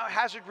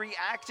 Biohazard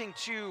reacting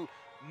to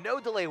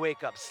no delay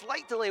wake up,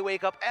 slight delay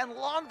wake up, and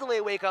long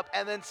delay wake up,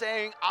 and then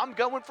saying, I'm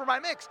going for my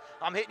mix.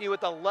 I'm hitting you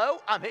with the low,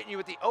 I'm hitting you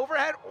with the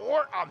overhead,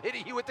 or I'm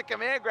hitting you with the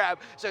command grab.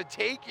 So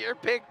take your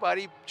pick,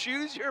 buddy.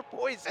 Choose your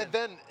poison. And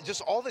then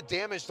just all the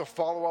damage to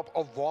follow up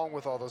along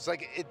with all those.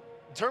 Like,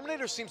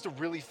 Terminator seems to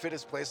really fit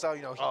his playstyle.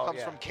 You know, he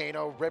comes from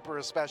Kano, Ripper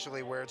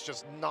especially, where it's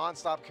just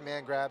non-stop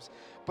command grabs,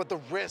 but the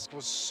risk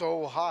was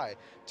so high.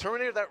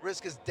 Terminator, that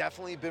risk has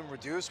definitely been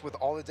reduced with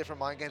all the different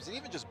mind games and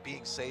even just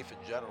being safe in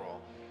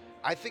general.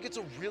 I think it's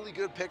a really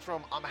good pick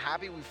from him. I'm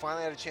happy we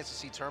finally had a chance to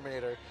see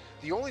Terminator.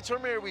 The only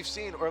Terminator we've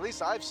seen, or at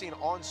least I've seen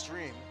on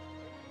stream,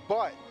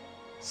 but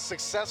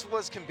successful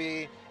as can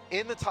be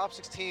in the top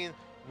 16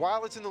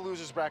 while it's in the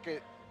loser's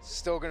bracket,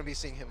 still going to be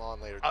seeing him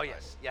on later Oh,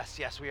 tonight.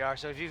 yes, we are.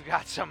 So if you've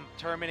got some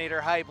Terminator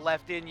hype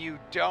left in you,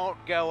 don't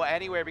go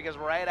anywhere, because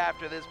right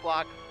after this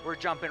block, we're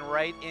jumping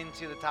right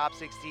into the top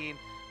 16,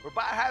 where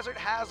Biohazard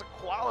has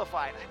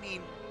qualified. I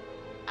mean,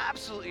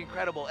 absolutely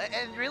incredible.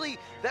 And really,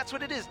 that's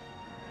what it is.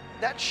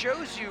 That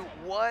shows you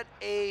what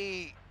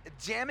a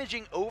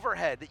damaging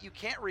overhead that you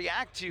can't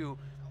react to,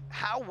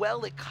 how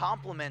well it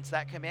complements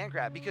that command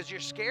grab, because you're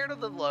scared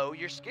of the low,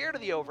 you're scared of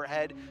the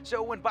overhead,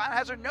 so when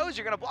Biohazard knows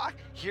you're going to block,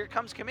 here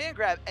comes command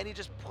grab, and he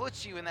just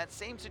puts you in that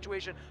same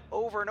situation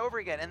over and over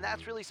again, and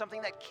that's really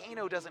something that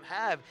Kano doesn't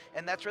have,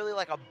 and that's really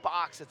like a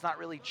box that's not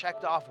really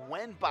checked off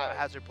when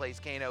Biohazard plays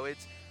Kano.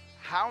 It's,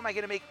 how am I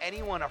going to make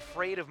anyone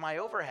afraid of my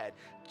overhead?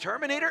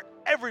 Terminator,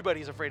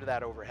 everybody's afraid of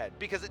that overhead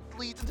because it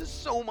leads into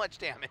so much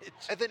damage.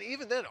 And then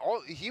even then,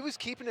 he was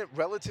keeping it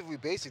relatively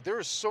basic. There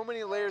are so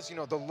many layers, you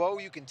know, the low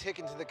you can tick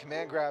into the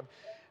command grab,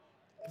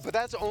 but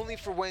that's only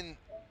for when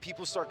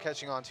people start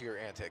catching on to your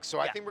antics. So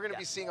I think we're going to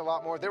be seeing a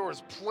lot more. There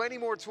was plenty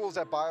more tools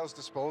at Bio's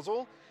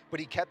disposal, but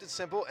he kept it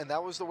simple, and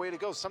that was the way to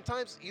go.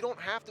 Sometimes you don't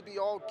have to be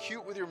all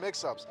cute with your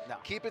mix-ups. No.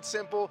 Keep it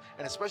simple,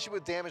 and especially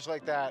with damage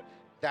like that,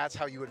 that's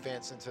how you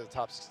advance into the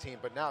top 16.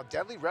 But now,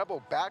 Deadly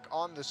Rebel back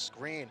on the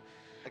screen.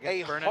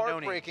 A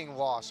heartbreaking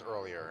loss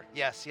earlier.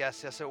 Yes,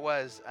 it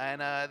was.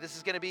 And this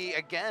is going to be,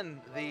 again,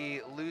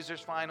 the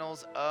losers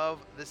finals of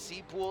the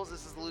C pools.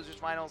 This is the losers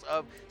finals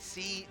of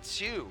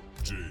C2.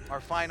 Our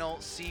final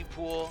C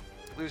pool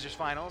losers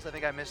finals. I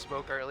think I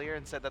misspoke earlier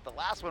and said that the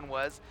last one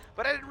was,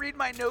 but I didn't read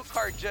my note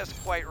card just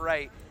quite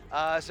right.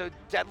 So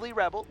Deadly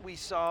Rebel, we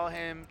saw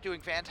him doing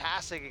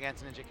fantastic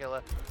against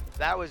Ninjakilla.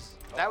 That was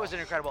an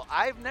incredible.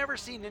 I've never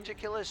seen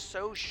Ninjakilla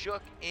so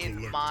shook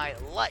in my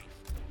life.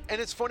 And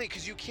it's funny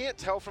because you can't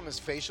tell from his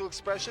facial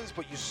expressions,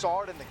 but you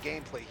saw it in the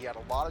gameplay. He had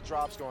a lot of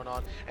drops going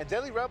on. And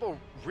Deadly Rebel,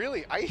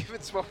 really, I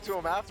even spoke to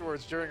him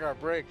afterwards during our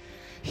break.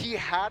 He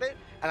had it,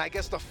 and I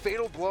guess the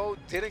fatal blow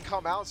didn't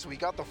come out, so he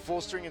got the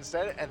full string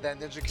instead, and then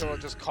Ninjakilla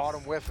just caught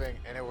him whiffing,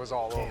 and it was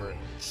all over.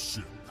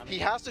 He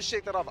has to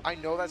shake that off. I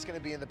know that's going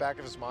to be in the back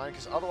of his mind,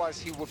 because otherwise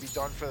he would be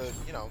done for,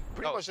 you know,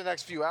 pretty much the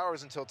next few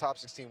hours until top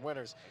 16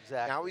 winners.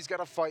 Exactly. Now he's got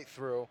to fight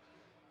through.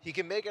 He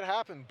can make it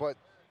happen, but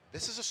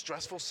this is a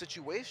stressful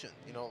situation.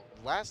 You know,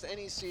 last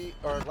NEC,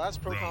 or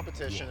last pro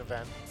competition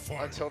event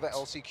until the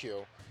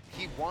LCQ,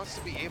 he wants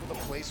to be able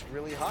to place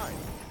really high.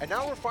 And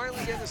now we're finally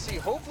getting to see,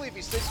 hopefully if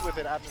he sticks with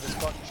it after this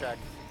button check,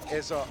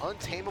 is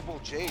Untamable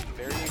Jade,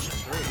 Variation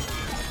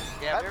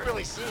 3. Yeah, I haven't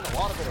really seen a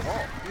lot of it at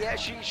all. Yeah,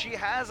 she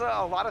has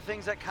a lot of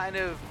things that kind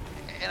of,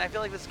 and I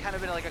feel like this has kind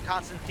of been like a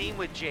constant theme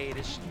with Jade,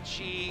 is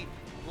she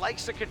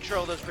likes to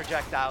control those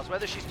projectiles,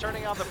 whether she's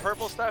turning on the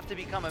purple stuff to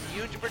become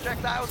immune to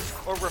projectiles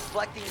or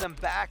reflecting them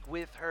back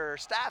with her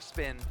staff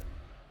spin.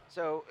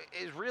 So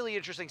it's really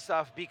interesting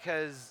stuff,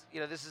 because,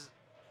 you know, this is,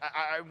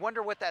 I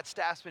wonder what that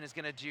staff spin is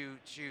going to do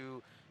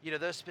to, you know,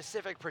 those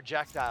specific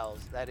projectiles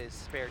that is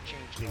spare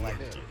change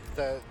collected.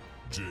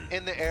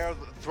 In the air,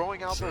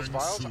 throwing out those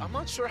vials, I'm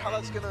not sure how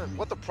that's gonna,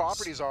 what the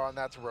properties are on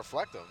that to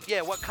reflect them.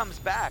 Yeah, what comes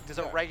back? Does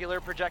a regular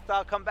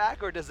projectile come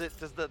back, or does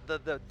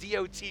the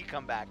DOT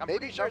come back? I'm Maybe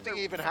pretty sure nothing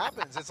even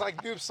happens. It's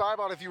like Noob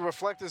Saibot, if you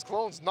reflect his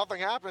clones,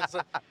 nothing happens.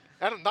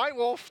 And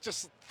Nightwolf,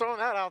 just throwing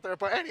that out there.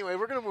 But anyway,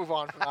 we're gonna move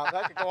on from that.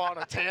 That could go on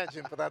a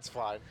tangent, but that's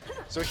fine.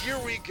 So here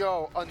we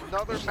go,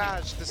 another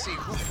match to see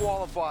who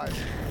qualifies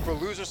for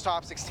Losers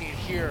Top 16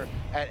 here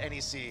at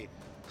NEC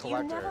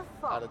Collector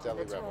out of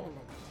Deadly Rebel.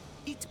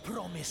 It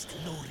promised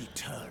no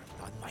return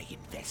on my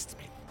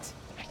investment.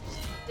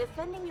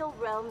 Defending your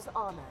realm's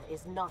honor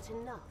is not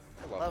enough.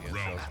 I love these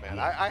shows, man.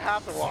 I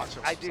have to watch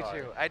them. I do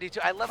too. I do too.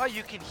 I love how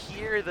you can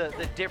hear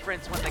the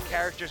difference when the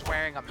character's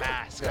wearing a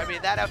mask. I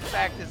mean, that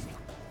effect is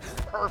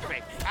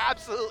perfect.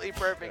 Absolutely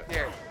perfect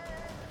here.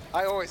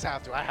 I always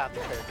have to. I have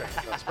to pay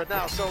attention to this. But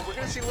now, so we're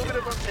going to see a little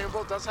bit of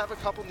Untamable. Does have a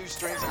couple new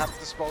strings at the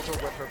disposal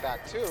with her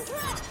back, too.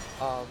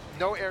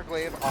 No Air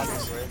Glaive,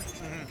 obviously.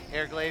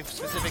 Air Glaive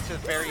specific to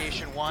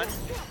Variation 1.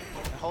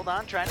 Hold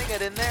on, trying to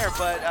get in there,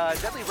 but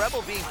Deadly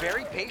Rebel being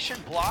very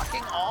patient,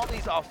 blocking all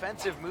these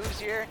offensive moves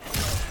here.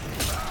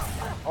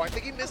 Oh, I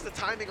think he missed the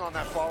timing on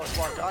that flawless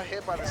block. Got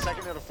hit by the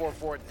second of the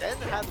 4-4, then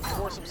had to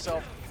force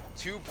himself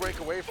to break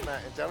away from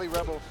that. And Deadly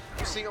Rebel,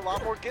 you're seeing a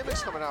lot more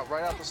gimmicks coming out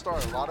right off the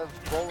start. A lot of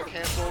roller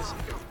cancels,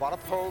 a lot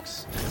of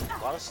pokes,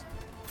 a lot of,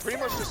 pretty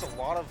much just a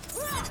lot of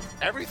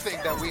everything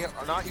that we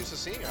are not used to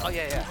seeing. Oh,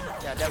 yeah,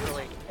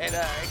 definitely. And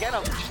again,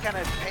 I'm just kind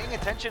of paying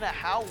attention to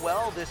how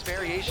well this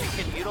variation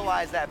can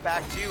utilize that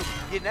back two.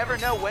 You never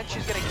know when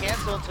she's going to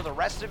cancel into the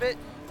rest of it.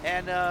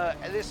 And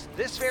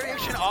this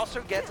variation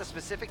also gets a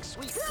specific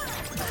sweep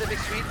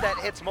that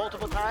hits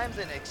multiple times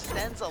and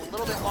extends a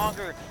little bit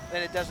longer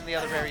than it does in the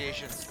other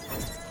variations.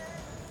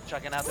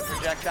 Chucking out the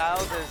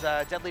projectiles is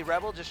Deadly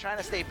Rebel, just trying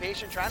to stay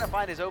patient, trying to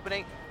find his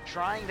opening,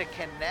 trying to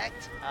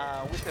connect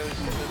with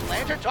those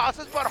lantern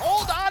tosses, but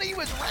hold on, he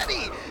was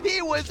ready!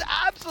 He was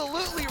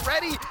absolutely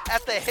ready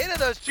at the hit of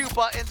those two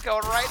buttons,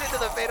 going right into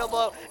the fatal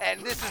blow,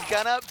 and this is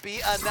gonna be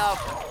enough.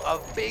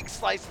 A big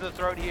slice to the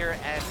throat here,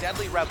 and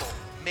Deadly Rebel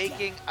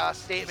making a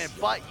statement,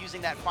 but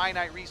using that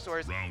finite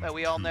resource that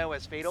we all know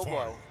as Fatal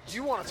Blow.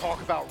 You want to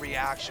talk about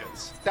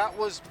reactions. That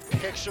was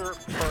picture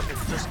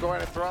perfect. Just go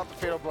ahead and throw out the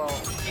Fatal Blow.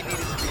 He needed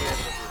to be able to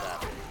do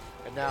that.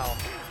 And now,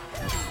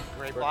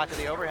 Great block to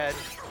the overhead.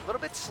 A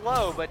little bit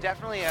slow, but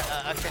definitely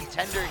a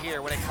contender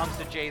here when it comes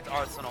to Jade's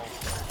arsenal,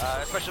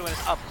 especially when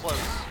it's up close.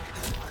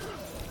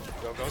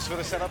 goes for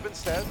the setup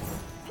instead.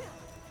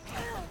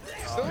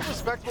 Still a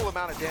respectable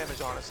amount of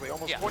damage, honestly.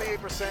 Almost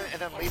 28%,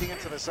 and then leading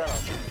into the setup.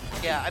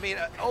 Yeah, I mean,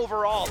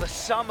 overall, the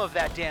sum of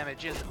that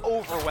damage is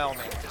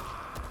overwhelming.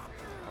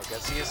 I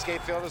guess the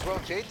escape failed as well.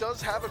 Jade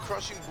does have a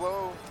crushing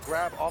blow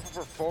grab off of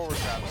her forward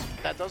grab.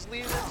 That does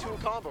lead into a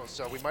combo,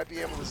 so we might be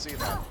able to see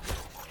that.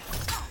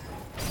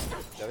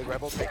 Deadly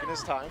Rebel taking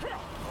his time.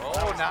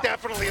 Oh,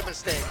 definitely a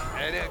mistake.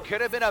 And it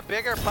could have been a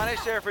bigger punish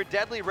there for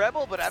Deadly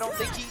Rebel, but I don't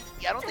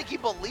think he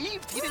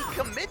believed. He didn't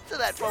commit to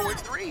that forward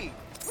three.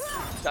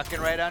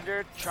 Ducking right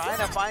under, trying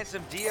to find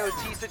some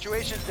DOT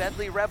situations.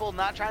 Deadly Rebel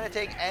not trying to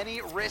take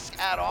any risk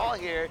at all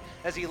here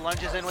as he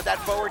lunges in with that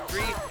forward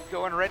three,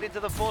 going right into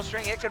the full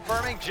string hit,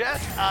 confirming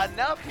just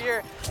enough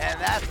here, and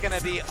that's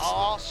gonna be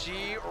all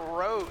she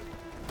wrote.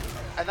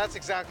 And that's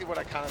exactly what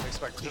I kind of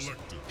expected. Just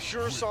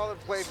pure solid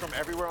play from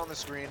everywhere on the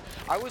screen.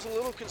 I was a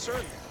little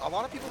concerned. A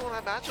lot of people don't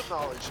have matchup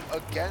knowledge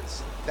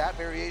against that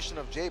variation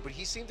of Jade, but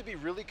he seemed to be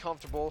really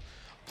comfortable,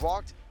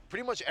 blocked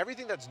pretty much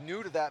everything that's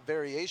new to that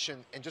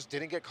variation, and just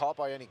didn't get caught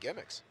by any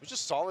gimmicks. It was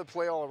just solid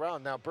play all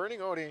around. Now, Burning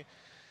Odie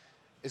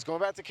is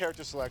going back to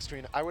character select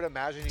screen. I would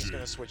imagine he's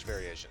going to switch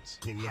variations.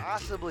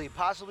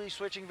 Possibly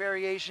switching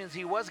variations.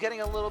 He was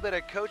getting a little bit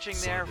of coaching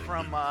there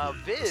from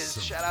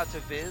Viz. Shout out to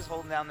Viz,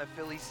 holding down the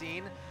Philly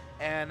scene.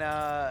 And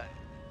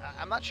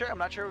I'm not sure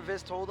what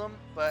Viz told him,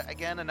 but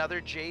again, another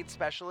Jade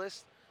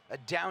specialist. A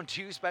down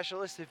two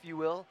specialist, if you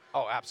will.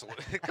 Oh,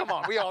 absolutely. Come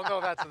on, we all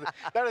know that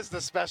is the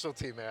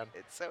specialty, man.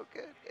 It's so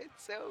good.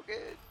 It's so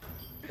good.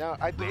 Now,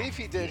 I believe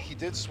he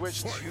did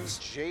switch to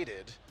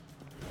Jaded.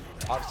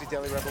 Obviously,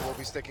 Deadly Rebel will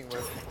be sticking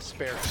with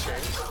Spare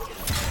Shade.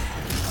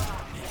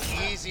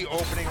 Easy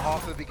opening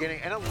off the beginning,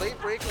 and a late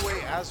breakaway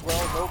as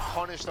well. No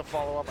punish to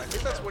follow up. I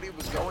think that's what he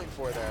was going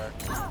for there.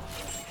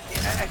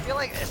 I feel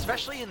like,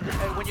 especially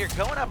when you're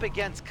going up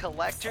against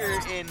Collector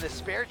in the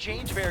spare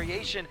change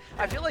variation,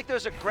 I feel like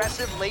those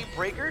aggressive late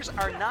breakers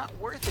are not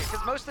worth it.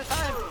 Because most of the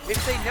time,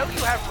 if they know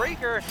you have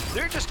breaker,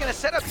 they're just going to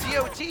set up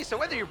DOT. So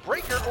whether you're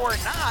breaker or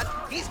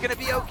not, he's going to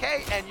be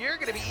okay. And you're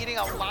going to be eating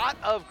a lot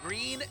of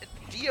green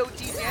DOT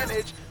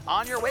damage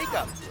on your wake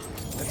up.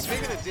 And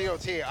speaking of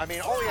DOT, I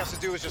mean, all he has to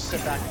do is just sit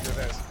back and do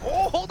this.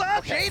 Oh, hold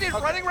on. Jaded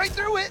running right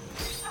through it.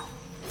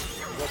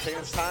 Will take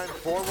his time,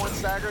 4-1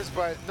 staggers,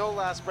 but no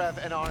last breath,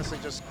 and honestly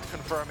just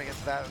confirming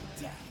it's that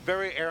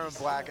very Aaron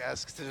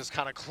Black-esque to just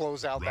kind of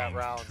close out that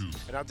round.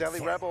 And now Deadly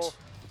Rebel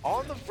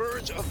on the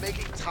verge of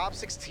making top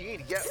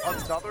 16, yet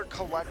another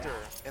Collector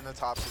in the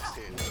top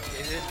 16.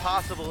 It is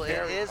possible,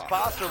 it is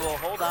possible.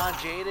 Hold on,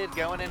 Jaded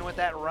going in with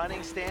that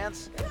running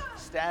stance,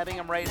 stabbing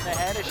him right in the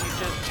head as she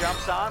just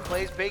jumps on,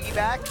 plays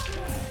piggyback.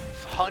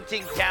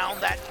 Hunting down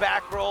that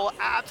back roll,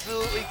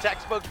 absolutely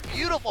textbook.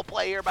 Beautiful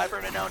play here by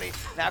Bernanoni.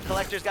 Now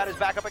Collector's got his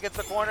back up against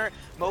the corner.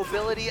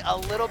 Mobility a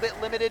little bit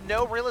limited.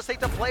 No real estate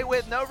to play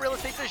with. No real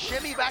estate to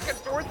shimmy back and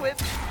forth with.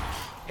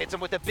 Hits him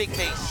with a big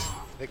mace.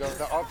 They go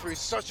the up three,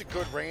 such a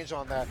good range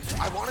on that.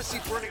 I want to see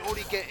Burning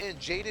Odie get in.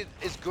 Jaded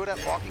is good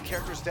at locking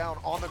characters down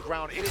on the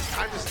ground. It is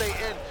time to stay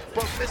in,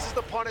 but misses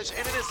the punish,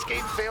 and an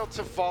escape failed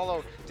to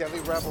follow. Deadly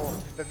Rebel,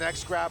 the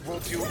next grab will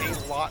do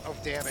a lot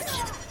of damage.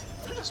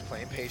 Just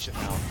playing patient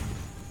now.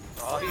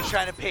 Oh, he's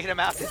trying to bait him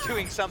out to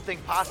doing something,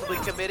 possibly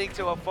committing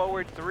to a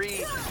forward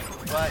three.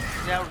 But,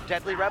 you know,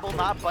 Deadly Rebel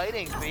not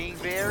biting, being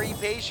very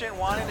patient,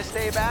 wanting to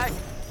stay back.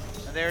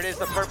 And there it is,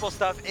 the purple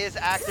stuff is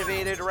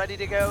activated, ready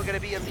to go. Gonna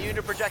be immune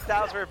to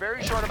projectiles for a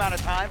very short amount of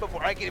time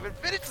before I can even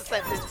finish the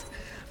sentence.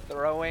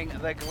 Throwing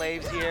the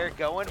glaives here,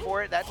 going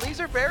for it. That leaves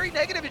her very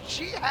negative, and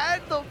she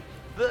had the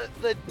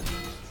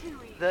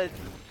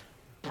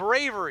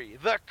bravery,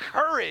 the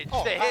courage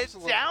to hit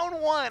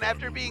down one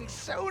after being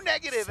so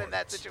negative in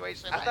that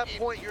situation. At that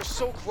point, you're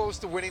so close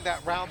to winning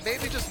that round.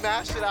 Maybe just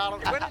mash it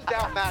out. When in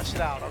doubt, mash it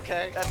out,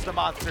 okay? That's the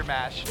monster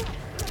mash.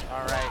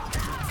 All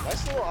right.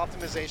 Nice little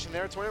optimization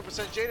there.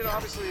 20% Jaded,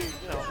 obviously,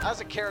 you know,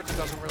 as a character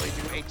doesn't really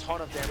do a ton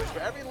of damage,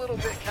 but every little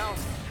bit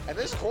counts. And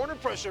this corner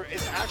pressure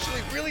is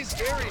actually really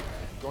scary.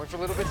 Going for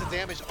little bits of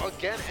damage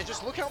again, and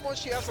just look how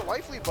much she has a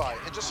life lead by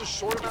in just a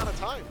short amount of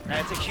time.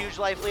 That's a huge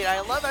life lead.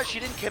 I love how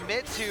she didn't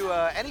commit to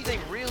anything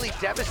really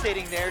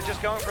devastating there,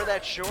 just going for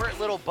that short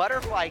little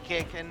butterfly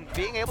kick and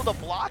being able to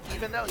block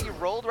even though he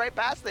rolled right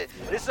past it.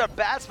 This is a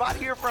bad spot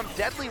here from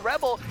Deadly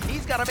Rebel.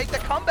 He's got to make the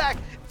comeback.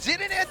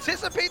 Didn't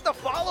anticipate the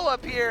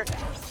follow-up here.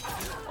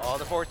 Oh,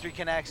 the 4-3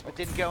 connects, but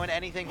didn't go in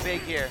anything big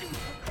here.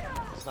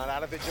 It's not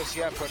out of it just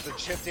yet, but the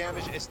chip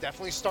damage is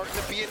definitely starting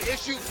to be an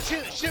issue.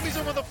 Shimmies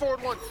him with the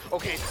forward one.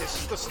 Okay, this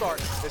is the start.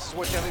 This is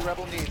what Deadly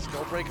Rebel needs.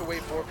 No breakaway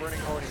for Burning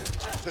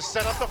Odie. The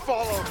setup to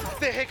follow.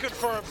 The hit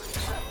confirmed.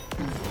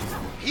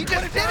 He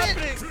just did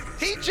it!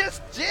 He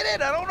just did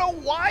it! I don't know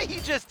why he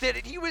just did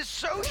it. He was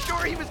so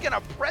sure he was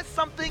gonna press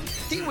something.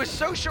 He was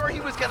so sure he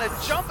was gonna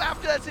jump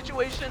after that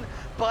situation,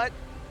 but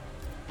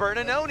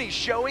Bernanoni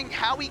showing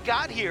how he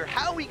got here,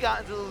 how he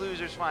got into the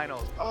losers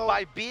finals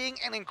by being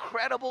an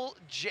incredible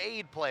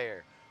Jade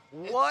player.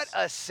 What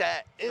a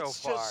set so far.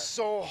 It's just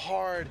so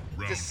hard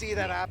to see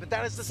that happen.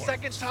 That is the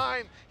second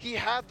time he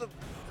had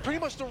pretty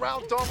much the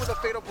round done with a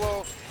fatal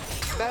blow.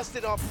 Messed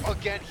it up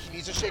again. He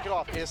needs to shake it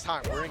off. It is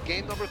time. We're in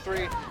game number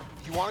 3.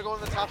 You want to go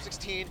in the top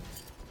 16.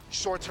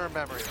 Short-term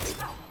memory.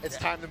 It's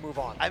time to move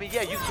on. I mean,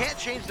 yeah, you can't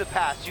change the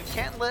past. You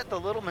can't let the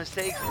little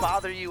mistakes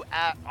bother you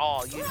at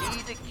all. You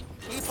need to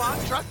keep on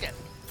trucking.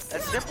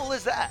 As simple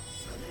as that.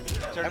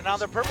 Turning on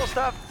the purple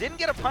stuff, didn't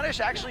get a punish,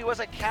 actually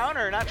was a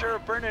counter. Not sure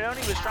what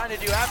Bernanoni was trying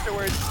to do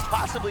afterwards,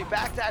 possibly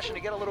backdashing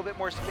to get a little bit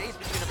more space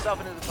between himself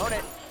and his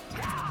opponent.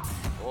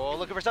 Oh,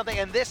 looking for something,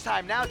 and this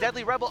time now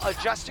Deadly Rebel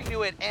adjusting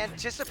to it,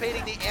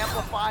 anticipating the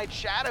amplified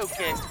shadow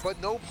kick. But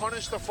no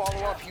punish to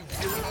follow up. He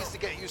really needs to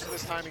get used to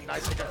this timing.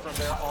 Nice hit from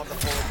there on the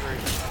forward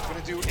 3.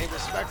 Going to do a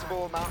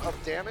respectable amount of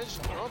damage.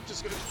 I'm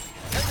just going to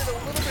end it a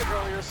little bit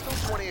earlier, still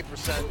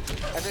 28%,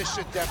 and this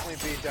should definitely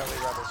be Deadly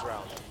Rebel's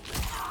round.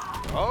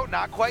 Oh,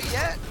 not quite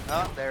yet.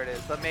 Oh, there it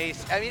is, the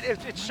mace. I mean,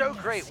 it's so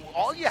great.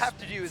 All you have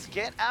to do is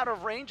get out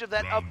of range of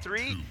that up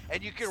 3,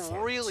 and you can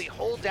really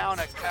hold down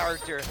a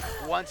character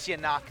once you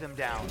knock them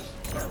down.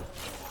 There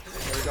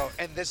we go.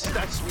 And this is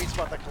that sweet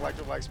spot that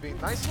Collector likes being.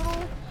 Nice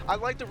little, I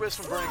like the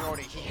risk from Burning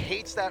Oni. He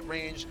hates that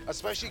range,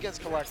 especially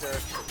against Collector.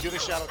 Do the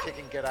shadow kick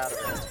and get out of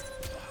it.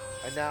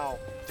 And now,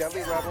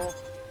 Deadly Rebel,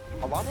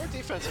 a lot more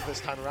defensive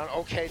this time around.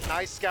 Okay,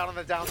 nice scout on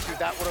the down 2.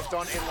 That would have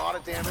done a lot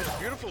of damage.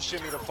 Beautiful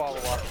shimmy to follow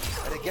up.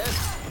 And again,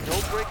 no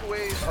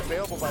breakaway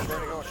available by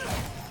Burning Oni.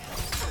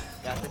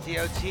 Got the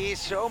DOT,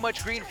 so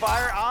much green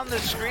fire on the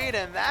screen,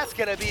 and that's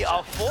gonna be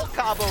a full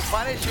combo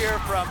punish here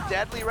from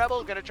Deadly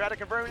Rebel. Gonna try to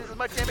confirm as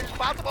much damage as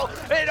possible.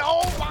 And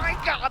oh my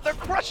God, the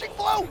crushing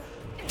blow!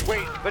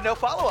 Wait, but no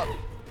follow-up.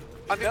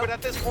 I mean, but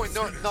at this point,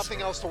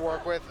 nothing else to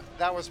work with.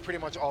 That was pretty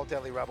much all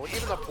Deadly Rebel.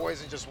 Even the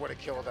poison just would have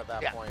killed at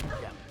that point.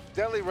 Yeah.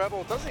 Deadly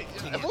Rebel doesn't.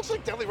 It looks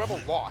like Deadly Rebel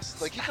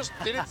lost. Like, he just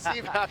didn't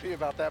seem happy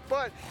about that.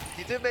 But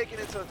he did make it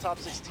into the top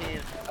 16,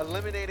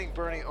 eliminating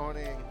Burning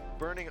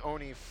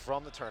Oni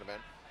from the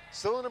tournament.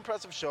 Still an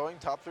impressive showing.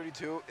 Top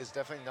 32 is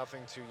definitely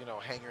nothing to,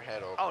 hang your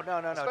head over. Oh, no,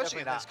 especially definitely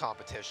in not. this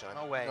competition.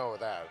 No way. You know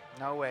that.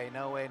 No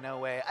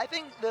way. I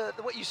think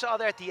what you saw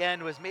there at the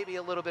end was maybe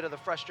a little bit of the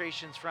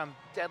frustrations from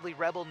Deadly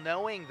Rebel,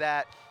 knowing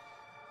that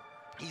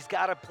he's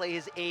got to play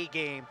his A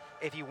game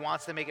if he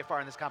wants to make it far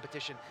in this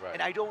competition. Right.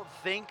 And I don't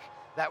think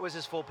that was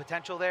his full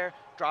potential there,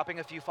 dropping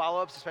a few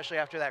follow-ups, especially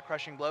after that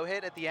crushing blow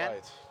hit at the end.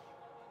 Right.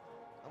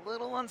 A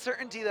little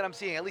uncertainty that I'm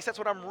seeing. At least that's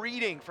what I'm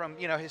reading from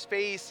his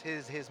face,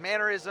 his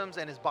mannerisms,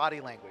 and his body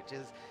language.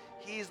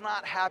 He's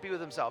not happy with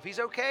himself. He's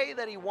okay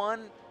that he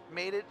won,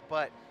 made it,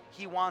 but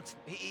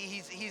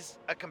he's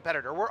a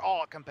competitor. We're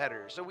all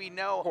competitors, so we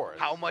know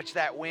how much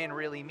that win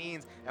really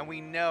means, and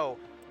we know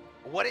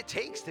what it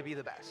takes to be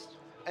the best.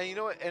 And you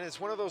know what? And it's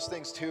one of those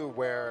things too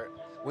where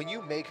when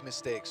you make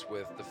mistakes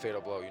with the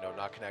fatal blow,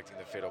 not connecting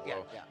the fatal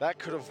blow, that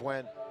could have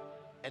went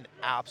an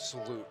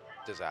absolute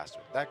disaster.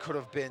 That could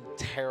have been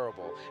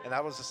terrible. And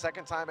that was the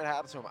second time it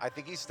happened to him. I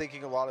think he's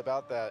thinking a lot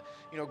about that.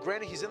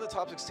 Granted, he's in the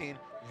top 16,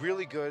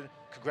 really good.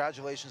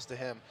 Congratulations to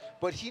him.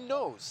 But he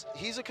knows,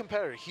 he's a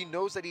competitor. He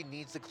knows that he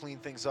needs to clean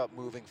things up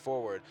moving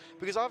forward.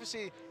 Because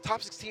obviously,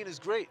 top 16 is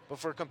great. But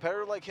for a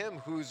competitor like him,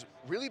 who's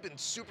really been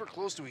super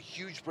close to a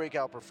huge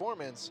breakout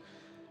performance,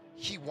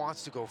 he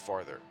wants to go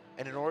farther.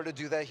 And in order to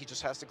do that, he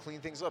just has to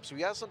clean things up. So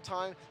he has some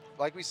time.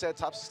 Like we said,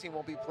 top 16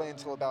 won't be playing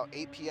until about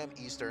 8 p.m.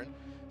 Eastern.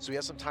 So he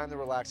has some time to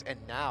relax. And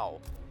now,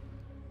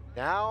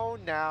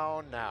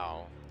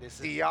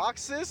 this is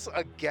Deoxys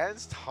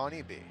against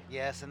Honeybee.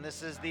 Yes, and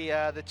this is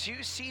the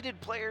 2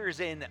 seeded players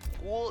in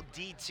Pool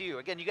D2.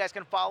 Again, you guys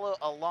can follow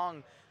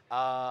along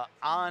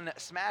on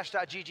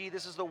Smash.gg.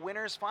 This is the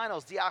winners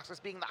finals.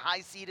 Deoxys being the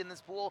high seed in this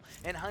pool,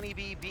 and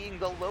Honeybee being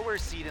the lower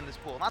seed in this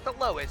pool. Not the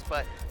lowest,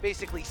 but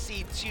basically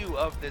seed 2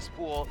 of this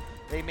pool.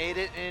 They made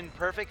it in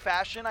perfect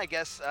fashion, I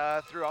guess,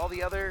 through all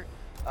the other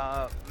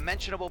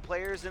mentionable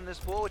players in this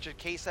pool, which are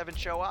K7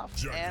 Show Off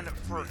and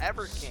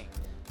Forever King.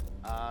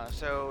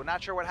 So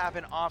not sure what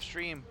happened off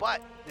stream,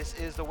 but this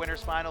is the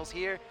winners finals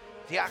here.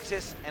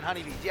 Deoxys and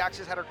Honeybee.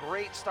 Deoxys had a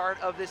great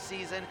start of this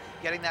season,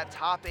 getting that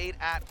top 8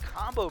 at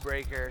Combo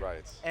Breaker.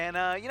 Right. And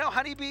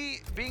Honeybee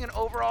being an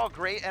overall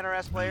great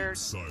NRS player,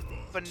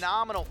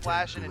 phenomenal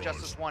flash in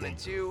Injustice 1 and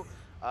 2.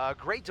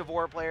 Great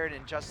Devore player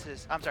in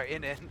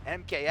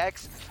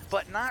MKX,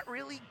 but not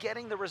really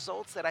getting the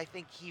results that I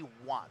think he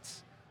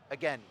wants.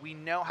 Again, we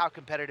know how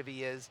competitive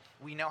he is.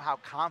 We know how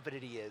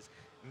confident he is.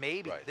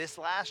 Maybe this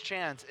last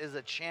chance is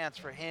a chance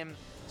for him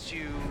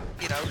to,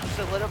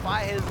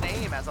 solidify his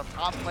name as a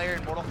top player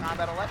in Mortal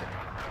Kombat 11.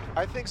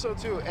 I think so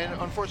too. And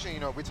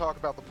unfortunately, we talk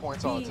about the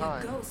points all the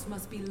time.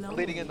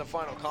 Leading into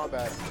Final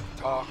Combat,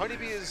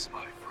 Honeybee is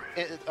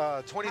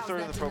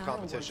 23rd in the pro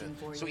competition.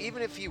 So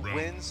even if he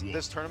wins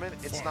this tournament,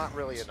 it's not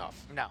really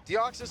enough. No.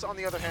 Deoxys, on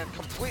the other hand,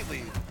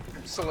 completely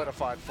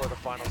solidified for the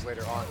finals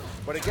later on.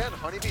 But again,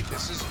 Honeybee,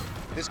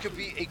 this could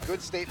be a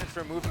good statement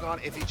for moving on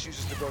if he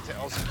chooses to go to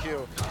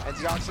LCQ. And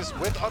Deoxys,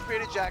 with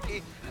upgraded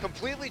Jackie,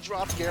 completely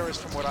dropped Garrus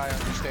from what I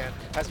understand,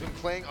 has been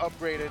playing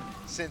upgraded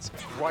since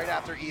right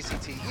after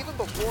ECT, even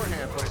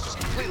beforehand, but it's just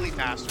completely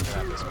mastered it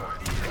at this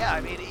point. Yeah,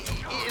 I mean,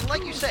 and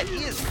like you said,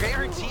 he is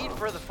guaranteed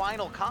for the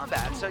final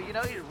combat. So, you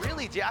know,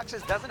 really,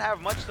 Deoxys doesn't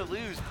have much to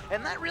lose,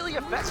 and that really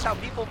affects how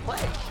people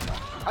play.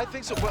 I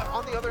think so, but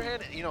on the other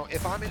hand, you know,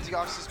 if I'm in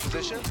Deoxys'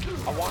 position,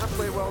 I want to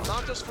play well,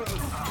 not just for the,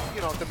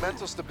 you know, the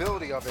mental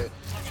stability of it.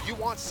 You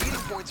want seeding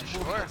points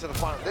moving into the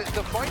final.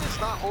 The fight is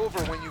not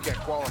over when you get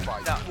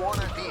qualified. No. You want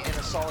to be in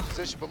a solid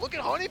position. But look at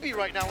Honeybee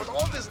right now with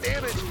all this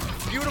damage.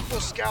 Beautiful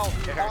scout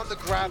on the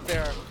grab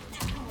there.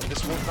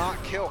 This will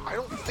not kill. I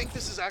don't think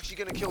this is actually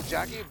going to kill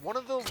Jackie. One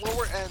of the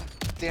lower end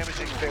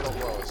damaging fatal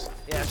blows.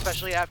 Yeah,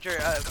 especially after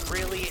a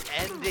really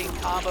ending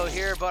combo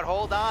here, but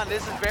hold on,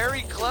 this is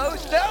very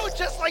close. No,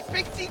 just like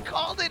Big T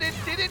called it, it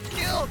didn't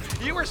kill.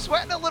 You were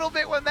sweating a little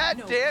bit when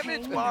that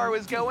damage bar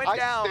was going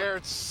down. I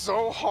stared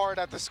so hard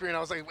at the screen.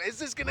 I was like, is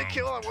this gonna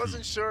kill? I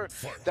wasn't sure.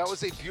 That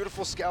was a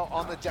beautiful scout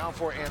on the down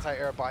 4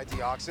 anti-air by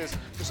Deoxys,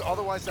 because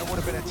otherwise that would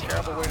have been a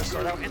terrible way to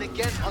start out. And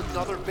again,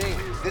 another bait.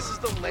 This is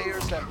the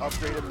layers that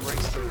Upgraded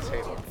brings to the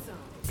table.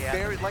 Yeah.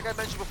 Very, like I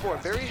mentioned before,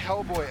 very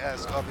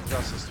Hellboy-esque of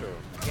Injustice 2.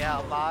 Yeah,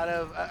 a lot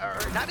of,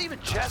 or not even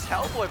just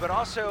Hellboy, but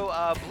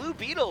also Blue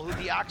Beetle, who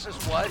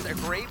Deoxys was, a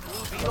great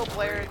Blue Beetle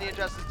player in the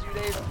Injustice 2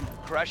 days.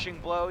 Crushing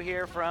blow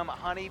here from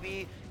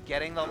Honeybee,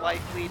 getting the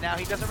life lead. Now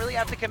he doesn't really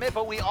have to commit,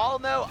 but we all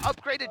know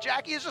upgraded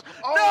Jackie is just,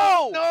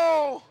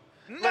 No!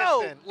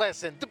 No!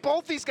 Listen,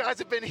 both these guys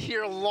have been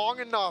here long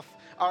enough,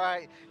 all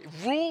right?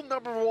 Rule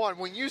number 1,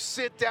 when you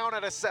sit down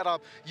at a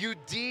setup, you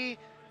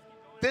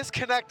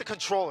disconnect the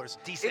controllers.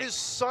 Desync. It is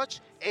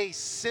such a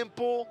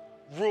simple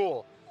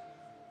rule.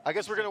 I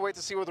guess we're gonna wait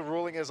to see what the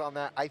ruling is on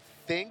that. I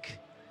think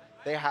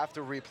they have to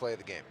replay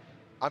the game.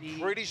 I'm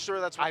pretty sure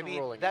that's what the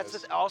ruling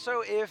is.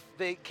 Also, if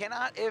they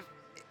cannot,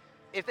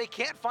 if they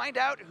can't find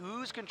out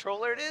whose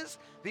controller it is,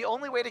 the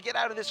only way to get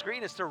out of the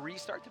screen is to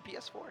restart the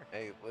PS4.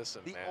 Hey,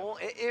 listen, man.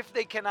 If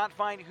they cannot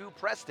find who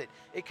pressed it,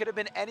 it could have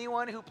been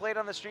anyone who played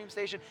on the stream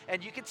station,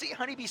 and you can see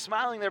Honeybee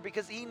smiling there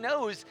because he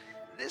knows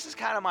this is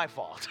kind of my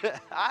fault.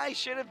 I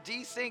should have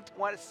desynced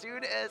as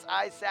soon as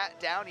I sat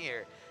down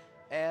here.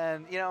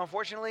 And, you know,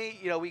 unfortunately,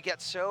 you know, we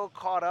get so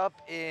caught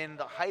up in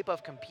the hype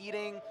of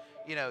competing.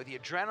 You know, the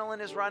adrenaline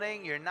is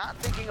running. You're not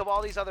thinking of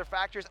all these other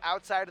factors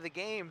outside of the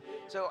game.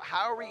 So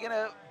how are we going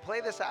to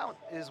play this out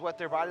is what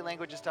their body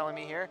language is telling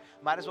me here.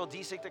 Might as well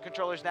desync the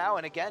controllers now.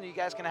 And again, you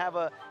guys can have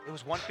it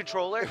was one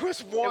controller. It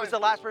was one. It was the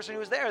last person who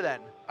was there then.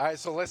 All right,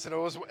 so listen, it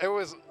was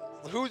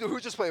who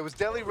just played? It was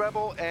Deadly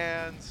Rebel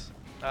and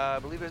I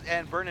believe it was,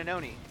 and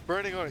Bernanoni.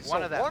 Bernanoni.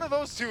 One of them. One of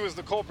those two is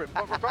the culprit.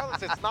 But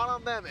regardless, it's not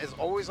on them. It's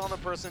always on the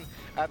person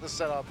at the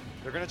setup.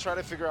 They're going to try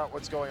to figure out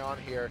what's going on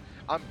here.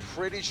 I'm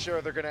pretty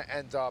sure they're going to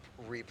end up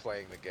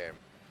replaying the game.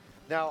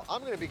 Now, I'm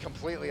going to be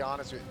completely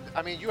honest with you.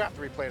 I mean, you have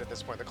to replay it at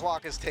this point. The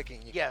clock is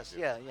ticking. Yes,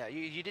 yeah.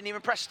 You didn't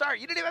even press start.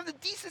 You didn't even have the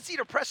decency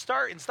to press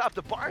start and stop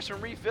the bars from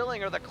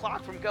refilling or the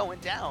clock from going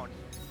down.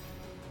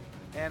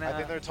 And I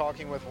think they're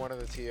talking with one of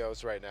the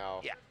TOs right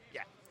now. Yeah.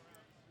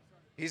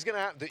 He's gonna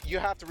have you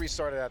have to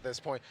restart it at this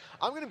point.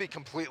 I'm gonna be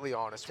completely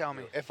honest with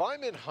you. If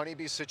I'm in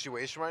Honeybee's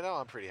situation right now,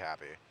 I'm pretty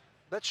happy.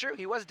 That's true.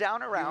 He was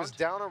down around. He was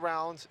down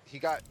around. He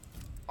got,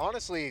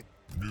 honestly,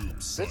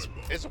 it's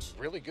a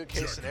really good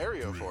case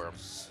scenario for him.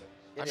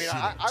 I mean,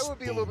 I would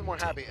be a little bit more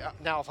happy.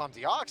 Now, if I'm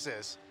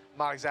Deoxys,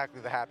 not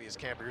exactly the happiest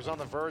camper. He was on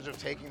the verge of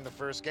taking the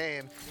first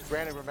game.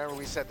 Granted, remember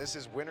we said this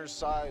is winner's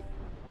side,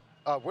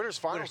 winner's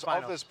finals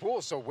of this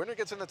pool, so winner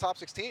gets in the top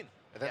 16.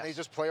 And then they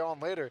just play on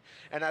later.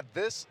 And at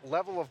this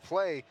level of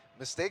play,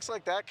 mistakes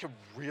like that can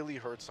really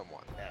hurt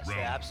someone. Yes,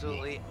 they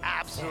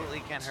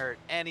absolutely can hurt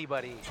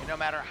anybody. And no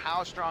matter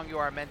how strong you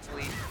are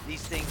mentally,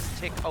 these things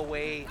tick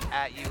away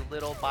at you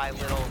little by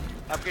little.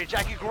 Upgrade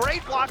Jackie,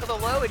 great block of the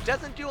low. It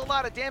doesn't do a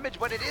lot of damage,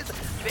 but it is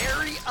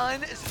very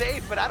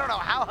unsafe. But I don't know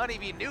how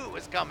Honeybee knew it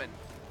was coming.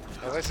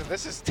 Now listen,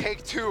 this is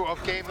take 2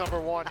 of game number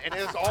 1, and it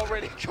is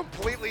already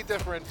completely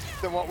different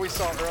than what we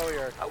saw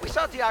earlier. We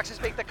saw Deoxys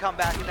make the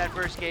comeback in that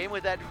first game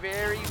with that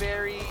very,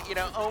 very, you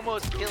know,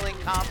 almost killing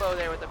combo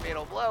there with the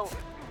fatal blow.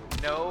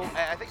 No,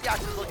 I think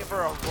Deoxys is looking for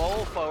a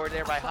roll forward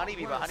there by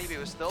Honeybee, but Honeybee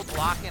was still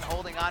blocking,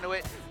 holding onto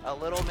it. A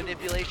little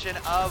manipulation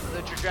of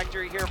the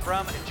trajectory here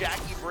from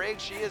Jackie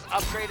Briggs. She is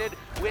upgraded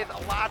with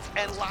lots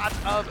and lots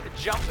of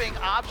jumping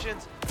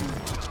options.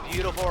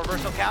 Beautiful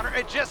reversal counter.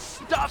 It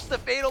just stuffs the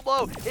fatal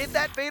blow. If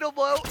that fatal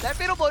blow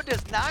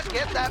does not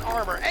get that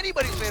armor,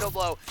 anybody's fatal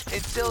blow,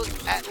 until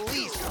at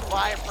least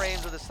 5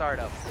 frames of the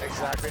startup.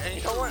 Exactly. And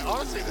you know what?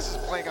 Honestly, this is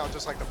playing out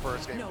just like the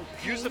first game.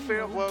 Used the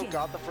fatal blow,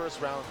 got the first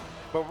round,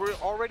 but we're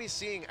already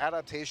seeing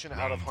adaptation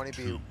out of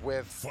Honeybee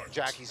with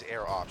Jackie's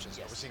air options.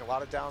 We're seeing a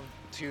lot of down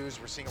twos.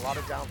 We're seeing a lot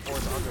of down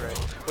fours under it,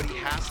 but he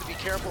has to be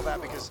careful of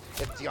that because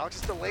if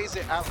Deoxys delays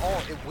it at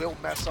all, it will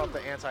mess up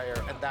the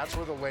anti-air, and that's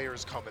where the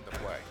layers come into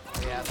play.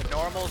 Yeah, the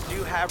normals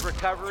do have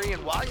recovery,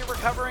 and while you're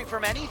recovering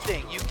from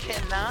anything, you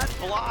cannot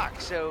block.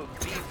 So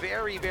be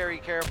very, very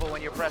careful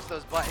when you press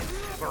those buttons.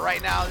 But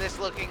right now, this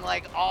looking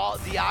like all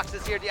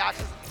Deoxys here.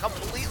 Deoxys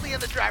completely in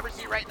the driver's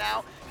seat right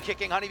now,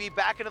 kicking Honeybee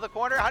back into the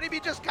corner. Honeybee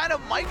just kind of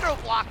micro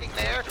blocking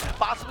there,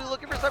 possibly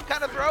looking for some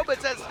kind of throw,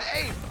 but says,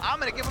 hey, I'm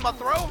gonna give him a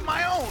throw of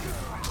my own.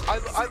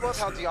 I love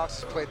how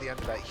Deoxys played the end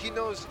of that. He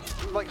knows,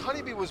 like,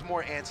 Honeybee was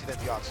more antsy than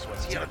Deoxys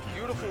was. He had a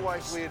beautiful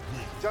life lead.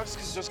 Deoxys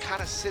could just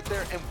kind of sit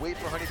there and wait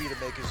for Honeybee to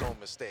make his own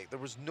mistake. There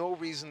was no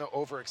reason to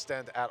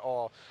overextend at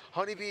all.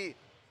 Honeybee,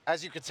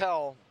 as you could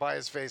tell by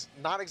his face,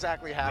 not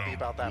exactly happy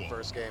about that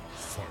first game.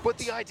 But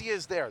the idea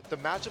is there. The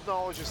matchup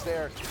knowledge is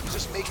there. He's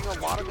just making a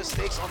lot of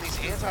mistakes on these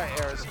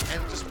anti-airs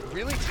and just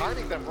really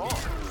timing them wrong.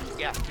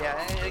 Yeah,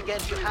 and again,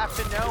 you have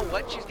to know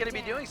what she's going to be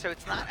doing, so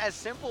it's not as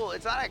simple.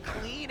 It's not a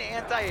clean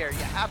anti-air. You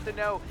have to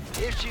know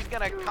if she's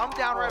going to come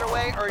down right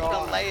away or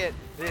delay it.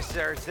 This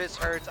hurts, this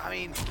hurts. I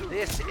mean,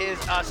 this is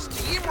a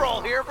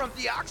steamroll here from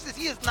Deoxys.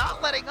 He is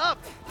not letting up.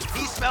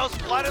 He smells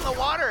blood in the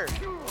water.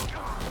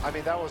 I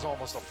mean, that was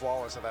almost a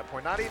flawless at that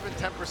point. Not even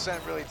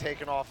 10% really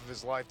taken off of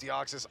his life.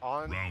 Deoxys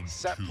on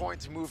set point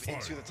to move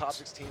into the top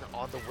 16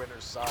 on the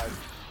winner's side.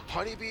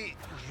 Honeybee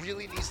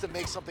really needs to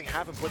make something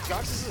happen, but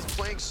Deoxys is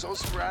playing so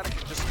sporadic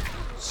and just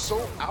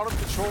so out of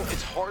control,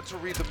 it's hard to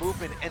read the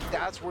movement, and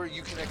that's where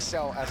you can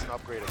excel as an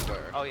upgraded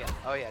player. Oh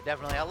yeah,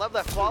 definitely. I love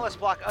that flawless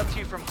block up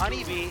to from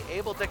Honeybee,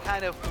 able to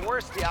kind of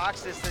force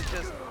Deoxys to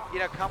just, you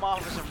know, come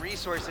off with some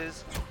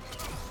resources.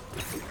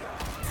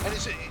 And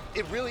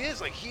it really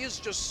is, like, he is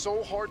just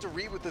so hard to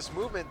read with this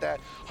movement that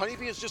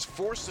Honeybee is just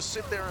forced to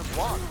sit there and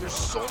block. There's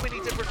so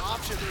many different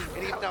options,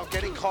 and even now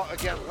getting caught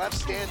again, left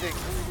standing,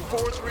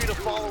 forward three to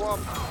follow up,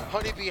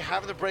 Honeybee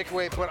having the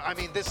breakaway, but I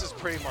mean, this is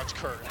pretty much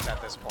curtains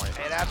at this point.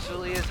 It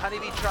absolutely is.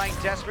 Honeybee trying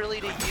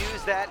desperately to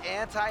use that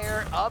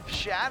anti-air up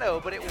shadow,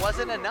 but it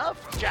wasn't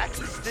enough.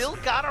 Jackie still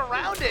got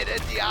around it,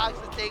 and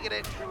Deoxys taking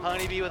it.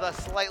 Honeybee with a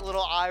slight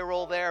little eye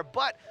roll there,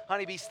 but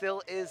Honeybee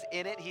still is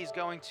in it. He's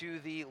going to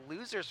the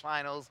losers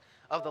finals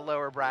of the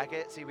lower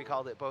bracket. See, we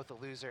called it both the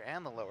loser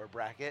and the lower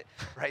bracket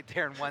right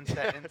there in one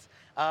sentence,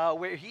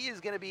 where he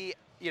is going to be,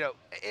 you know,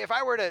 if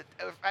I were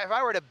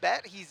to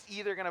bet, he's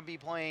either going to be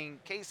playing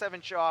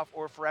K7 Show-Off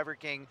or Forever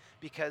King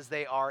because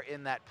they are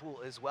in that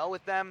pool as well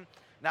with them.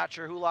 Not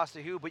sure who lost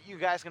to who, but you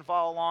guys can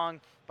follow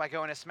along by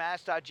going to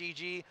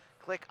smash.gg,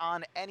 click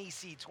on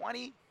NEC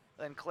 20,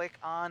 then click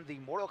on the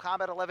Mortal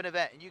Kombat 11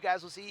 event, and you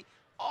guys will see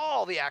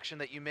all the action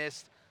that you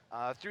missed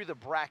through the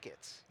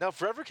brackets. Now,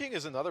 Forever King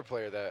is another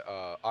player that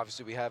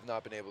obviously we have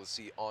not been able to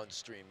see on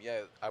stream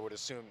yet. I would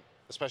assume,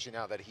 especially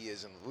now that he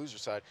is in the loser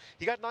side.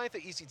 He got 9th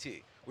at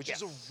ECT, which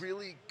is a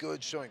really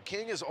good showing.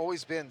 King has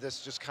always been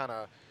this just kind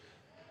of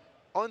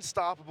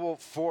unstoppable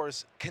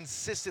force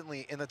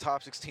consistently in the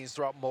top 16s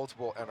throughout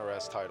multiple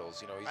NRS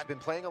titles. You know, he's been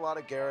playing a lot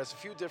of Garrus, a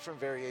few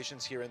different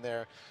variations here and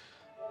there.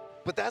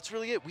 But that's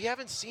really it. We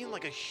haven't seen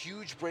like a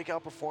huge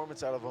breakout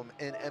performance out of him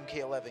in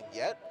MK11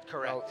 yet.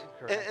 Correct.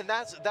 And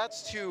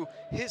that's to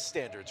his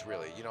standards,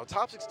 really. You know,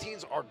 top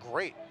 16s are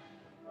great,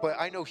 but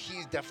I know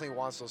he definitely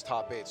wants those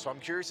top 8. So I'm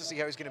curious to see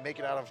how he's going to make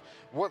it out of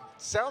what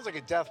sounds like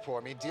a death pool.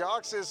 I mean,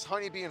 Deoxys,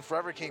 Honeybee, and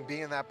Forever King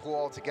being in that pool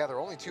all together,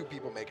 only 2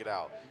 people make it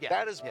out. Yeah,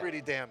 that is pretty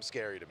damn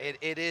scary to me.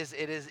 It is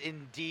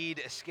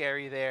indeed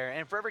scary there.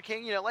 And Forever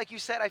King, you know, like you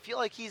said, I feel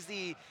like he's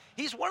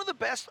one of the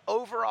best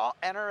overall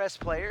NRS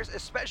players,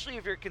 especially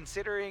if you're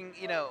considering,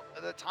 you know,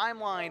 the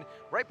timeline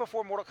right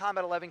before Mortal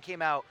Kombat 11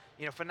 came out.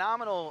 You know,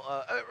 phenomenal,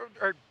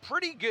 or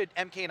pretty good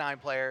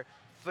MK9 player,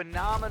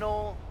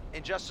 phenomenal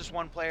Injustice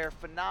 1 player,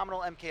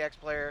 phenomenal MKX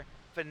player,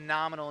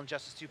 phenomenal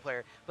Injustice 2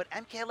 player. But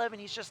MK11,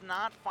 he's just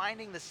not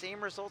finding the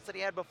same results that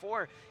he had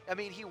before. I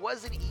mean, he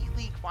was an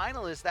E-League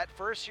finalist that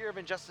first year of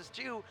Injustice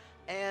 2,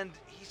 and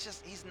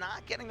he's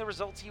not getting the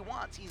results he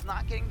wants. He's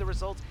not getting the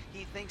results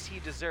he thinks he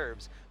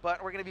deserves.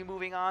 But we're going to be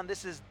moving on.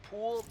 This is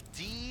Pool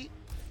D4.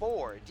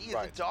 D is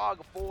the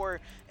dog 4,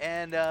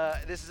 and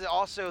this is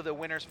also the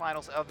winners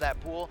finals of that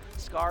pool.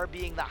 Scar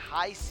being the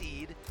high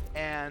seed,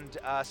 and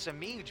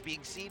Samij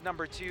being seed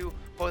number 2.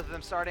 Both of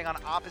them starting on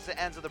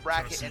opposite ends of the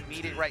bracket and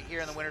meeting right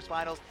here in the winners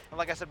finals. And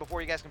like I said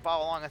before, you guys can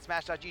follow along on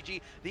smash.gg.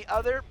 The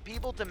other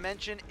people to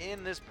mention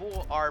in this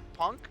pool are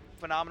Punk,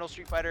 phenomenal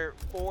Street Fighter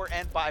 4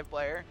 and 5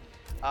 player.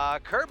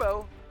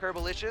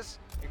 Kerbalicious,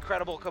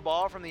 incredible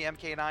Cabal from the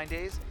MK9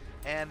 days.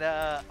 And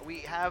we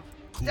have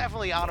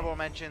definitely honorable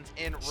mentions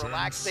in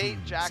Relax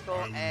State,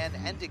 Jackal, and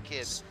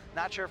Endikid.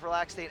 Not sure if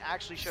Relax State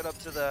actually showed up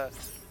to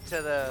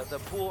the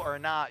pool or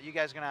not. You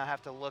guys are gonna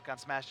have to look on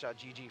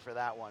smash.gg for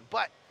that one.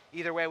 But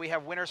either way, we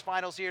have winners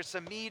finals here.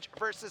 Samij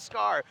versus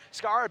Scar.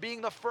 Scar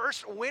being the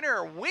first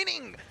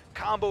winning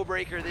combo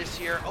breaker this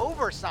year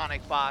over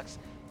SonicFox,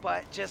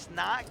 but just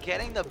not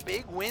getting the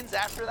big wins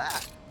after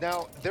that.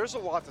 Now, there's a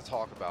lot to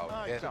talk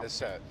about in this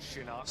set.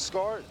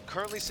 Scar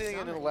currently sitting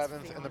in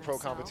 11th in the pro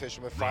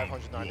competition with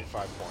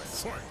 595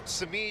 points.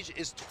 Samij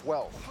is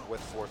 12th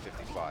with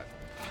 455.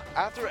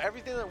 after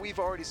everything that we've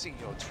already seen,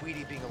 you know,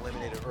 Tweety being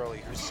eliminated early,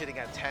 who's sitting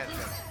at 10th,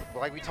 and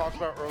like we talked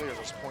about earlier,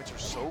 those points are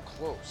so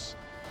close.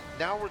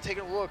 Now we're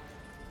taking a look.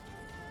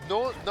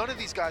 None of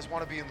these guys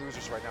want to be in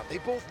losers right now. They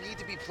both need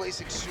to be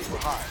placing super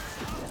high.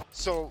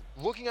 So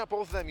looking at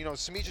both of them, you know,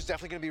 Samij is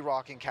definitely going to be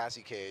rocking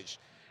Cassie Cage.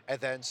 And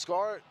then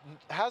Scar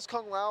has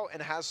Kung Lao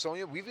and has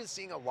Sonya. We've been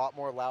seeing a lot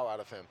more Lao out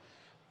of him.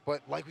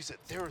 But like we said,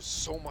 there is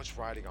so much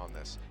riding on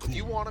this. If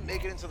you want to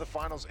make it into the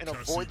finals and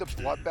avoid the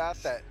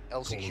bloodbath that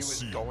LCQ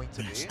is going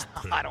to be,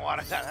 I don't want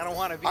to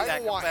be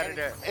that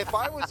competitor. If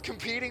I was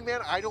competing,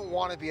 man, I don't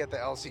want to be at the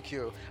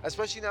LCQ.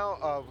 Especially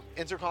now,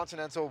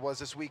 Intercontinental was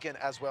this weekend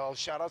as well.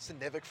 Shout outs to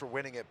Nivik for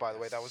winning it, by the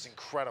way. That was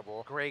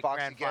incredible. Great Foxy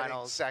grand getting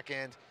finals.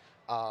 second.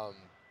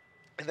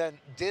 And then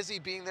Dizzy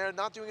being there,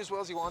 not doing as well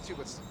as he wants to,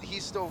 but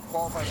he's still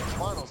qualified for the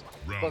finals.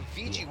 But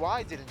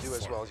VGY didn't do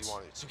as well as he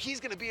wanted. So he's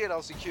going to be at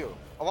LCQ,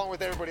 along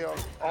with everybody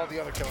else, all the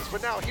other killers.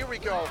 But now, here we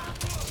go.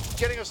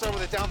 Getting us started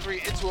with a down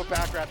 3 into a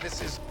back grab.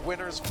 This is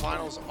winners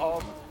finals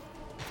of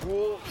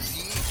Pool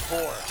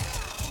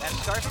D4. And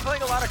Scar's been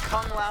playing a lot of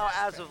Kung Lao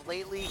as of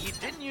lately. He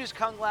didn't use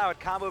Kung Lao at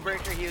Combo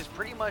Breaker. He was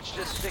pretty much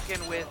just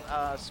sticking with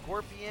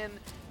Scorpion,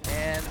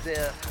 and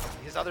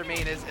his other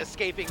main is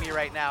escaping me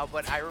right now,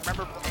 but I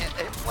remember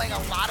him playing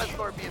a lot of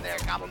Scorpion there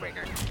at Combo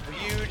Breaker. A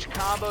huge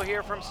combo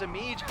here from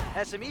Samij,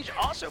 and Samij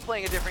also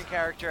playing a different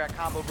character at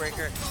Combo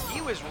Breaker.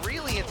 He was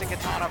really into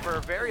Katana for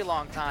a very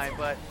long time,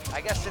 but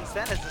I guess since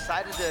then has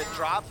decided to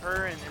drop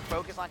her and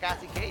focus on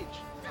Cassie Cage.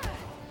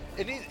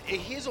 And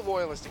he's a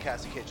loyalist to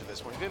Cassie Cage at this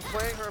point. He's been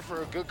playing her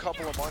for a good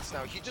couple of months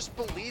now. He just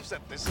believes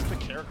that this is the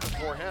character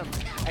for him,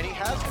 and he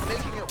has been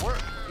making it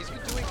work. He's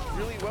been doing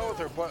really well with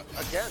her, but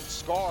again,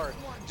 Scar,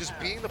 just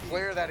being the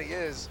player that he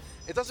is,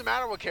 it doesn't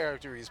matter what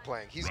character he's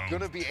playing. He's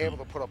going to be able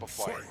to put up a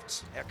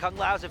fight. Yeah, Kung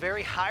Lao is a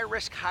very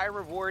high-risk,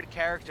 high-reward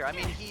character. I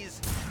mean,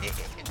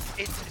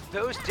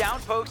 those down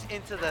pokes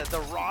into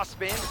the raw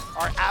spin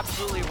are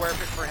absolutely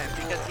worth it for him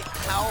because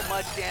how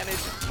much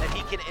damage that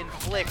he can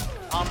inflict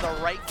on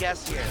the right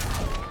guess here.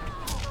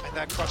 And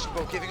that crushing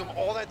blow giving him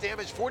all that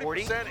damage,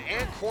 40%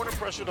 and corner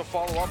pressure to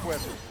follow up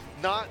with.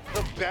 Not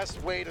the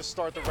best way to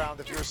start the round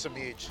if you're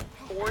Samij.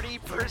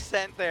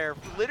 40% there,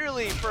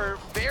 literally for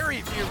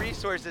very few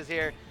resources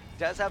here.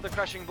 Does have the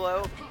crushing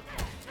blow.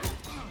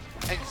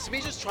 And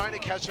Samij is trying to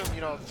catch him,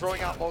 you know,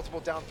 throwing out multiple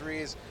down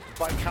 3s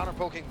by counter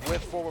poking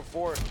with forward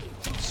 4.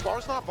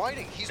 Scar's not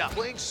biting. He's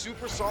playing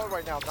super solid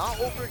right now, not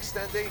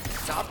overextending,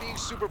 not being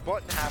super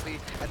button happy,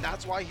 and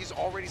that's why he's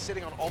already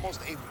sitting on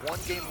almost a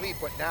 1-game lead.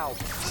 But now,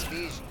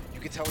 Samij, you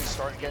can tell he's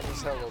starting to get in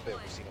his head a little bit.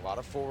 We're seeing a lot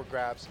of forward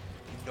grabs.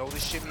 You know the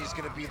shimmy is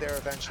going to be there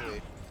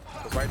eventually.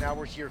 But right now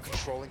we're here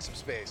controlling some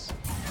space.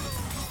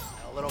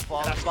 A little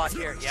fall spot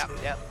here.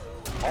 Yep.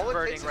 All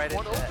it takes is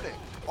one opening.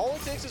 All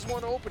it takes is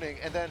one opening,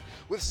 and then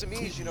with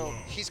Samij, you know,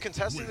 he's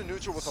contesting the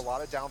neutral with a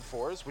lot of down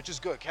 4s, which is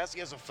good. Cassie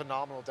has a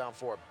phenomenal down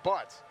 4,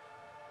 but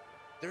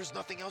there's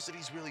nothing else that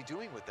he's really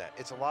doing with that.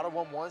 It's a lot of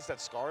 1-1s that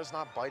Scar is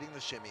not biting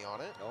the shimmy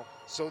on it. Nope.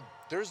 So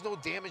there's no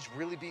damage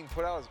really being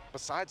put out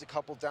besides a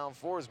couple down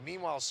 4s.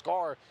 Meanwhile,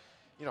 Scar,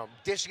 you know,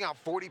 dishing out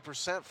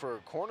 40% for a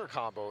corner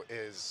combo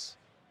is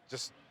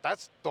just,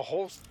 that's the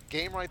whole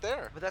game right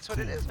there. But that's what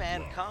it is,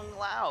 man. Kung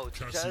Lao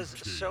does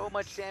so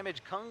much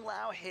damage. Kung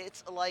Lao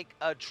hits like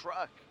a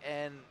truck,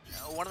 and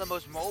one of the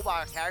most mobile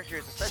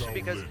characters, especially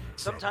because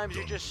sometimes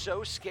you're just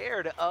so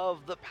scared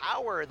of the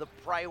power, the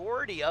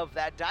priority of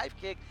that dive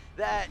kick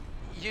that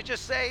you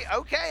just say,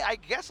 okay, I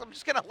guess I'm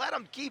just gonna let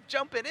him keep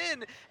jumping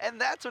in, and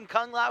that's when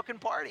Kung Lao can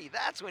party.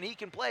 That's when he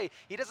can play.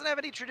 He doesn't have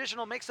any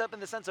traditional mix-up in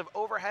the sense of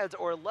overheads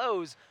or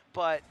lows,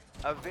 but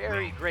a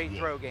very great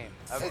throw game,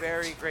 a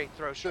very great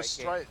throw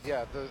strike game.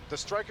 Yeah, the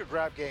striker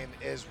grab game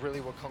is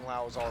really what Kung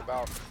Lao is all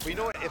about. But you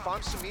know what, if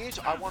I'm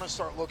Samij, I want to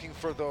start looking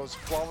for those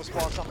flawless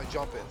blocks on the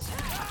jump-ins.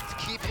 To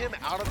keep him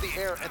out of the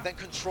air and then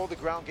control the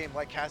ground game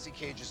like Cassie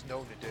Cage is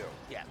known to do.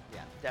 Yeah,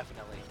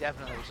 definitely.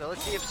 So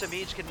let's see if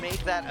Samij can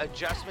make that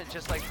adjustment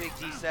just like Big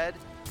D said.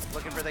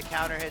 Looking for the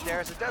counter hit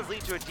there, so it does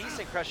lead to a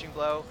decent crushing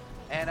blow.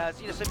 And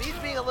you know,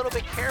 Samij being a little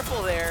bit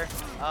careful there,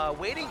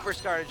 waiting for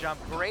Scar to jump.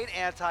 Great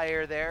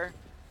anti-air there.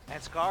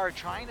 And Scar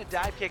trying to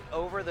dive kick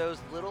over those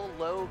little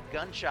low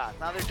gunshots.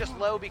 Now they're just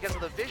low because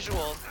of the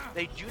visuals.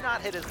 They do not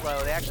hit as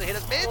low. They actually hit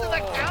as mid to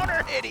the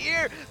counter hit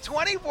here.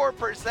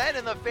 24%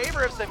 in the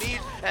favor of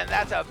Samij, and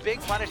that's a big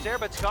punish there.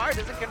 But Scar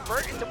doesn't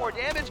convert into more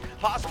damage,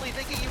 possibly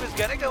thinking he was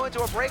gonna go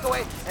into a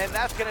breakaway, and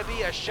that's gonna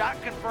be a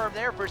shot confirmed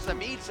there for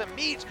Samij.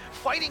 Samij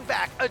fighting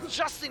back,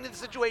 adjusting to the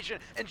situation,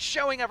 and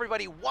showing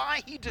everybody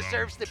why he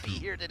deserves to be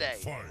here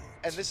today.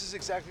 And this is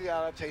exactly the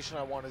adaptation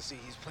I want to see.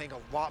 He's playing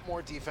a lot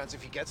more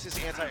defensive. He gets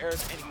his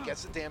anti-airs and he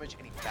gets the damage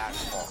and he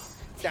backs off.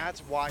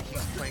 That's why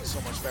he's playing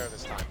so much better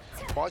this time.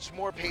 Much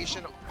more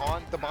patient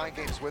on the mind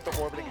games with the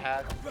orbiting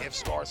hat if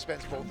Scar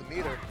spends both the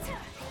meter.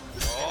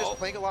 And just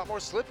playing a lot more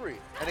slippery.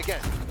 And again,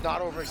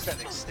 not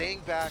overextending, staying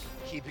back,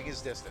 keeping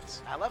his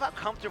distance. I love how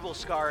comfortable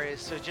Scar is,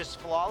 so just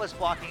flawless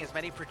blocking as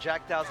many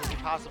projectiles as he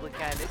possibly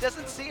can. It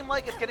doesn't seem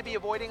like it's going to be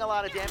avoiding a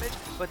lot of damage,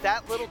 but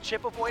that little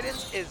chip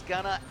avoidance is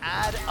going to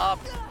add up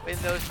in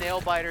those nail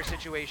biter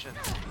situations.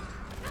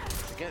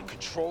 again,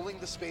 controlling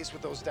the space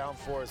with those down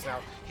fours. Now,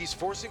 he's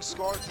forcing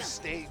Scar to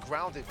stay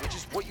grounded, which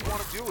is what you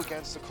want to do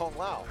against the Kung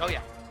Lao. Oh,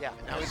 yeah. Yeah.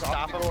 Now he's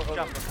Stop him.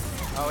 Jump him.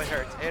 Oh, it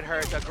hurts. It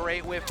hurts. A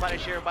great whiff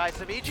punish here by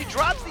Samichi.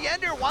 Drops the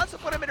Ender, wants to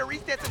put him in a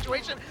restand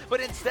situation,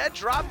 but instead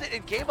dropped it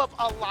and gave up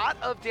a lot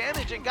of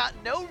damage and got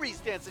no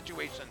restand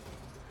situation.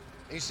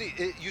 And you see,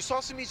 you saw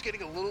Samichi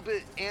getting a little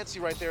bit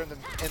antsy right there in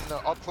the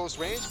up close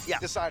range. Yeah.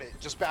 Decided,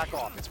 just back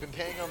off. It's been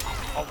paying him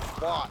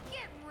a lot.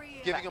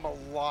 Giving him a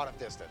lot of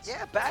distance.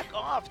 Yeah, back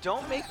off.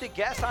 Don't make the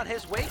guess on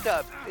his wake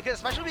up.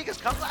 Especially because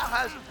Kung Lao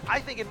has, I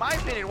think, in my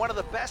opinion, one of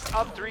the best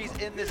up threes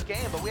in this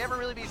game. But we haven't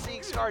really been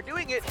seeing Scar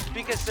doing it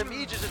because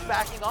Samij is just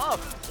backing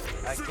off.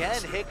 Again,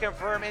 hit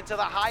confirm into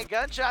the high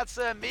gunshot.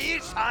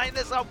 Samij tying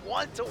this up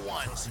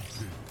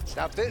 1-1.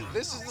 Now,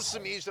 this is the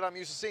Samij that I'm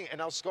used to seeing. And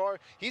now Scar,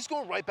 he's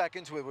going right back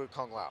into it with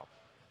Kung Lao.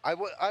 I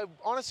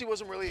honestly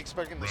wasn't really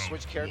expecting him to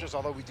switch characters,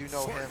 although we do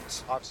know him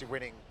obviously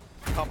winning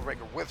Combo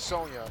Breaker with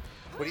Sonya.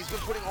 But he's been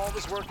putting all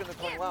this work into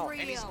Kung Lao,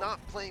 and he's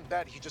not playing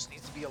bad. He just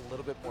needs to be a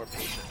little bit more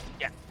patient.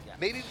 Yeah.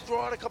 Maybe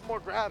throw out a couple more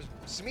grabs.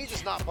 Samij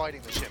is not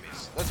biting the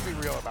shimmies. Let's be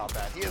real about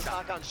that. He has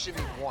not gotten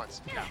shimmy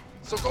once. No.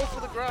 So go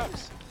for the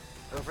grabs.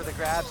 Go for the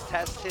grabs,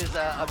 test his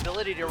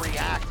ability to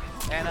react.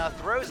 And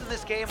throws in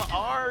this game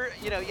are,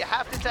 you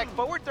have to tech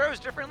forward throws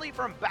differently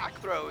from back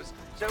throws.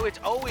 So it's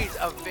always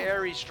a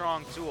very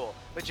strong tool.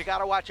 But you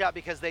gotta watch out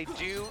because they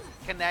do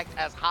connect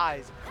as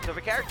highs. So if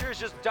a character is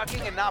just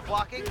ducking and not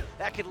blocking,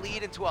 that could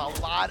lead into a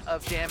lot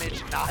of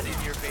damage not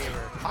in your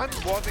favor. I'm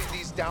loving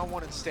these down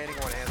one and standing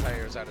one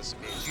anti-airs out of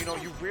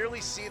Samij. You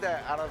rarely see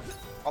that out of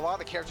a lot of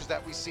the characters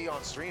that we see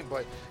on stream,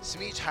 but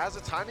Samij has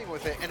a timing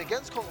with it. And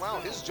against Kung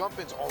Lao, his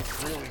jump-ins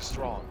are really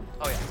strong.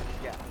 Oh yeah,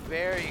 yeah.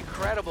 Very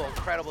incredible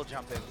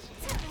jump-ins.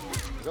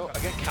 Go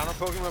again,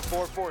 counter-poking with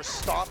 4-4,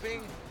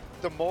 stopping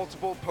the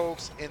multiple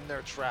pokes in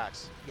their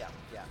tracks. Yeah.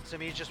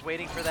 Samij just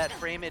waiting for that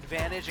frame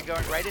advantage and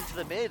going right into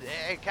the mid.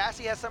 And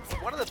Cassie has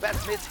one of the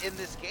best mids in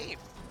this game.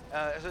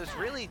 So it's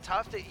really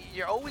tough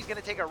you're always going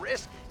to take a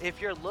risk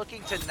if you're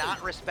looking to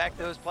not respect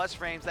those plus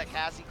frames that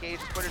Cassie Cage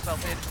has put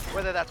herself in,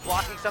 whether that's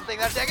blocking something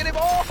that's negative.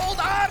 Oh, hold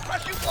on,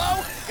 crushing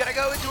blow. Gonna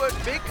go into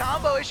a big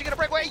combo. Is she gonna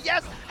break away?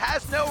 Yes,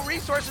 has no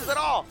resources at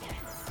all.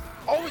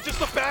 Oh, it's just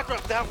the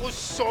background. That was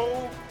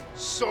so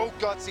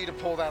gutsy to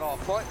pull that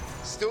off, but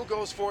still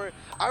goes for it.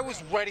 I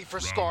was ready for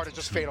Scar to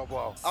just fatal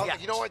blow. I was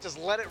like, you know what, just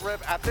let it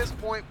rip. At this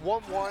point,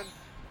 1-1,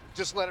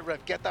 just let it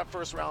rip. Get that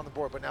first round on the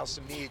board, but now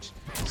Samij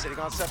sitting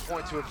on set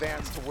point to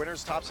advance to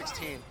winners top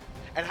 16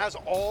 and has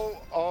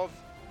all of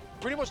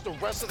pretty much the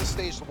rest of the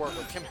stage to work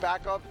with. Can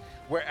back up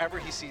wherever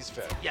he sees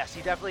fit. Yes,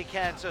 he definitely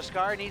can. So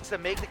Scar needs to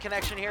make the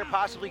connection here,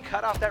 possibly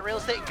cut off that real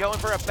estate, going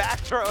for a back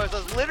throw, as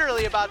I was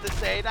literally about to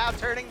say. Now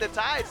turning the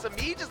tide.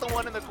 Samij is the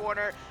one in the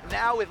corner,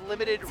 now with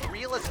limited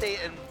real estate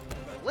and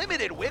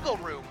limited wiggle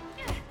room.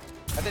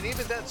 And then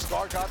even then,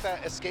 Scar got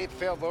that escape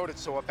fail loaded,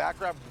 so a back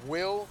grab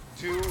will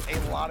do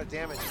a lot of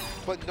damage.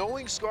 But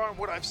knowing Scar and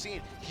what I've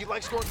seen, he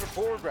likes going for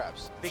forward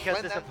grabs.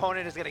 Because this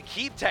opponent is going to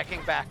keep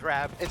teching back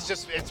grab.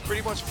 It's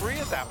pretty much free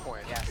at that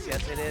point. Yes,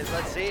 it is.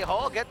 Let's see.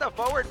 Hole, get the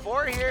forward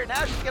four here.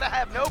 Now she's going to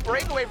have no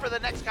breakaway for the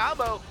next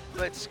combo.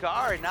 But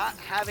Scar not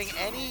having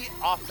any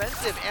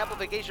offensive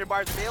amplification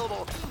bars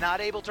available, not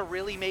able to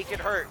really make it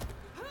hurt.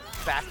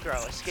 Back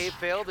throw. Escape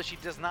failed, but she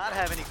does not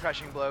have any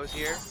crushing blows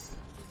here.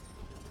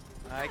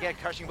 Again,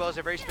 crushing blows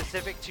are very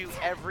specific to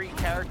every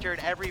character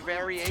and every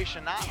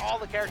variation. Not all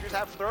the characters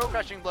have throw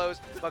crushing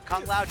blows, but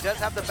Kung Lao does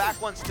have the back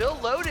one still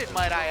loaded,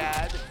 might I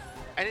add.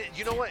 And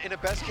you know what? In a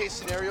best case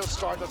scenario,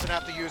 Scar doesn't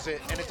have to use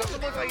it, and it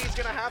doesn't look like he's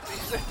gonna have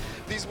to.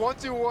 These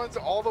 1-2-1s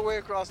all the way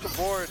across the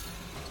board.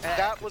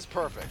 That was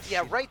perfect.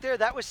 Yeah, right there,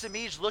 that was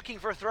Samij looking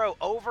for throw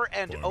over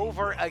and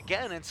over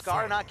again, and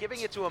Scar not giving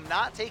it to him,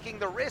 not taking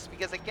the risk,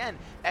 because again,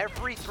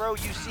 every throw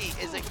you see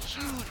is a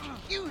huge,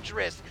 huge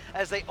risk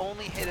as they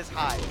only hit his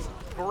highs.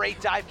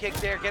 Great dive kick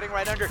there, getting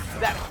right under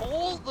that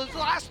whole, those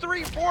last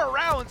 3-4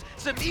 rounds,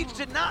 Samij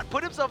did not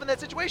put himself in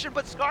that situation,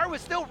 but Scar was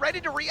still ready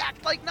to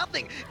react like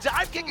nothing,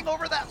 dive kicking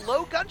over that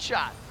low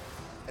gunshot.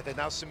 And then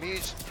now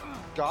Samij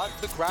got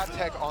the grab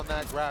tech on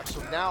that grab,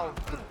 so now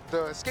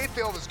the escape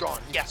failed is gone.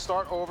 He can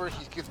start over,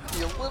 he can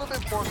be a little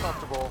bit more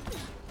comfortable,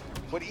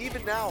 but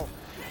even now,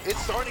 it's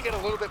starting to get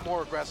a little bit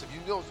more aggressive. You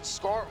know,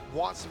 Scar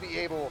wants to be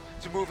able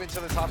to move into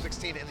the top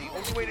 16, and the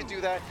only way to do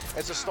that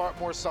is to start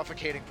more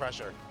suffocating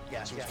pressure.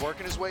 So he's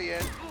working his way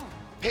in,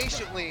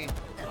 patiently,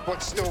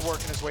 but still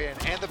working his way in.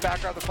 And the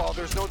background to follow,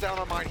 there's no doubt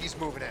on mine, he's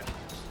moving in.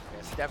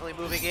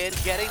 Definitely moving in,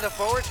 getting the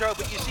forward throw,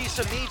 but you see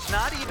Samij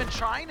not even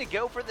trying to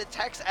go for the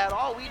techs at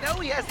all. We know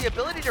he has the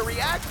ability to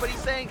react, but he's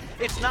saying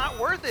it's not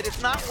worth it.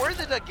 It's not worth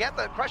it to get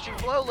the crushing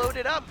blow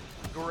loaded up.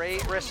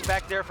 Great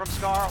respect there from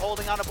Scar,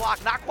 holding on a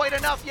block. Not quite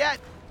enough yet.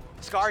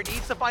 Scar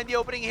needs to find the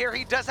opening here.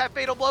 He does have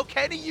fatal blow.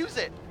 Can he use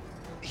it?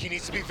 He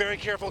needs to be very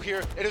careful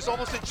here. It is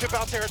almost in chip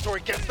out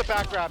territory. Gets the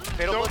back grab.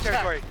 Fatal blow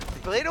territory.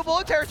 Fatal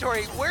blow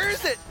territory. Where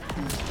is it?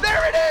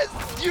 There it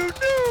is! You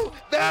knew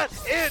that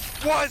it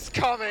was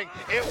coming.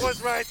 It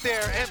was right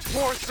there. And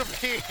poor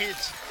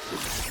Samij.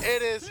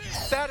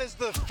 That is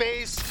the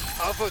face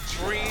of a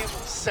dream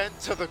sent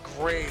to the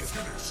grave.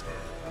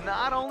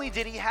 not only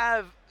did he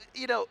have,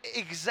 you know,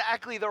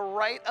 exactly the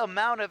right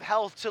amount of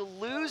health to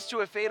lose to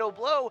a fatal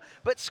blow,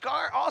 but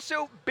Scar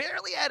also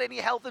barely had any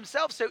health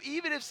himself. So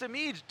even if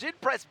Samij did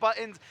press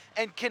buttons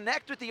and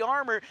connect with the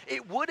armor,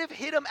 it would have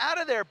hit him out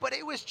of there. But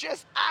it was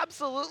just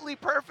absolutely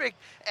perfect,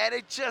 and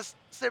it just,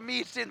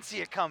 Samij didn't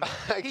see it coming.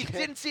 He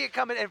didn't see it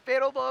coming, and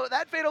fatal blow,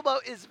 that fatal blow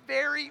is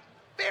very,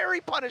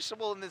 very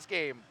punishable in this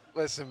game.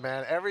 Listen,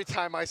 man, every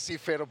time I see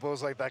fatal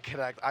blows like that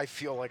connect, I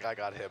feel like I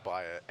got hit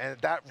by it. And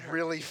that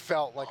really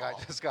felt like I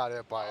just got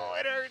hit by it. Oh,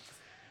 it hurts.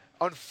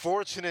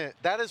 Unfortunate.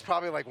 That is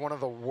probably like one of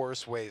the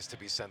worst ways to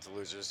be sent to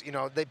losers. You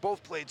know, they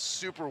both played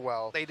super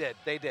well. They did.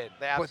 They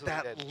absolutely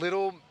but that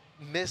little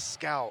missed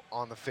scout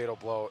on the fatal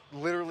blow,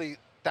 literally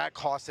that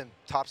cost him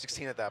top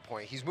 16 at that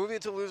point. He's moving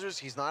into losers.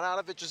 He's not out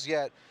of it just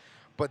yet,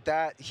 but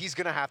that he's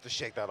going to have to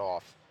shake that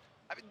off.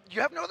 I mean,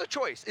 you have no other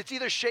choice. It's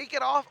either shake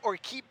it off or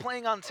keep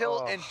playing on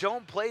tilt and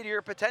don't play to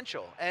your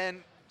potential.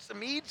 And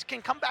Samij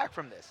can come back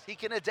from this. He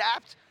can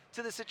adapt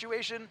to the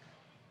situation,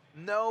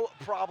 no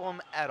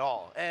problem at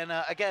all. And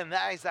again,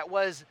 guys, that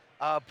was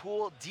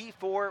Pool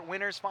D4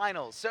 Winners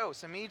Finals. So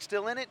Samij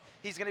still in it.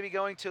 He's going to be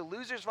going to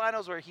Losers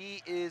Finals, where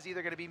he is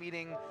either going to be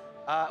meeting,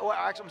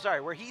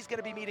 where he's going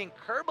to be meeting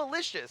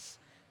Kerbalicious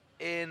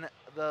in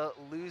the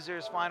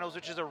Losers Finals,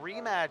 which is a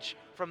rematch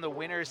from the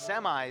Winners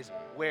Semis,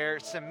 where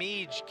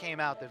Samij came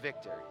out the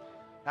victor.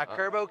 Now,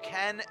 Kerbo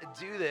can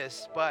do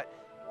this, but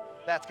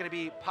that's going to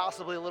be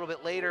possibly a little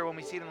bit later when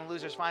we see it in the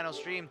Losers Finals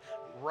stream.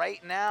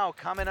 Right now,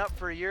 coming up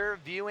for your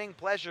viewing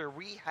pleasure,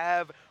 we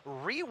have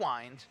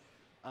Rewind,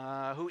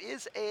 who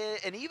is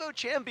an EVO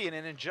champion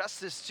in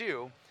Injustice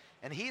 2,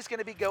 and he's going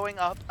to be going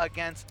up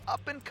against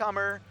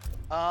up-and-comer,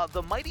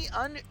 the Mighty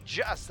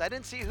Unjust. I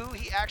didn't see who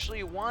he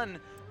actually won,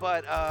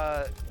 but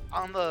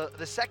on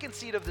the second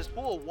seed of this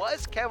pool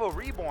was Kevo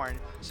Reborn.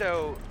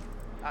 So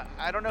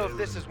I don't know if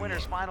this is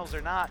Winners Finals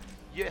or not.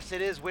 Yes,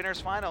 it is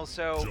Winners Finals.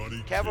 So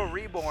Kevo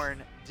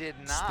Reborn did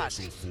not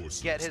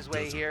get his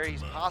way here.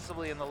 He's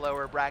possibly in the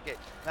lower bracket.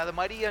 Now the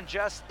Mighty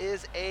Unjust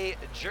is a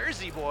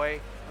Jersey boy.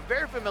 I'm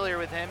very familiar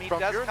with him. He From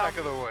does your come, neck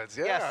of the woods,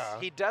 yeah. Yes,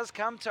 he does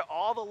come to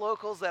all the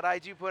locals that I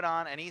do put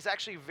on, and he's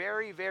actually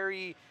very,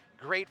 very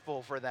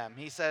grateful for them.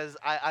 He says,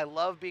 I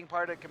love being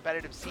part of a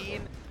competitive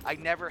scene. I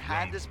never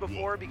had this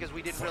before because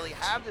we didn't really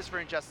have this for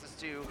Injustice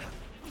 2.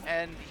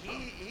 And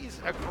he's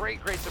a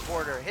great, great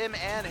supporter. Him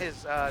and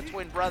his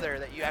twin brother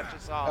that you actually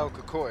saw. El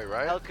Kakoi,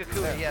 right? El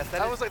Kakoi, yes.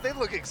 I was like, they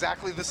look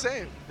exactly the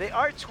same. They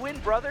are twin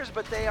brothers,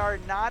 but they are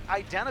not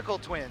identical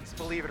twins,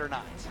 believe it or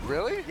not.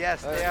 Really?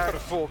 Yes, they You are. could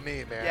have fooled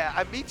me, man.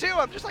 Yeah, me too.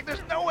 I'm just like,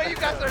 there's no way you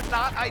guys are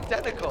not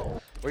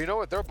identical. Well, you know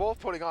what? They're both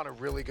putting on a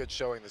really good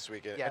showing this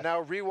weekend. Yes. And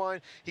now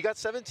Rewind, he got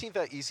 17th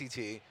at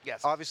ECT.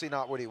 Yes. Obviously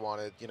not what he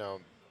wanted, you know.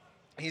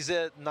 He's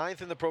at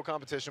 9th in the pro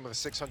competition with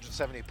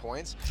 670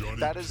 points.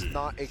 That is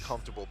not a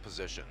comfortable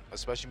position,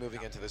 especially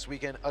moving into this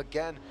weekend.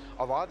 Again,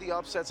 a lot of the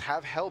upsets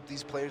have helped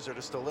these players that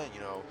are still in,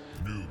 you know.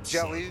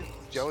 Jelly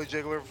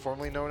Jiggler,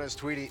 formerly known as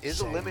Tweety,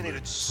 is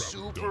eliminated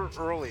super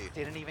early.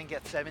 Didn't even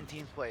get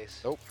 17th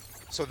place. Nope.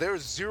 So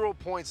there's 0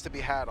 points to be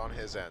had on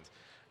his end.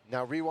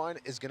 Now Rewind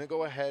is going to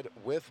go ahead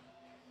with,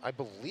 I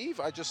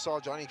believe I just saw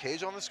Johnny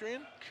Cage on the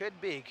screen. Could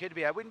be.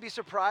 I wouldn't be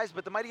surprised,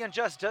 but the Mighty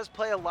Unjust does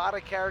play a lot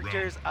of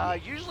characters,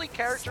 usually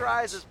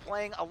characterized as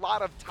playing a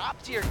lot of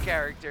top-tier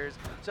characters,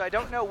 so I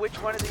don't know which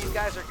one of these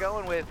guys are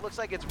going with. Looks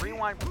like it's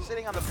Rewind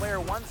sitting on the player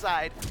one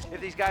side,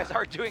 if these guys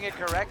are doing it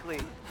correctly.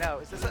 No,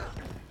 is this a...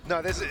 No,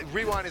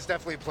 Rewind is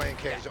definitely playing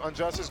Cage. Yeah.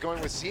 Unjust is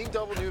going with seeing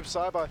double Noob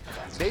Saibot.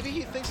 Maybe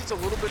he thinks it's a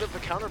little bit of the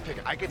counter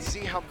pick. I can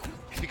see how,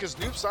 because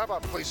Noob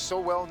Saibot plays so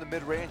well in the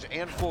mid-range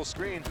and full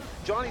screen,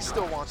 Johnny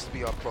still wants to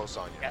be up close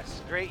on you.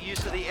 Yes, great use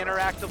of the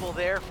interactable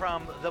there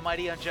from the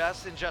Mighty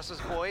Unjust. Injustice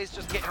boys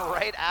just getting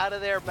right out of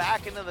there,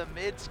 back into the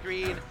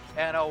mid-screen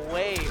and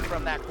away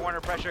from that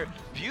corner pressure.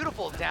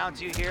 Beautiful down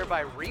two here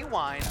by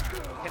Rewind,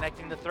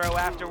 connecting the throw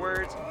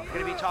afterwards.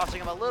 Going to be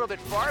tossing him a little bit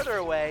farther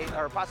away,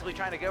 or possibly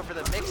trying to go for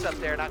the mix-up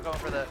there, not going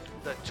for the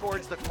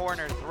towards the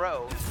corner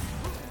throw.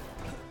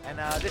 And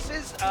this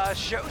is a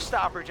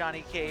showstopper,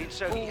 Johnny Cage.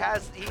 So he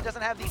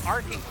doesn't have the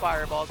arcing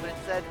fireballs, but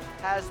instead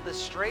has the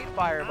straight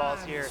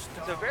fireballs here.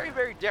 So very,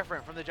 very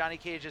different from the Johnny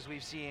Cages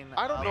we've seen.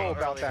 I don't know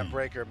about earlier. that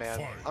breaker,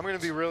 man. I'm going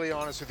to be really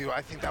honest with you.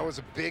 I think that was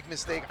a big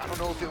mistake. I don't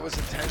know if it was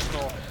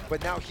intentional,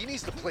 but now he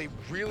needs to play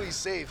really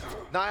safe,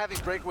 not having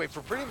breakaway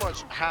for pretty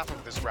much half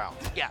of this round.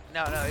 Yeah,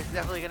 no, it's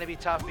definitely going to be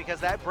tough because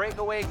that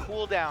breakaway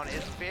cooldown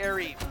is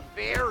very,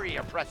 very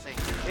oppressing.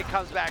 It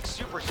comes back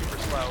super, super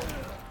slow.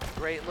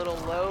 Great little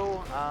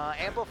low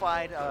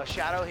amplified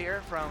shadow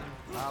here from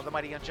the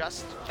Mighty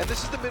Unjust. And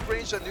this is the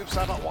mid-range that Noob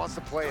Saibot wants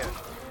to play in.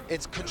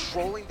 It's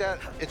controlling that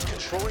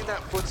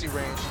footsie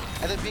range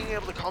and then being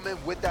able to come in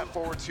with that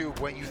forward two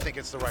when you think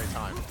it's the right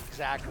time.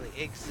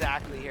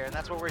 Exactly here, and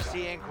that's what we're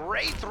seeing.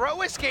 Great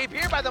throw escape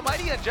here by the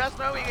Mighty Unjust,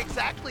 knowing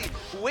exactly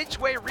which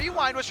way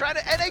Rewind was trying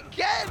to, and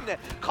again,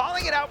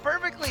 calling it out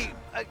perfectly.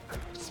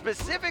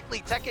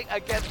 specifically checking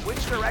against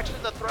which direction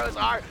the throws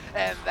are,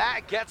 and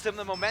that gets him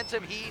the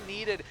momentum he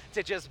needed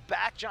to just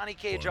back Johnny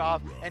Cage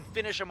off and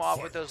finish him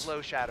off with those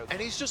low shadows. And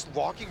he's just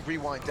locking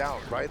Rewind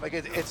down, right? Like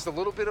it's a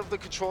little bit of the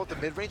control at the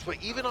mid-range,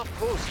 but even up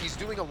close, he's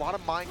doing a lot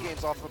of mind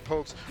games off the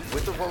pokes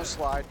with the low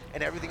slide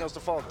and everything else to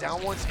follow.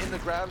 Down once in the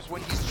grabs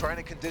when he's trying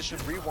to condition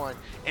Rewind,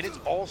 and it's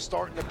all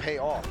starting to pay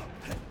off.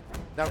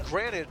 Now,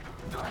 granted,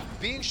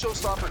 being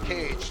Showstopper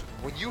Cage,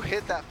 when you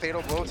hit that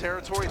fatal blow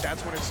territory,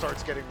 that's when it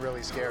starts getting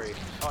really scary.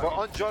 But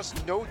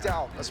Unjust, no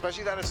doubt,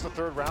 especially that it's the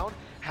third round,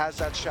 has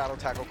that Shadow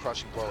Tackle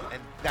crushing blow,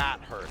 and that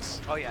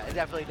hurts. Oh yeah, it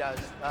definitely does.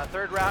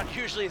 Third round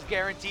usually is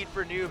guaranteed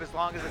for Noob as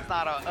long as it's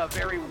not a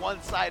very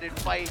one-sided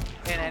fight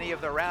in any of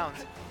the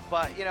rounds.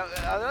 But, you know,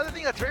 another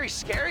thing that's very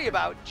scary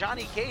about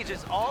Johnny Cage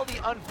is all the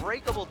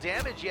unbreakable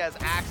damage he has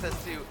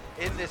access to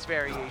in this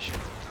variation.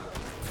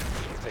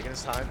 Taking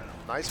his time.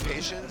 Nice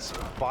patience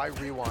by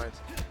Rewind.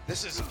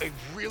 This is a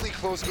really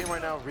close game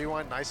right now.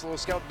 Rewind, nice little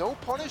scout. No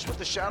punish with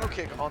the shadow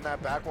kick on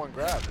that back one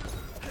grab.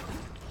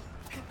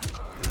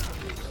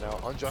 Now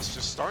Unjust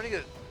just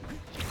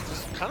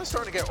kind of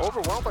starting to get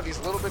overwhelmed by these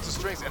little bits of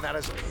strings, and that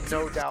is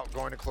no doubt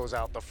going to close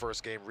out the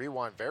first game.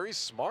 Rewind, very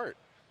smart.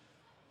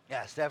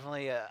 Yes,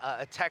 definitely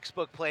a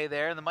textbook play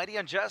there. And the Mighty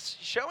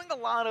Unjust showing a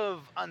lot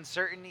of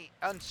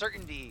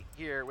uncertainty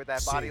here with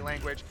that body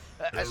language,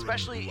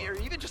 especially, or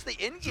even just the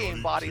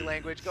in-game body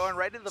language, going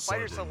right into the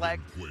fighter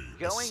select,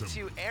 going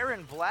to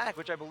Aaron Black,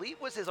 which I believe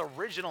was his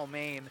original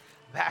main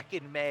back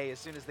in May as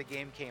soon as the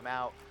game came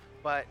out.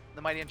 But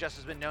the Mighty Unjust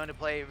has been known to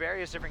play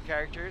various different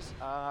characters.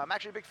 I'm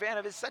actually a big fan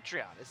of his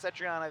Cetrion. His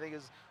Cetrion, I think,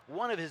 is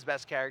one of his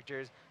best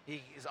characters.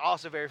 He is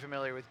also very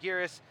familiar with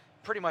Geras.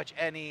 Pretty much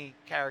any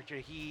character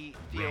he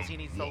feels he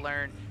needs to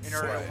learn in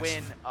order to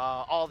win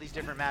all these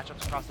different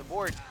matchups across the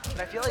board. And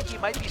I feel like he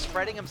might be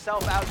spreading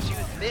himself out too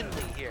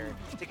thinly here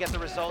to get the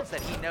results that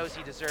he knows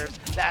he deserves.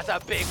 That's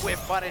a big whiff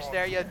punish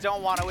there. You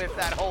don't want to whiff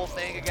that whole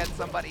thing against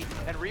somebody.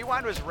 And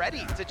Rewind was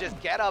ready to just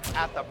get up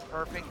at the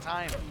perfect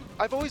time.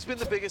 I've always been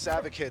the biggest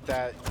advocate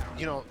that,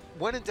 you know,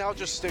 when in doubt,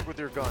 just stick with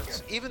your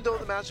guns. Even though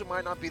the matchup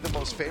might not be the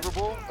most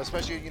favorable,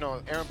 especially, you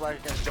know, Aaron Black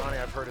against Johnny,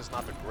 I've heard is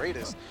not the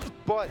greatest,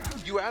 but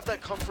you have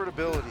that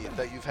comfortability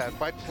that you've had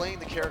by playing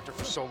the character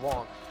for so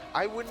long.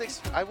 I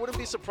wouldn't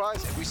be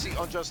surprised if we see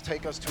Unjust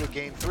take us to a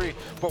game 3,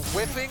 but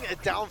whiffing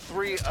it down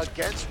 3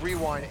 against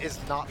Rewind is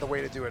not the way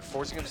to do it,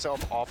 forcing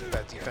himself off of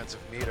that defensive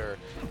meter,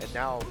 and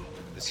now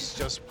this is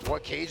just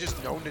what Cage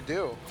is known to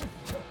do.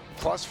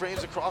 Plus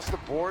frames across the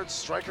board,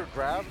 striker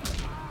grab.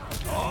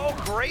 Oh,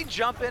 great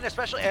jump in,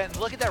 especially, and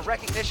look at that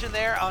recognition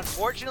there.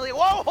 Unfortunately,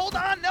 whoa, hold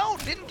on, no,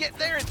 didn't get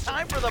there in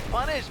time for the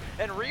punish,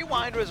 and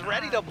Rewind was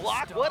ready to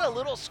block. What a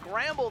little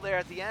scramble there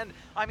at the end.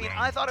 I mean,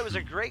 I thought it was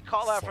a great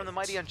call out from the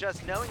Mighty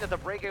Unjust, knowing that the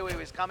breakaway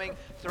was coming,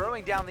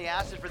 throwing down the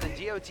acid for the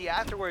DOT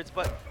afterwards,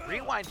 but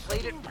Rewind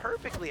played it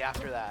perfectly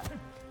after that.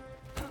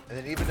 And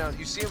then even now,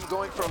 you see him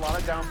going for a lot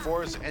of down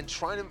fours and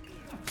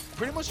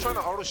pretty much trying to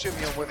auto shimmy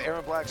him with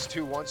Aaron Black's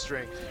 2-1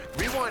 string.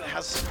 Rewind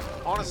has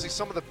honestly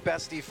some of the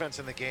best defense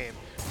in the game.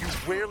 You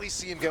rarely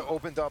see him get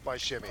opened up by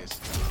shimmies.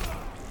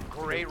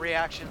 Great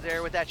reactions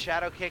there with that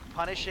shadow kick,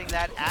 punishing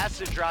that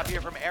acid drop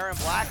here from Aaron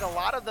Black. A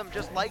lot of them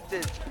just like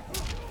to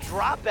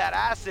drop that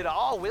acid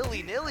all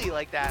willy-nilly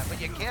like that,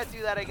 but you can't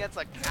do that against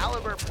a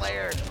caliber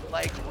player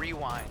like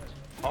Rewind.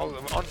 Oh,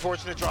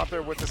 unfortunate drop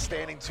there with the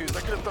standing twos.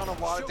 That could have done a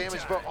lot of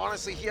damage, but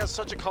honestly, he has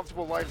such a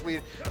comfortable life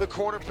lead. The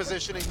corner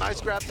positioning,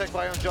 nice grab tech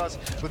by Unjust,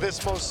 but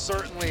this most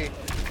certainly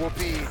will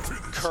be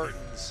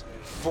curtains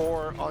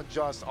for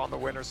Unjust on the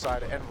winner's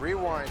side. And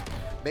Rewind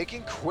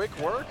making quick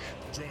work,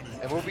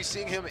 and we'll be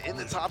seeing him in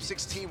the top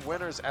 16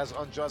 winners as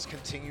Unjust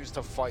continues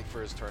to fight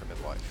for his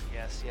tournament life.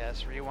 Yes,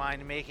 yes,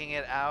 Rewind making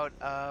it out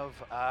of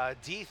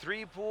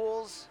D3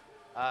 pools.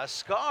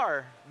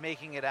 Scar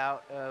making it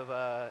out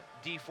of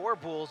D4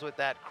 pools with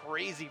that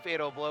crazy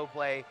fatal blow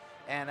play,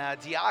 and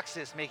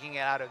Deoxys making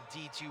it out of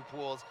D2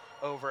 pools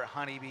over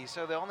Honeybee.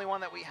 So the only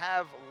one that we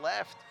have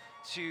left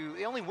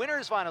the only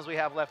winners finals we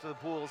have left of the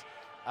pools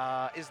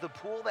is the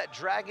pool that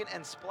Dragon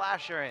and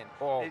Splash are in.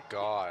 Oh,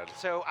 God.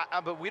 So,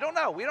 but we don't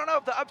know. We don't know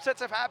if the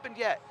upsets have happened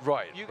yet.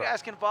 Right. You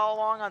guys can follow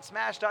along on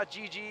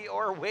Smash.gg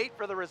or wait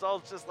for the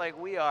results just like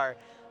we are.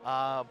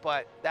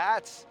 But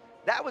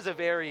that was a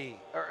very,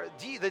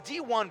 the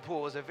D1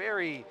 pool was a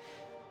very,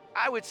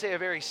 I would say a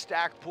very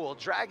stacked pool.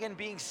 Dragon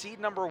being seed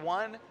number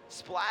 1,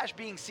 Splash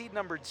being seed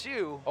number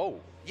 2.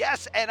 Oh.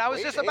 Yes, and I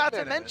was just about to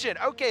minute. mention,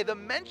 okay, the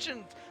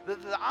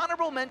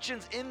honorable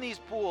mentions in these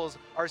pools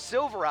are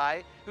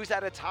Silvereye, who's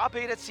at a top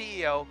 8 at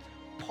CEO,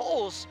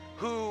 Pulse,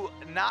 who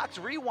knocked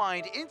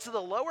Rewind into the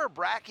lower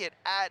bracket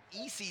at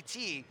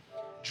ECT,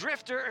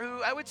 Drifter,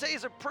 who I would say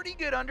is a pretty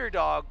good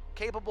underdog,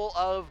 capable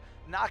of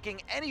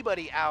knocking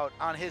anybody out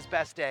on his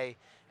best day.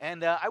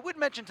 And I would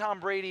mention Tom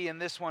Brady in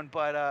this one,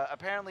 but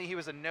apparently he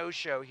was a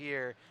no-show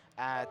here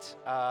at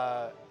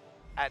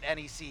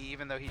NEC,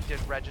 even though he did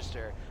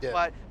register. Yeah.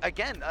 But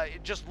again,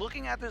 just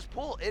looking at this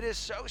pool, it is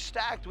so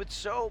stacked with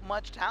so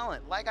much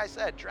talent. Like I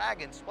said,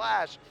 Dragon,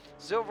 Splash,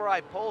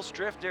 Silvereye, Pulse,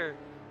 Drifter.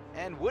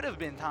 and would have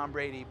been Tom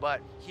Brady,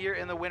 but here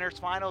in the winners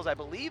finals, I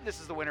believe this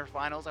is the winners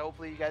finals.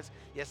 Hopefully you guys,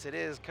 yes it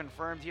is,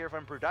 confirmed here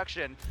from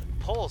production.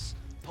 Pulse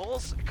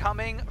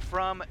coming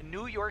from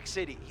New York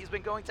City. He's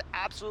been going to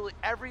absolutely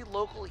every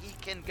local he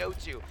can go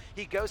to.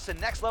 He goes to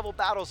Next Level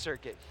Battle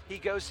Circuit. He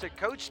goes to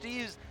Coach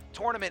Steve's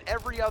tournament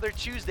every other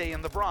Tuesday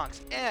in the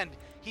Bronx. And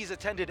he's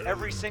attended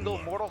every single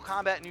Mortal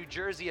Kombat New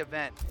Jersey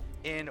event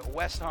in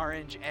West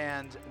Orange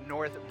and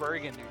North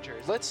Bergen, New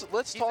Jersey.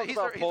 Let's talk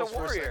about Pulse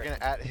for a second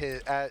at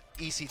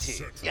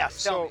ECT. Yes,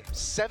 so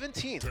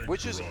 17th,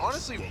 which is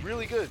honestly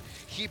really good.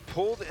 He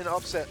pulled an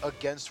upset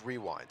against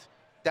Rewind.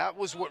 That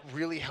was what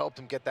really helped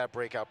him get that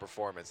breakout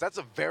performance. That's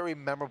a very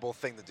memorable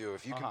thing to do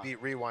if you can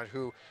beat Rewind,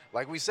 who,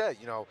 like we said,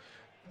 you know,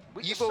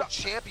 Evo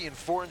champion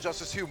for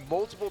Injustice 2,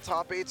 multiple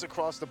top 8s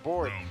across the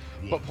board.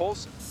 But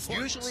Pulse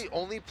usually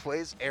only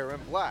plays Aaron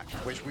Black,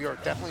 which we are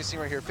definitely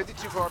seeing right here.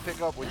 52 car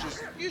pickup, which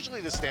is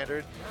usually the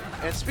standard.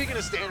 And speaking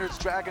of standards,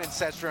 Dragon and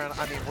Setron,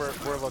 I mean,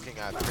 we're looking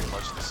at pretty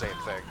much the same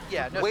thing.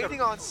 Yeah, no,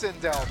 waiting on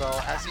Sindel, though,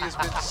 as he has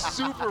been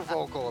super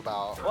vocal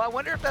about. Well, I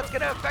wonder if that's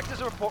going to affect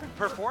his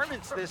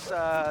performance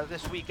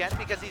this weekend,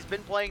 because he's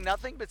been playing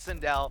nothing but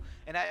Sindel.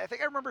 And I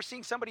think I remember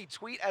seeing somebody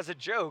tweet as a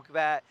joke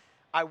that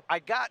I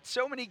got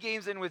so many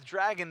games in with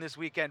Dragon this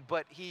weekend,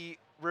 but he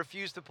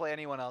refused to play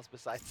anyone else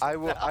besides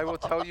Sindel. I will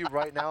tell you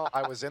right now,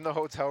 I was in the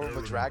hotel room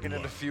with Dragon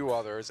and a few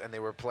others, and they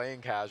were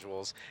playing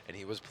casuals, and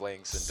he was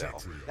playing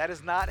Sindel. That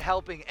is not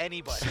helping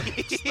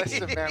anybody.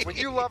 Listen, man, when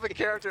you love a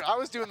character, I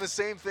was doing the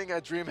same thing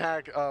at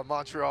DreamHack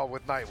Montreal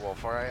with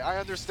Nightwolf, all right? I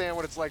understand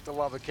what it's like to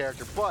love a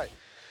character, but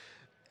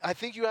I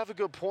think you have a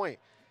good point.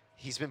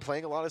 He's been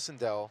playing a lot of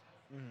Sindel.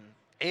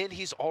 And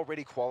he's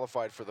already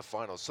qualified for the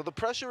finals. So the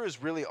pressure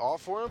is really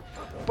off for him,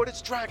 but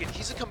it's Dragon.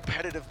 He's a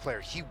competitive player.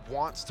 He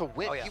wants to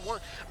win. Oh, yeah.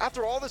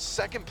 After all the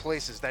second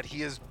places that he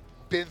has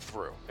been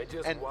through,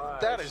 and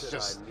that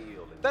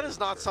is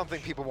not something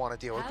people want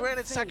to deal with.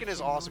 Granted, second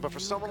is awesome, but for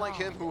someone like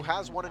him who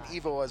has won an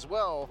Evo as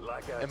well,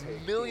 and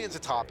millions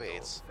of top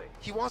 8s,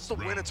 he wants to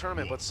win a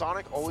tournament, but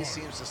Sonic always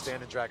seems to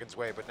stand in Dragon's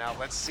way. But now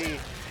let's see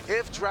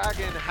if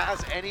Dragon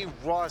has any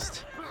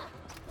rust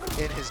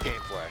in his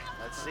gameplay.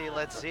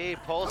 Let's see.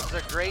 Pulse is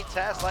a great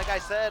test. Like I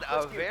said,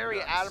 a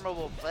very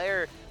admirable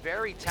player,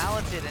 very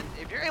talented. And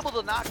if you're able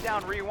to knock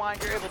down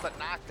Rewind, you're able to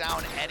knock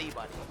down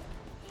anybody.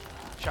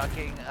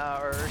 Chucking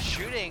or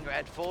shooting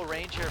at full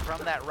range here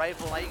from that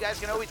rifle. Now you guys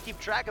can always keep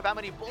track of how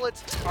many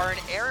bullets are in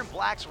Aaron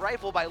Black's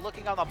rifle by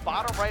looking on the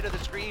bottom right of the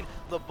screen.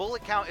 The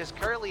bullet count is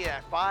currently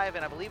at 5,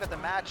 and I believe at the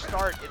match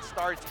start, it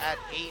starts at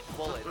 8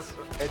 bullets.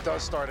 It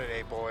does start at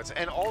 8 bullets.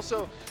 And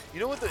also,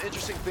 you know what the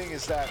interesting thing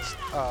is that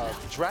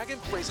Dragon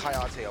plays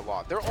Hayate a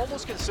lot. They're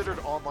almost considered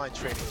online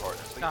training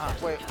partners. They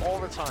play all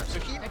the time. So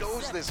he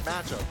knows this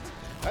matchup.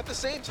 At the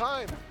same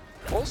time,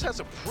 Pulse has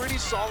a pretty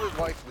solid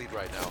life lead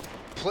right now.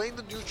 Playing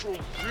the neutral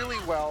really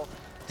well,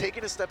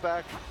 taking a step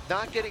back,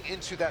 not getting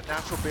into that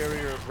natural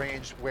barrier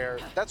range where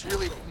that's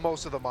really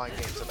most of the mind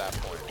games at that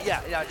point.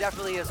 Yeah,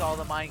 definitely is all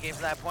the mind games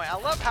at that point. I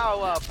love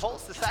how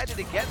Pulse decided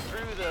to get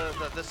through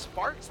the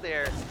sparks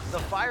there, the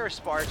fire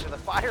sparks or the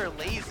fire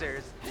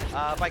lasers,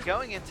 by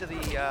going into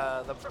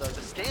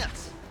the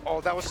stance.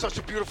 Oh, that was such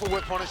a beautiful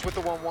whip punish with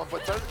the 1-1,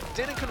 but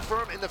didn't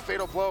confirm in the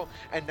fatal blow,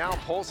 and now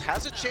Pulse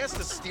has a chance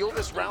to steal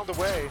this round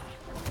away.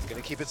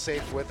 Gonna keep it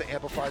safe with the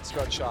amplified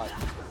scud shot.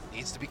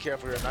 Needs to be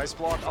careful here. Nice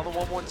block on the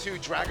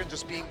 1-1-2. Dragon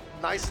just being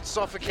nice and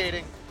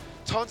suffocating.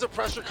 Tons of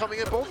pressure coming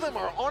in. Both of them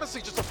are honestly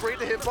just afraid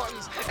to hit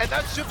buttons, and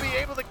that should be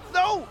able to,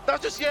 no,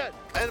 not just yet.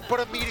 But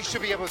a meaty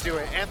should be able to do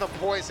it. And the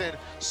poison,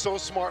 so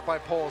smart by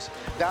Pulse.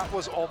 That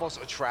was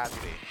almost a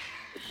tragedy.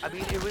 I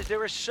mean, there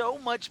was so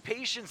much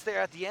patience there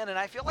at the end, and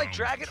I feel like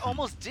Dragon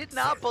almost did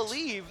not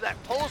believe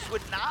that Pulse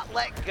would not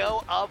let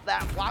go of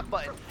that block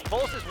button.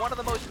 Pulse is one of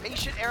the most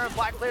patient Aaron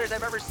Black players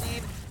I've ever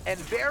seen, and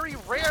very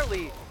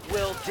rarely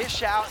will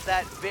dish out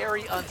that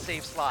very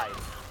unsafe slide.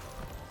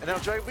 And now,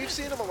 Dragon, we've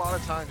seen him a lot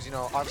of times, you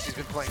know, obviously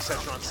he's been playing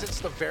Setron since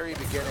the very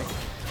beginning.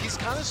 He's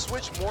kind of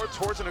switched more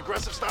towards an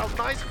aggressive style.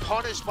 Nice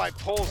punish by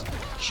Pulse.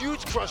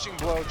 Huge crushing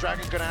blow.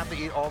 Dragon's gonna have to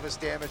eat all this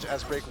damage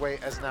as Breakaway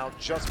has now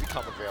just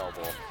become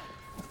available.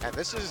 And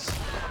this is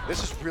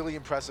really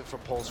impressive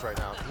from Pulse right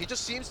now. He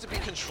just seems to be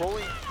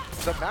controlling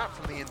the map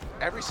from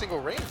every single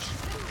range.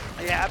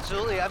 Yeah,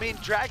 absolutely. I mean,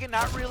 Dragon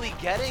not really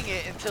getting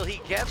it until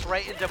he gets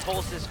right into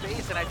Pulse's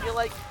face, and I feel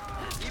like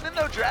even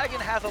though Dragon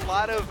has a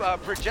lot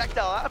of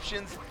projectile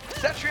options,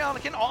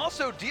 Cetrion can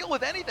also deal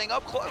with anything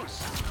up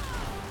close.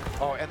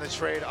 Oh, and the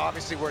trade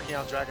obviously working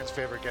out Dragon's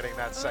favor, getting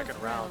that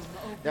second round.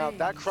 Now,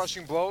 that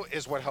crushing blow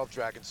is what helped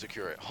Dragon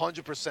secure it,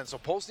 100%. So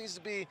Pulse needs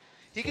to be,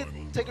 he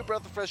can take a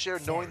breath of fresh air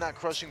knowing that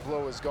crushing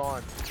blow is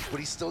gone, but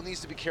he still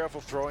needs to be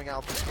careful throwing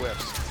out these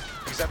whips.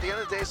 Because at the end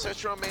of the day,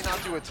 Setron may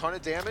not do a ton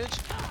of damage,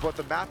 but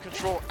the map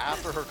control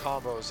after her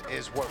combos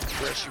is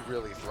where she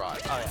really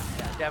thrives. Oh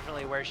yeah,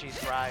 definitely where she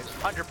thrives,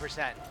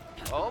 100%.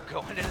 Oh,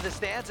 going into the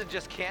stance and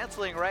just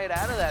canceling right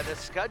out of that. The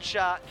scud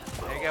shot,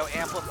 there you go,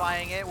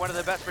 amplifying it. One of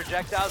the best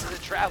projectiles as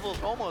it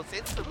travels almost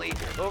instantly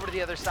over to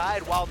the other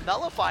side while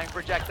nullifying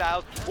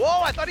projectiles.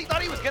 Whoa, I thought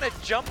he was gonna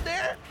jump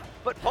there.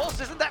 but Pulse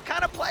isn't that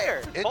kind of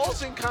player.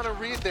 Interesting kind of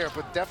read there,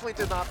 but definitely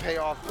did not pay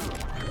off.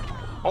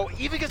 Oh,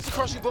 even gets the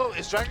crushing blow.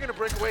 Is Dragon gonna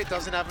break away?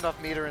 Doesn't have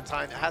enough meter in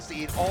time. It has to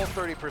eat all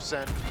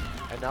 30%.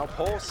 And now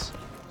Pulse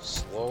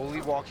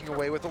slowly walking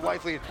away with the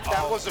life lead.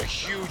 That was a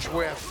huge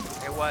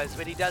whiff. It was,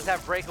 but he does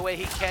have breakaway.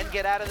 He can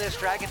get out of this.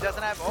 Dragon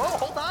doesn't have, oh,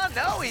 hold on,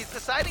 no, he's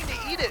deciding to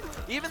eat it.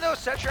 Even though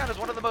Setron is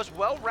one of the most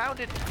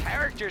well-rounded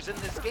characters in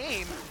this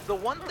game, the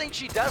one thing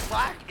she does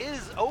lack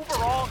is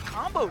overall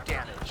combo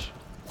damage.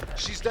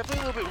 She's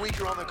definitely a little bit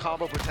weaker on the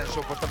combo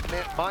potential, but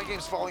the mind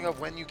games falling off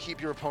when you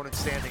keep your opponent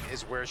standing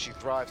is where she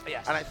thrives.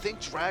 Yes. And I think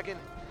Dragon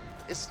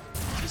is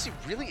he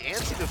really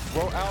antsy to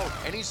throw out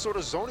any sort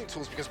of zoning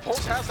tools because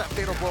Pulse has that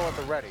fatal blow at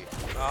the ready.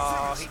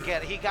 Oh,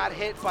 he got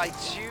hit by 2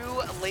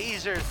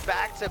 lasers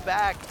back to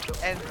back.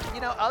 And,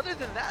 you know, other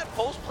than that,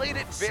 Pulse played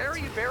it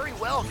very, very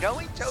well,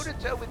 going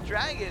toe-to-toe with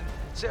Dragon.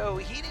 So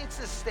he needs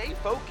to stay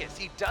focused.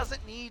 He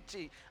doesn't need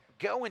to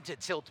go into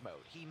tilt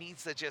mode. He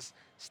needs to just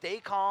stay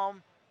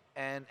calm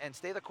and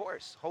stay the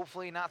course.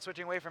 Hopefully not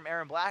switching away from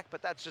Aaron Black,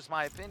 but that's just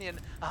my opinion.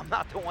 I'm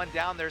not the one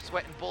down there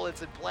sweating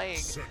bullets and playing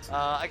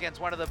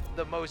against one of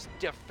the most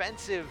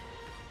defensive,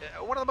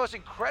 one of the most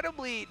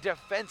incredibly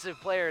defensive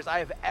players I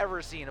have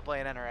ever seen to play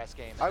an NRS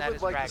game. I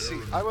would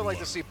like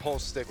to see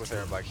Pulse stick with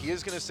Aaron Black. He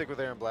is going to stick with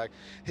Aaron Black.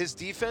 His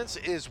defense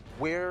is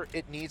where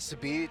it needs to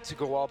be to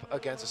go up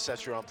against a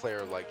Setron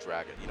player like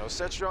Dragon. You know,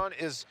 Setron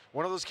is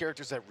one of those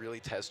characters that really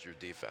test your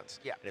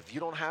defense. Yeah. And if you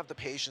don't have the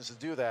patience to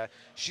do that,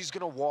 she's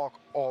going to walk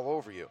all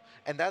over you.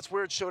 And that's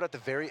where it showed at the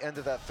very end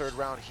of that 3rd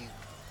round. He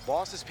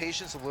lost his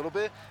patience a little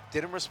bit,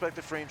 didn't respect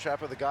the frame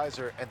trap of the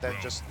geyser, and then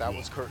just that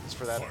was curtains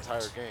for that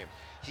entire game.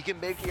 He can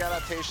make the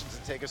adaptations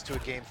and take us to a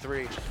game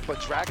 3,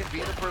 but Dragon,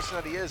 being the person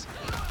that he is,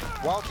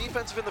 while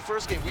defensive in the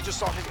first game, we just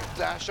saw him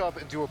dash up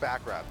and do a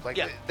back grab. Like,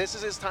 this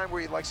is his time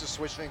where he likes to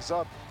switch things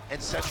up,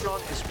 and Setron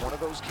is one of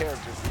those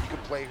characters where you can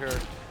play her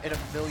in a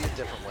million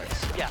different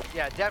ways.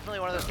 Yeah, definitely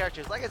one of those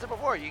characters. Like I said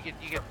before, you can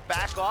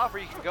back off or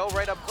you can go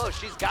right up close.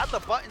 She's got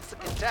the buttons to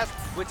contest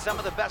with some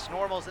of the best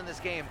normals in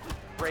this game.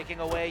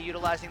 Breaking away,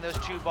 utilizing those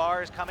 2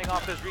 bars, coming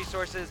off those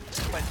resources,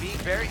 but being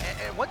very,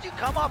 and once you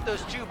come off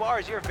those 2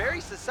 bars, you're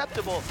very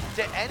susceptible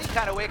to any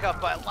kind of wake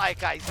up. But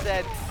like I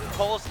said,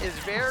 Pulse is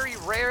very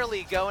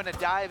rarely going to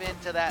dive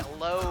into that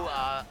low,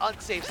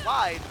 unsafe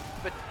slide.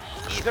 But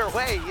either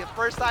way, the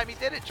first time he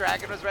did it,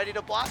 Dragon was ready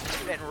to block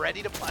and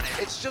ready to punish.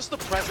 It's just the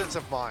presence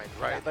of mind,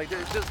 right? Yeah. Like,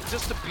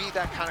 just to be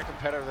that kind of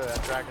competitor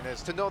that Dragon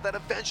is, to know that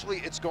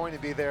eventually it's going to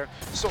be there,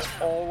 so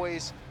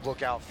always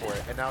look out for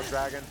it. And now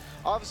Dragon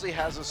obviously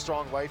has a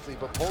strong life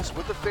lead, but Pulse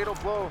with the fatal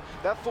blow,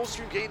 that full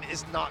stream game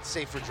is not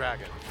safe for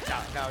Dragon.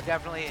 No,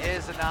 definitely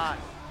is not.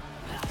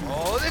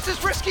 Oh, this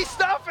is risky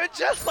stuff, and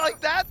just like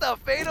that, the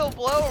fatal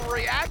blow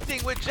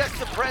reacting with just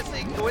the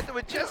pressing,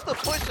 with just the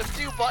push of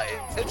 2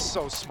 buttons. It's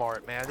so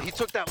smart, man. He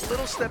took that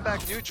little step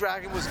back, knew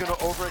Dragon was going to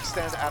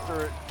overextend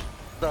after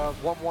the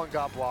 1-1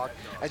 got blocked,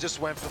 and just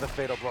went for the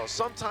fatal blow.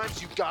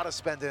 Sometimes you got to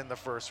spend it in the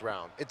first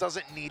round. It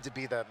doesn't need to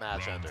be that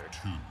match ender.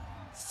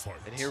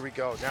 And here we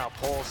go. Now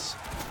Pulse.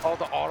 Oh,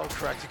 the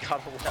autocorrect. You got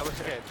to love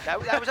it.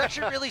 That was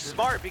actually really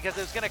smart because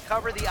it was going to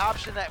cover the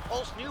option that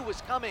Pulse knew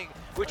was coming,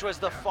 which was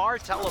the far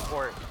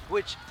teleport,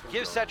 which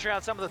gives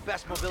Setron some of the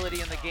best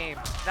mobility in the game.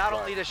 Not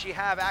only does she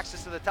have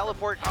access to the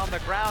teleport on the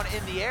ground,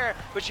 in the air,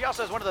 but she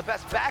also has one of the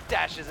best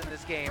backdashes in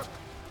this game.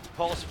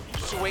 Pulse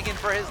swinging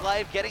for his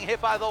life, getting hit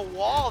by the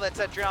wall that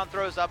Setron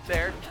throws up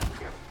there.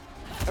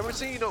 And we're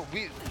seeing, you know,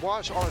 we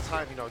watch all the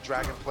time, you know,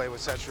 Dragon play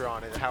with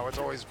Setron and how it's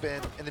always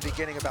been in the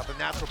beginning about the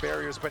natural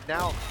barriers, but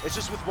now it's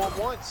just with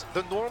 1-1s.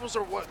 The normals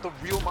are what the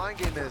real mind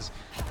game is.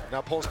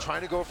 Now Pulse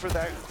trying to go for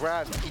that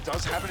grab. He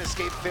does have an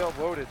escape fail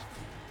loaded.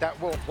 That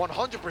will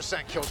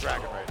 100% kill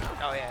Dragon right now.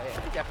 Oh yeah,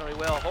 he definitely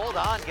will. Hold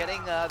on,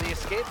 getting the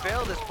escape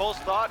failed as Pulse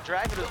thought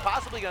Dragon was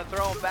possibly going to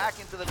throw him back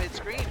into the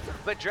mid-screen,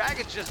 but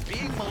Dragon's just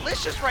being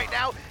malicious right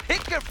now,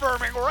 hit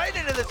confirming right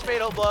into this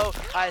fatal blow.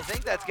 I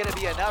think that's going to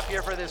be enough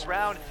here for this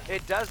round.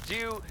 It does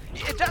scale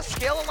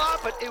a lot,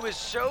 but it was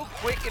so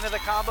quick into the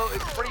combo,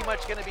 it's pretty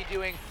much going to be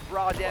doing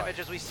raw damage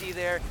as we see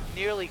there,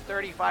 nearly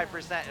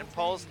 35%, and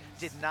Pulse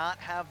did not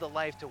have the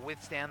life to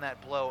withstand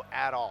that blow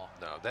at all.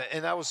 No,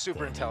 and that was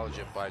super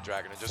intelligent by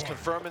Dragon. Just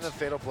confirming the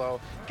fatal blow,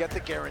 get the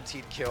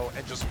guaranteed kill,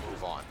 and just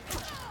move on.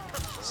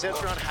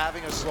 Setron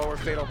having a slower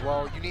fatal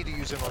blow, you need to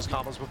use in those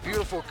combos, but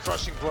beautiful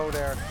crushing blow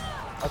there.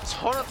 A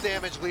ton of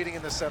damage leading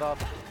in the setup.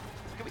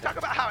 Can we talk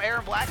about how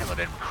Aaron Black is an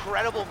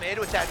incredible mid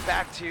with that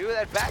back 2?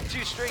 That back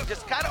 2 string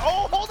just kind of,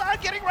 oh, hold on,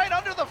 getting right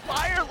under the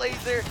fire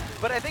laser.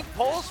 But I think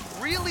Pulse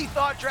really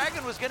thought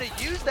Dragon was going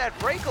to use that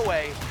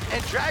breakaway,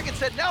 and Dragon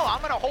said, no,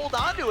 I'm going to hold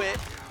on to it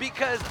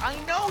because I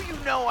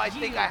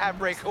think I have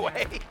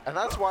breakaway. And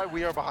that's why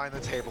we are behind the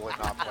table and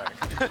not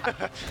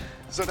playing.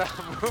 So now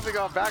moving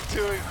on back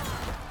to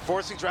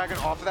forcing Dragon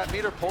off of that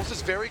meter. Pulse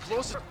is very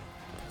close to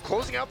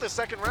closing out this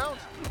 2nd round.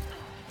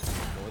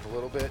 With a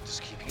little bit,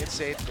 just keeping it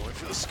safe, going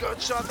for the scud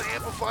shot, the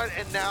amplified,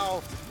 and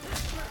now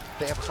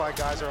the amplified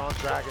guys are on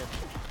Dragon.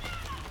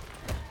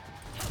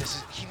 This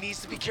he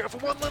needs to be careful.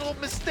 One little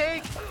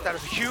mistake. That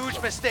was a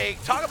huge mistake.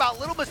 Talk about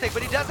little mistake,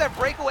 but he does have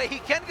breakaway. He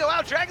can go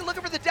out. Dragon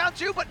looking for the down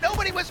two, but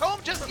nobody was home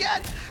just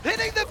yet.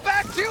 Hitting the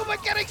back two,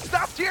 but getting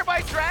stopped here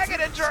by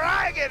Dragon, and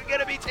Dragon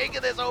gonna be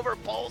taking this over.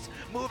 Pulse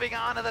moving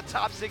on to the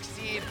top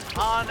 16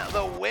 on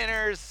the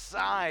winner's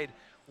side.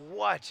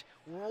 What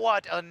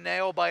a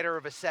nail biter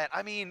of a set.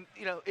 I mean,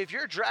 you know, if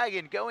you're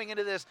Dragon going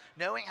into this,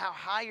 knowing how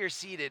high you're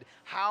seated,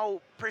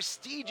 how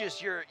prestigious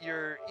your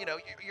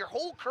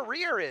whole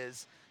career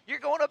is, you're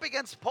going up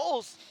against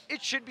Pulse.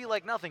 It should be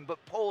like nothing,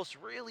 but Pulse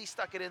really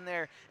stuck it in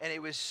there, and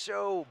it was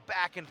so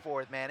back and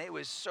forth, man. It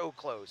was so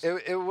close.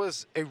 It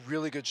was a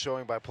really good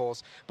showing by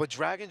Pulse, but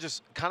Dragon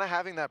just kind of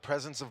having that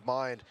presence of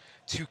mind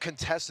to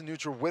contest the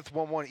neutral with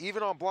 1-1,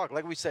 even on block.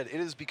 Like we said, it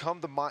has become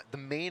the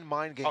main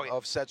mind game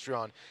of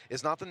Cetrion.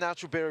 It's not the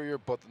natural barrier,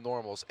 but the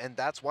normals, and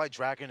that's why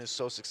Dragon is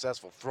so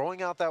successful.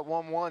 Throwing out that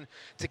 1-1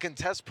 to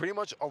contest pretty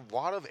much a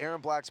lot of Aaron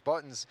Black's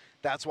buttons,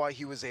 that's why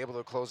he was able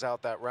to close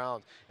out that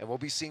round. And we'll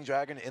be seeing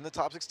Dragon in the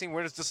top 16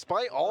 winners,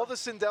 despite all the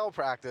Sindel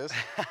practice.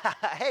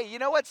 Hey, you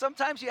know what?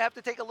 Sometimes you have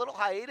to take a little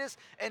hiatus,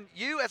 and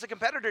you as a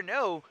competitor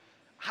know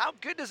how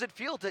good does it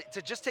feel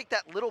to just take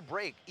that little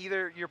break?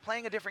 Either you're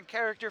playing a different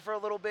character for a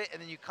little bit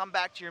and then you come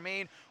back to your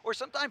main, or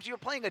sometimes you're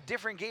playing a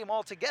different game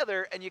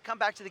altogether and you come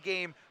back to the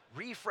game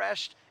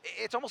refreshed.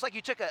 It's almost like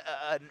you took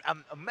a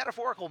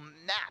metaphorical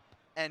nap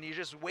and you're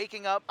just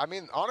waking up. I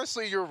mean,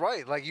 honestly, you're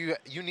right. Like,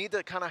 you need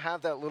to kind of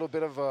have that little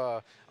bit of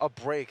a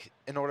break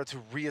in order to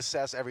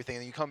reassess everything.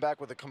 And you come back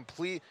with a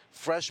complete,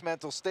 fresh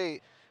mental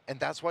state, and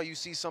that's why you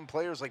see some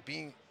players like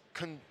being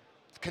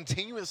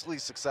continuously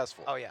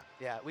successful. Oh,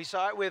 yeah. We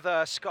saw it with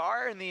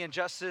Scar in the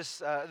Injustice,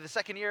 the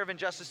second year of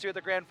Injustice 2 at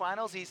the Grand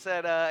Finals. He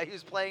said he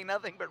was playing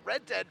nothing but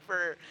Red Dead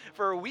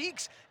for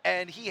weeks,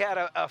 and he had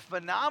a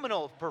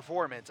phenomenal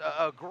performance,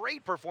 a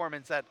great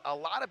performance that a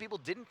lot of people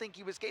didn't think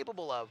he was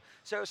capable of.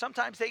 So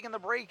sometimes taking the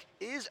break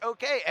is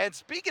okay. And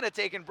speaking of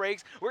taking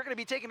breaks, we're going to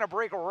be taking a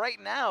break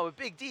right now.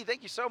 Big D,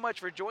 thank you so much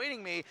for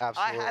joining me.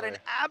 Absolutely. I had an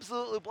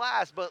absolute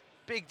blast, but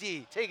Big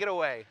D, take it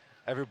away.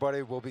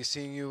 Everybody, we'll be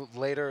seeing you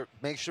later.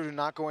 Make sure to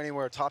not go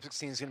anywhere. Top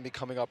 16 is going to be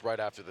coming up right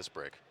after this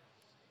break.